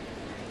wasn't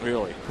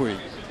Really? Puig.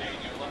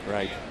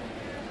 Right.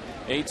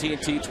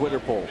 AT&T Twitter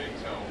poll.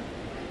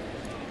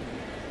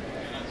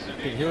 You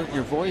can hear it in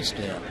your voice,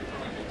 Dan.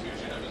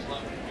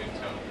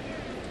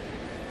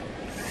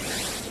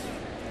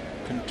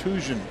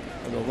 Contusion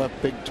of the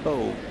left big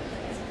toe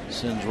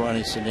sends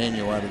Ronnie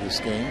Cedeno out of this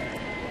game.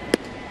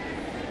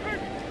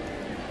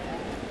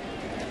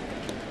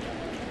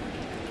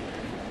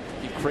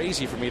 It'd be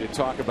crazy for me to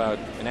talk about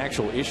an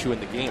actual issue in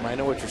the game. I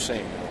know what you're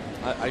saying,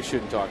 though. I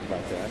shouldn't talk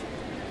about that.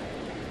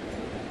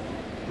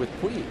 With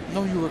Puig.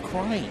 No, you were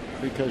crying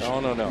because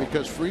no.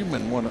 because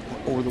Freeman won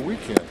over the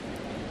weekend,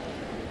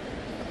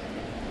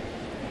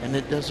 and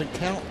it doesn't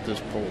count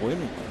this poll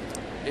anyway.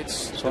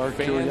 It's our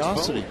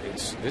curiosity.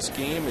 This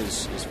game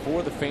is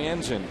for the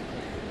fans, and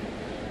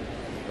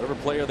whatever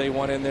player they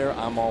want in there,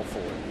 I'm all for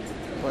it.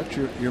 But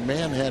your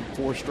man had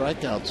 4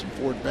 strikeouts and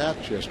 4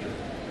 at-bats yesterday.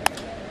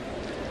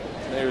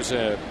 There's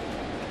a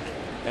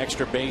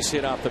extra base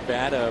hit off the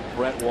bat of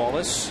Brett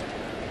Wallace.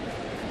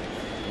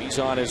 He's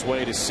on his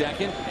way to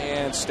second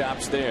and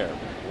stops there.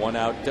 1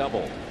 out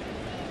double.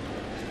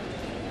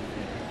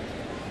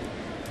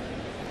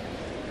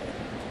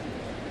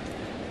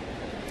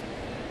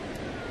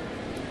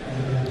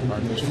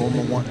 Cardinals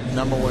former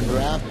 #1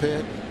 draft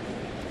pick.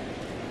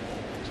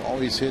 He's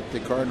always hit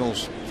the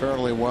Cardinals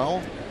fairly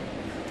well.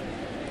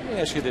 Let me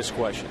ask you this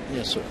question.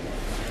 Yes, sir.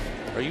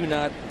 Are you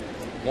not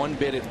one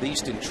bit at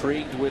least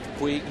intrigued with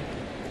Puig?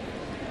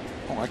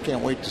 Oh, I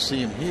can't wait to see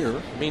him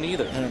here. Me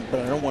neither.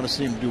 But I don't want to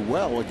see him do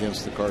well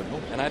against the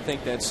Cardinals. And I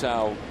think that's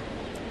how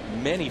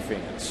many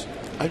fans.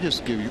 I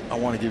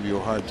want to give you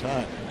a hard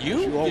time.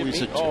 You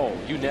always.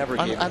 You never.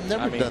 I've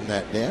never done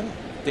that, Dan.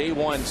 Day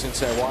one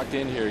since I walked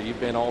in here, you've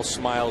been all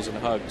smiles and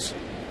hugs.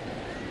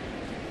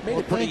 Made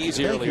it pretty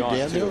easy early on,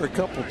 Dan. too. There were a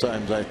couple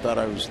times I thought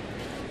I was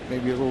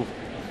maybe a little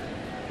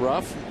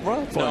rough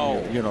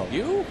on you. You know.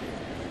 You?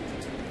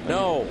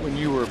 No. When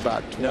you were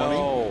about 20.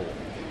 No.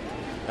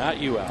 Not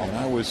you, Al. And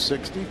I was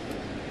 60.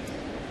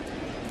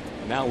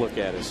 Now look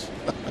at us.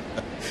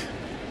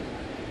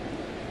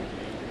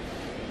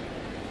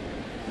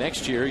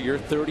 Next year, your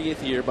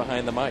 30th year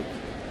behind the mic.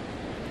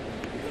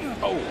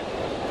 Oh.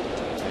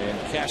 And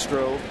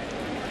Castro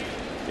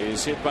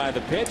is hit by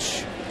the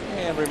pitch.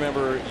 And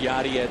remember,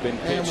 Yachty had been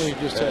pitched. And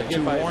we just had hit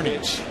 2 by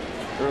warnings. a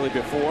pitch early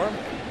before.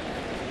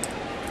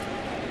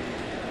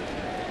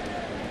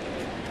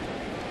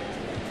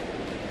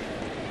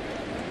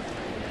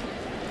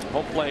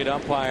 Home plate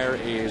umpire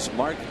is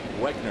Mark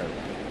Wegner.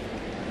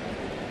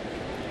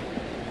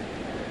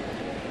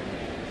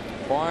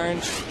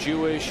 Barnes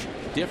Jewish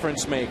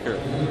Difference Maker.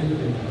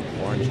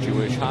 Barnes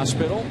Jewish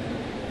Hospital.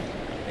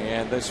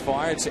 And thus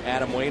far it's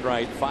Adam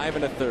Wainwright, 5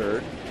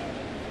 1/3.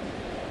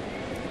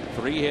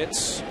 3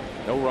 hits,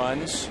 no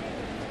runs.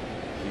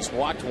 He's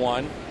walked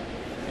 1.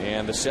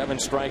 and the 7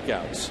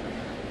 strikeouts.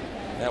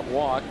 That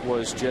walk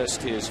was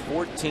just his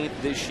 14th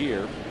this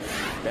year,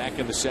 back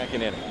in the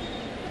 2nd inning.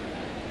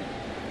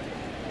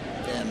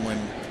 And when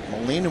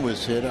Molina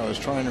was hit, I was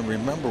trying to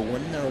remember,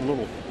 wasn't there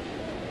a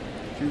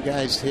few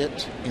guys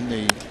hit in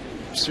the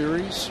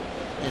series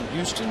in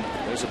Houston?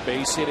 There's a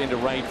base hit into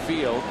right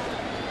field.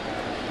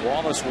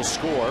 Wallace will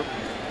score,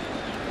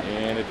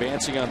 and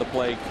advancing on the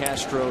play,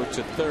 Castro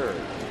to third.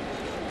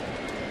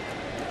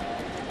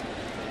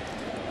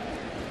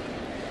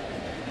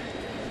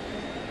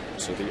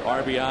 So the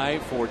RBI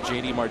for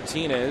JD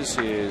Martinez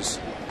is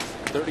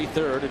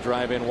 33rd to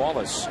drive in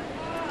Wallace.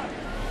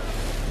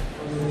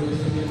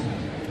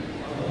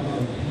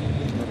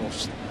 Little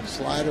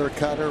slider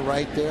cutter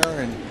right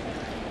there, and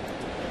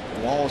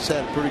Wallace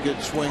had a pretty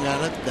good swing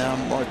on it. Now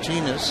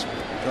Martinez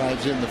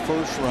drives in the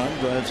first run,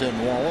 drives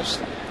in Wallace.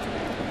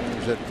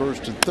 He's at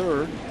first and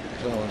third.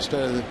 So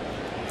instead of the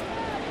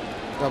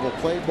double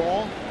play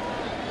ball,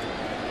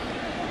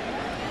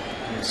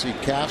 you see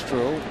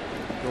Castro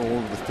go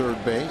over to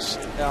third base.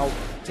 Now,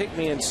 take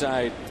me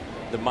inside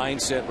the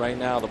mindset right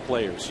now of the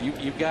players.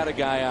 You've got a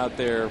guy out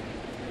there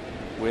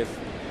with,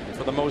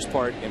 for the most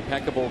part,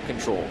 impeccable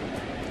control.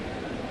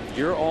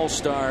 Your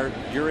all-star,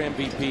 your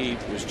MVP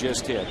was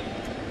just hit.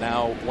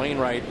 Now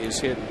Wainwright is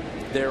hit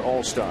their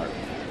all-star.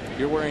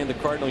 You're wearing the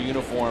Cardinal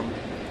uniform.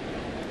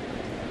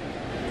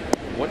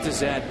 What does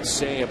that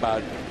say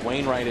about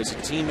Wainwright as a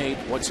teammate?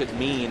 What's it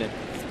mean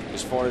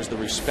as far as the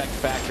respect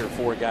factor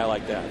for a guy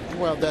like that?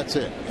 Well, that's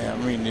it. I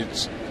mean,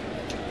 it's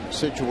a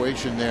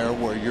situation there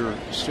where you're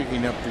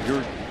sticking up for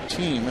your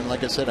team, and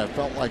like I said, I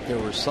felt like there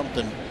was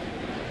something.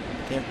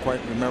 Can't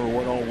quite remember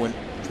what all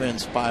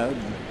transpired.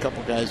 And a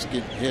couple guys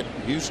getting hit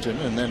in Houston,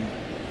 and then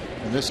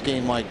in this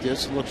game like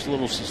this, it looks a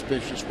little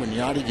suspicious when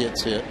Yachty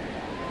gets hit.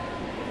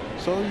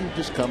 So you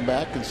just come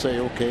back and say,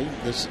 okay,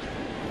 this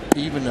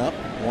even up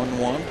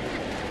 1-1.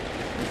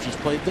 Let's just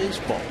play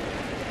baseball.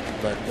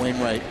 But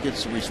Wainwright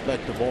gets the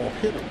respect of all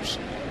hitters.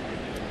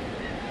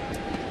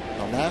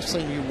 The last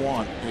thing you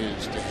want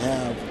is to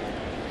have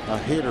a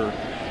hitter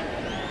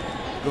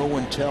go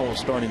and tell a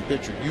starting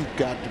pitcher, you've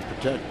got to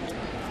protect him.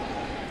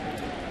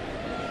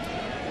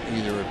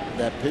 Either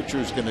that pitcher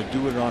is going to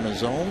do it on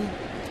his own,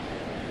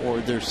 or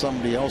there's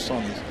somebody else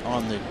on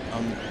the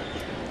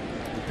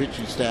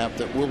pitching staff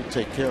that will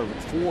take care of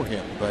it for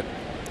him. But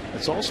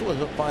it's also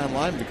a fine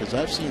line, because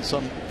I've seen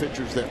some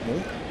pitchers that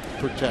won't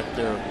protect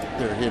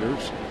their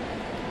hitters,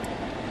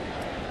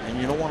 and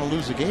you don't want to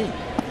lose a game.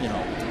 You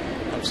know,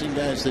 I've seen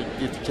guys that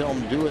if you tell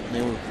them to do it and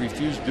they will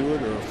refuse to do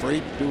it or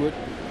afraid to do it,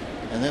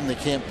 and then they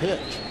can't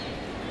pitch.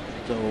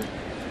 So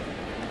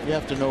you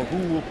have to know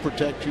who will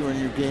protect you in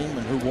your game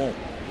and who won't.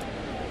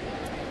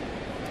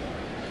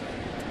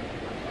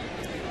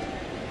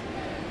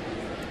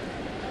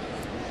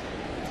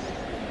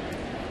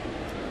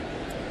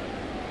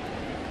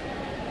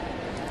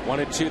 One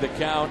and two the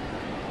count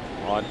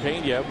on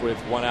Pena with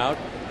one out.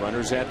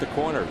 Runners at the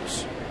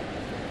corners.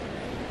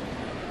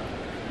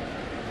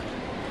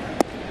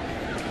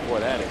 Boy,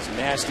 that is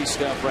nasty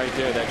stuff right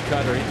there. That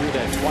cutter, he threw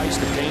that twice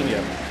to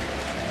Pena.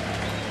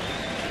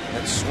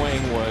 That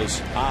swing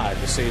was odd,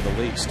 to say the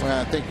least.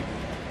 Well, I think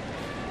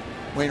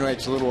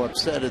Wainwright's a little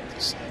upset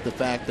at the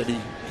fact that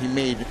he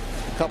made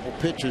a couple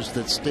pitches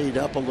that stayed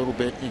up a little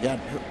bit. He got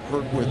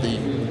hurt with the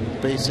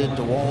base hit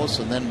to Wallace,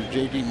 and then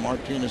JD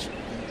Martinez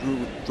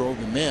drove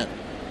him in.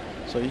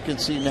 So you can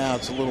see now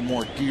it's a little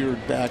more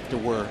geared back to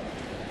where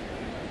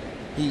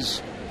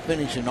he's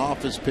finishing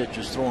off his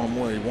pitches, throwing them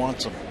where he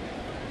wants them.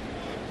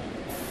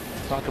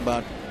 Talk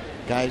about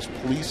guys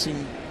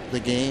policing the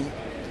game.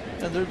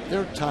 And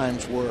there are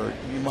times where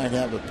you might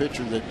have a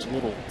pitcher that's a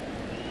little,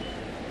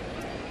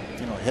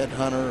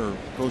 headhunter, or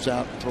goes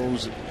out and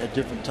throws at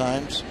different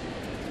times,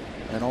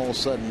 and all of a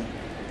sudden,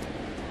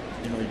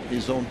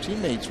 his own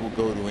teammates will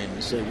go to him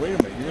and say, wait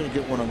a minute, you're going to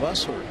get one of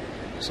us hurt.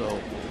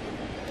 So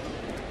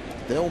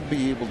they'll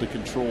be able to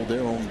control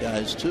their own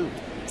guys too.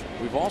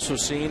 We've also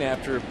seen,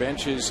 after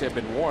benches have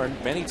been worn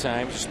many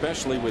times,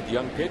 especially with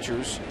young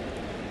pitchers,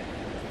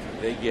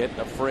 they get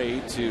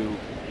afraid to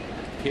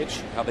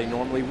pitch how they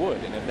normally would,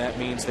 and if that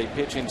means they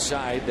pitch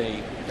inside,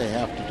 they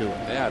have to do it.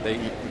 Yeah,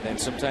 and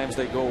sometimes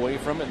they go away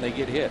from it and they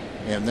get hit,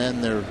 and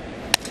then they're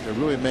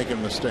really making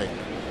a mistake.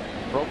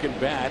 Broken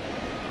bat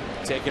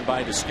taken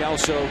by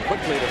Descalso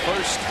quickly to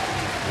first,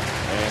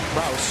 and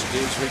Krause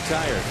is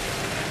retired.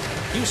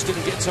 Houston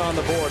gets on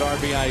the board.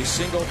 RBI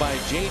single by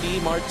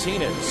JD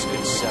Martinez.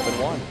 It's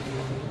 7-1.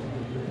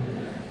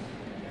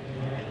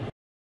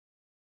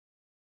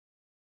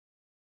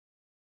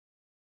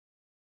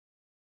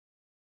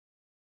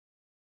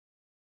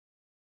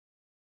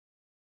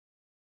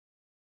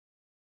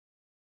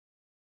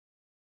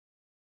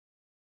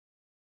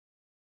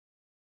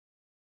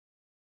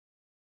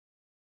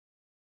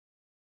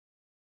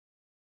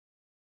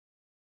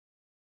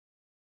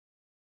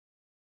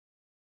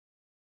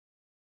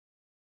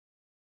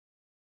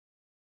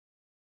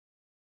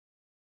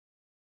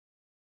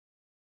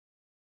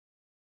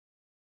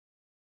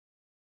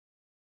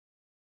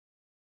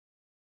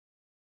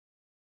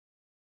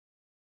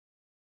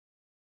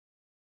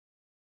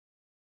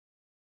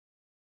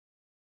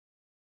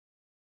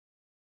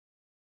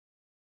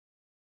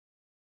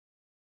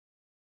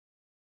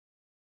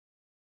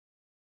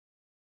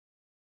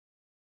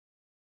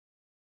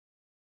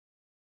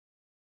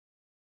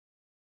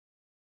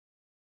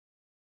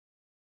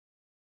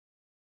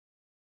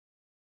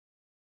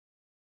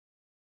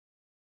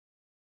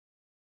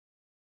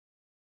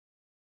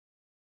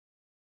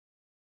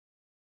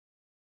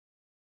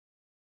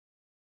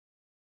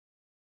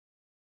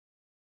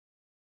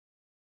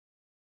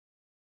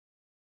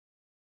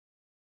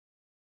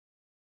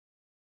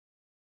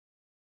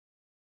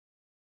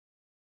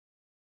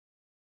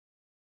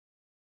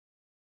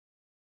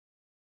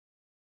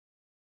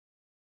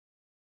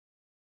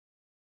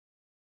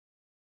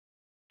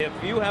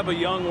 If you have a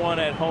young one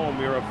at home,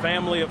 you're a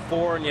family of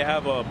 4 and you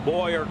have a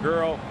boy or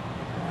girl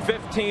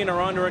 15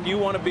 or under and you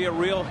want to be a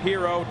real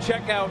hero,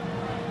 check out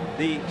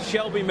the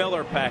Shelby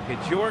Miller package.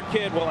 Your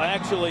kid will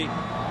actually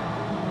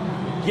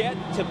get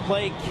to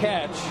play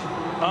catch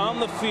on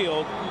the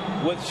field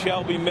with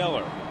Shelby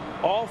Miller.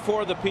 All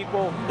 4 of the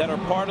people that are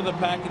part of the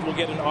package will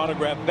get an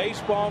autographed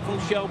baseball from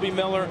Shelby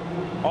Miller.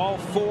 All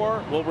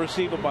 4 will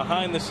receive a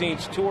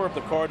behind-the-scenes tour of the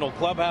Cardinal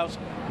clubhouse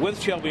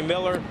with Shelby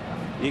Miller.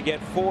 You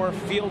get 4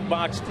 field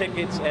box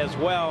tickets as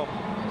well.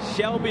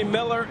 Shelby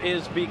Miller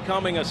is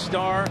becoming a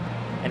star.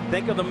 And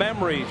think of the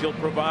memories you'll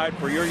provide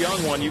for your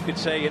young one. You could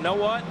say, you know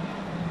what?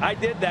 I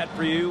did that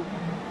for you.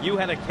 You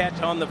had a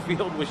catch on the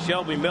field with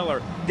Shelby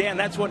Miller. Dan,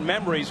 that's what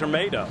memories are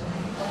made of.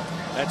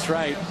 That's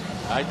right.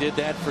 I did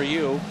that for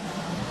you.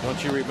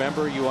 Don't you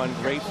remember? You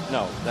ungrateful?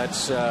 No,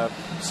 that's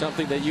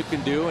something that you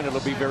can do, and it'll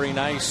be very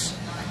nice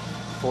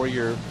for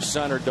your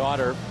son or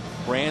daughter,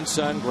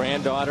 grandson,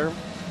 granddaughter.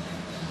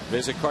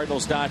 Visit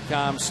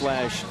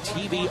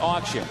Cardinals.com/TV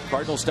auction.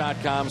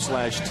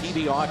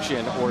 Cardinals.com/TV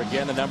auction, or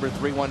again, the number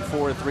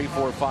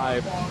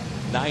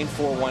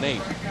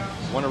 314-345-9418.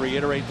 I want to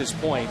reiterate this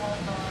point.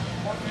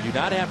 You do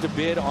not have to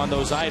bid on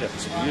those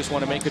items. You just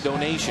want to make a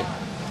donation.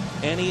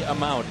 Any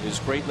amount is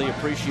greatly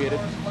appreciated.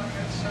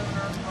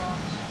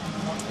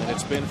 And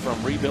it's been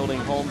from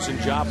rebuilding homes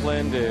in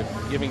Joplin to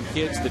giving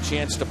kids the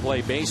chance to play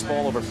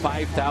baseball. Over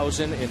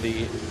 5,000 in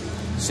the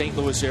St.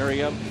 Louis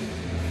area.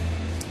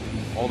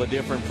 All the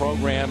different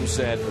programs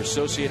that are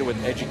associated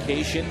with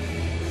education.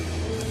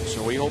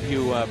 So we hope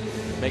you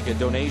make a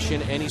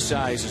donation. Any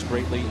size is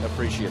greatly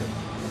appreciated.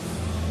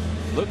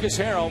 Lucas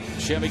Harrell,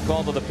 Chevy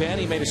called to the pen.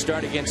 He made a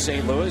start against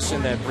St. Louis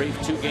in that brief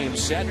 2-game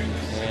set.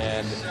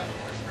 And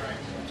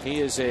he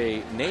is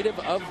a native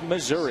of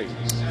Missouri.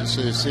 This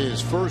is his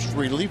first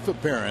relief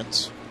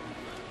appearance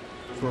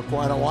for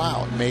quite a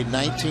while. He made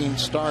 19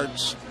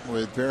 starts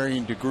with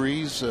varying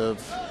degrees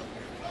of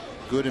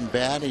good and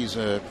bad. He's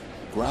a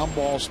ground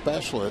ball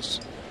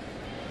specialist.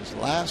 His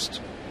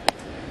last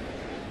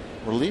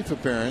relief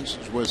appearance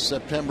was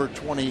September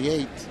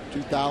 28th,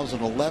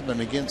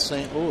 2011 against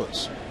St.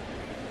 Louis.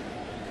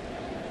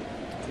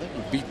 I think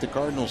he beat the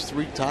Cardinals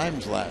 3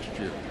 times last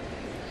year.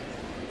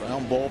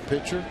 Ground ball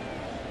pitcher.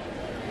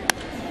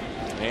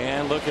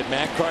 And look at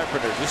Matt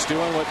Carpenter, just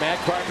doing what Matt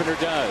Carpenter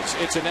does.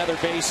 It's another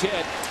base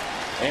hit,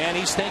 and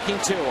he's thinking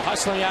too,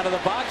 hustling out of the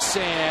box,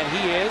 and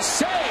he is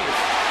safe.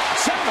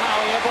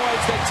 Somehow he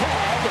avoids the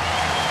tag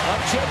of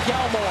Chip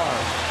Gilmore.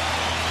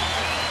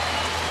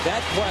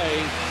 That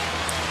play,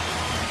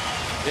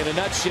 in a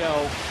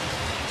nutshell,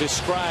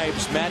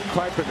 describes Matt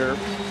Carpenter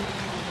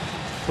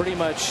pretty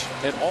much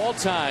at all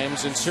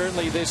times, and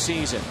certainly this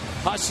season.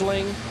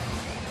 Hustling,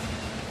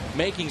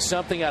 making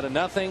something out of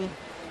nothing.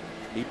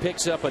 He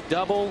picks up a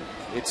double.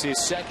 It's his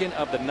second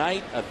of the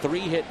night, a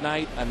 3-hit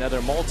night,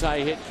 another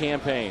multi-hit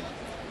campaign.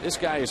 This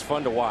guy is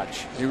fun to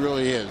watch. He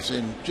really is,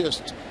 and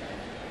just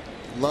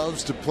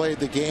loves to play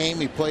the game.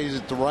 He plays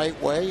it the right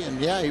way, and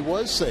yeah, he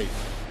was safe.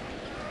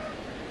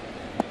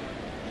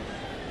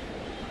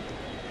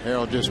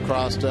 Harrell just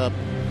crossed up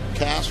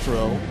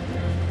Castro,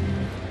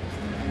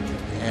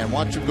 and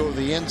watch him go to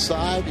the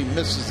inside. He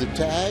misses the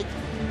tag,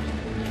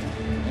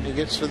 and he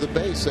gets to the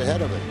base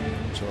ahead of it.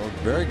 So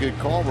very good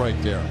call right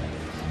there.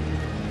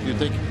 You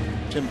think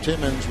Tim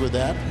Timmons with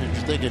that? Did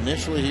you think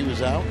initially he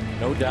was out?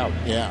 No doubt.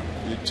 Yeah,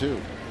 did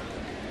too.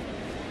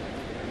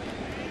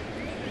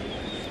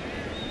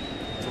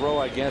 Throw,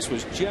 I guess,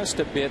 was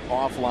just a bit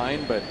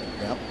offline, but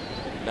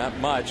not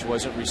much.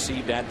 Wasn't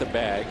received at the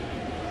bag.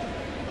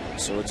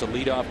 So it's a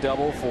leadoff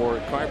double for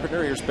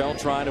Carpenter. Here's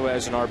Beltran, who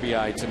has an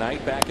RBI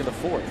tonight, back in the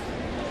 4th.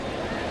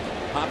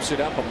 Pops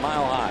it up a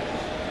mile high.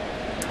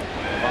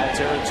 Foul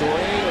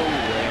territory,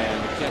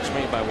 and the catch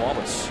made by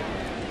Wallace.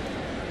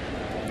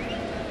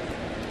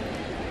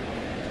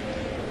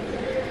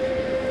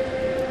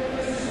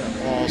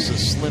 Wallace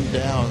has slimmed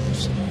down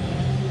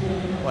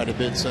quite a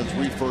bit since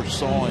we first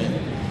saw him.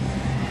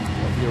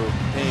 If you were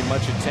paying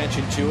much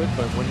attention to it,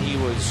 but when he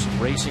was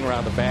racing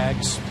around the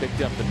bags,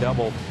 picked up the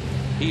double,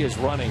 he is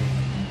running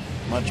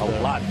much a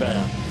lot better.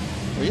 Yeah.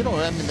 Well, you know,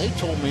 I mean, they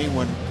told me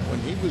when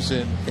he was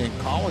in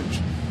college,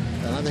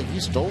 and I think he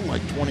stole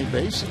like 20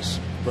 bases,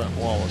 Brent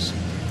Wallace.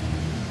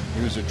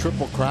 He was a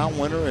Triple Crown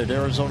winner at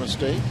Arizona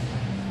State.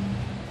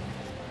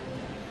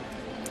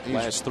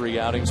 Last 3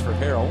 outings for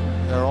Harrell.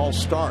 They're all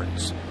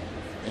starts.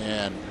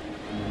 And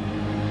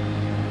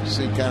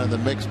see kind of the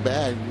mixed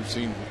bag. We've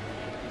seen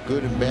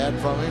good and bad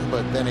from him,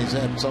 but then he's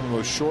had some of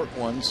those short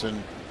ones,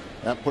 and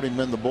that put him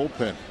in the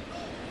bullpen.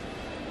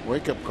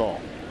 Wake-up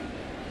call.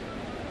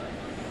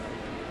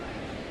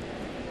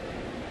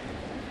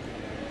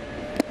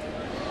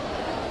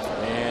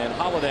 And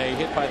Holiday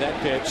hit by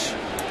that pitch.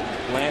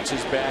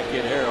 Glances back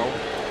at Harrell.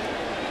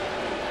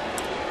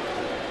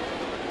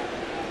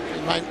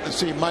 Mike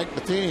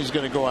Matheny's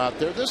going to go out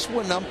there. This is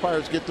when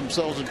umpires get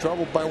themselves in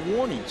trouble by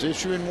warnings,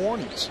 issuing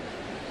warnings.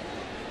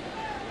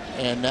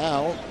 And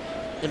now,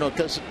 you know,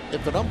 because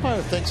if an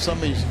umpire thinks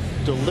somebody's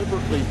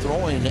deliberately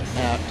throwing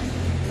at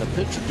a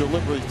pitcher,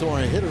 deliberately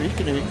throwing a hitter, he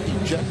can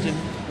eject him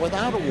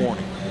without a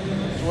warning.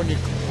 So when you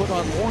put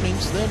on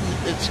warnings, then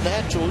it's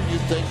natural you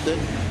think that,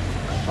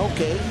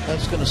 okay,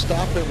 that's going to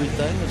stop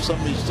everything. If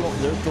somebody's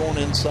they're thrown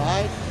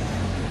inside,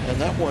 and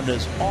that one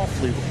is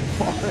awfully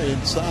far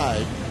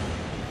inside.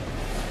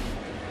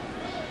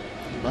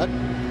 But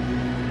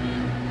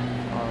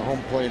our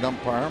home plate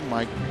umpire,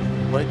 Mike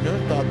Wagner,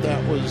 thought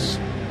that was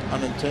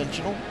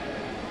unintentional.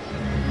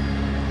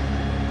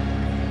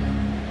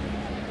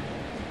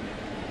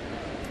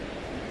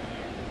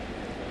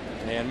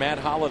 And Matt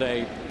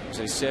Holliday, as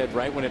I said,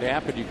 right when it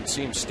happened, you could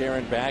see him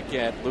staring back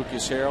at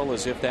Lucas Harrell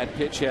as if that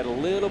pitch had a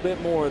little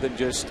bit more than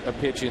just a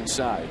pitch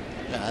inside.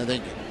 Yeah, I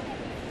think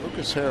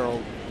Lucas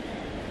Harrell,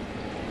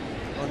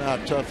 I don't know how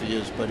tough he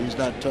is, but he's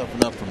not tough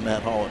enough for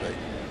Matt Holliday.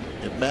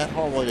 If Matt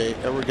Holliday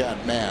ever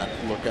got mad,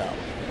 look out.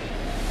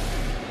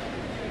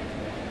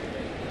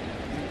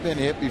 He's been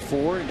hit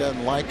before. He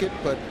doesn't like it,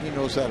 but he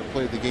knows how to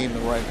play the game the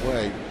right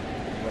way.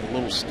 A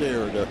little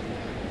stare to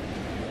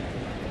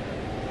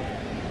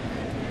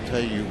tell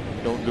you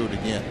don't do it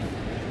again.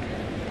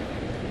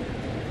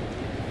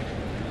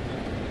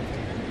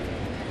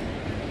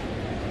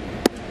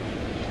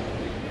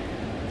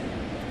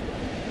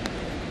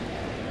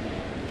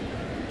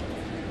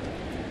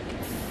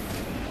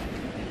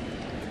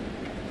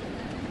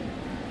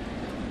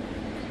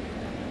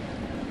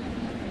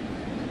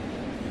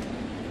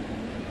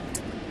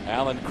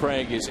 Alan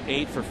Craig is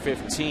 8 for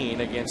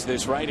 15 against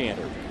this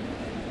right-hander.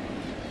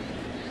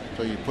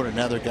 So you put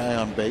another guy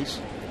on base.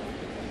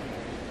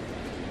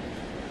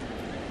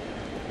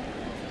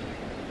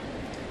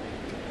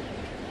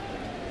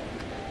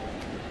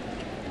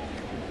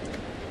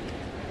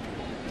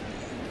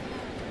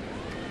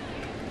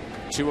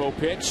 .20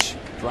 pitch,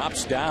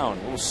 drops down.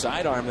 A little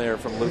sidearm there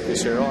from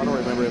Lucas Harrell. I don't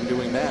remember him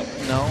doing that.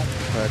 No,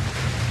 but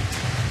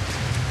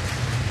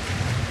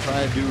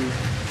try to do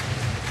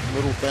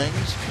little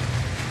things.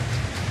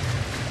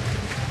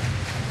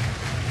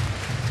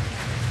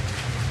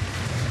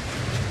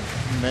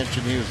 You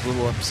mentioned he was a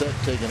little upset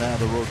taken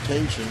out of the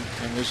rotation,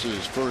 and this is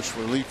his first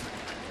relief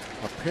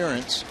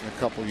appearance in a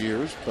couple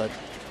years, but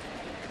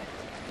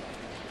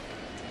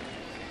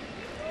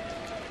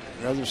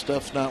the other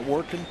stuff's not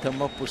working,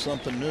 come up with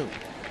something new.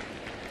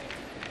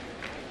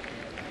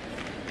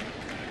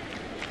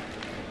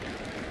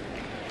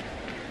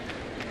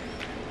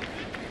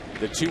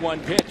 The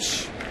 2-1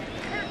 pitch.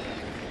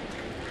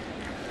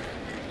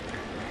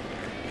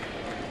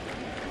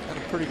 Got a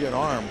pretty good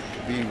arm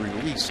being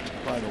released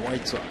by the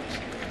White Sox.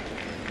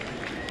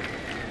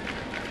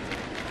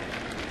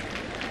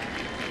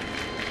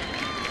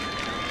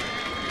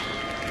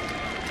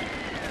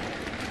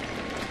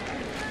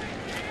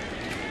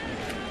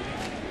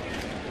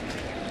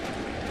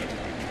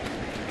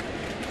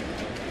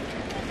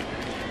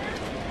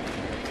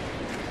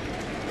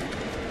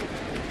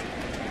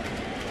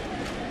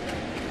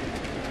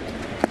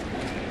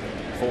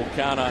 Full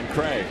count on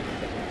Craig.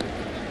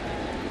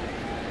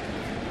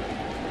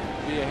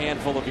 Be a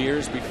handful of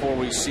years before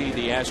we see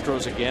the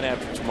Astros again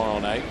after tomorrow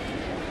night.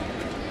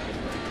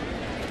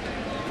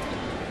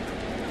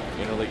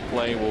 Interleague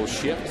play will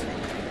shift,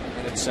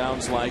 and it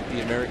sounds like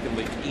the American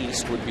League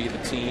East would be the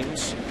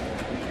teams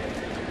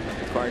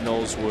the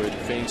Cardinals would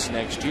face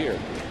next year.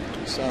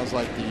 Sounds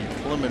like the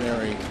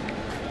preliminary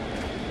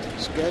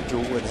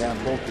schedule would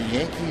have both the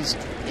Yankees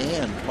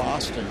and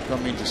Boston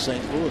coming to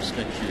St. Louis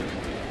next year.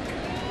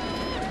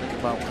 Think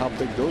about how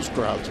big those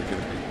crowds are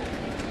going to be.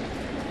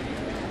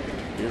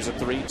 Here's a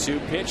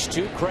 3-2 pitch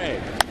to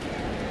Craig.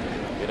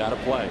 Get out of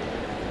play.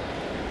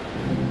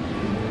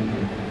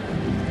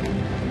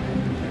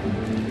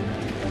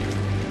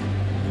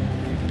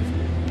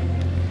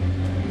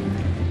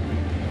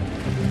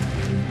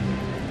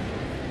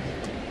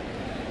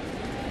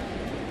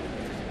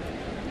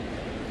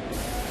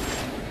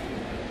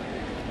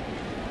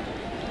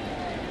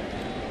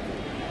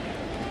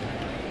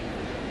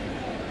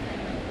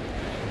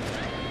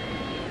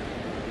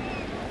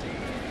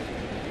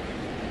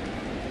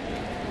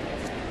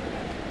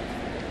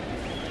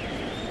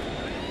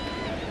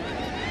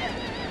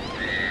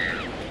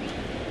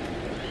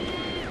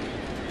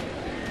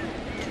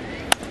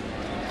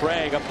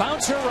 Craig, a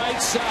bouncer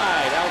right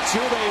side.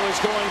 Altuve was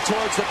going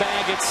towards the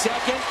bag at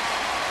second.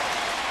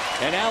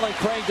 And Alan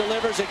Craig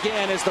delivers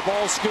again as the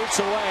ball scoots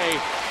away.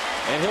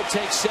 And he'll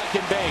take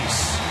second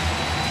base.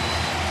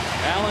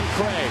 Alan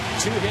Craig,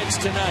 2 hits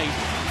tonight.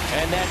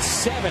 And that's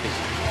 70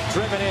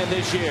 driven in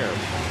this year.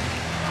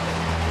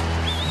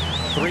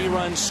 3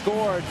 runs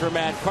scored for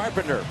Matt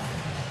Carpenter.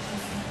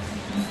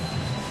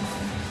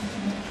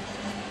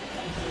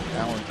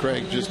 Alan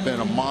Craig just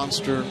been a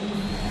monster.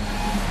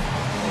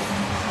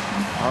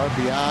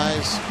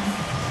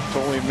 RBIs,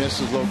 totally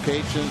misses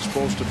location,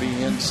 supposed to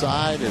be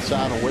inside, it's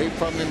out away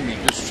from him, he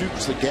just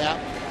shoots the gap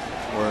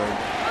where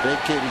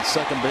vacated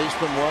second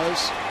baseman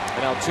was.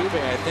 And Altuve,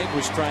 I think,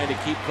 was trying to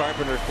keep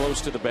Carpenter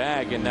close to the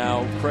bag, and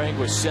now Craig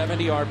with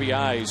 70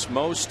 RBIs,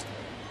 most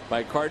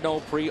by Cardinal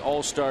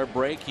pre-All-Star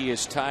break. He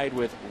is tied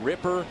with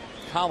Ripper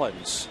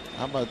Collins.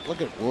 How about, look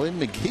at William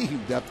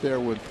McGee up there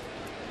with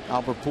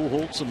Albert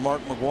Pujols and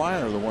Mark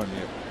McGwire the one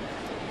year.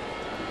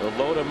 They'll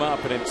load him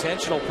up. An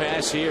intentional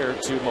pass here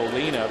to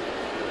Molina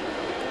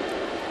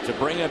to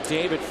bring up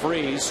David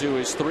Freese, who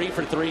is 3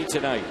 for 3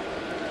 tonight.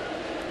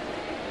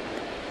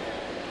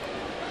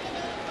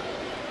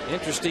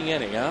 Interesting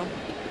inning, huh?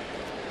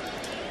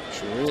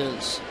 Sure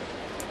is.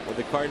 Would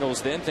the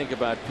Cardinals then think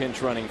about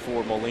pinch running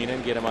for Molina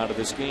and get him out of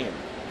this game?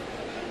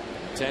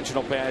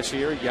 Intentional pass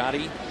here.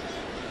 Yachty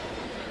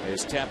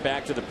is tapped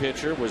back to the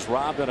pitcher, was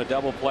robbed on a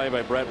double play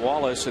by Brett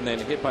Wallace, and then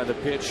hit by the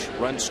pitch.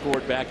 Run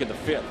scored back in the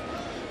 5th.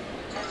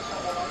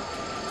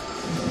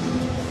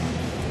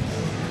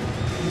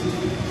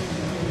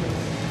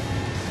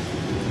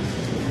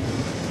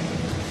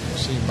 I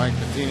see Mike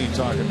Matheny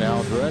talking to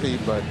Andretti,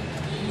 but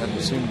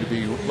doesn't seem to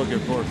be looking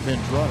for a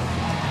pinch runner.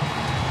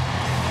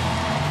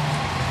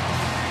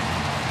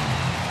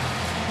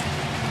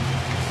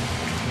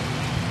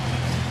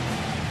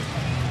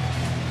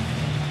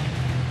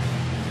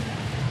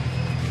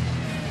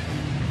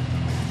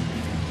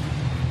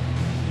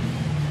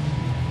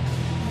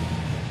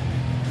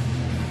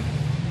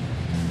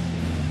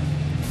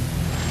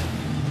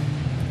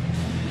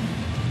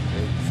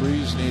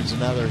 Freese needs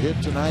another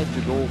hit tonight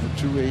to go over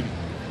 280.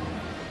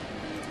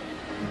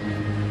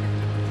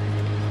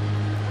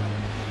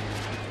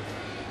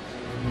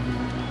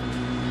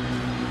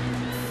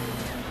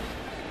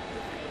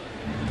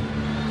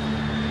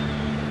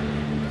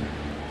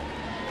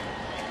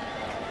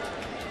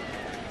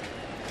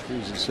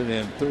 Freese has hit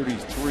in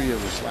 33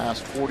 of his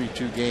last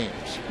 42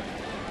 games.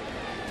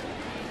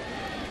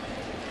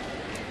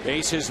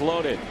 Bases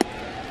loaded,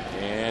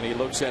 and he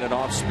looks at an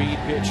off-speed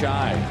pitch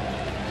high.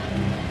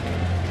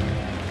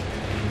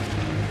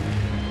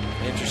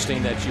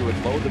 Interesting that you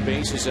would load the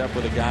bases up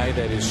with a guy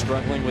that is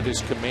struggling with his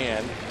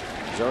command.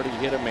 He's already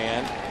hit a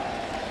man.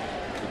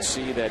 You can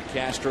see that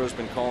Castro's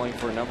been calling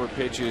for a number of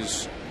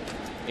pitches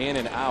in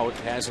and out,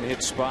 hasn't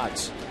hit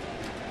spots.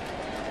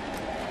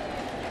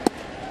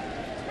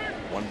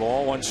 1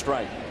 ball, 1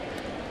 strike.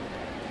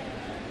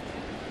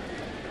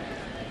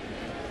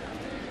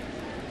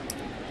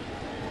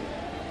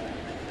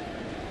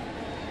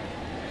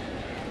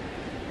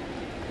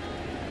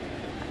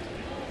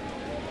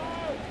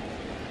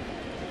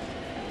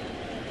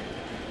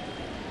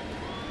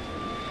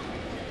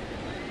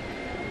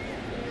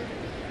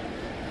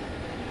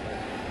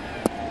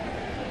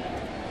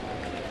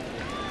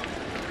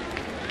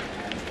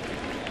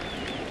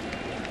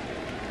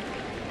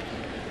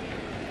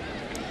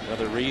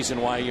 Another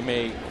reason why you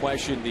may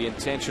question the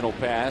intentional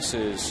pass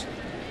is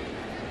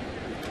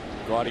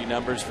gaudy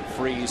numbers for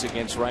Freese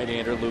against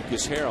right-hander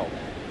Lucas Harrell.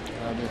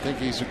 I think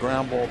he's a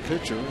ground ball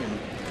pitcher and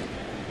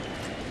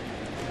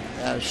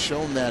has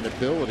shown that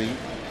ability,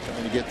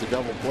 trying to get the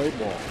double play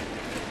ball.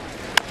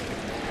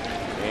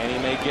 And he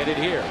may get it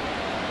here.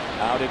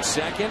 Out at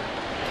second,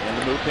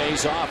 and the move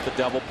pays off the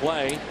double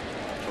play.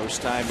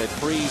 First time that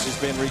Freese has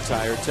been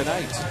retired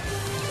tonight.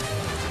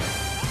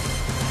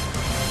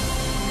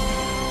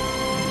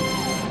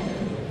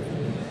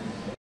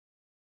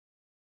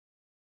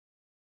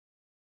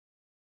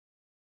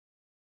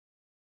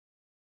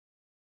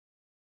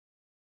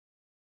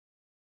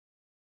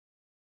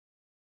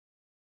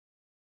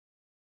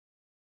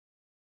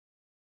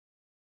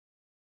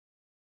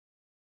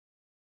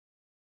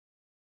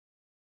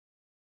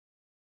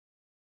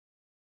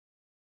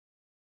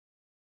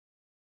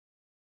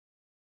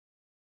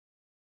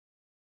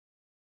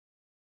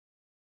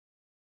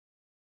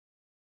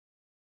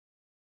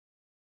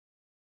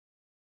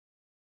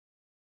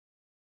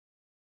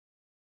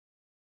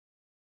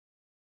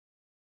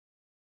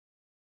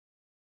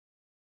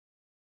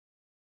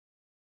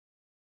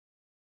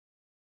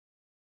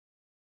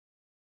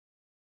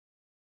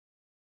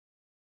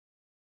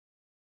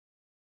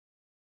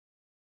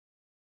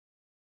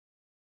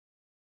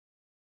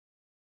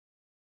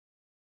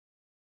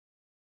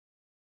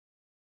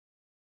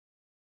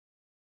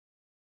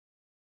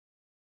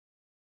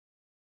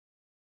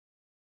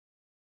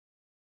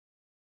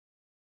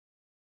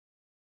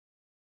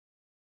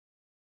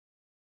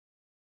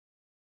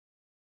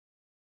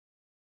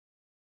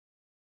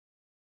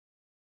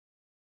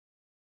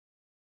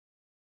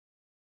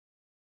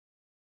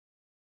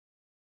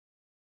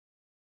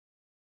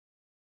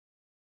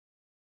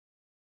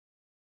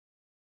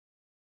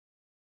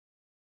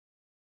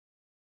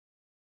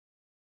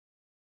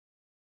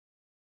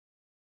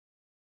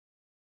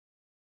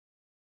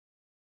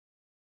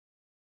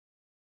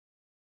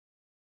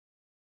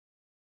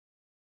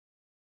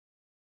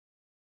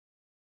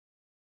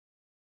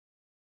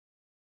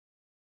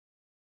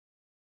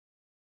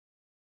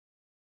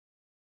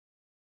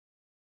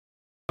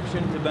 To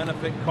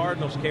benefit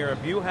Cardinals Care.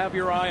 If you have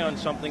your eye on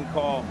something,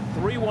 call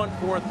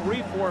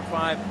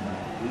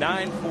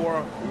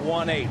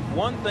 314-345-9418.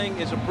 One thing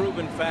is a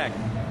proven fact.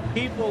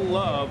 People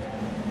love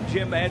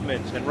Jim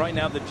Edmonds, and right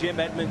now the Jim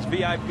Edmonds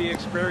VIP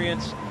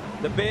experience,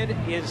 the bid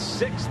is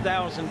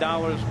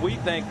 $6,000. We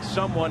think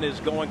someone is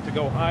going to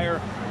go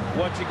higher.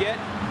 What you get?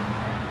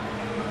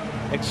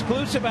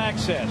 Exclusive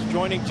access,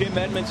 joining Jim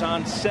Edmonds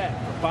on set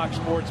for Fox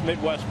Sports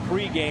Midwest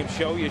pregame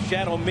show. You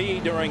shadow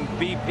me during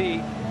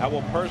BP. I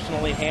will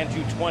personally hand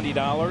you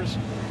 $20.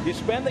 You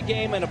spend the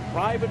game in a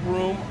private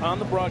room on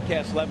the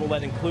broadcast level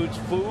that includes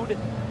food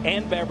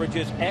and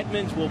beverages.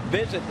 Edmonds will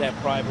visit that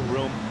private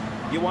room.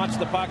 You watch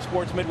the Fox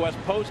Sports Midwest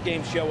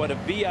postgame show at a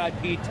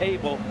VIP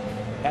table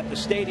at the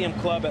Stadium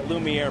Club at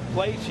Lumiere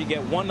Place. You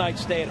get one night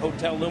stay at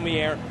Hotel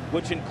Lumiere,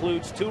 which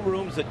includes 2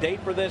 rooms. The date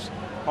for this,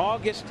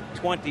 August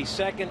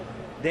 22nd.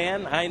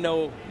 Dan, I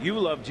know you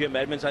love Jim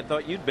Edmonds. I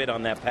thought you'd bid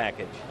on that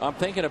package. I'm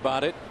thinking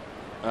about it.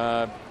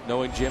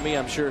 Knowing Jimmy,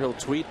 I'm sure he'll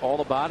tweet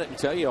all about it and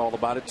tell you all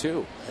about it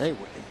too. Hey,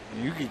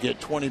 you could get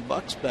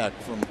 $20 back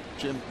from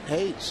Jim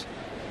Hayes.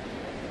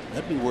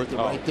 That'd be worth it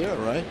right there,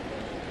 right?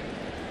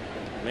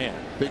 Man,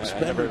 big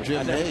spender,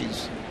 Jim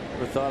Hayes.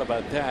 Never thought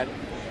about that.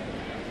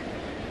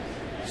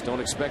 Just don't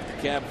expect the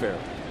cab fare.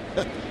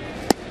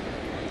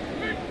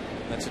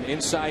 That's an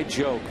inside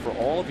joke for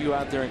all of you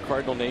out there in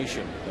Cardinal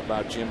Nation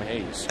about Jim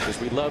Hayes, because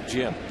we love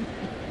Jim.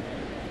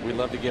 We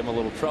love to give him a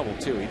little trouble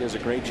too. He does a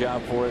great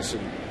job for us,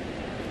 and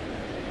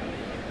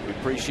we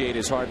appreciate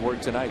his hard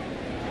work tonight.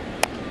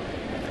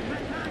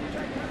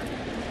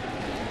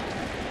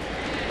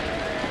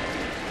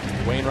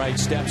 Wainwright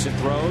steps and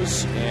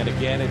throws, and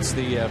again it's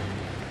the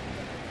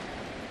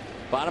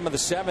bottom of the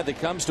 7th. It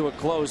comes to a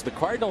close. The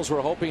Cardinals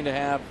were hoping to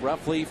have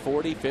roughly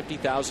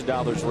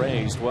 $40,000-$50,000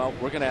 raised. Well,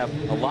 we're going to have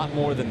a lot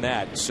more than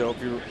that. So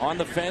if you're on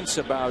the fence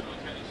about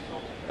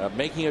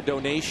making a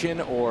donation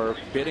or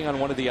bidding on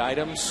one of the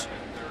items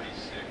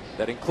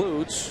that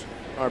includes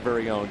our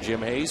very own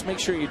Jim Hayes, make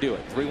sure you do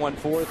it.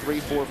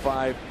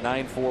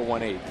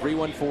 314-345-9418.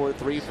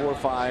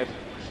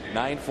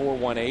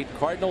 314-345-9418.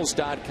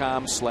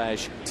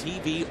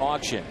 Cardinals.com/TV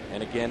auction.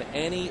 And again,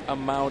 any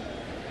amount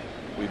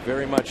we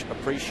very much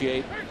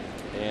appreciate.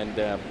 And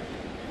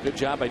good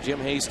job by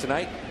Jim Hayes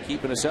tonight,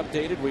 keeping us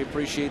updated. We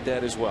appreciate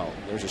that as well.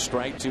 There's a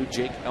strike to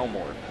Jake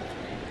Elmore.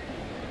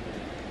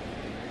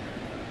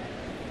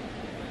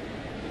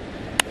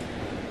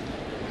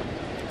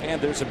 And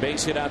there's a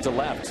base hit out to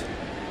left.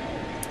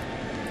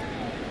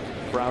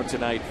 Crowd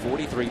tonight,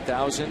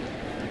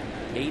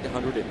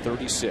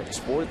 43,836.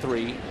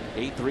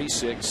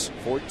 43,836.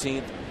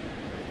 14th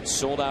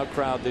sold out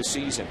crowd this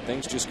season.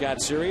 Things just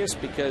got serious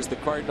because the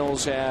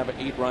Cardinals have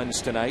 8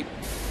 runs tonight.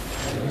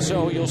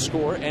 So you'll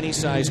score any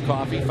size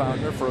coffee,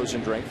 fountain, or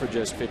frozen drink for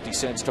just 50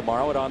 cents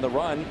tomorrow at On the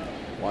Run.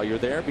 While you're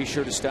there, be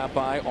sure to stop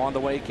by On the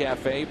Way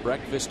Cafe.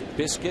 Breakfast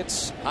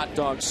biscuits, hot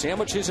dogs,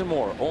 sandwiches, and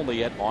more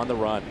only at On the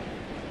Run.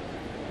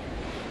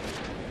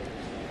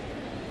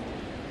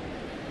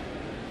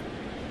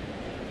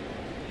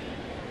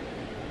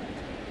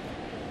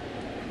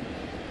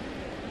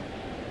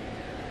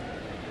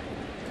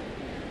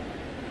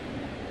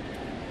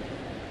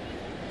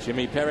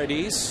 Jimmy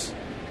Paradis,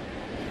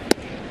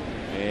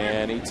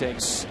 and he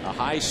takes a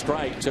high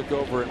strike, took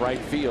over at right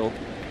field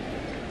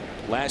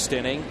last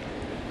inning.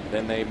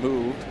 Then they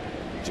moved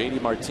J.D.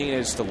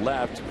 Martinez to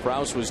left.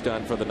 Krause was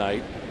done for the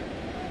night.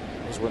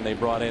 That was when they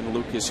brought in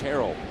Lucas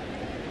Harrell.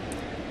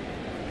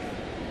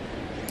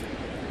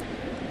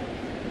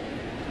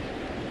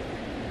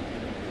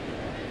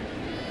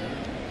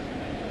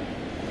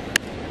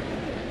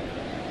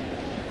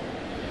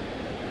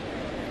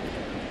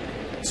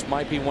 This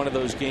might be one of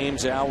those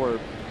games, Al, where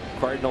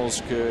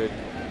Cardinals could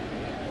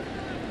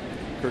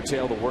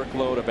curtail the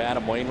workload of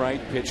Adam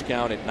Wainwright. Pitch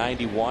count at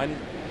 91. You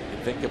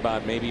think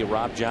about maybe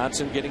Rob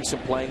Johnson getting some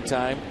playing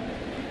time,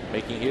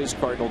 making his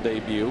Cardinal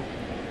debut.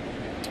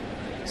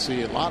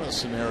 See a lot of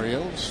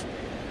scenarios.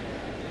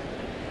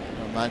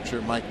 I'm not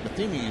sure Mike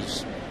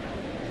Matheny's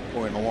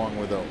going along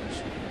with those.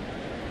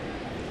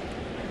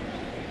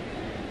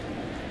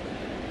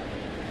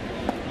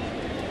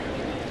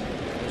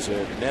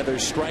 Another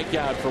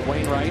strikeout for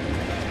Wainwright,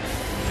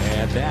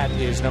 and that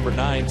is number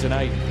 9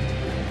 tonight.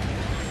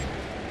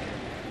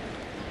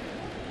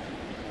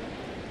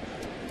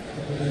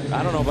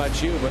 I don't know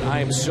about you, but I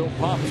am so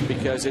pumped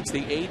because it's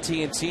the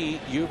AT&T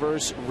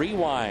U-verse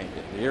Rewind.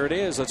 Here it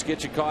is. Let's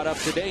get you caught up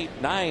to date.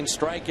 9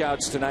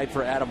 strikeouts tonight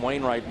for Adam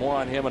Wainwright. More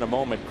on him in a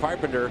moment.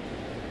 Carpenter,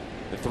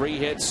 the 3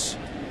 hits,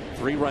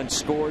 3 runs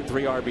scored,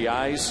 3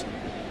 RBIs.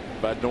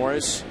 Bud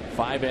Norris,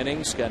 5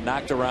 innings, got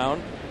knocked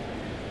around.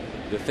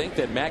 To think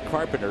that Matt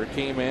Carpenter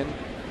came in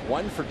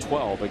 1 for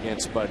 12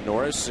 against Bud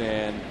Norris,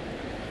 and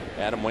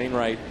Adam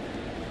Wainwright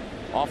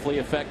awfully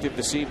effective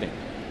this evening.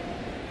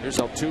 Here's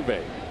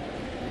Altuve.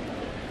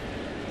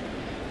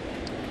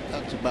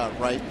 That's about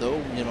right,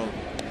 though. You know,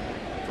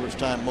 first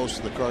time most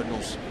of the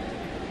Cardinals,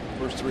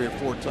 first 3 or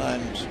 4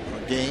 times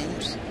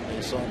games,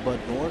 they saw Bud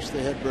Norris.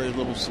 They had very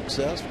little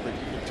success, but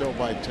you can tell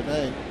by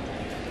today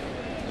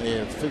they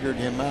have figured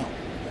him out.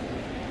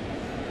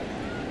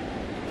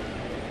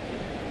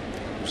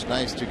 It was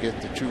nice to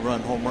get the 2-run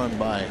home run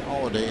by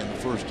Holiday in the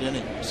first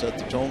inning, set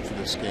the tone for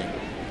this game.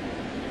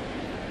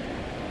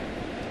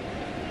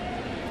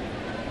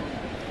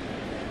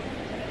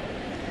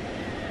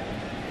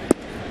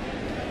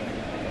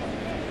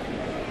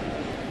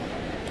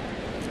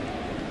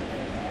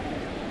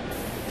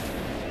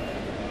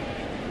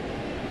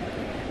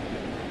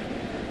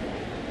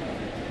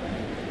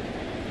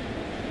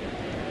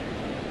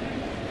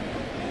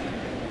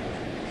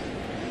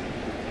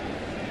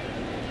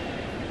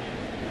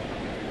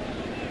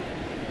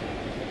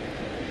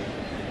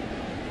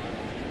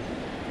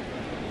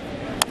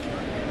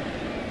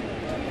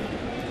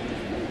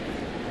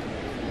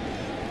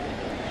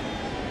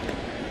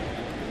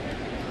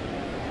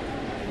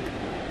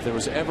 If there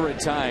was ever a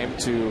time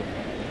to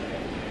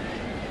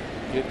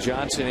get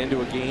Johnson into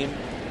a game,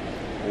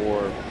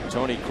 or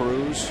Tony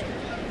Cruz,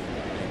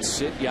 and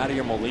sit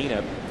Yadier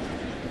Molina,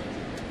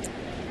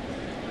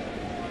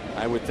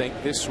 I would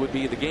think this would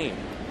be the game.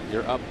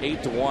 You're up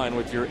 8-1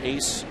 with your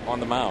ace on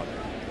the mound.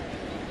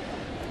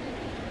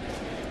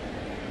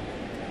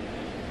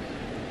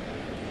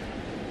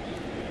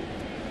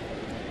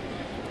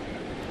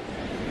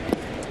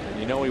 And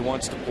you know he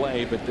wants to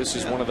play, but this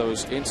is one of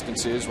those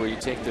instances where you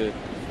take the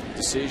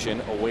decision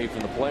away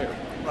from the player.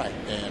 Right,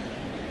 and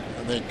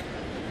I think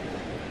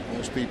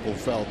most people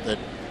felt that,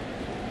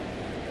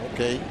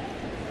 okay,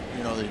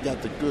 you know, they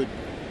got the good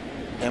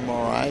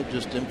MRI,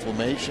 just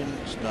inflammation.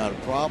 It's not a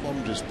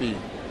problem. Just be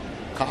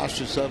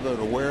cautious of it,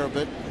 aware of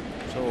it.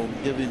 So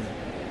give him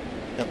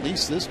at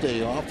least this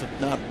day off, if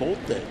not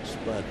both days.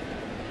 But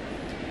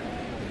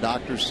the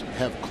doctors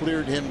have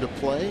cleared him to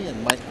play,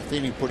 and Mike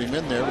Matheny put him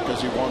in there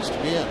because he wants to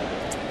be in.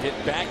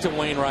 Hit back to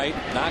Wainwright,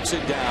 knocks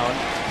it down,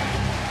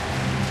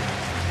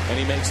 and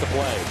he makes the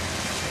play.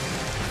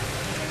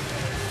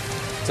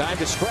 Time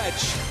to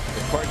stretch.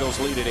 The Cardinals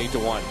lead at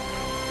 8-1.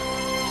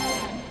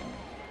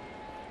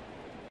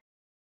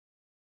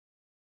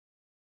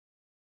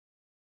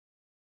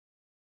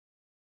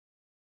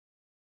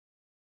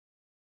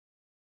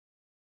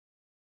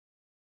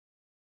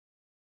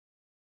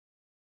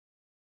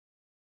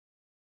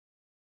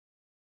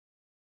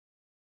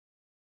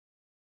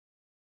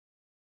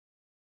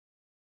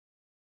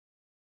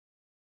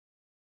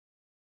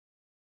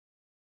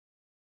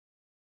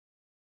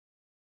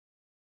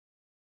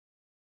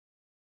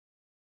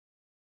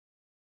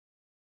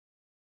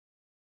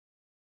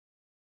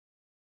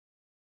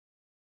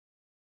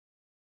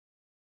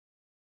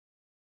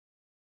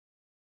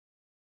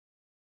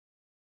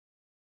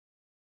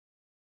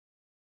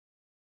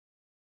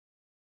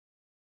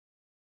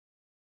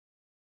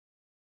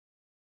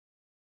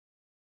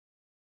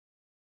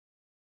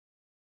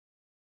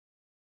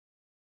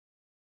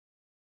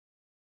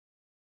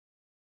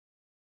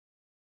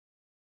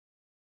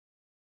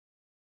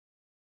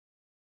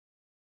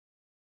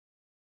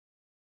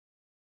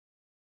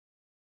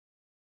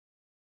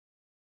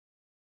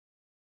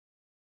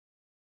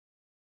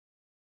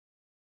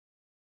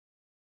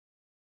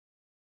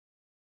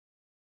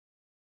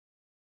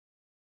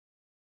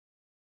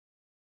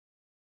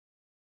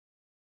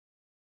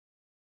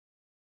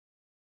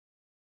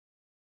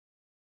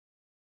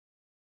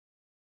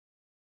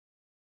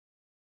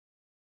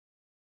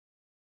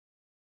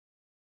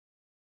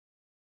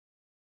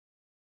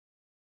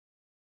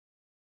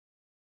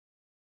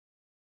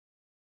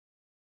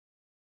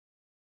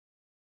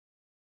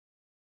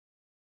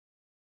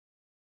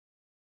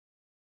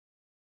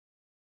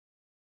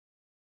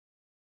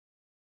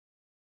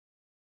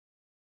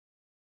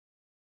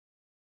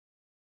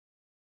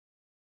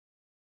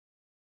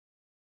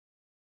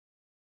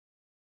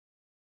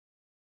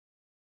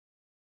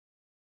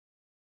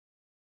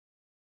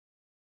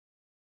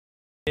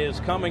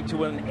 Is coming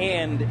to an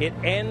end. It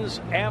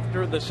ends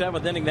after the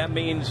 7th inning. That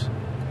means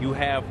you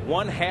have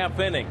 1/2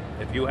 inning,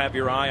 if you have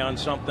your eye on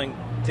something,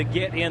 to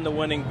get in the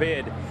winning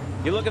bid.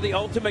 You look at the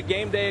ultimate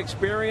game day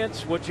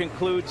experience, which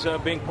includes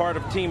being part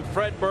of Team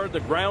Fredbird,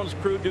 the grounds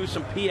crew, do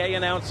some PA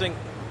announcing.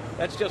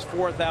 That's just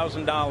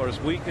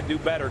 $4,000. We could do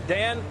better.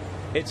 Dan,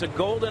 it's a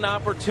golden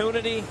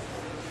opportunity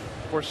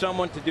for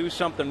someone to do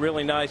something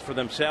really nice for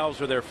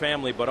themselves or their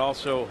family, but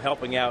also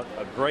helping out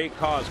a great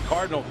cause.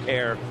 Cardinal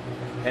Care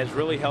has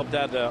really helped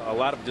out a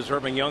lot of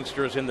deserving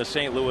youngsters in the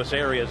St. Louis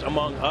areas,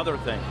 among other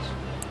things.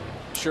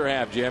 Sure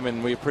have, Jim,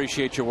 and we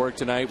appreciate your work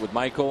tonight with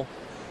Michael.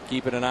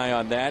 Keeping an eye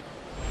on that.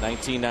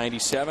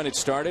 1997 it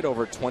started,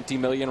 over 20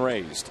 million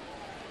raised.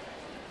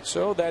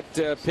 So that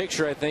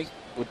picture, I think,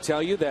 would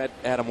tell you that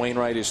Adam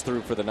Wainwright is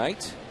through for the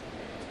night.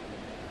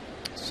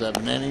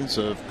 7 innings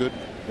of good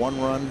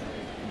one-run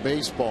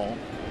baseball.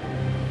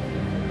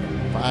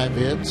 5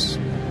 hits,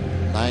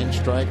 9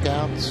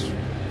 strikeouts,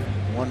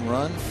 1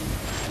 run.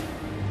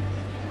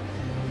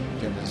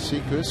 Kevin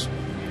Seacrest.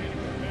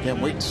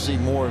 Can't wait to see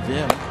more of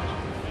him.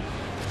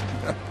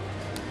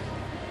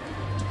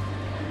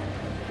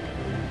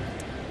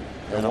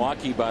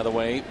 Milwaukee, by the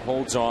way,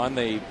 holds on.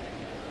 They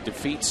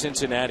defeat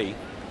Cincinnati.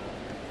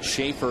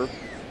 Schaefer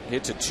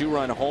hits a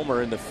 2-run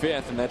homer in the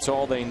 5th, and that's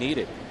all they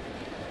needed.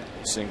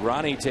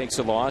 Cingrani takes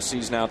a loss.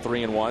 He's now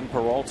 3-1.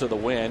 Peralta the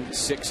win,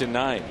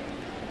 6-9.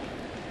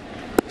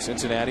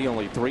 Cincinnati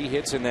only 3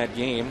 hits in that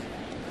game.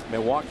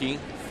 Milwaukee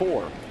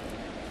 4,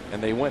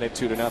 and they win it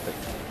 2-0.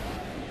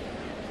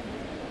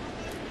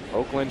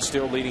 Oakland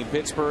still leading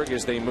Pittsburgh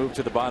as they move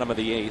to the bottom of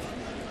the 8th.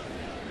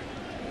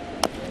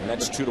 And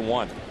that's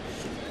 2-1.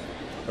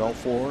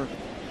 Belfour,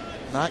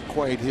 not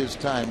quite his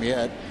time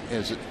yet,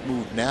 as it's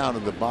moved now to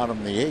the bottom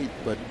of the 8th,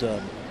 but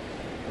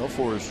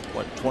Belfour is,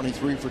 what,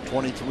 23 for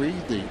 23,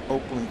 the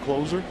Oakland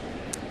closer.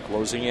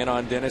 Closing in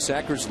on Dennis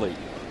Eckersley.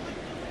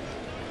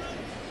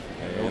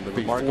 And the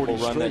remarkable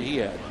run that he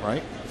had.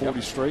 Right,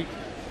 40 straight.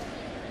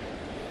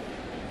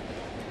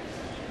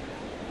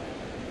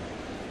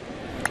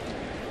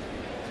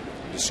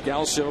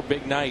 Descalso,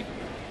 big night.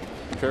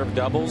 Pair of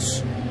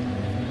doubles.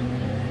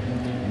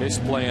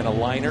 misplay and a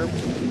liner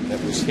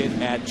that was hit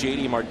at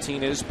J.D.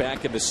 Martinez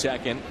back in the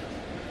second.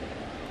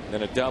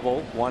 Then a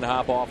double, one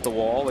hop off the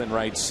wall in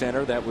right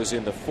center. That was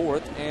in the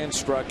fourth and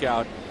struck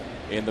out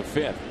in the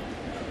fifth.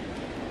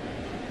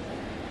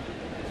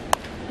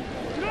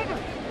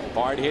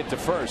 Hard hit to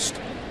first.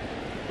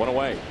 One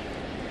away.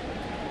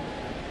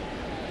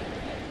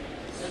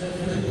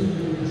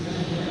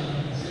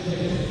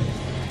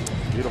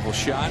 Beautiful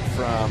shot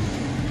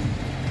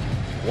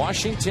from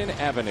Washington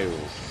Avenue.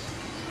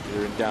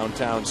 Here in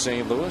downtown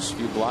St. Louis, a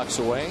few blocks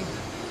away.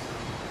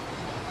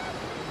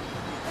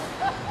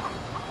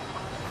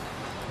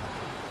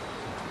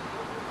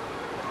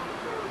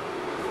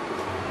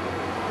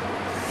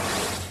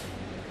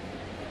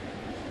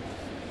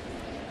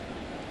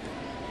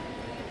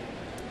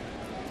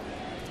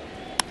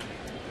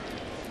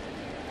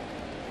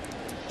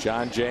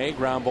 John Jay,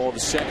 ground ball to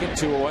second,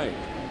 2 away.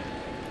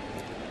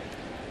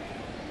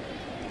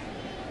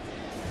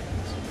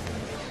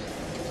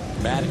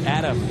 Matt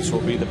Adams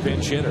will be the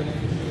pinch hitter.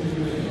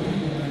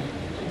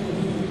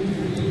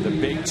 The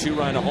big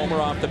 2-run homer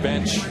off the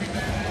bench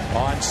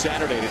on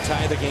Saturday to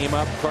tie the game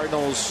up.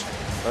 Cardinals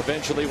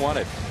eventually won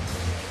it.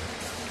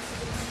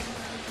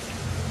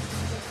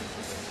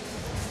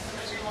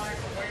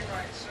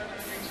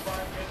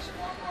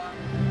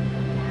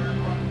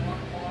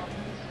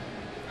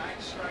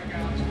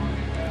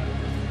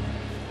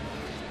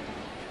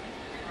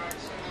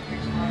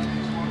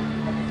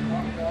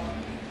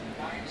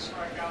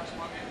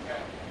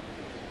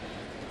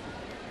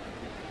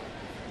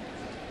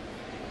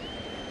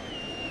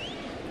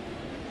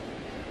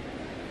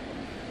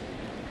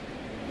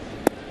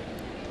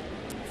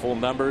 Full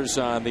numbers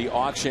on the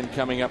auction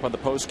coming up on the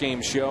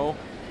post-game show,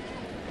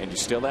 and you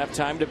still have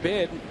time to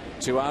bid.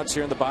 2 outs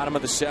here in the bottom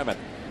of the 7th.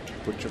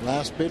 Put your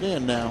last bid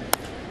in now.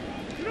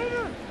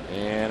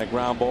 And a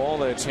ground ball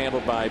that's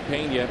handled by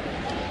Pena.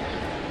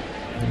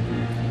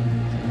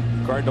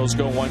 Cardinals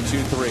go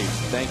 1-2-3.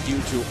 Thank you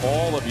to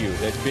all of you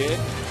that bid,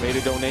 made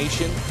a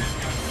donation.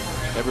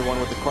 Everyone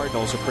with the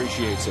Cardinals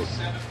appreciates it.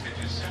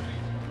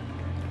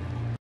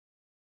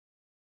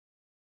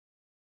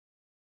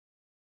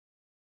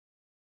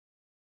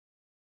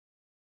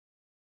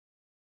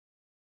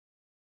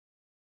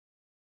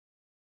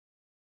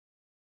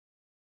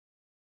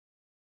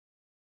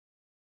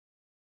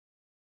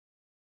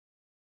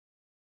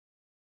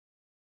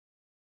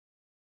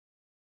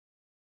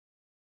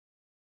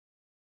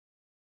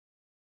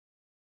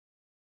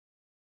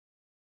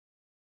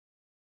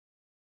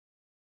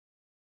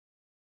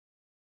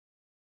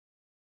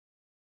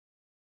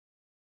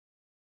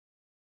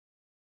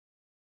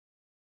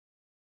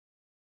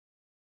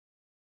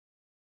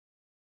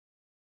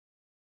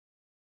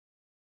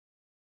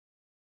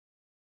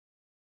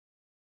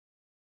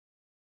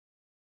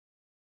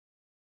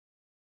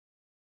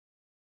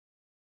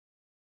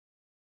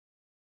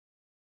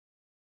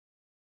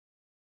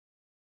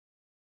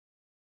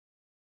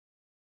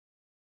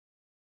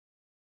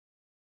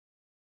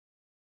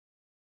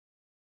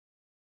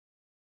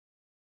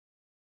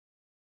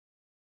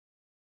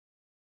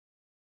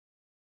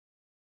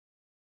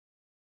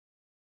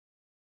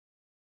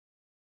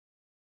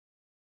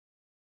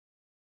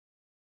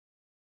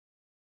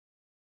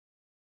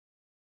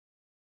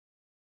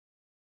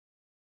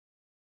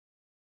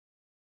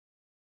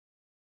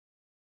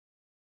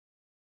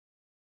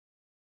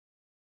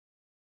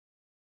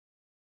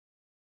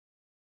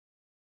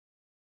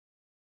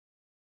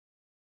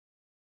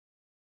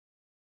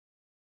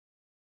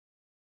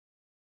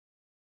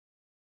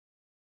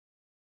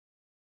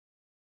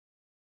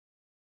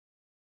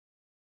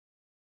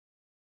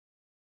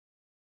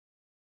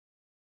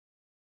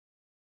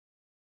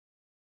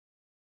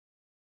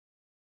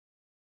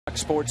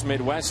 Sports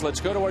Midwest.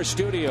 Let's go to our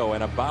studio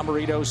and a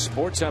Bomberito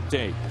sports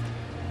update.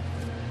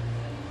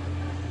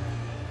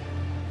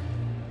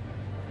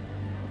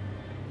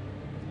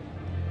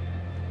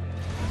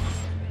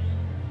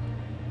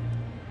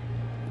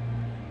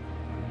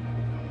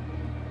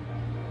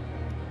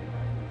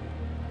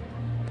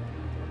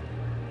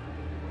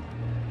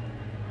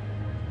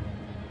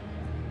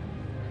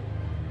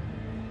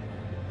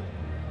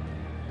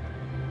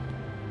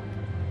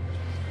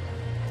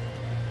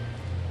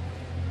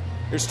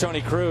 Here's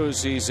Tony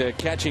Cruz. He's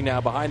catching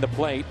now behind the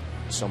plate.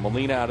 So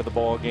Molina out of the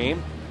ball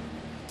game.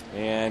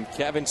 And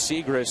Kevin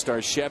Segrist,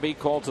 our Chevy,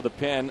 called to the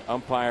pen.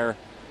 Umpire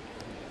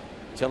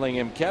telling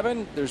him,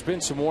 Kevin, there's been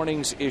some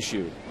warnings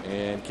issued.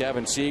 And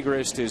Kevin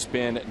Segrist has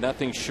been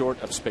nothing short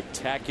of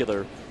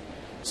spectacular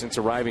since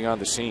arriving on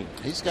the scene.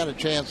 He's got a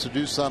chance to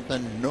do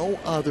something no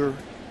other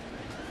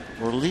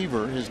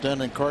reliever has done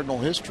in Cardinal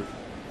history.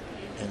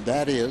 And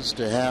that is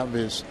to have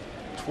his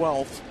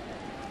 12th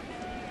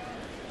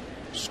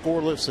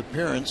scoreless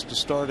appearance to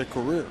start a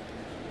career.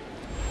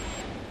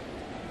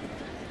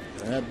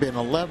 There have been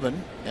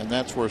 11, and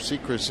that's where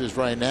Segrist is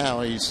right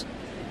now. He's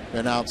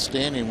been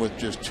outstanding with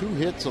just 2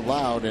 hits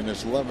allowed in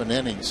his 11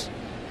 innings.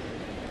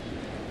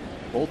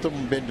 Both of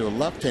them been to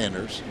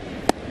left-handers,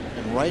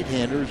 and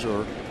right-handers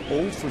are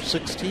 0 for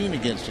 16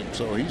 against him.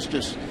 So he's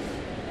just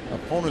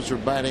Opponents are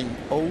batting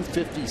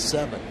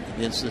 .057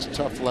 against this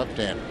tough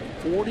left-hander.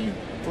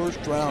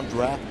 41st round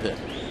draft pick.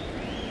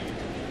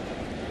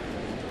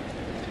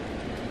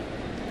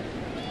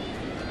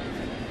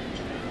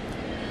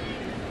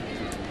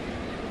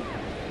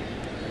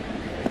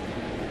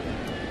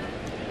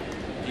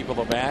 People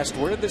have asked,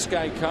 where did this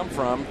guy come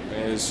from?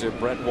 As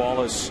Brett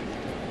Wallace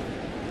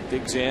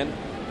digs in,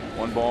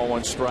 1 ball,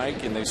 1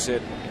 strike, and they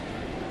said,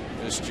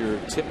 just your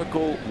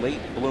typical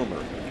late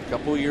bloomer. A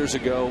couple of years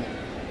ago,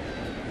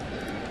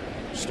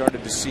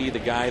 started to see the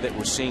guy that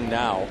we're seeing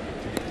now.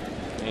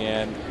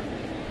 And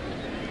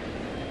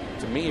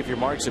to me, if you're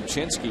Mark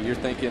Zubchinski, you're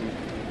thinking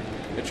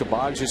Mitchell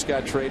Boggs just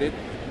got traded,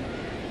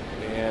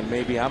 and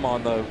maybe I'm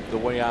on the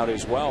way out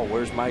as well.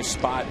 Where's my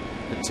spot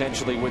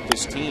potentially with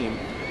this team?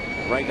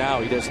 Right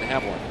now, he doesn't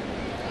have one.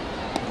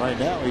 Right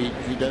now,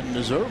 he doesn't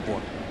deserve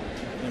one.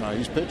 You know,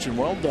 he's pitching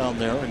well down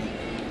there,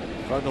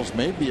 and Cardinals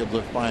may be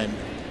able to find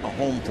a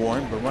home for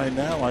him. But right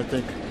now, I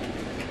think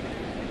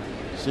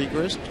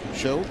Segrist and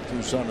Schoop,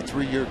 who's on a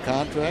 3-year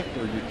contract,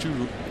 are your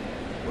 2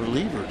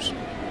 relievers.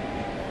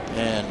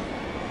 And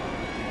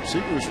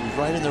Segrist was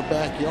right in their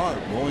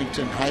backyard.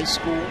 Wilmington High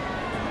School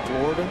in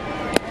Florida,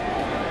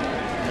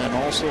 and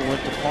also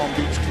went to Palm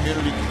Beach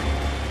Community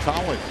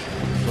College.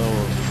 So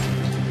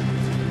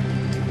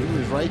he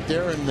was right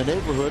there in the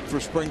neighborhood for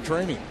spring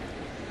training.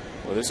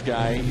 Well, this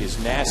guy is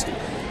nasty.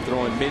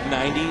 Throwing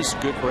mid-90s,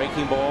 good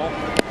breaking ball.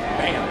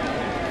 Bam.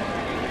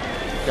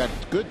 Got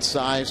good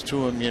size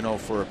to him, you know,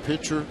 for a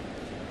pitcher.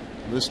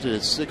 Listed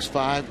at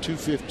 6'5",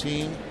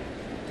 215.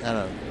 Kind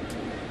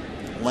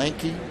of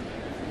lanky,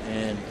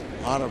 and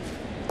a lot of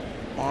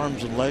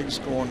arms and legs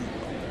going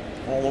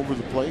all over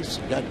the place.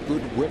 Got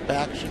good whip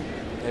action.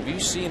 Have you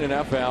seen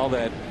enough, Al,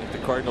 that if the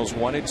Cardinals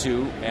wanted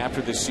to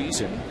after the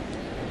season,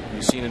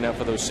 you've seen enough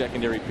of those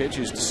secondary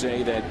pitches to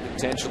say that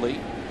potentially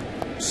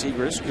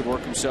Segrist could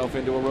work himself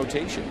into a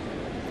rotation?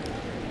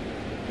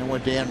 And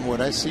what, Dan,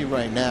 what I see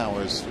right now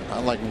is I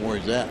like him where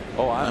he's at.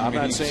 Oh, I'm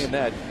not saying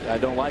that I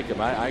don't like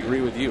him. I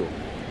agree with you.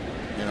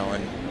 You know,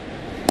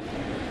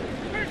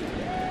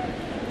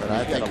 but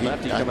I think a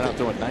lefty coming out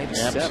to a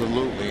 97.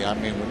 Absolutely. I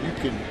mean, when you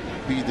can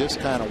be this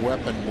kind of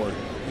weapon where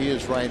he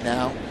is right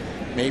now,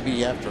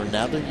 maybe after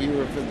another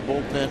year of the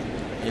bullpen,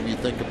 maybe you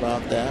think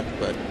about that.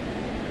 But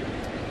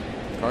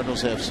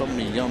Cardinals have so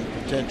many young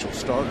potential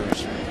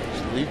starters.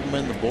 Just leave them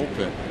in the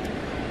bullpen.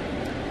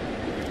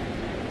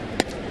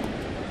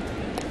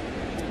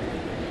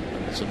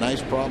 It's a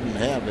nice problem to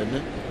have, isn't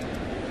it?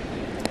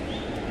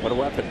 What a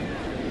weapon.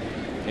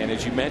 And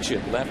as you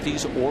mentioned,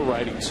 lefties or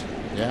righties.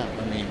 Yeah,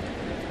 I mean,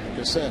 like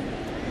I said,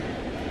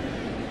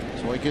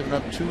 he's only given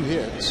up 2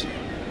 hits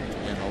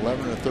in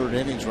 11 1/3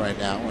 innings right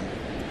now, and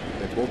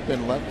they've both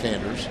been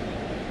left-handers.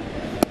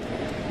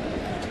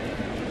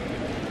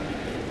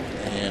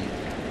 And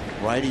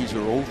righties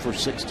are 0 for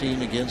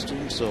 16 against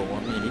him, so I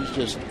mean, he's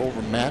just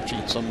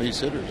overmatching some of these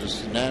hitters.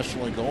 This is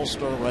National League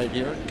All-Star right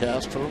here,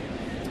 Castro.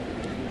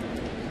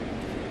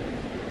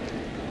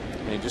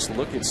 And just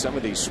look at some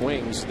of these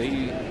swings.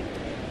 These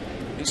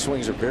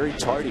swings are very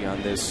tardy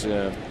on this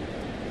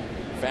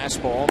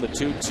fastball. The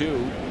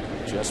 2-2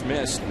 just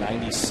missed.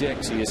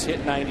 96. He has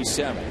hit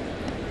 97.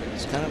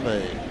 It's kind of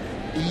a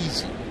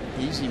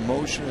easy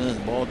motion, and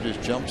the ball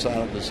just jumps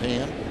out of his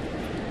hand.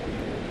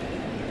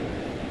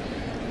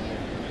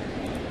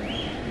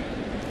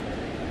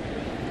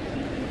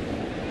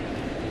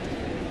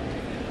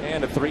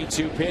 And a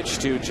 3-2 pitch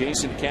to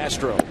Jason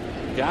Castro.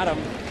 Got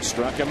him.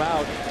 Struck him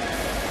out.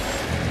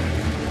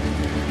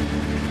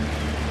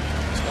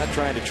 Not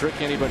trying to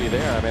trick anybody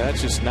there. I mean,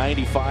 that's just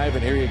 95,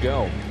 and here you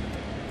go.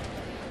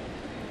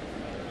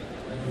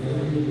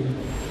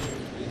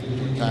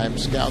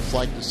 Sometimes scouts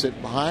like to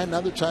sit behind.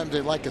 Other times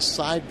they like a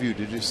side view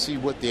to just see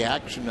what the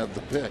action of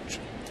the pitch.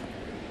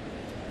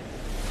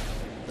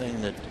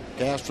 Thing that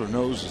Castro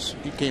knows is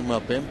he came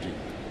up empty.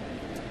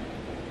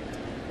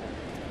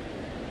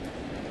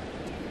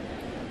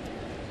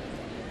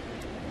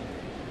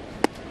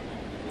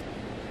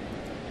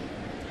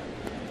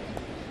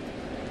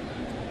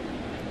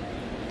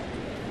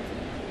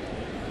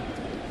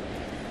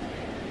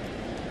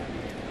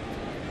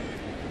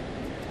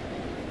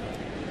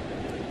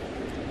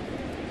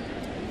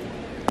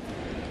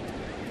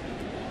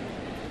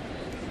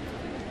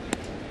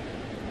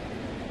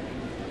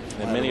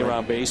 And many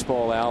around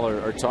baseball, Al,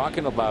 are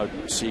talking about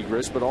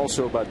Segrist, but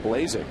also about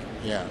Blazek.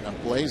 Yeah, now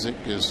Blazek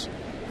is,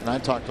 and I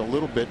talked a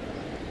little bit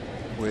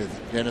with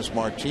Dennis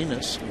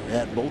Martinez, who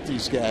had both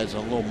these guys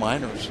on little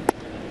minors,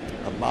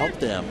 about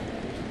them,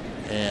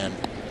 and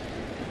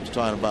I was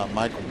talking about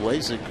Michael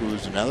Blazek,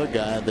 who's another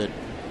guy that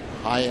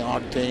high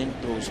octane,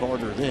 throws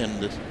harder than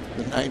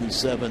the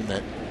 97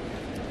 that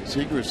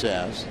Segrist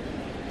has.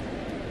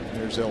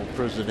 There's El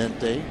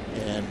Presidente,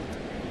 and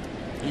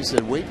he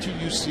said, wait till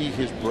you see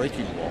his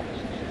breaking ball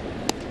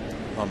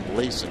on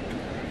Blazek.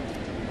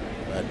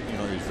 But, you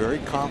know, he's very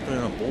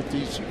confident on both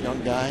these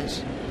young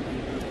guys.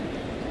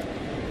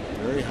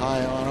 Very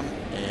high on them.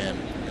 And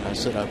I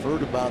said, I've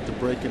heard about the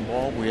breaking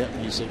ball.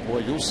 He said, boy,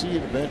 you'll see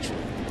it eventually.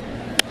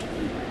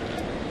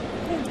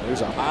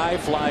 There's a high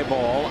fly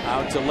ball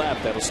out to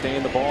left. That'll stay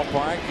in the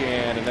ballpark,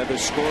 and another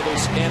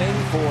scoreless inning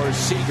for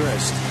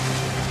Segrist.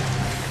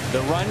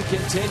 The run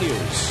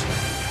continues.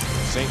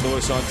 St.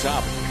 Louis on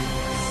top,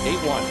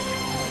 8-1.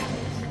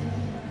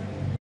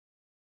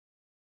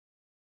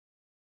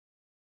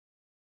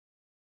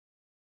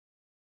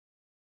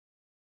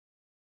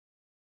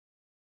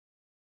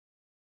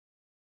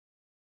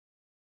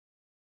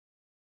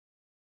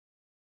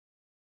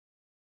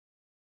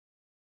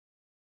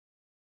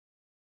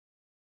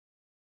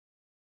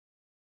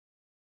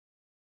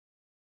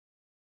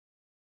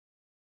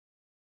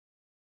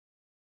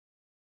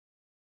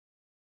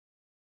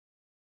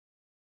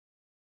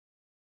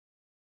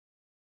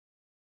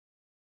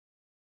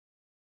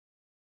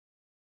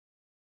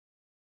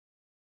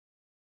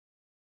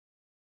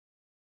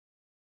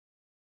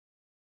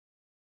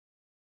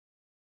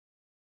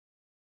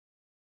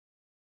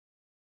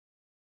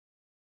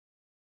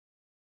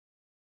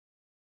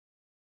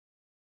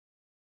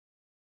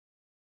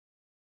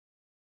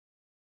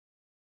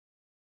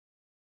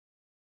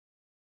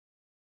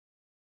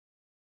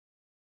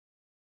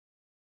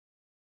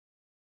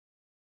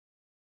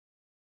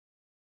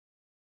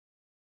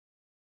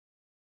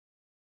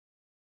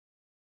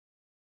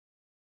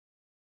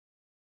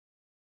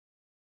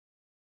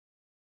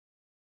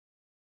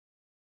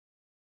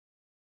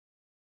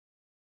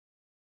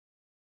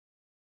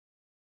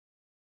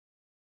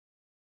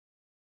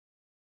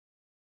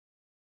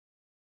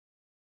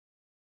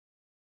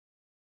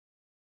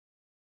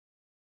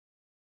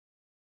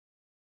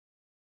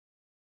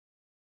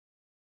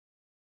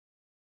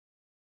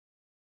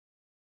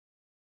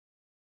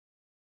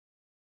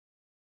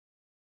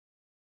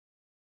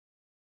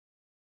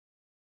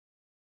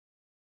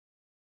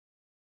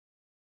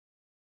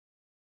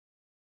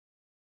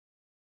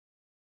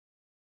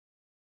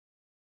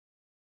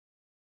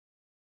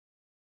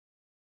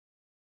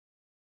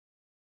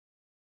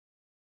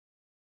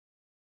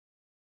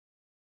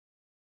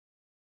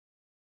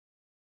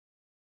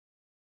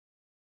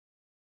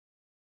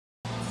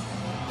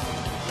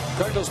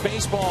 Cardinals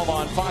baseball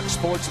on Fox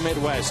Sports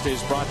Midwest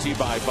is brought to you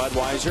by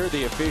Budweiser,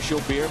 the official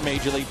beer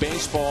Major League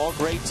Baseball.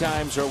 Great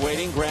times are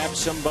waiting. Grab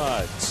some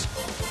buds.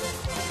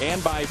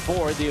 And by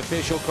Ford, the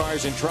official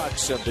cars and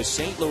trucks of the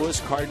St. Louis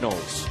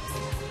Cardinals.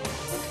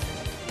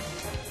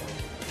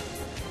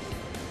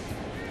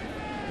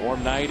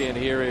 Warm night, and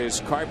here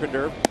is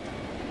Carpenter.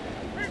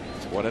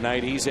 What a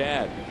night he's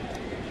had.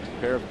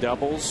 Pair of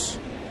doubles,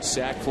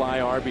 sac fly,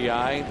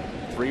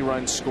 RBI, 3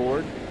 runs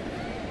scored.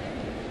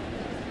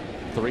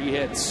 3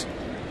 hits.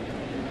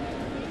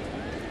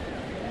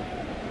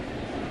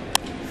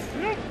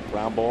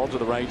 Ground ball to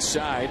the right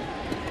side.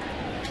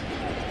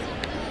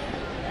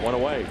 1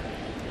 away.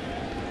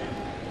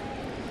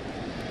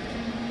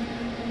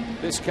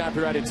 This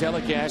copyrighted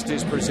telecast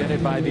is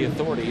presented by the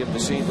authority of the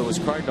St. Louis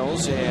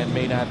Cardinals and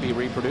may not be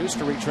reproduced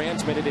or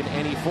retransmitted in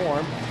any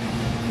form.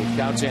 The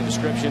accounts and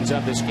descriptions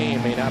of this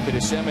game may not be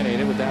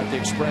disseminated without the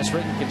express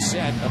written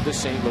consent of the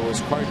St.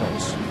 Louis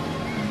Cardinals.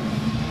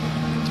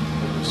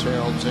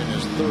 Harold's in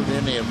his 3rd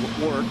inning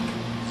of work,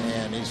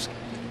 and he's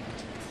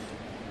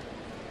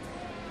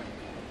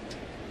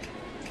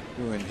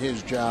doing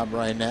his job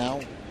right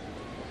now.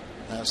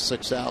 Last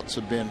 6 outs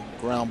have been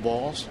ground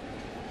balls.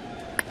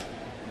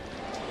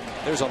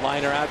 There's a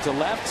liner out to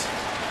left.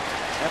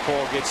 That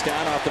ball gets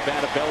down off the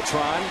bat of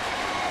Beltran.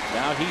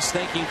 Now he's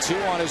thinking 2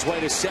 on his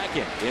way to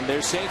second. In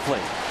there safely.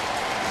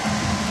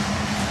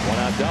 1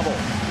 out double.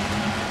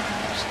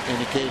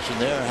 Indication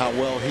there how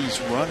well he's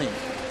running,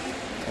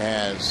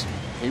 as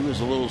he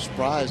was a little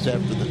surprised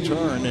after the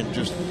turn and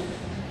just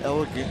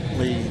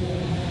elegantly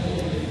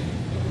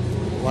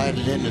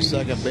glided into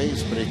second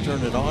base, but he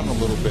turned it on a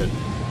little bit.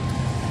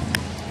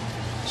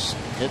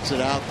 Hits it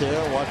out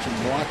there. Watch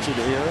it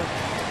here.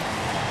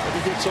 But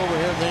he gets over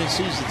here, and then he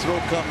sees the throw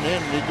coming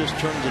in, and he just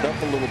turns it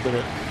up a little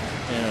bit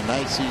and a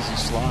nice easy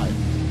slide.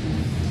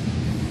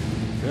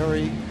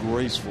 Very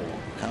graceful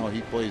how he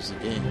plays the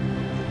game.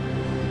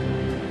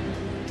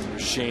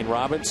 Shane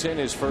Robinson,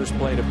 his first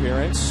plate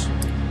appearance.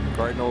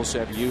 Cardinals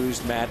have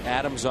used Matt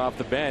Adams off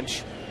the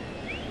bench,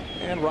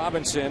 and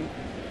Robinson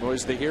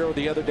was the hero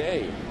the other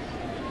day.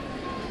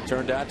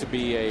 Turned out to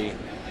be a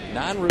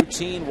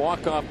non-routine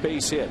walk-off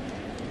base hit.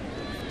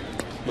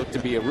 Looked to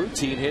be a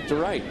routine hit to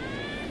right.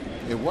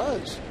 It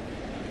was.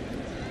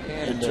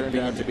 And it turned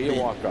out to be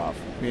a walk-off.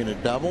 Being a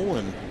double,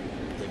 and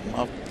they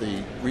muffed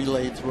the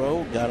relay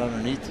throw, got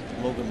underneath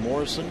Logan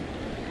Morrison,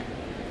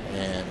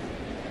 and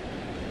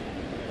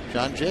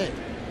John Jay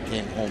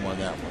came home on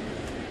that one.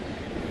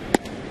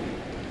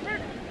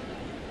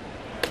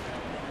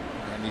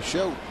 And he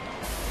showed.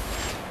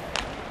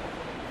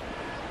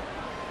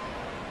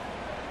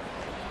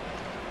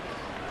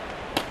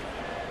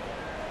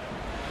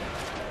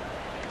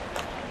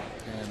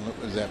 And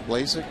look, was that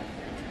Blasek?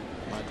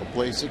 Michael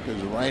Blasek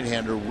is a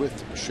right-hander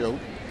with Schote.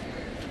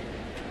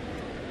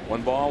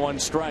 1 ball, 1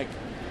 strike.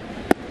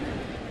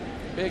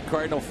 Big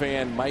Cardinal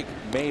fan Mike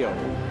Mayo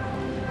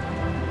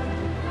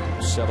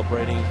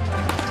celebrating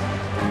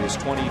his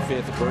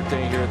 25th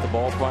birthday here at the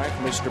ballpark.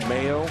 Mr.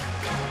 Mayo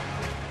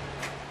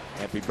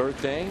Happy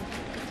birthday,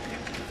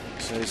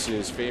 says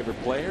his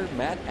favorite player,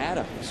 Matt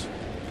Adams.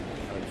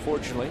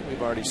 Unfortunately,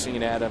 we've already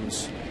seen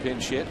Adams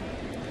pinch hit.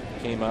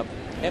 Came up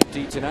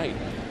empty tonight.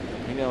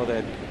 We know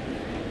that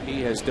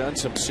he has done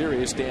some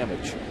serious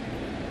damage.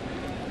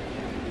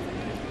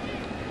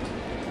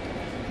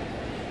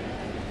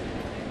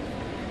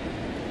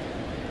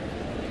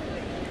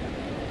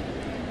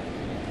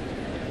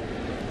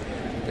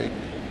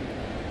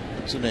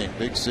 What's the name?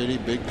 Big city,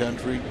 big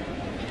country.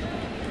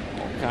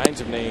 All kinds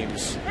of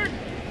names.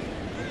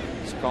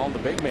 Let's call him the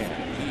big man.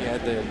 He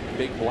had the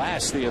big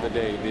blast the other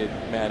day, did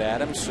Matt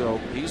Adams, so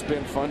he's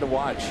been fun to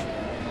watch.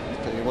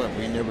 Tell you what,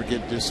 we never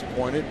get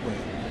disappointed when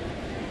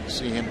we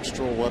see him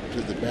stroll up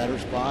to the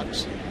batter's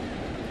box.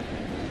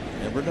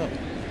 Never know.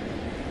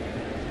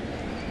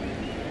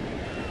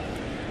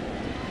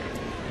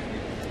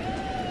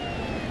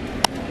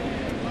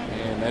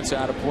 And that's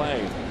out of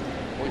play.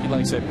 Boy, he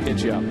likes that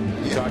pitch up.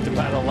 We talked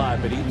about it a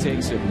lot, but he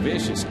takes a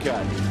vicious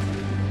cut.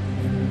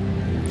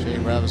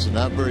 Shane Robinson,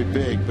 not very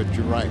big, but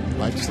you're right.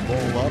 Lights the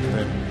ball up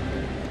and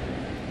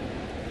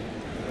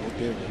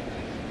he'll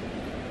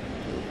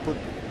put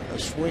a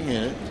swing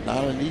in it. It's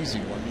not an easy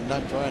one. You're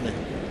not trying to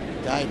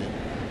guide it,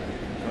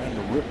 you're trying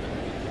to rip it.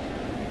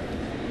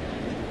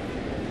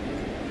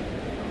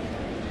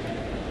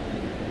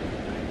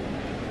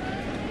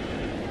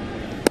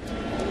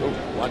 Oh,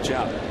 watch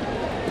out.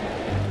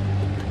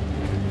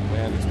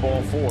 And it's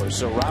ball 4.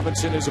 So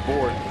Robinson is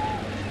aboard.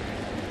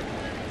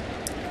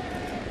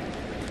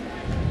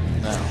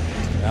 Now,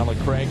 Alan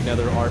Craig,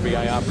 another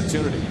RBI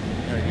opportunity.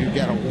 You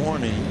got a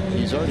warning.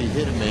 He's already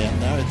hit a man.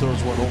 Now he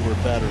throws one over a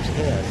batter's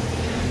head.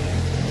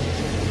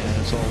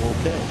 And it's all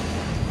okay.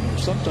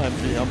 Sometimes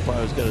the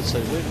umpire's got to say,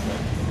 wait a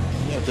minute.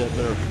 You have to have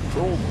better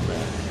control than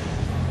that.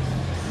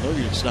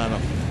 Maybe it's not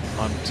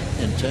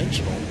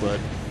intentional, but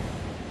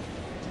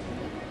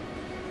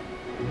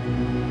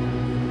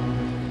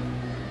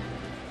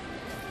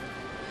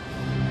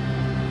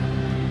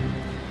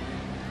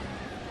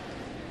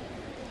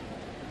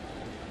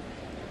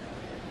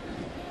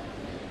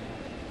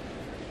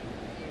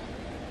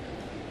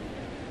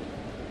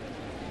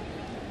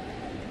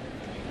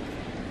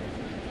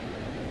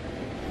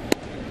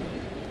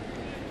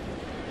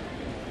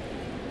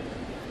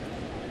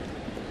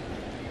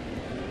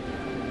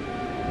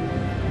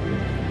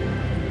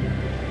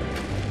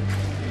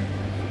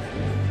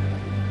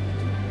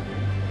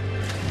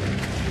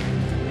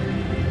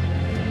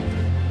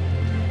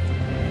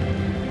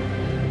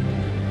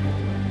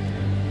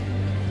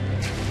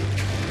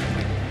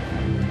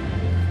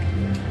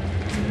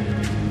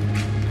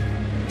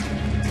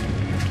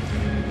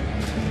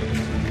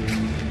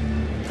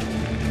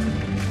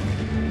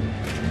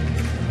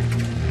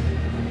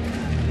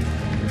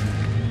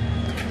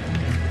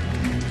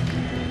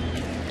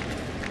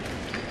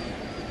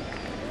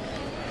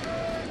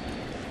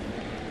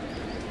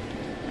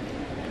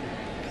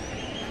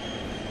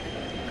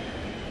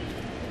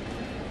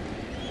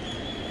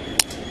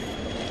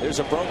There's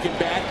a broken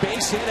bat,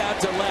 base hit out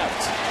to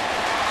left.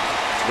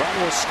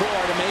 Run will score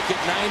to make it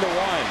 9-1.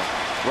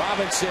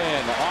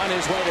 Robinson on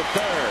his way to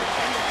third.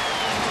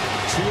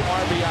 2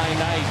 RBI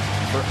night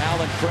for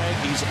Alan Craig.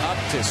 He's up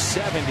to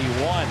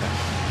 71.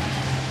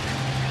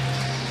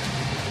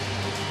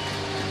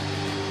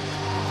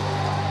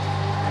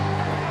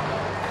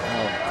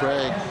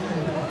 Craig,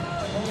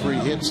 3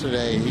 hits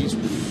today. He's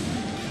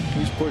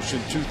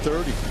pushing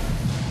 230.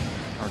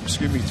 Or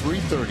excuse me,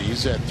 330.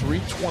 He's at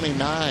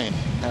 329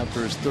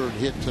 after his 3rd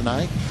hit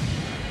tonight.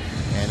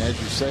 And as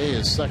you say,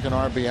 his 2nd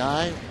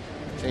RBI.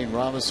 Shane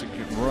Robinson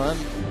can run.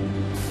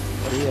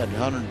 But he had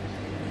 100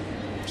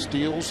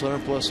 steals,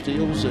 100 plus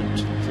steals at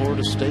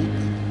Florida State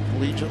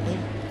collegiately.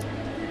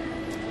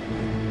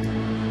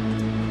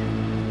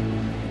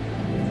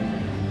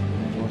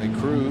 Tony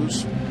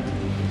Cruz,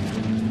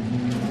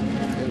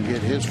 he'll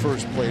get his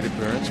first plate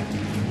appearance.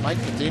 Mike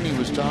Matheny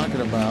was talking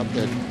about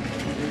that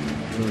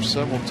there were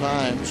several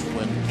times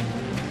when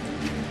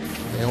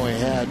they only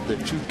had the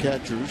 2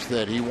 catchers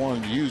that he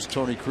wanted to use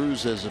Tony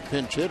Cruz as a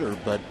pinch hitter,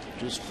 but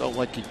just felt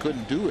like he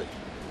couldn't do it.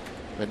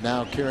 But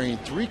now carrying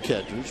 3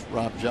 catchers,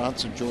 Rob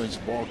Johnson joins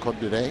the ball club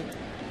today.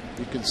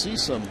 You can see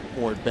some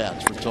more at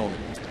bats for Tony.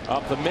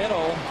 Up the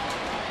middle,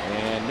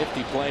 and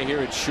nifty play here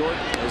at short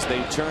as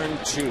they turn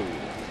 2.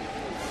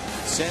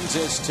 Sends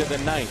us to the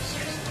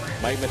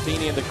 9th. Mike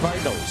Matheny and the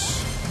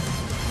Cardinals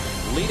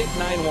lead it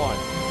 9-1.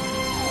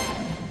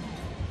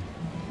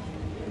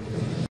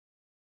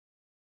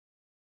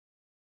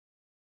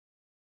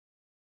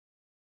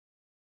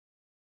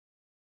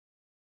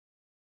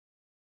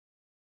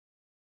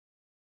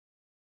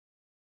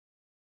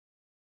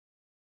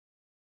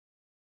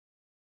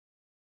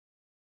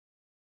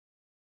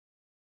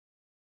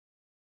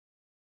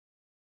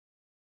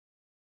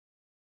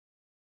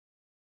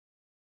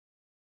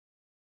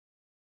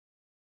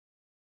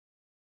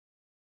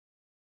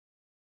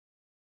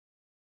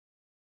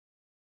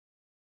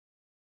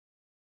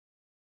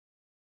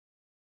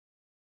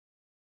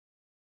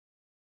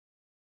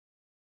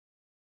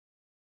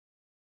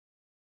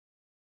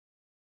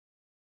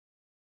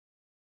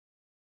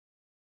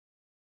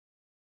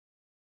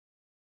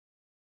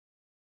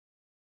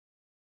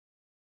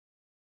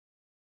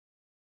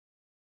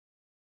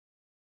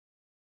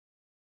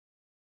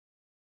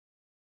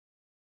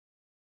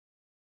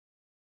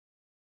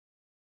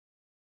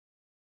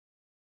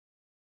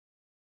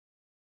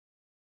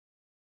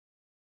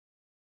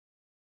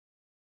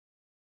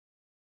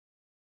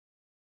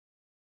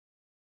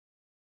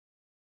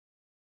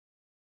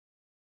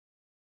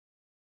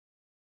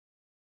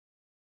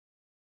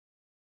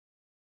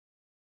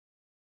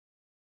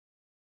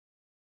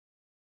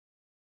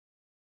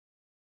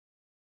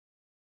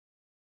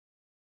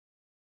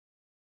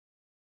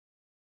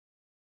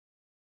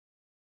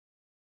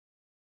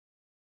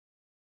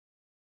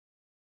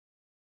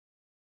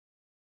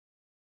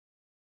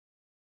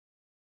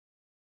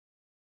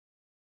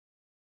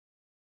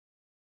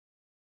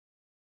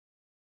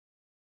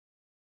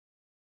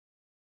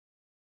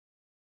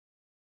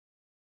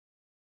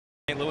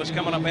 St. Louis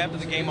coming up after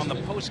the game on the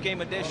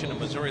post-game edition of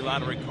Missouri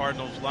Lottery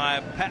Cardinals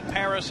Live. Pat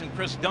Paris and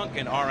Chris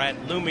Duncan are at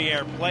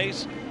Lumiere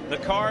Place. The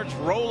Cards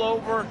roll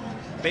over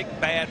Big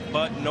Bad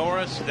Bud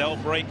Norris. They'll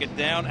break it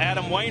down.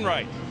 Adam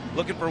Wainwright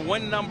looking for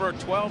win number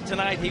 12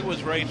 tonight. He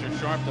was razor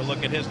sharp to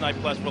look at his night.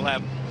 Plus, we'll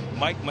have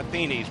Mike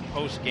Matheny's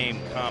post-game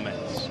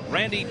comments.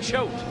 Randy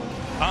Choate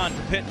on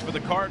to pitch for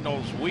the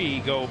Cardinals. We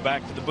go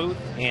back to the booth.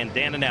 And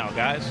Dan and Al,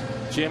 guys.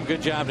 Jim,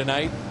 good job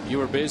tonight. You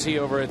were busy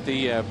over at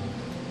the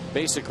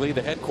basically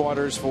the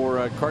headquarters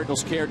for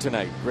Cardinals Care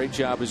tonight. Great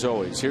job as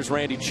always. Here's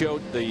Randy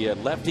Choate. The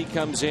lefty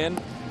comes in,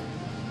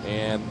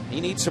 and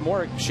he needs some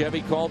work.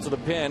 Chevy called to the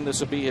pen. This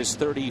will be his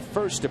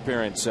 31st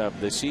appearance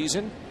of the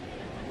season.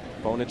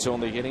 Opponent's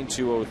only hitting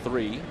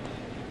 .203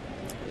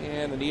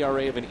 and an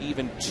ERA of an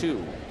even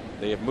 2.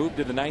 They have moved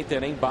to the 9th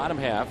inning, bottom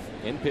half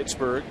in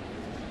Pittsburgh.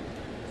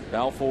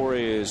 Balfour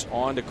is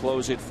on to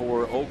close it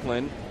for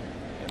Oakland.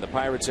 And the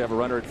Pirates have a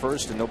runner at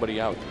first and nobody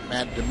out.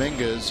 Matt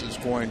Dominguez is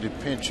going to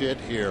pinch hit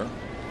here.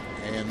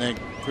 And then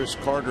Chris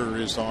Carter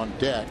is on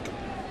deck.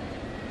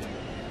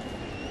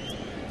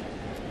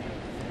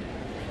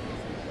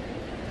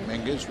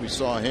 Dominguez, we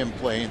saw him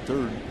playing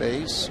third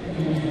base.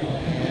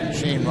 And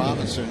Shane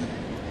Robinson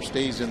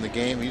stays in the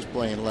game. He's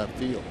playing left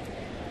field.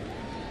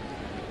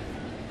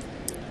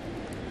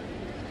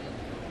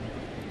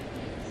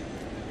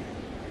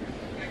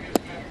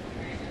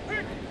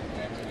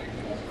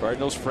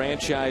 Cardinals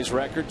franchise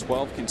record,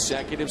 12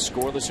 consecutive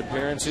scoreless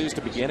appearances to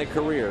begin a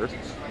career.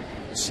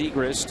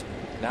 Segrist,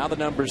 now the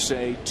numbers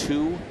say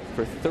 2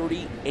 for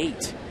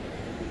 38.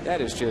 That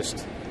is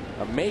just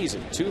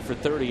amazing. 2 for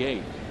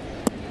 38.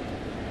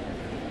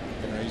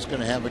 He's going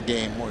to have a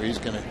game where he's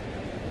going to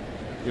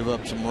give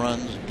up some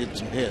runs and get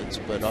some hits,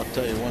 but I'll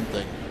tell you one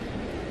thing,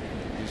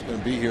 he's going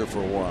to be here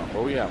for a while.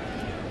 Oh yeah.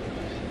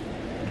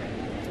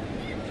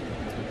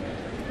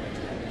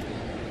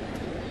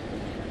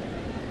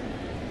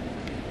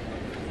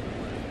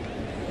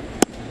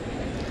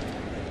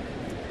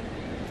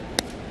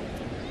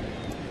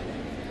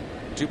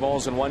 Two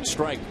balls and one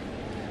strike.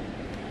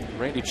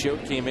 Randy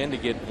Choate came in to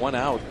get one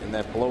out in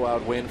that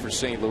blowout win for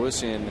St.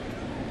 Louis in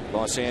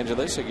Los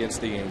Angeles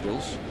against the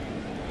Angels.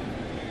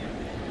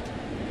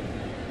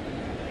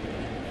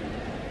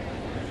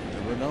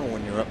 Never know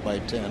when you're up by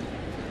 10.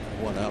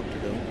 One out to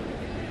go.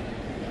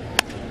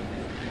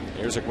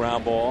 Here's a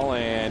ground ball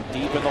and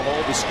deep in the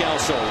hole to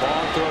Scalzo.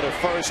 Long throw to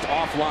first,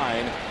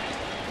 offline.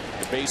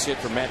 The base hit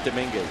for Matt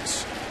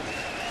Dominguez.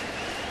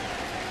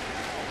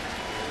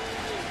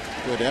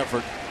 Good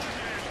effort.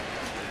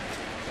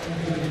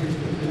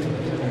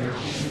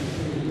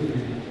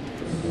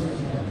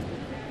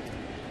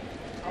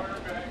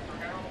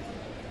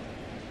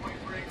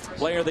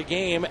 Player of the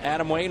game,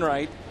 Adam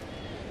Wainwright.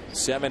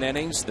 7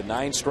 innings, the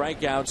 9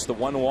 strikeouts, the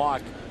 1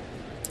 walk,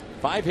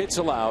 5 hits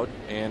allowed,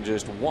 and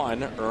just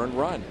 1 earned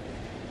run.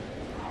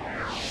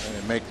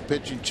 And make the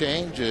pitching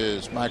change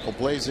as Michael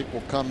Blazek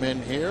will come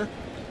in here.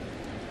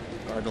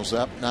 Cardinals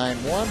up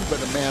 9-1,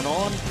 but a man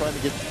on, trying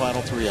to get the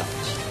final 3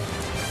 outs.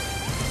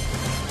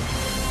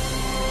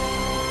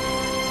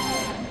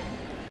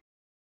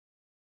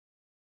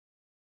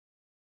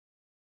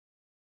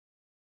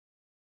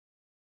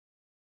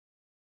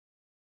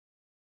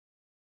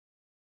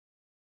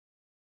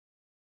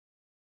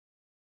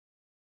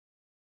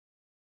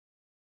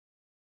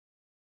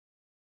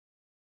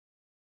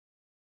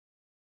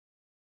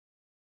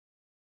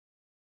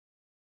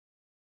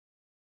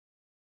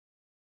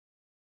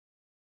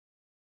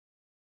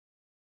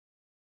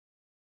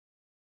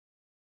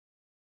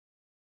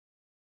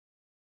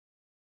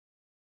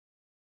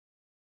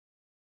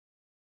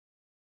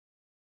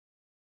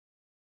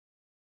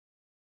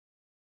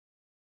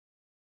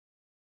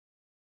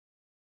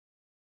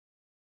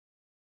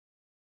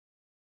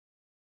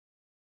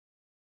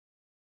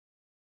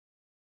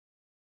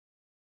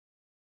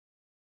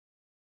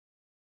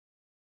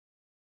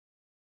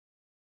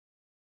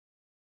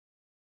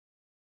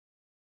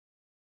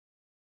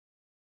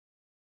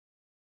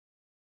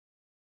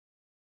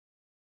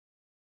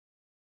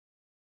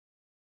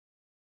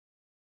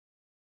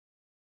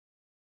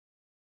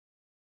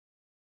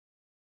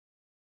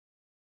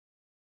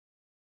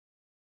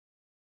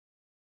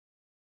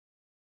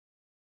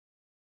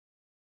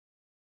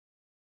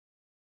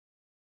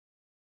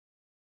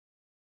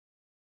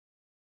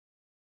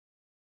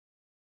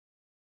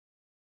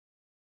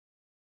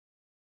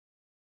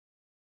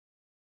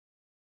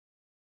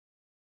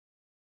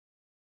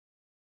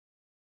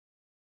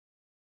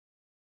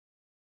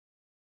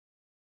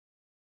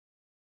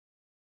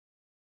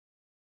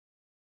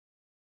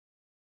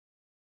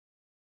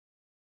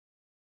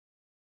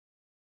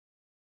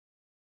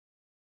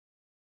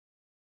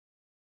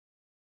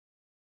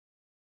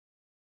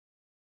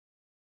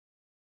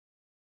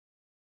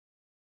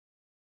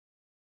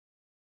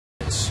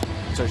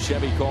 So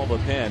Chevy called the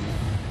pen,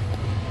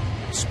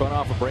 spun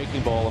off a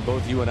breaking ball, and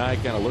both you and I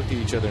kind of looked at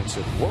each other and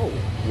said, whoa,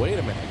 wait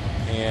a minute.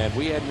 And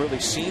we hadn't really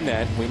seen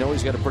that. We know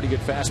he's got a pretty good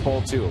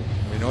fastball too.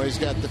 We know he's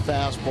got the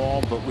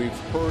fastball, but we've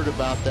heard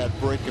about that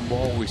breaking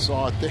ball. We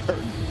saw it there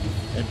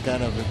and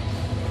kind of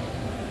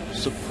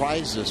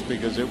surprised us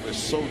because it was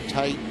so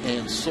tight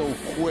and so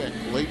quick,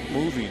 late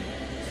moving.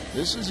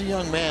 This is a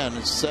young man,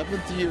 his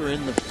 7th year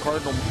in the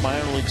Cardinal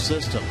minor league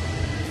system.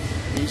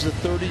 He's a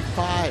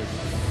 35th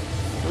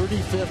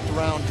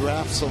round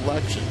draft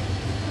selection.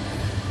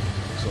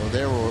 So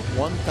there were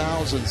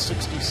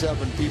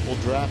 1,067 people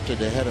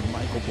drafted ahead of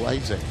Michael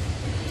Blazek.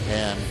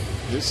 And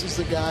this is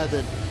the guy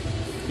that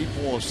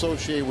people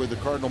associate with the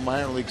Cardinal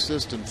minor league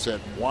system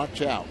said,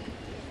 watch out.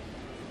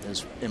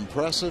 As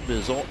impressive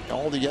as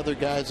all the other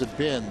guys have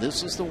been,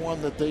 this is the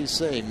one that they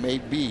say may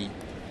be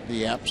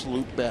the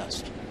absolute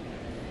best.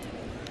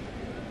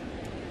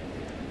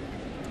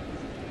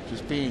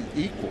 Just being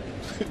equal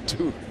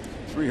to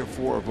 3 or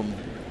 4 of them,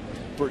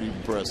 pretty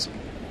impressive.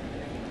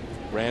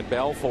 Grant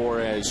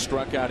Belfour has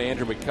struck out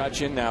Andrew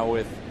McCutchen. Now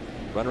with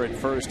runner at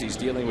first, he's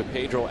dealing with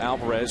Pedro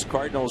Alvarez.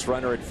 Cardinals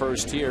runner at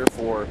first here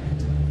for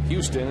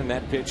Houston, and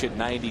that pitch at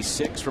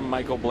 96 from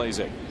Michael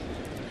Blazek.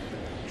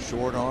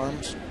 Short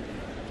arms.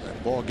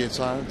 That ball gets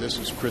on it. This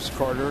is Chris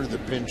Carter, the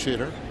pinch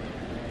hitter.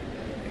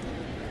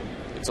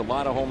 It's a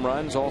lot of home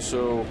runs,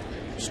 also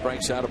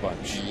strikes out a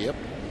bunch. Yep.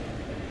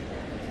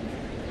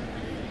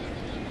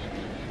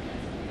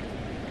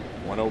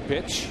 1-0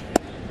 pitch.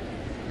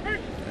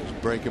 There's a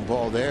breaking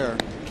ball there.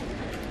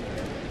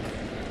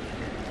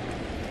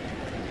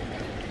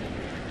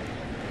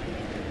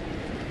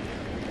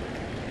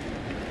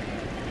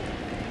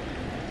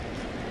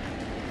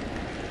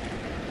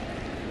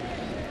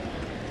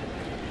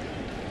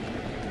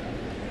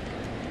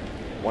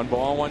 One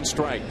ball, one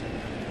strike.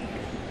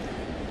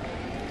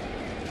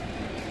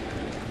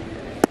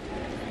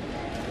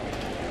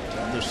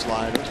 Another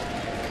slider.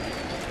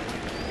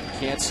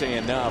 Can't say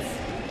enough.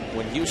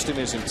 When Houston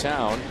is in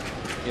town,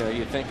 you know,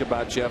 you think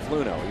about Jeff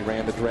Luhnow. He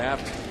ran the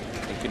draft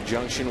in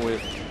conjunction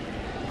with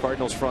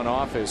Cardinals front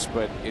office,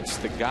 but it's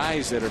the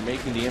guys that are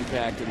making the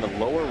impact in the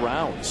lower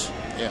rounds.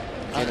 Yeah.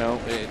 You know,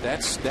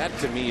 that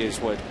to me is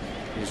what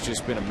has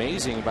just been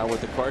amazing about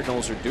what the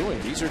Cardinals are doing.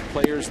 These are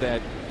players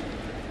that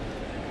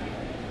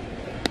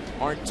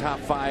aren't top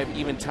 5,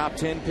 even top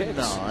 10 picks.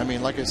 No, I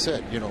mean, like I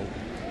said, you know,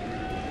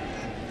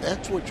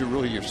 that's what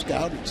your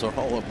scouts are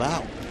all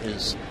about.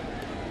 Is,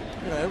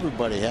 you know,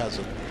 everybody has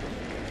a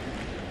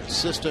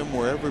system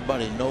where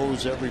everybody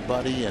knows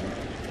everybody, and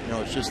you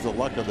know, it's just the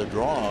luck of the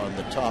draw on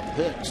the top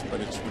picks. But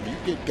it's when you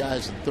get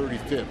guys in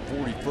 35th,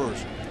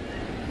 41st,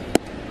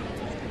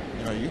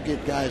 you know, you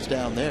get guys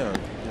down there,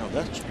 you know,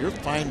 that's, you're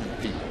finding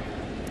people.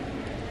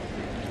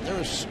 And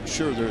there's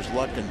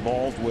luck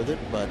involved with it,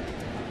 but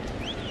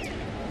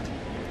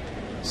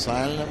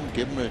signing them,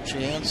 give them a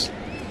chance.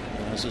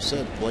 And as I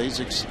said,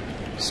 Blazek's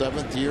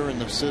 7th year in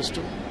the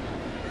system,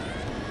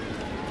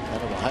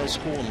 out of a high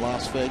school in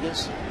Las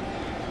Vegas.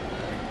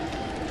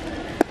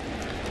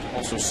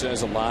 Also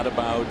says a lot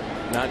about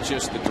not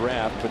just the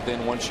draft, but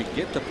then once you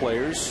get the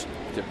players,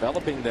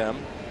 developing them,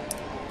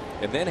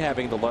 and then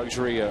having the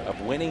luxury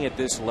of winning at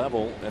this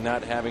level and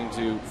not having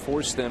to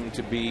force them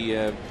to be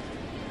you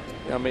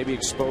know, maybe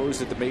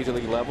exposed at the major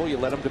league level. You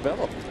let them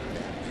develop.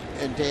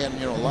 And Dan,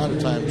 you know, a lot of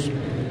times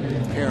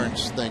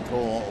parents think,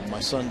 oh, my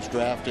son's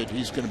drafted,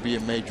 he's going to be a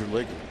major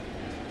leaguer.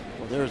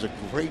 Well, there's a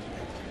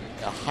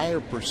higher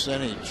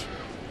percentage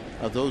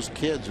of those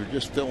kids are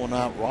just filling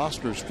out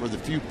rosters for the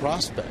few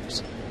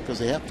prospects because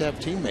they have to have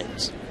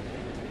teammates.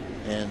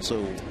 And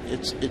so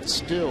it's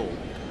still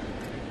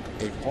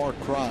a far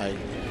cry.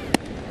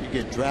 You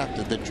get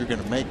drafted that you're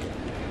going to make it.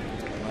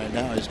 And right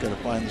now he's got to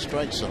find the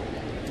strike zone.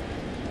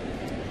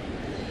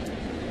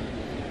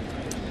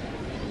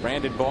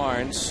 Brandon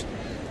Barnes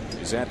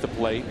is at the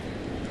plate.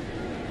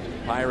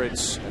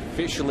 Pirates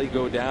officially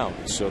go down,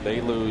 so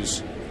they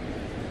lose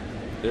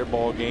their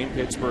ball game.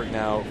 Pittsburgh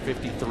now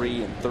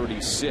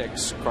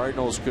 53-36.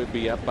 Cardinals could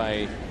be up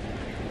by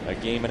a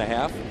game and a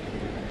half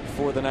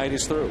before the night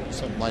is through.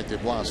 Something like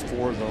they've lost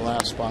 4 of the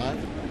last 5.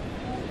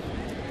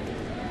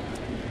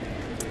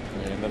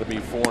 And that'll be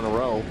 4 in a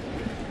row.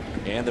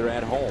 And they're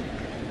at home.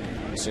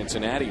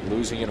 Cincinnati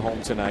losing at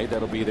home tonight.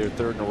 That'll be their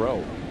 3rd in a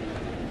row.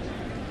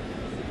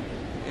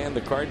 And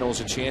the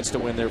Cardinals a chance to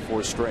win their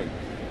 4th straight.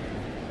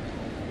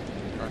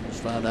 Cardinals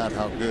found out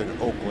how good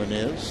Oakland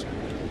is.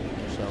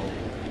 So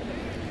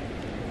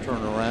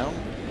turn around.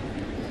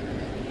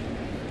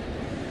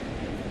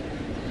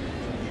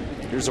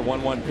 Here's a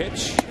 1-1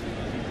 pitch.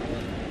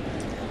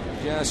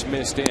 Just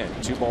missed in.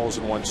 2 balls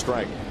and 1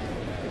 strike.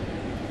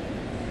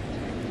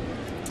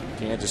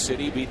 Kansas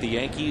City beat the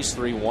Yankees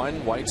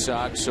 3-1. White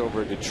Sox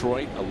over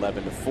Detroit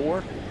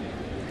 11-4.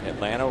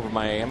 Atlanta over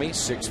Miami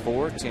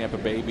 6-4. Tampa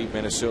Bay beat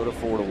Minnesota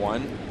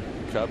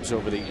 4-1. Cubs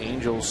over the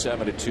Angels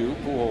 7-2.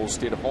 Pujols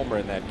did a homer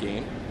in that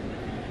game.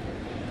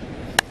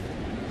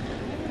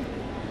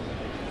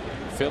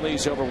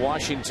 Phillies over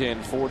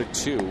Washington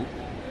 4-2.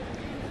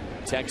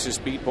 Texas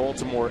beat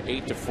Baltimore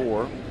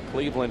 8-4.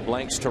 Cleveland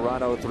blanks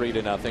Toronto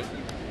 3-0.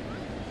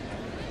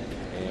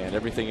 And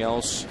everything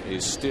else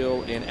is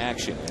still in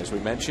action. As we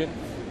mentioned,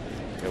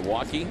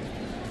 Milwaukee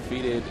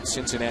defeated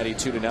Cincinnati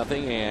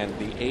 2-0, and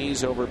the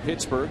A's over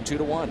Pittsburgh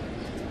 2-1.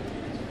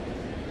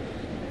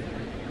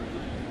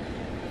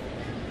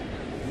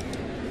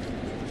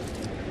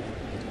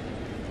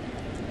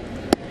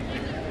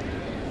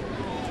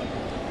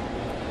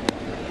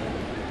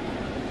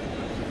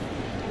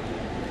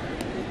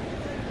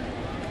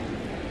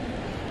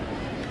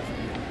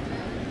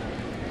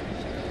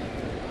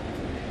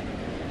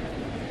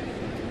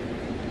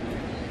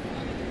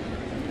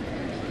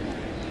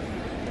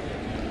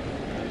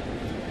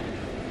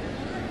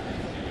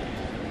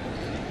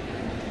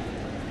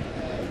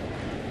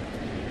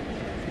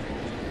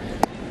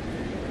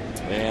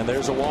 And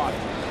there's a walk.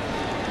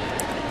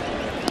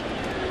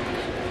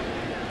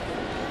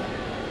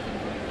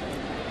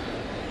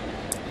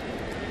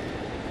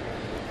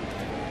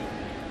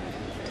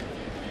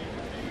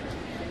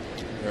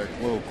 Eric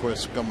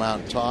Lilquist come out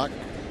and talk.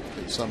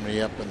 Get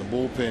somebody up in the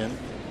bullpen.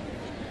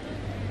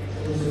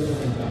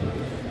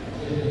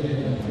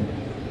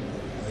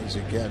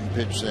 Lazy hadn't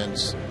pitched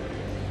since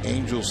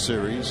Angels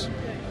series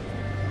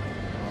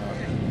on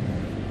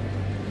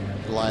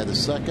July the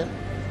 2nd.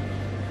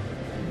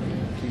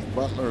 Keith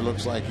Butler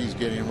looks like he's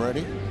getting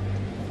ready.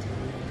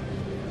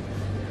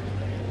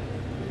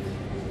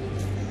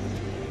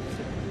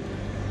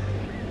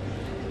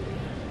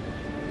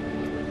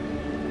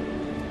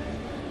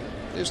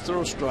 Just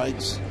throw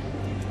strikes.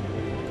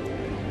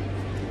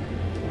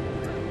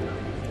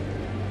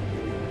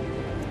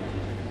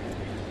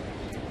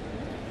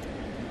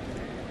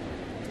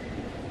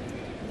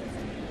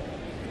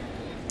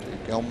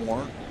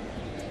 Elmore,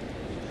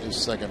 his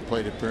second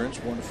plate appearance,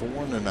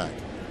 1-for-1 tonight.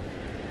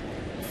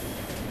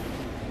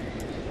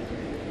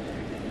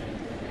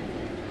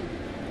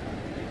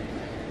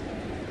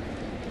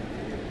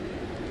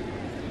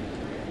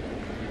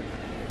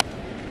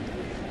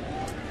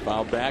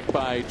 Fouled back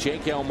by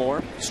Jake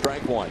Elmore.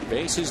 Strike one.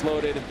 Bases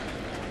loaded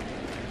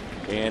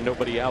and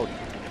nobody out.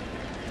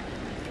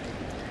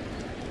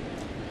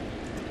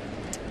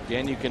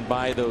 Again, you can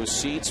buy those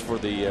seats for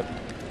the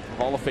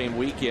Hall of Fame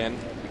weekend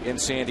in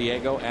San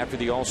Diego after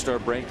the All-Star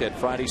break. That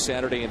Friday,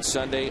 Saturday, and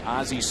Sunday.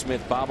 Ozzie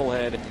Smith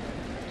bobblehead.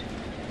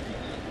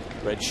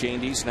 Red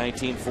Shandy's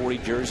 1940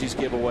 jerseys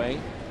giveaway.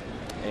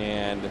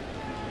 And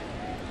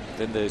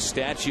then the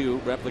statue,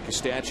 replica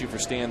statue for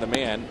Stan the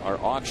Man. Our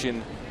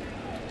auction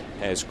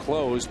has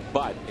closed,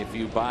 but if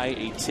you buy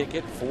a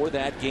ticket for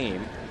that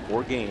game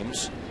or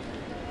games,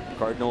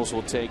 Cardinals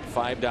will take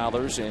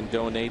 $5 and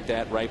donate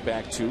that right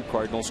back to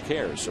Cardinals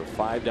Care. So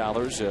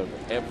 $5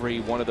 of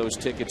every one of those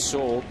tickets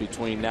sold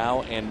between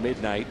now and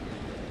midnight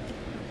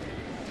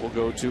will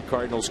go to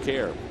Cardinals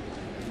Care.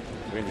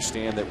 We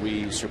understand that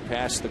we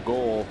surpassed the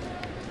goal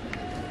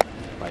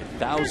by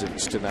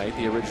thousands tonight,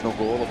 the original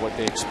goal of what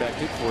they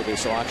expected for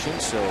this auction.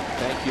 So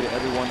thank you to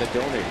everyone that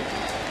donated.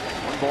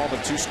 1 ball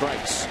and 2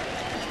 strikes.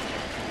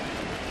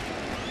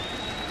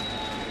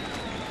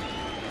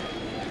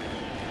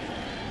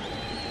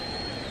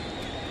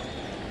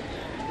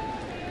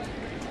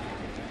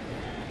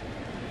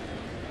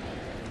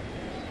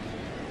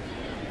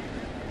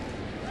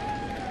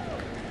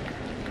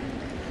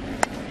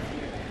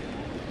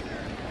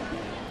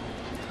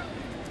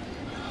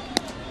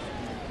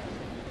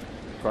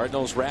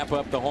 Cardinals wrap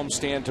up the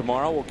homestand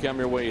tomorrow. Will come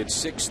your way at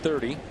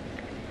 6:30.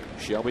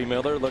 Shelby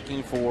Miller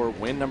looking for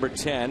win number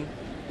 10.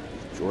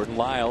 Jordan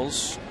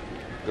Lyles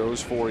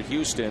goes for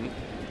Houston.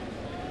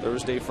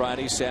 Thursday,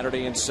 Friday,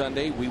 Saturday, and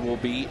Sunday we will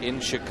be in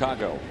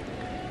Chicago.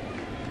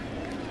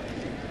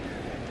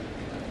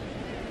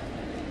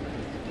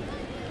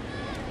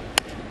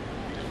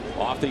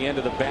 Off the end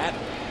of the bat.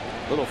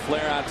 Little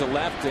flare out to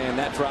left, and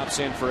that drops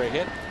in for a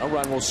hit. A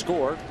run will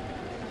score,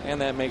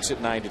 and that makes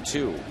it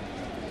 9-2.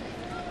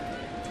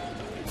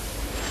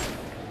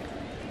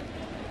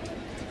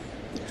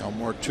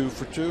 Elmore 2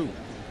 for 2.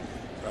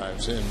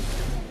 Drives in.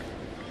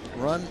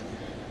 Run.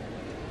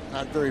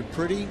 Not very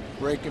pretty.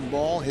 Breaking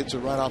ball. Hits it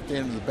right off the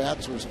end of the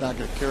bat, so it's not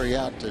going to carry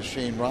out to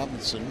Shane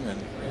Robinson.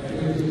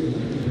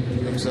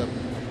 And picks up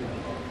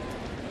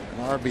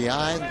an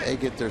RBI. They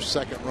get their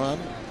second run.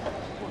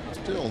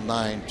 Still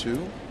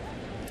 9-2.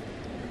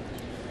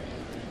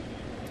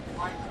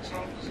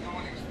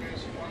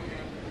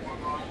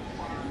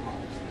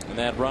 And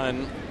that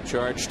run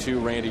charged to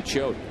Randy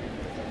Choate.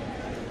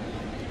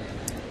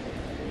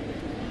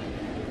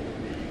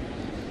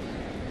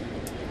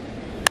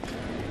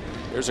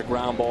 There's a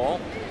ground ball.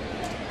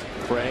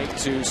 Craig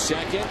to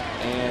second,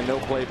 and no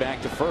play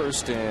back to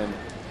first, and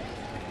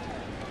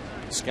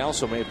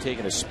Scalzo may have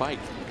taken a spike.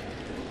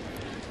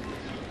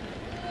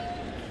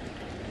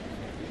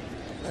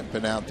 I've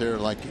been out there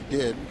like he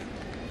did.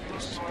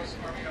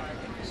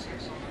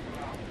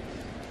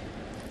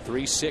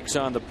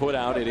 3-6 on the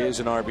putout. It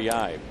is an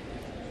RBI.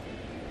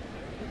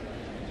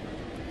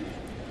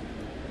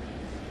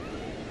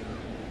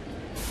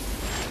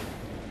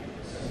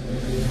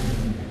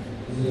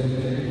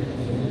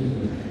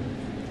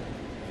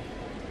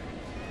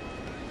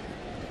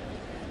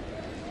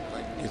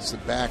 Gets the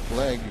back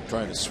leg. You're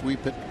trying to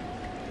sweep it.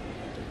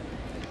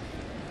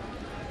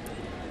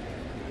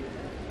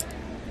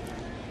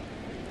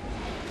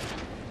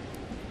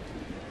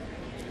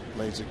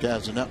 Lays it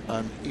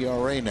on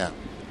ERA now.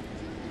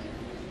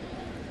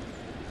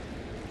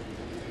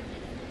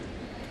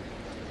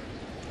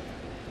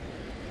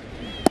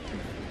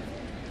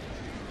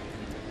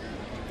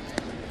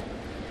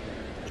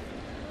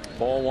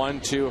 Ball 1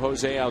 to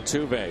Jose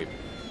Altuve.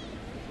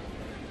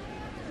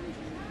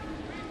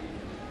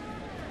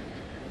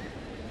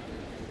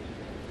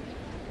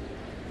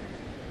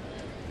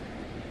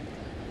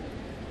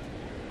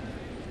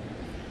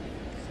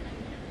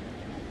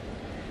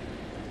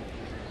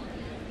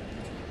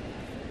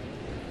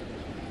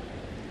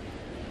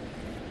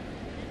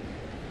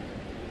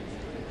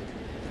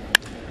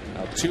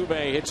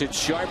 Altuve hits it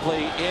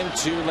sharply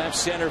into left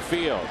center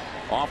field.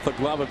 Off the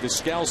glove of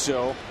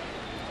Descalso.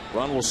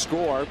 Run will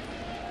score.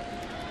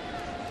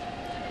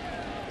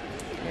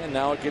 And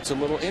now it gets a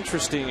little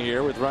interesting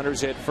here with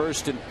runners at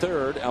first and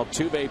third.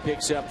 Altuve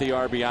picks up the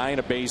RBI and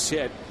a base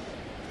hit.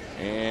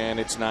 And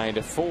it's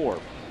 9-4.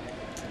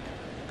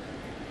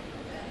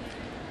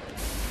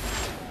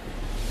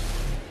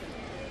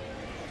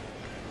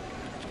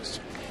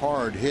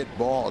 Hard hit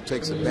ball. It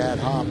takes a bad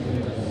hop.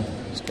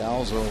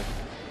 Scalzo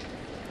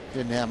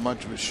didn't have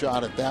much of a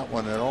shot at that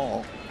one at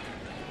all.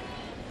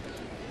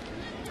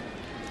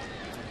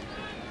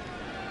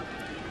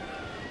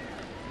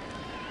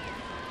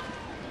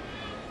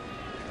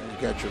 You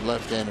got your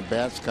left-handed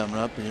bats coming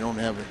up, and you don't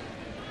have it.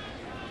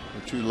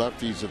 The two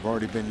lefties have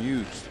already been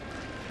used.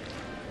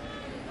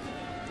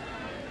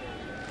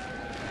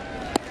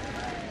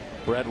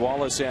 Brett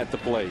Wallace at the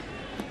plate.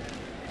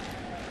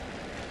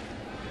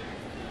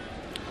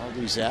 All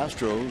these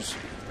Astros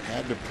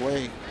had to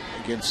play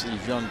against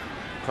these young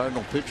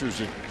Cardinal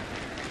pitchers in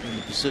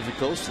the Pacific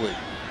Coast League.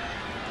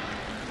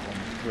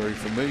 I'm very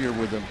familiar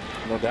with them.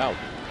 No doubt.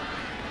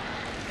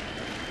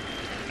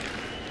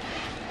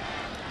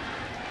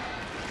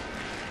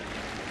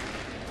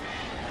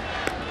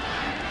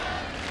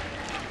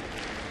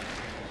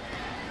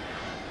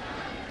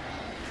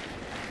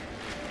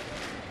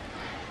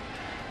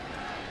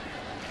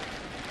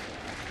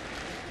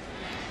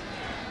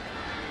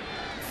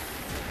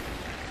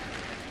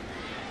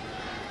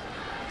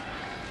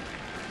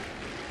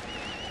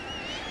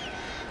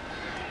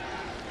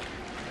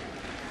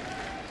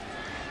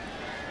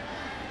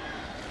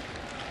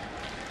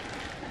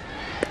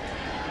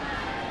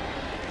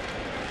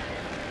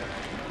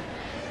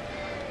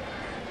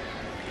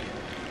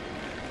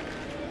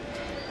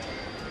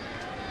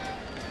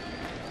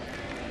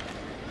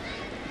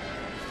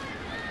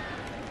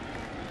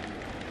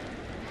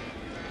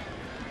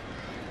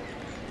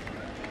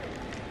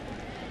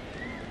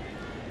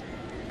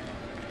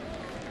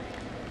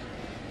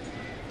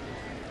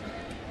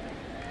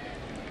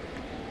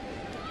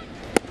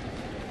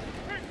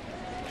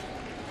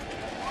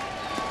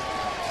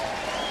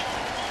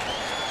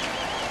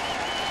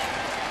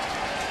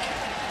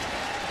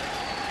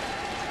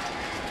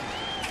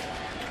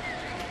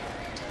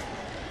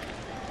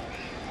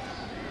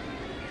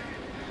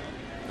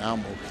 Now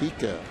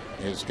Mojica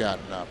has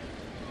gotten up.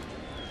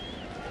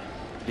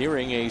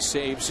 Nearing a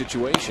save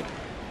situation.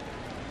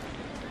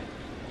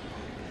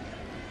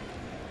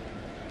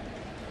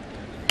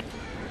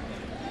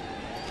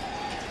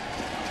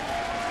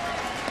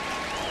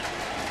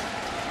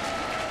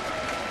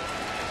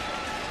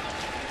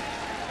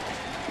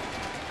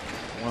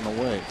 One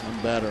away,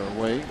 one batter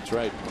away. That's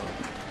right.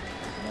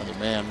 Another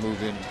man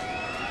moved in.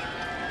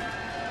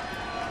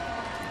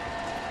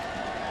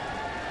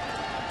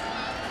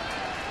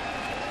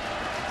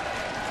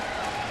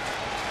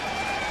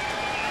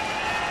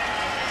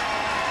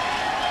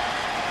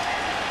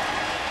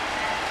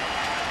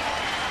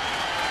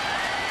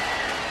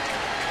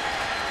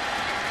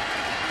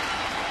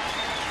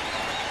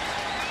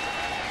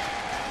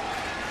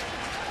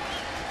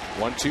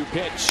 One-two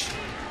pitch.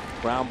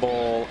 Ground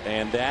ball,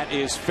 and that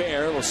is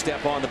fair. Will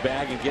step on the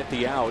bag and get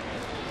the out.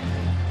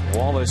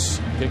 Wallace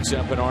picks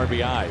up an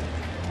RBI.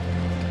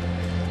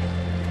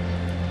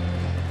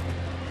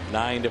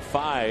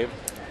 9-5.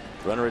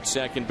 Runner at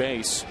second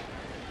base.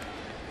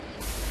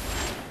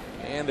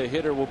 And the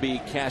hitter will be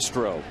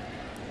Castro.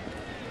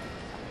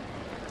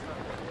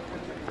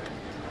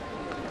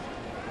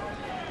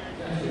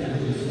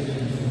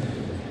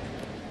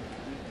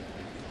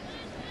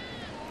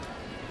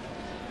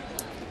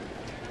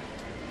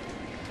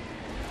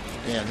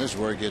 And this is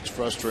where it gets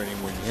frustrating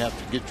when you have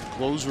to get your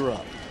closer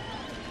up.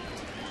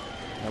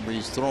 Remember,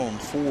 he's thrown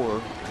 4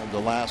 of the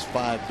last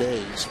 5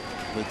 days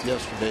with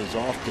yesterday's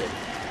off day.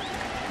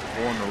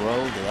 4 in a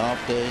row, the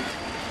off day.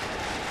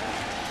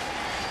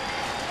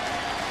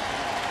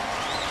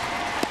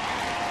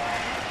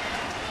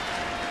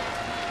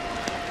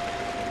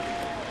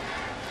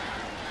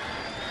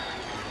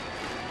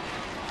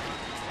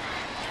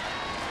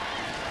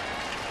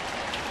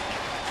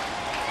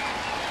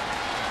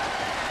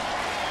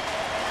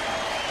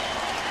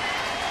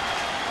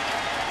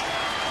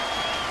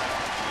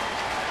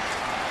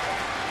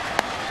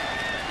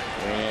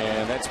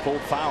 That's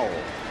pulled foul.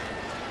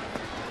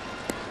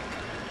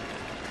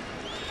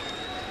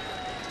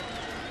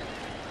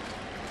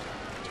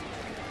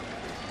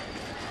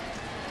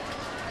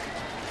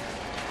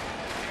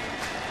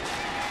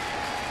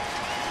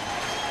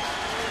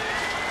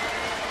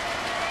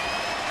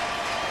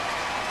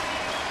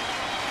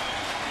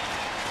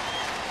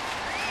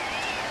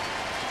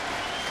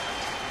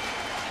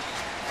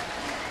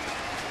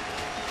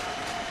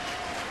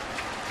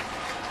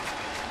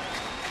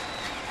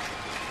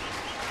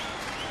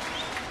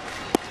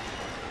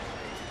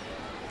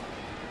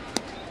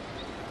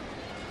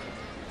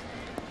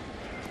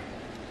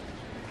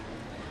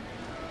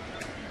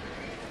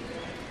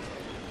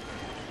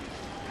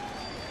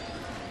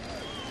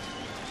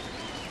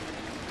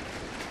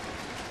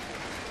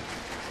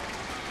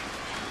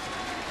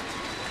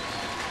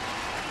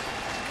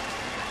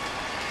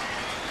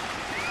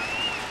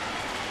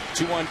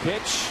 2-1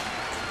 pitch.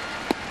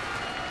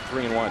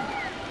 3-1.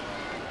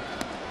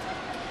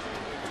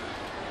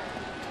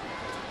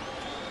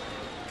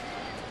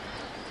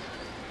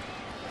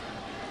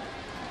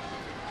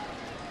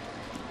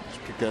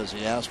 Because the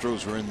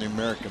Astros are in the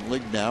American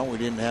League now, we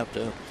didn't have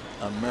to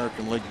an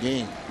American League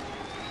game.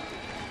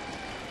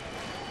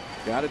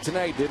 Got it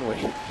tonight, didn't we?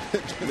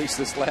 At least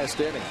this last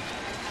inning.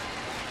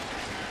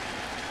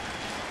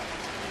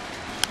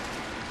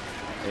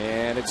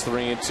 And it's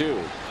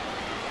 3-2.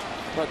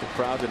 How about the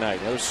crowd tonight?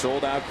 Another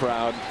sold-out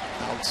crowd.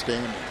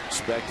 Outstanding.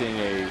 Expecting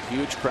a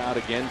huge crowd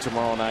again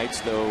tomorrow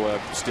night,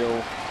 though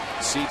still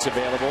seats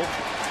available,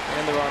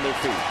 and they're on their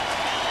feet.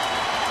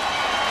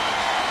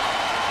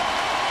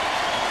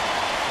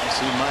 I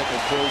see Michael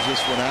close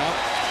this one out.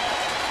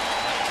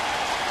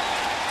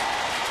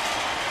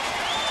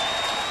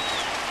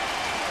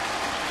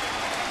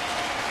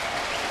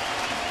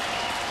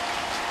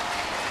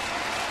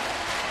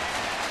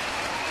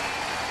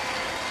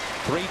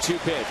 Three-two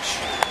pitch.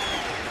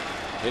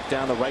 Hit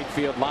down the right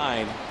field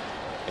line,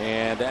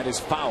 and that is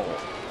foul.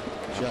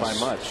 Not by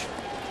much.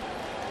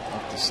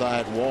 Up the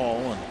side wall,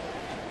 and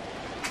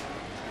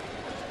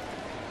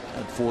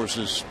that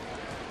forces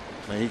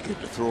Mahika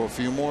to throw a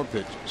few more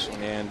pitches.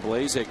 And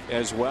Blazek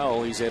as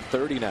well. He's at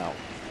 30 now.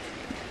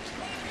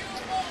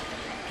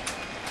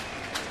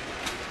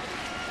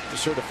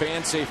 Just heard a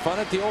fan say, "Fun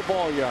at the old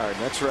ball yard."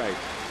 That's right.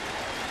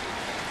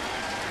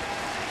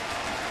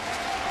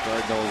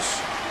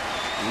 Cardinals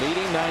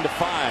leading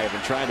 9-5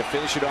 and trying to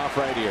finish it off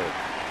right here.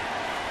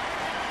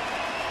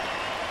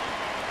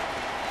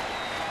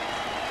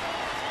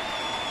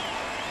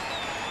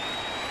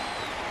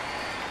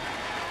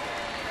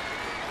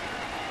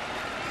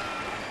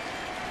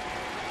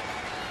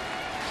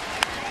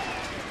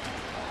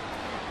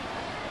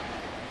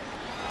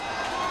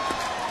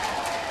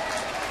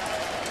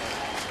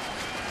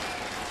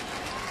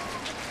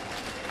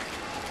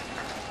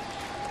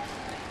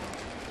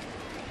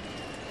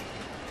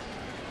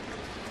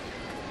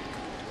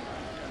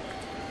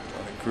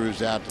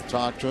 Cruz out to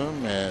talk to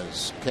him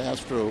as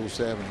Castro's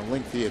having a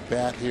lengthy at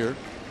bat here.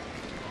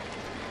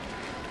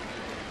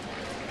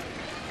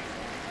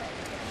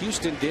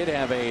 Houston did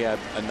have a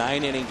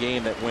 9-inning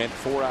game that went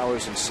 4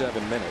 hours and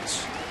 7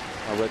 minutes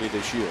already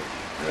this year.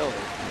 Really?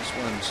 This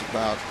one's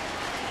about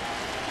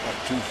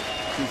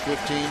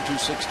 215,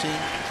 216.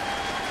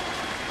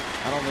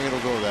 I don't think it'll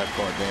go that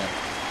far, Dan.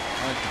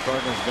 I think the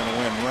Cardinals are going to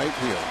win right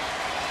here.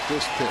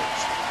 This pitch.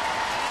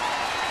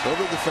 Go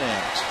to the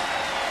fans.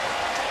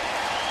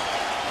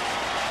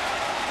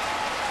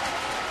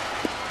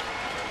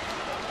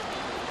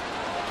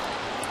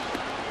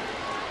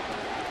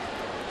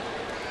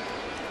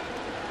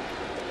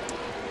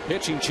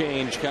 Pitching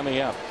change coming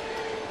up.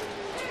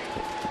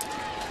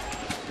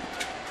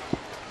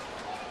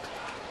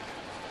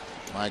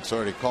 Mike's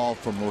already called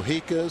for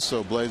Mojica,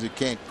 so Blazek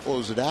can't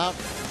close it out.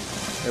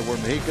 Edward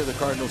Mojica, the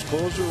Cardinals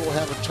closer, will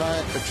have a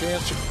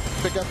chance to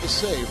pick up the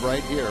save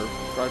right here.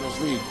 Cardinals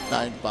lead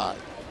 9-5.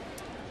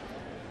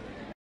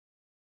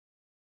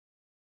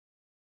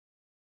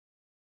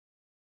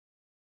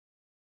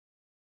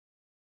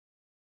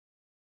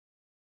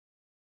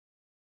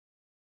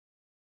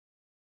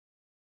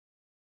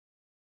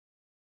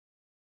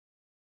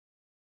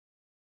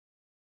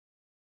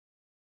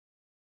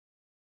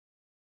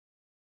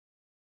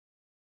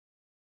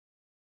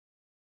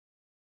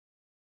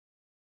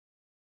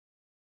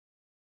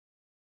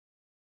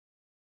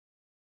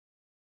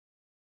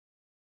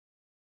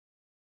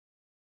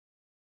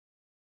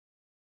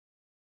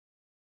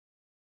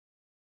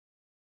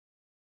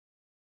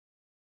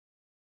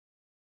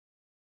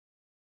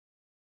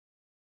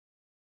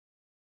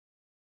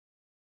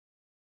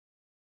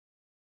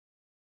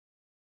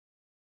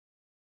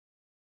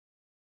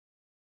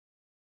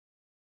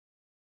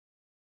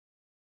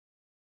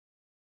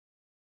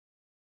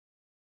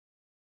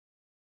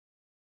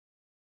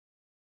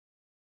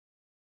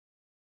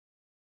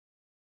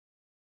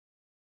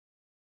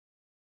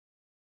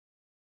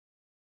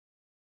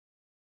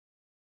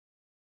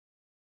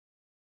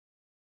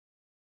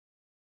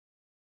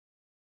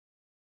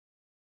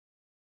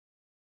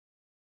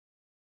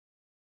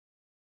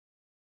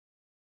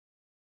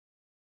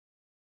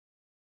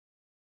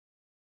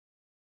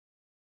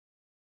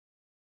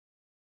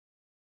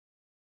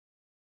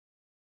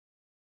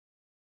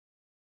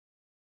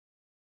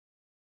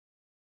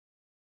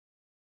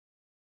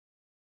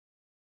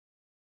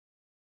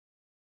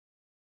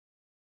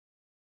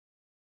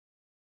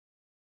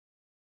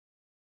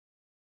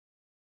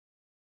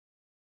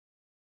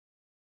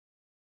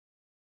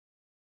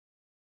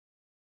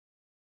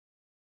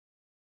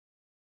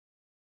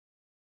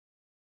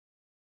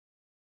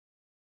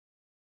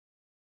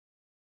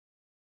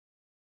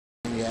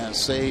 He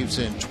has saves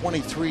in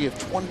 23 of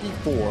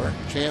 24.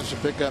 Chance to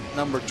pick up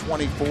number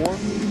 24.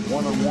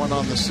 1-1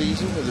 on the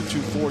season with a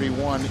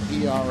 2.41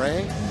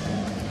 ERA.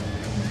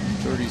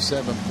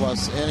 37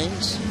 plus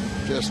innings.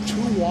 Just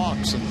 2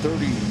 walks and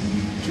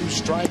 32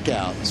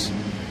 strikeouts.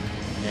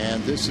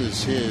 And this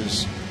is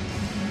his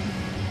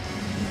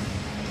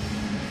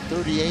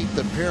 38th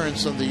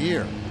appearance of the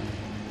year.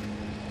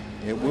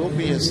 It will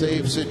be a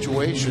save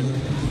situation.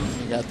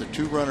 You got the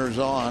 2 runners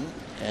on,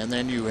 and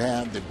then you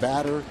have the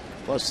batter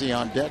plus the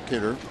on-deck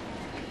hitter.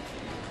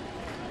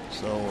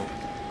 So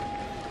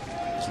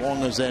as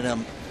long as that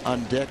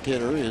on-deck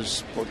hitter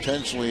is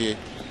potentially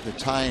the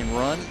tying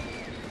run,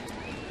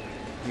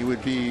 he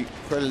would be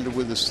credited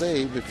with a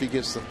save if he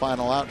gets the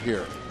final out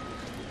here.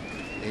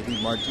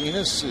 A.D.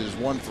 Martinez is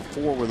 1 for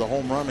 4 with a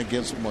home run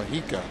against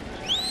Mojica.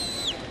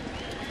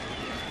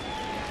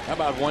 How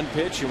about one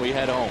pitch and we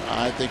head home?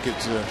 I think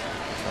it's a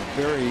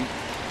very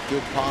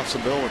good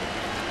possibility.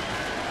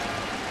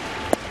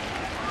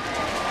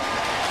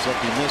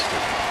 Except he missed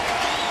it.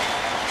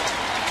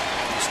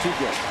 It's too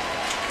good.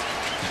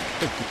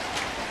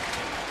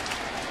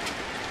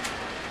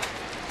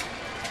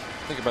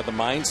 Think about the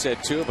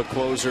mindset too of a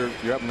closer.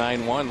 You're up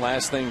 9-1.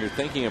 Last thing you're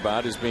thinking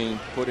about is being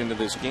put into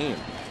this game.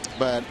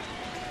 But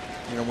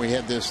you know, we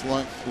had this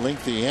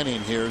lengthy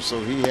inning here, so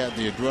he had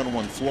the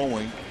adrenaline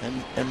flowing.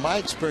 And my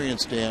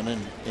experience, Dan,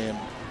 and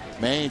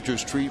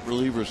managers treat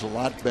relievers a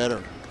lot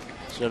better.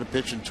 Instead of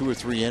pitching 2 or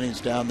 3 innings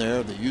down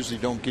there, they usually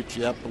don't get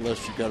you up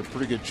unless you've got a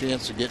pretty good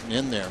chance of getting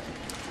in there.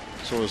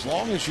 So as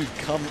long as you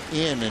come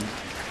in and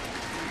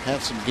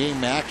have some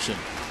game action,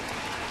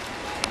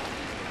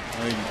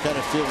 I mean, you kind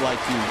of feel like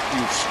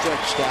you've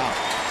stretched out.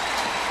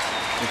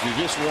 If you're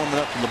just warming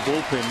up in the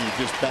bullpen,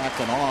 you're just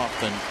backing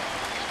off, and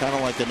it's kind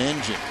of like an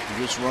engine.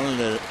 You're just running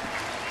at,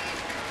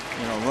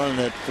 running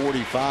at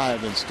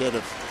 45 instead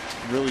of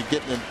really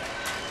getting it,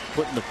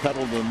 putting the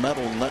pedal to the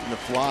metal and letting it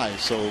fly.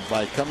 So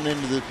by coming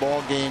into this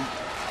ball game,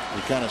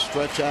 you kind of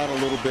stretch out a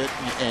little bit,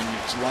 and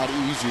it's a lot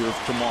easier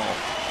tomorrow.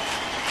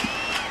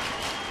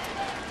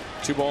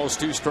 2 balls,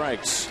 2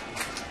 strikes.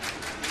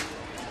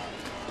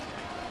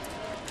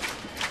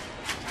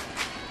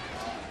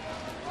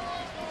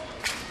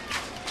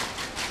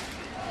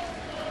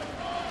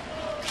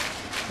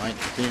 Mike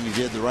Matheny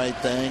did the right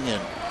thing,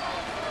 and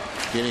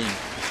getting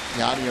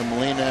Yadier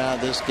Molina out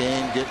of this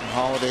game, getting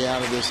Holiday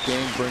out of this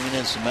game, bringing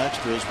in some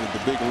extras with the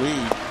big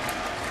lead.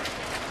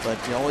 But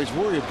you always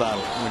worry about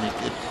it when you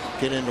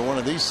get into one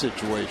of these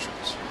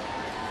situations.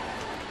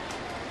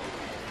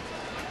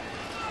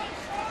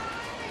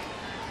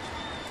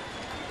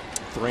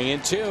 Three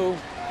and two.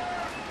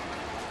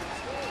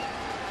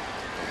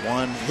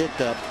 One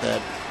hiccup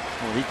that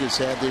Mojica's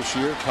had this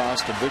year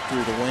cost a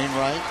victory to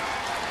Wainwright.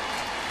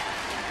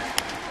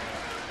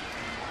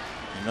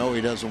 You know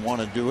he doesn't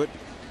want to do it.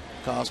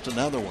 Cost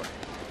another one.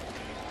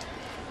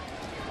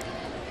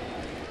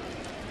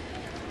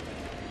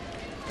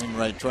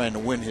 Wainwright trying to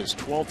win his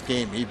 12th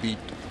game. He beat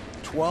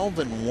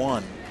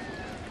 12-1,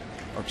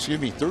 or excuse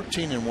me,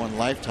 13-1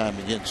 lifetime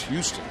against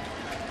Houston,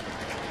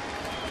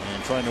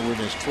 and trying to win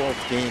his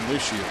 12th game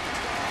this year.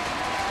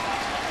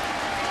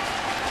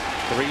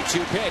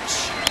 3-2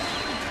 pitch.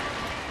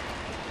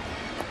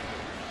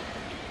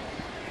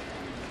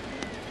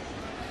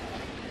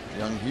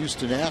 Young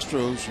Houston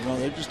Astros, you know,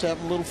 they're just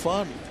having a little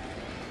fun.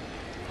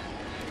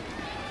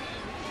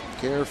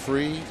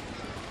 Carefree.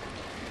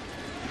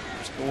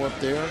 Just go up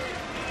there.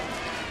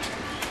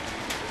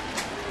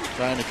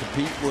 Trying to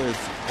compete with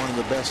one of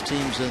the best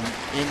teams in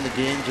the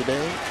game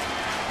today.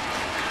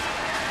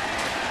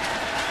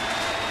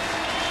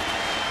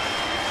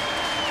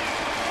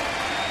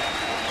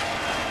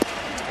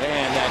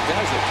 And that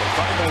does it. The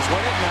Cardinals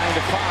win it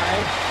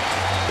 9-5.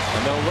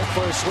 And they'll look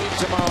for a sweep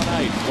tomorrow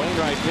night.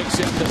 Wainwright picks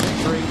up the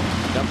victory,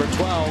 number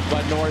 12,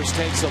 but Norris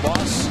takes the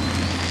loss.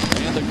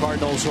 And the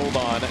Cardinals hold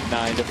on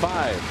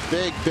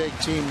 9-5. Big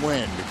team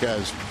win,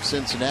 because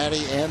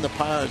Cincinnati and the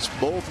Pirates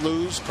both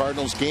lose.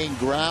 Cardinals gain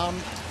ground,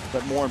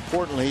 but more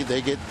importantly,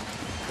 they get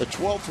the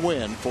 12th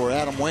win for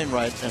Adam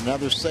Wainwright.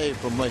 Another save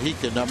from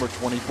Mojica, number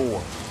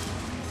 24.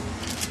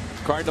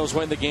 Cardinals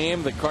win the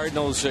game. The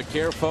Cardinals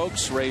care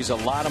folks raise a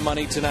lot of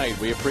money tonight.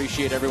 We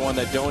appreciate everyone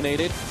that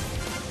donated.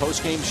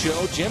 Post-game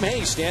show, Jim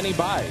Hayes standing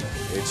by.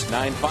 It's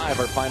 9-5,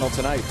 our final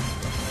tonight.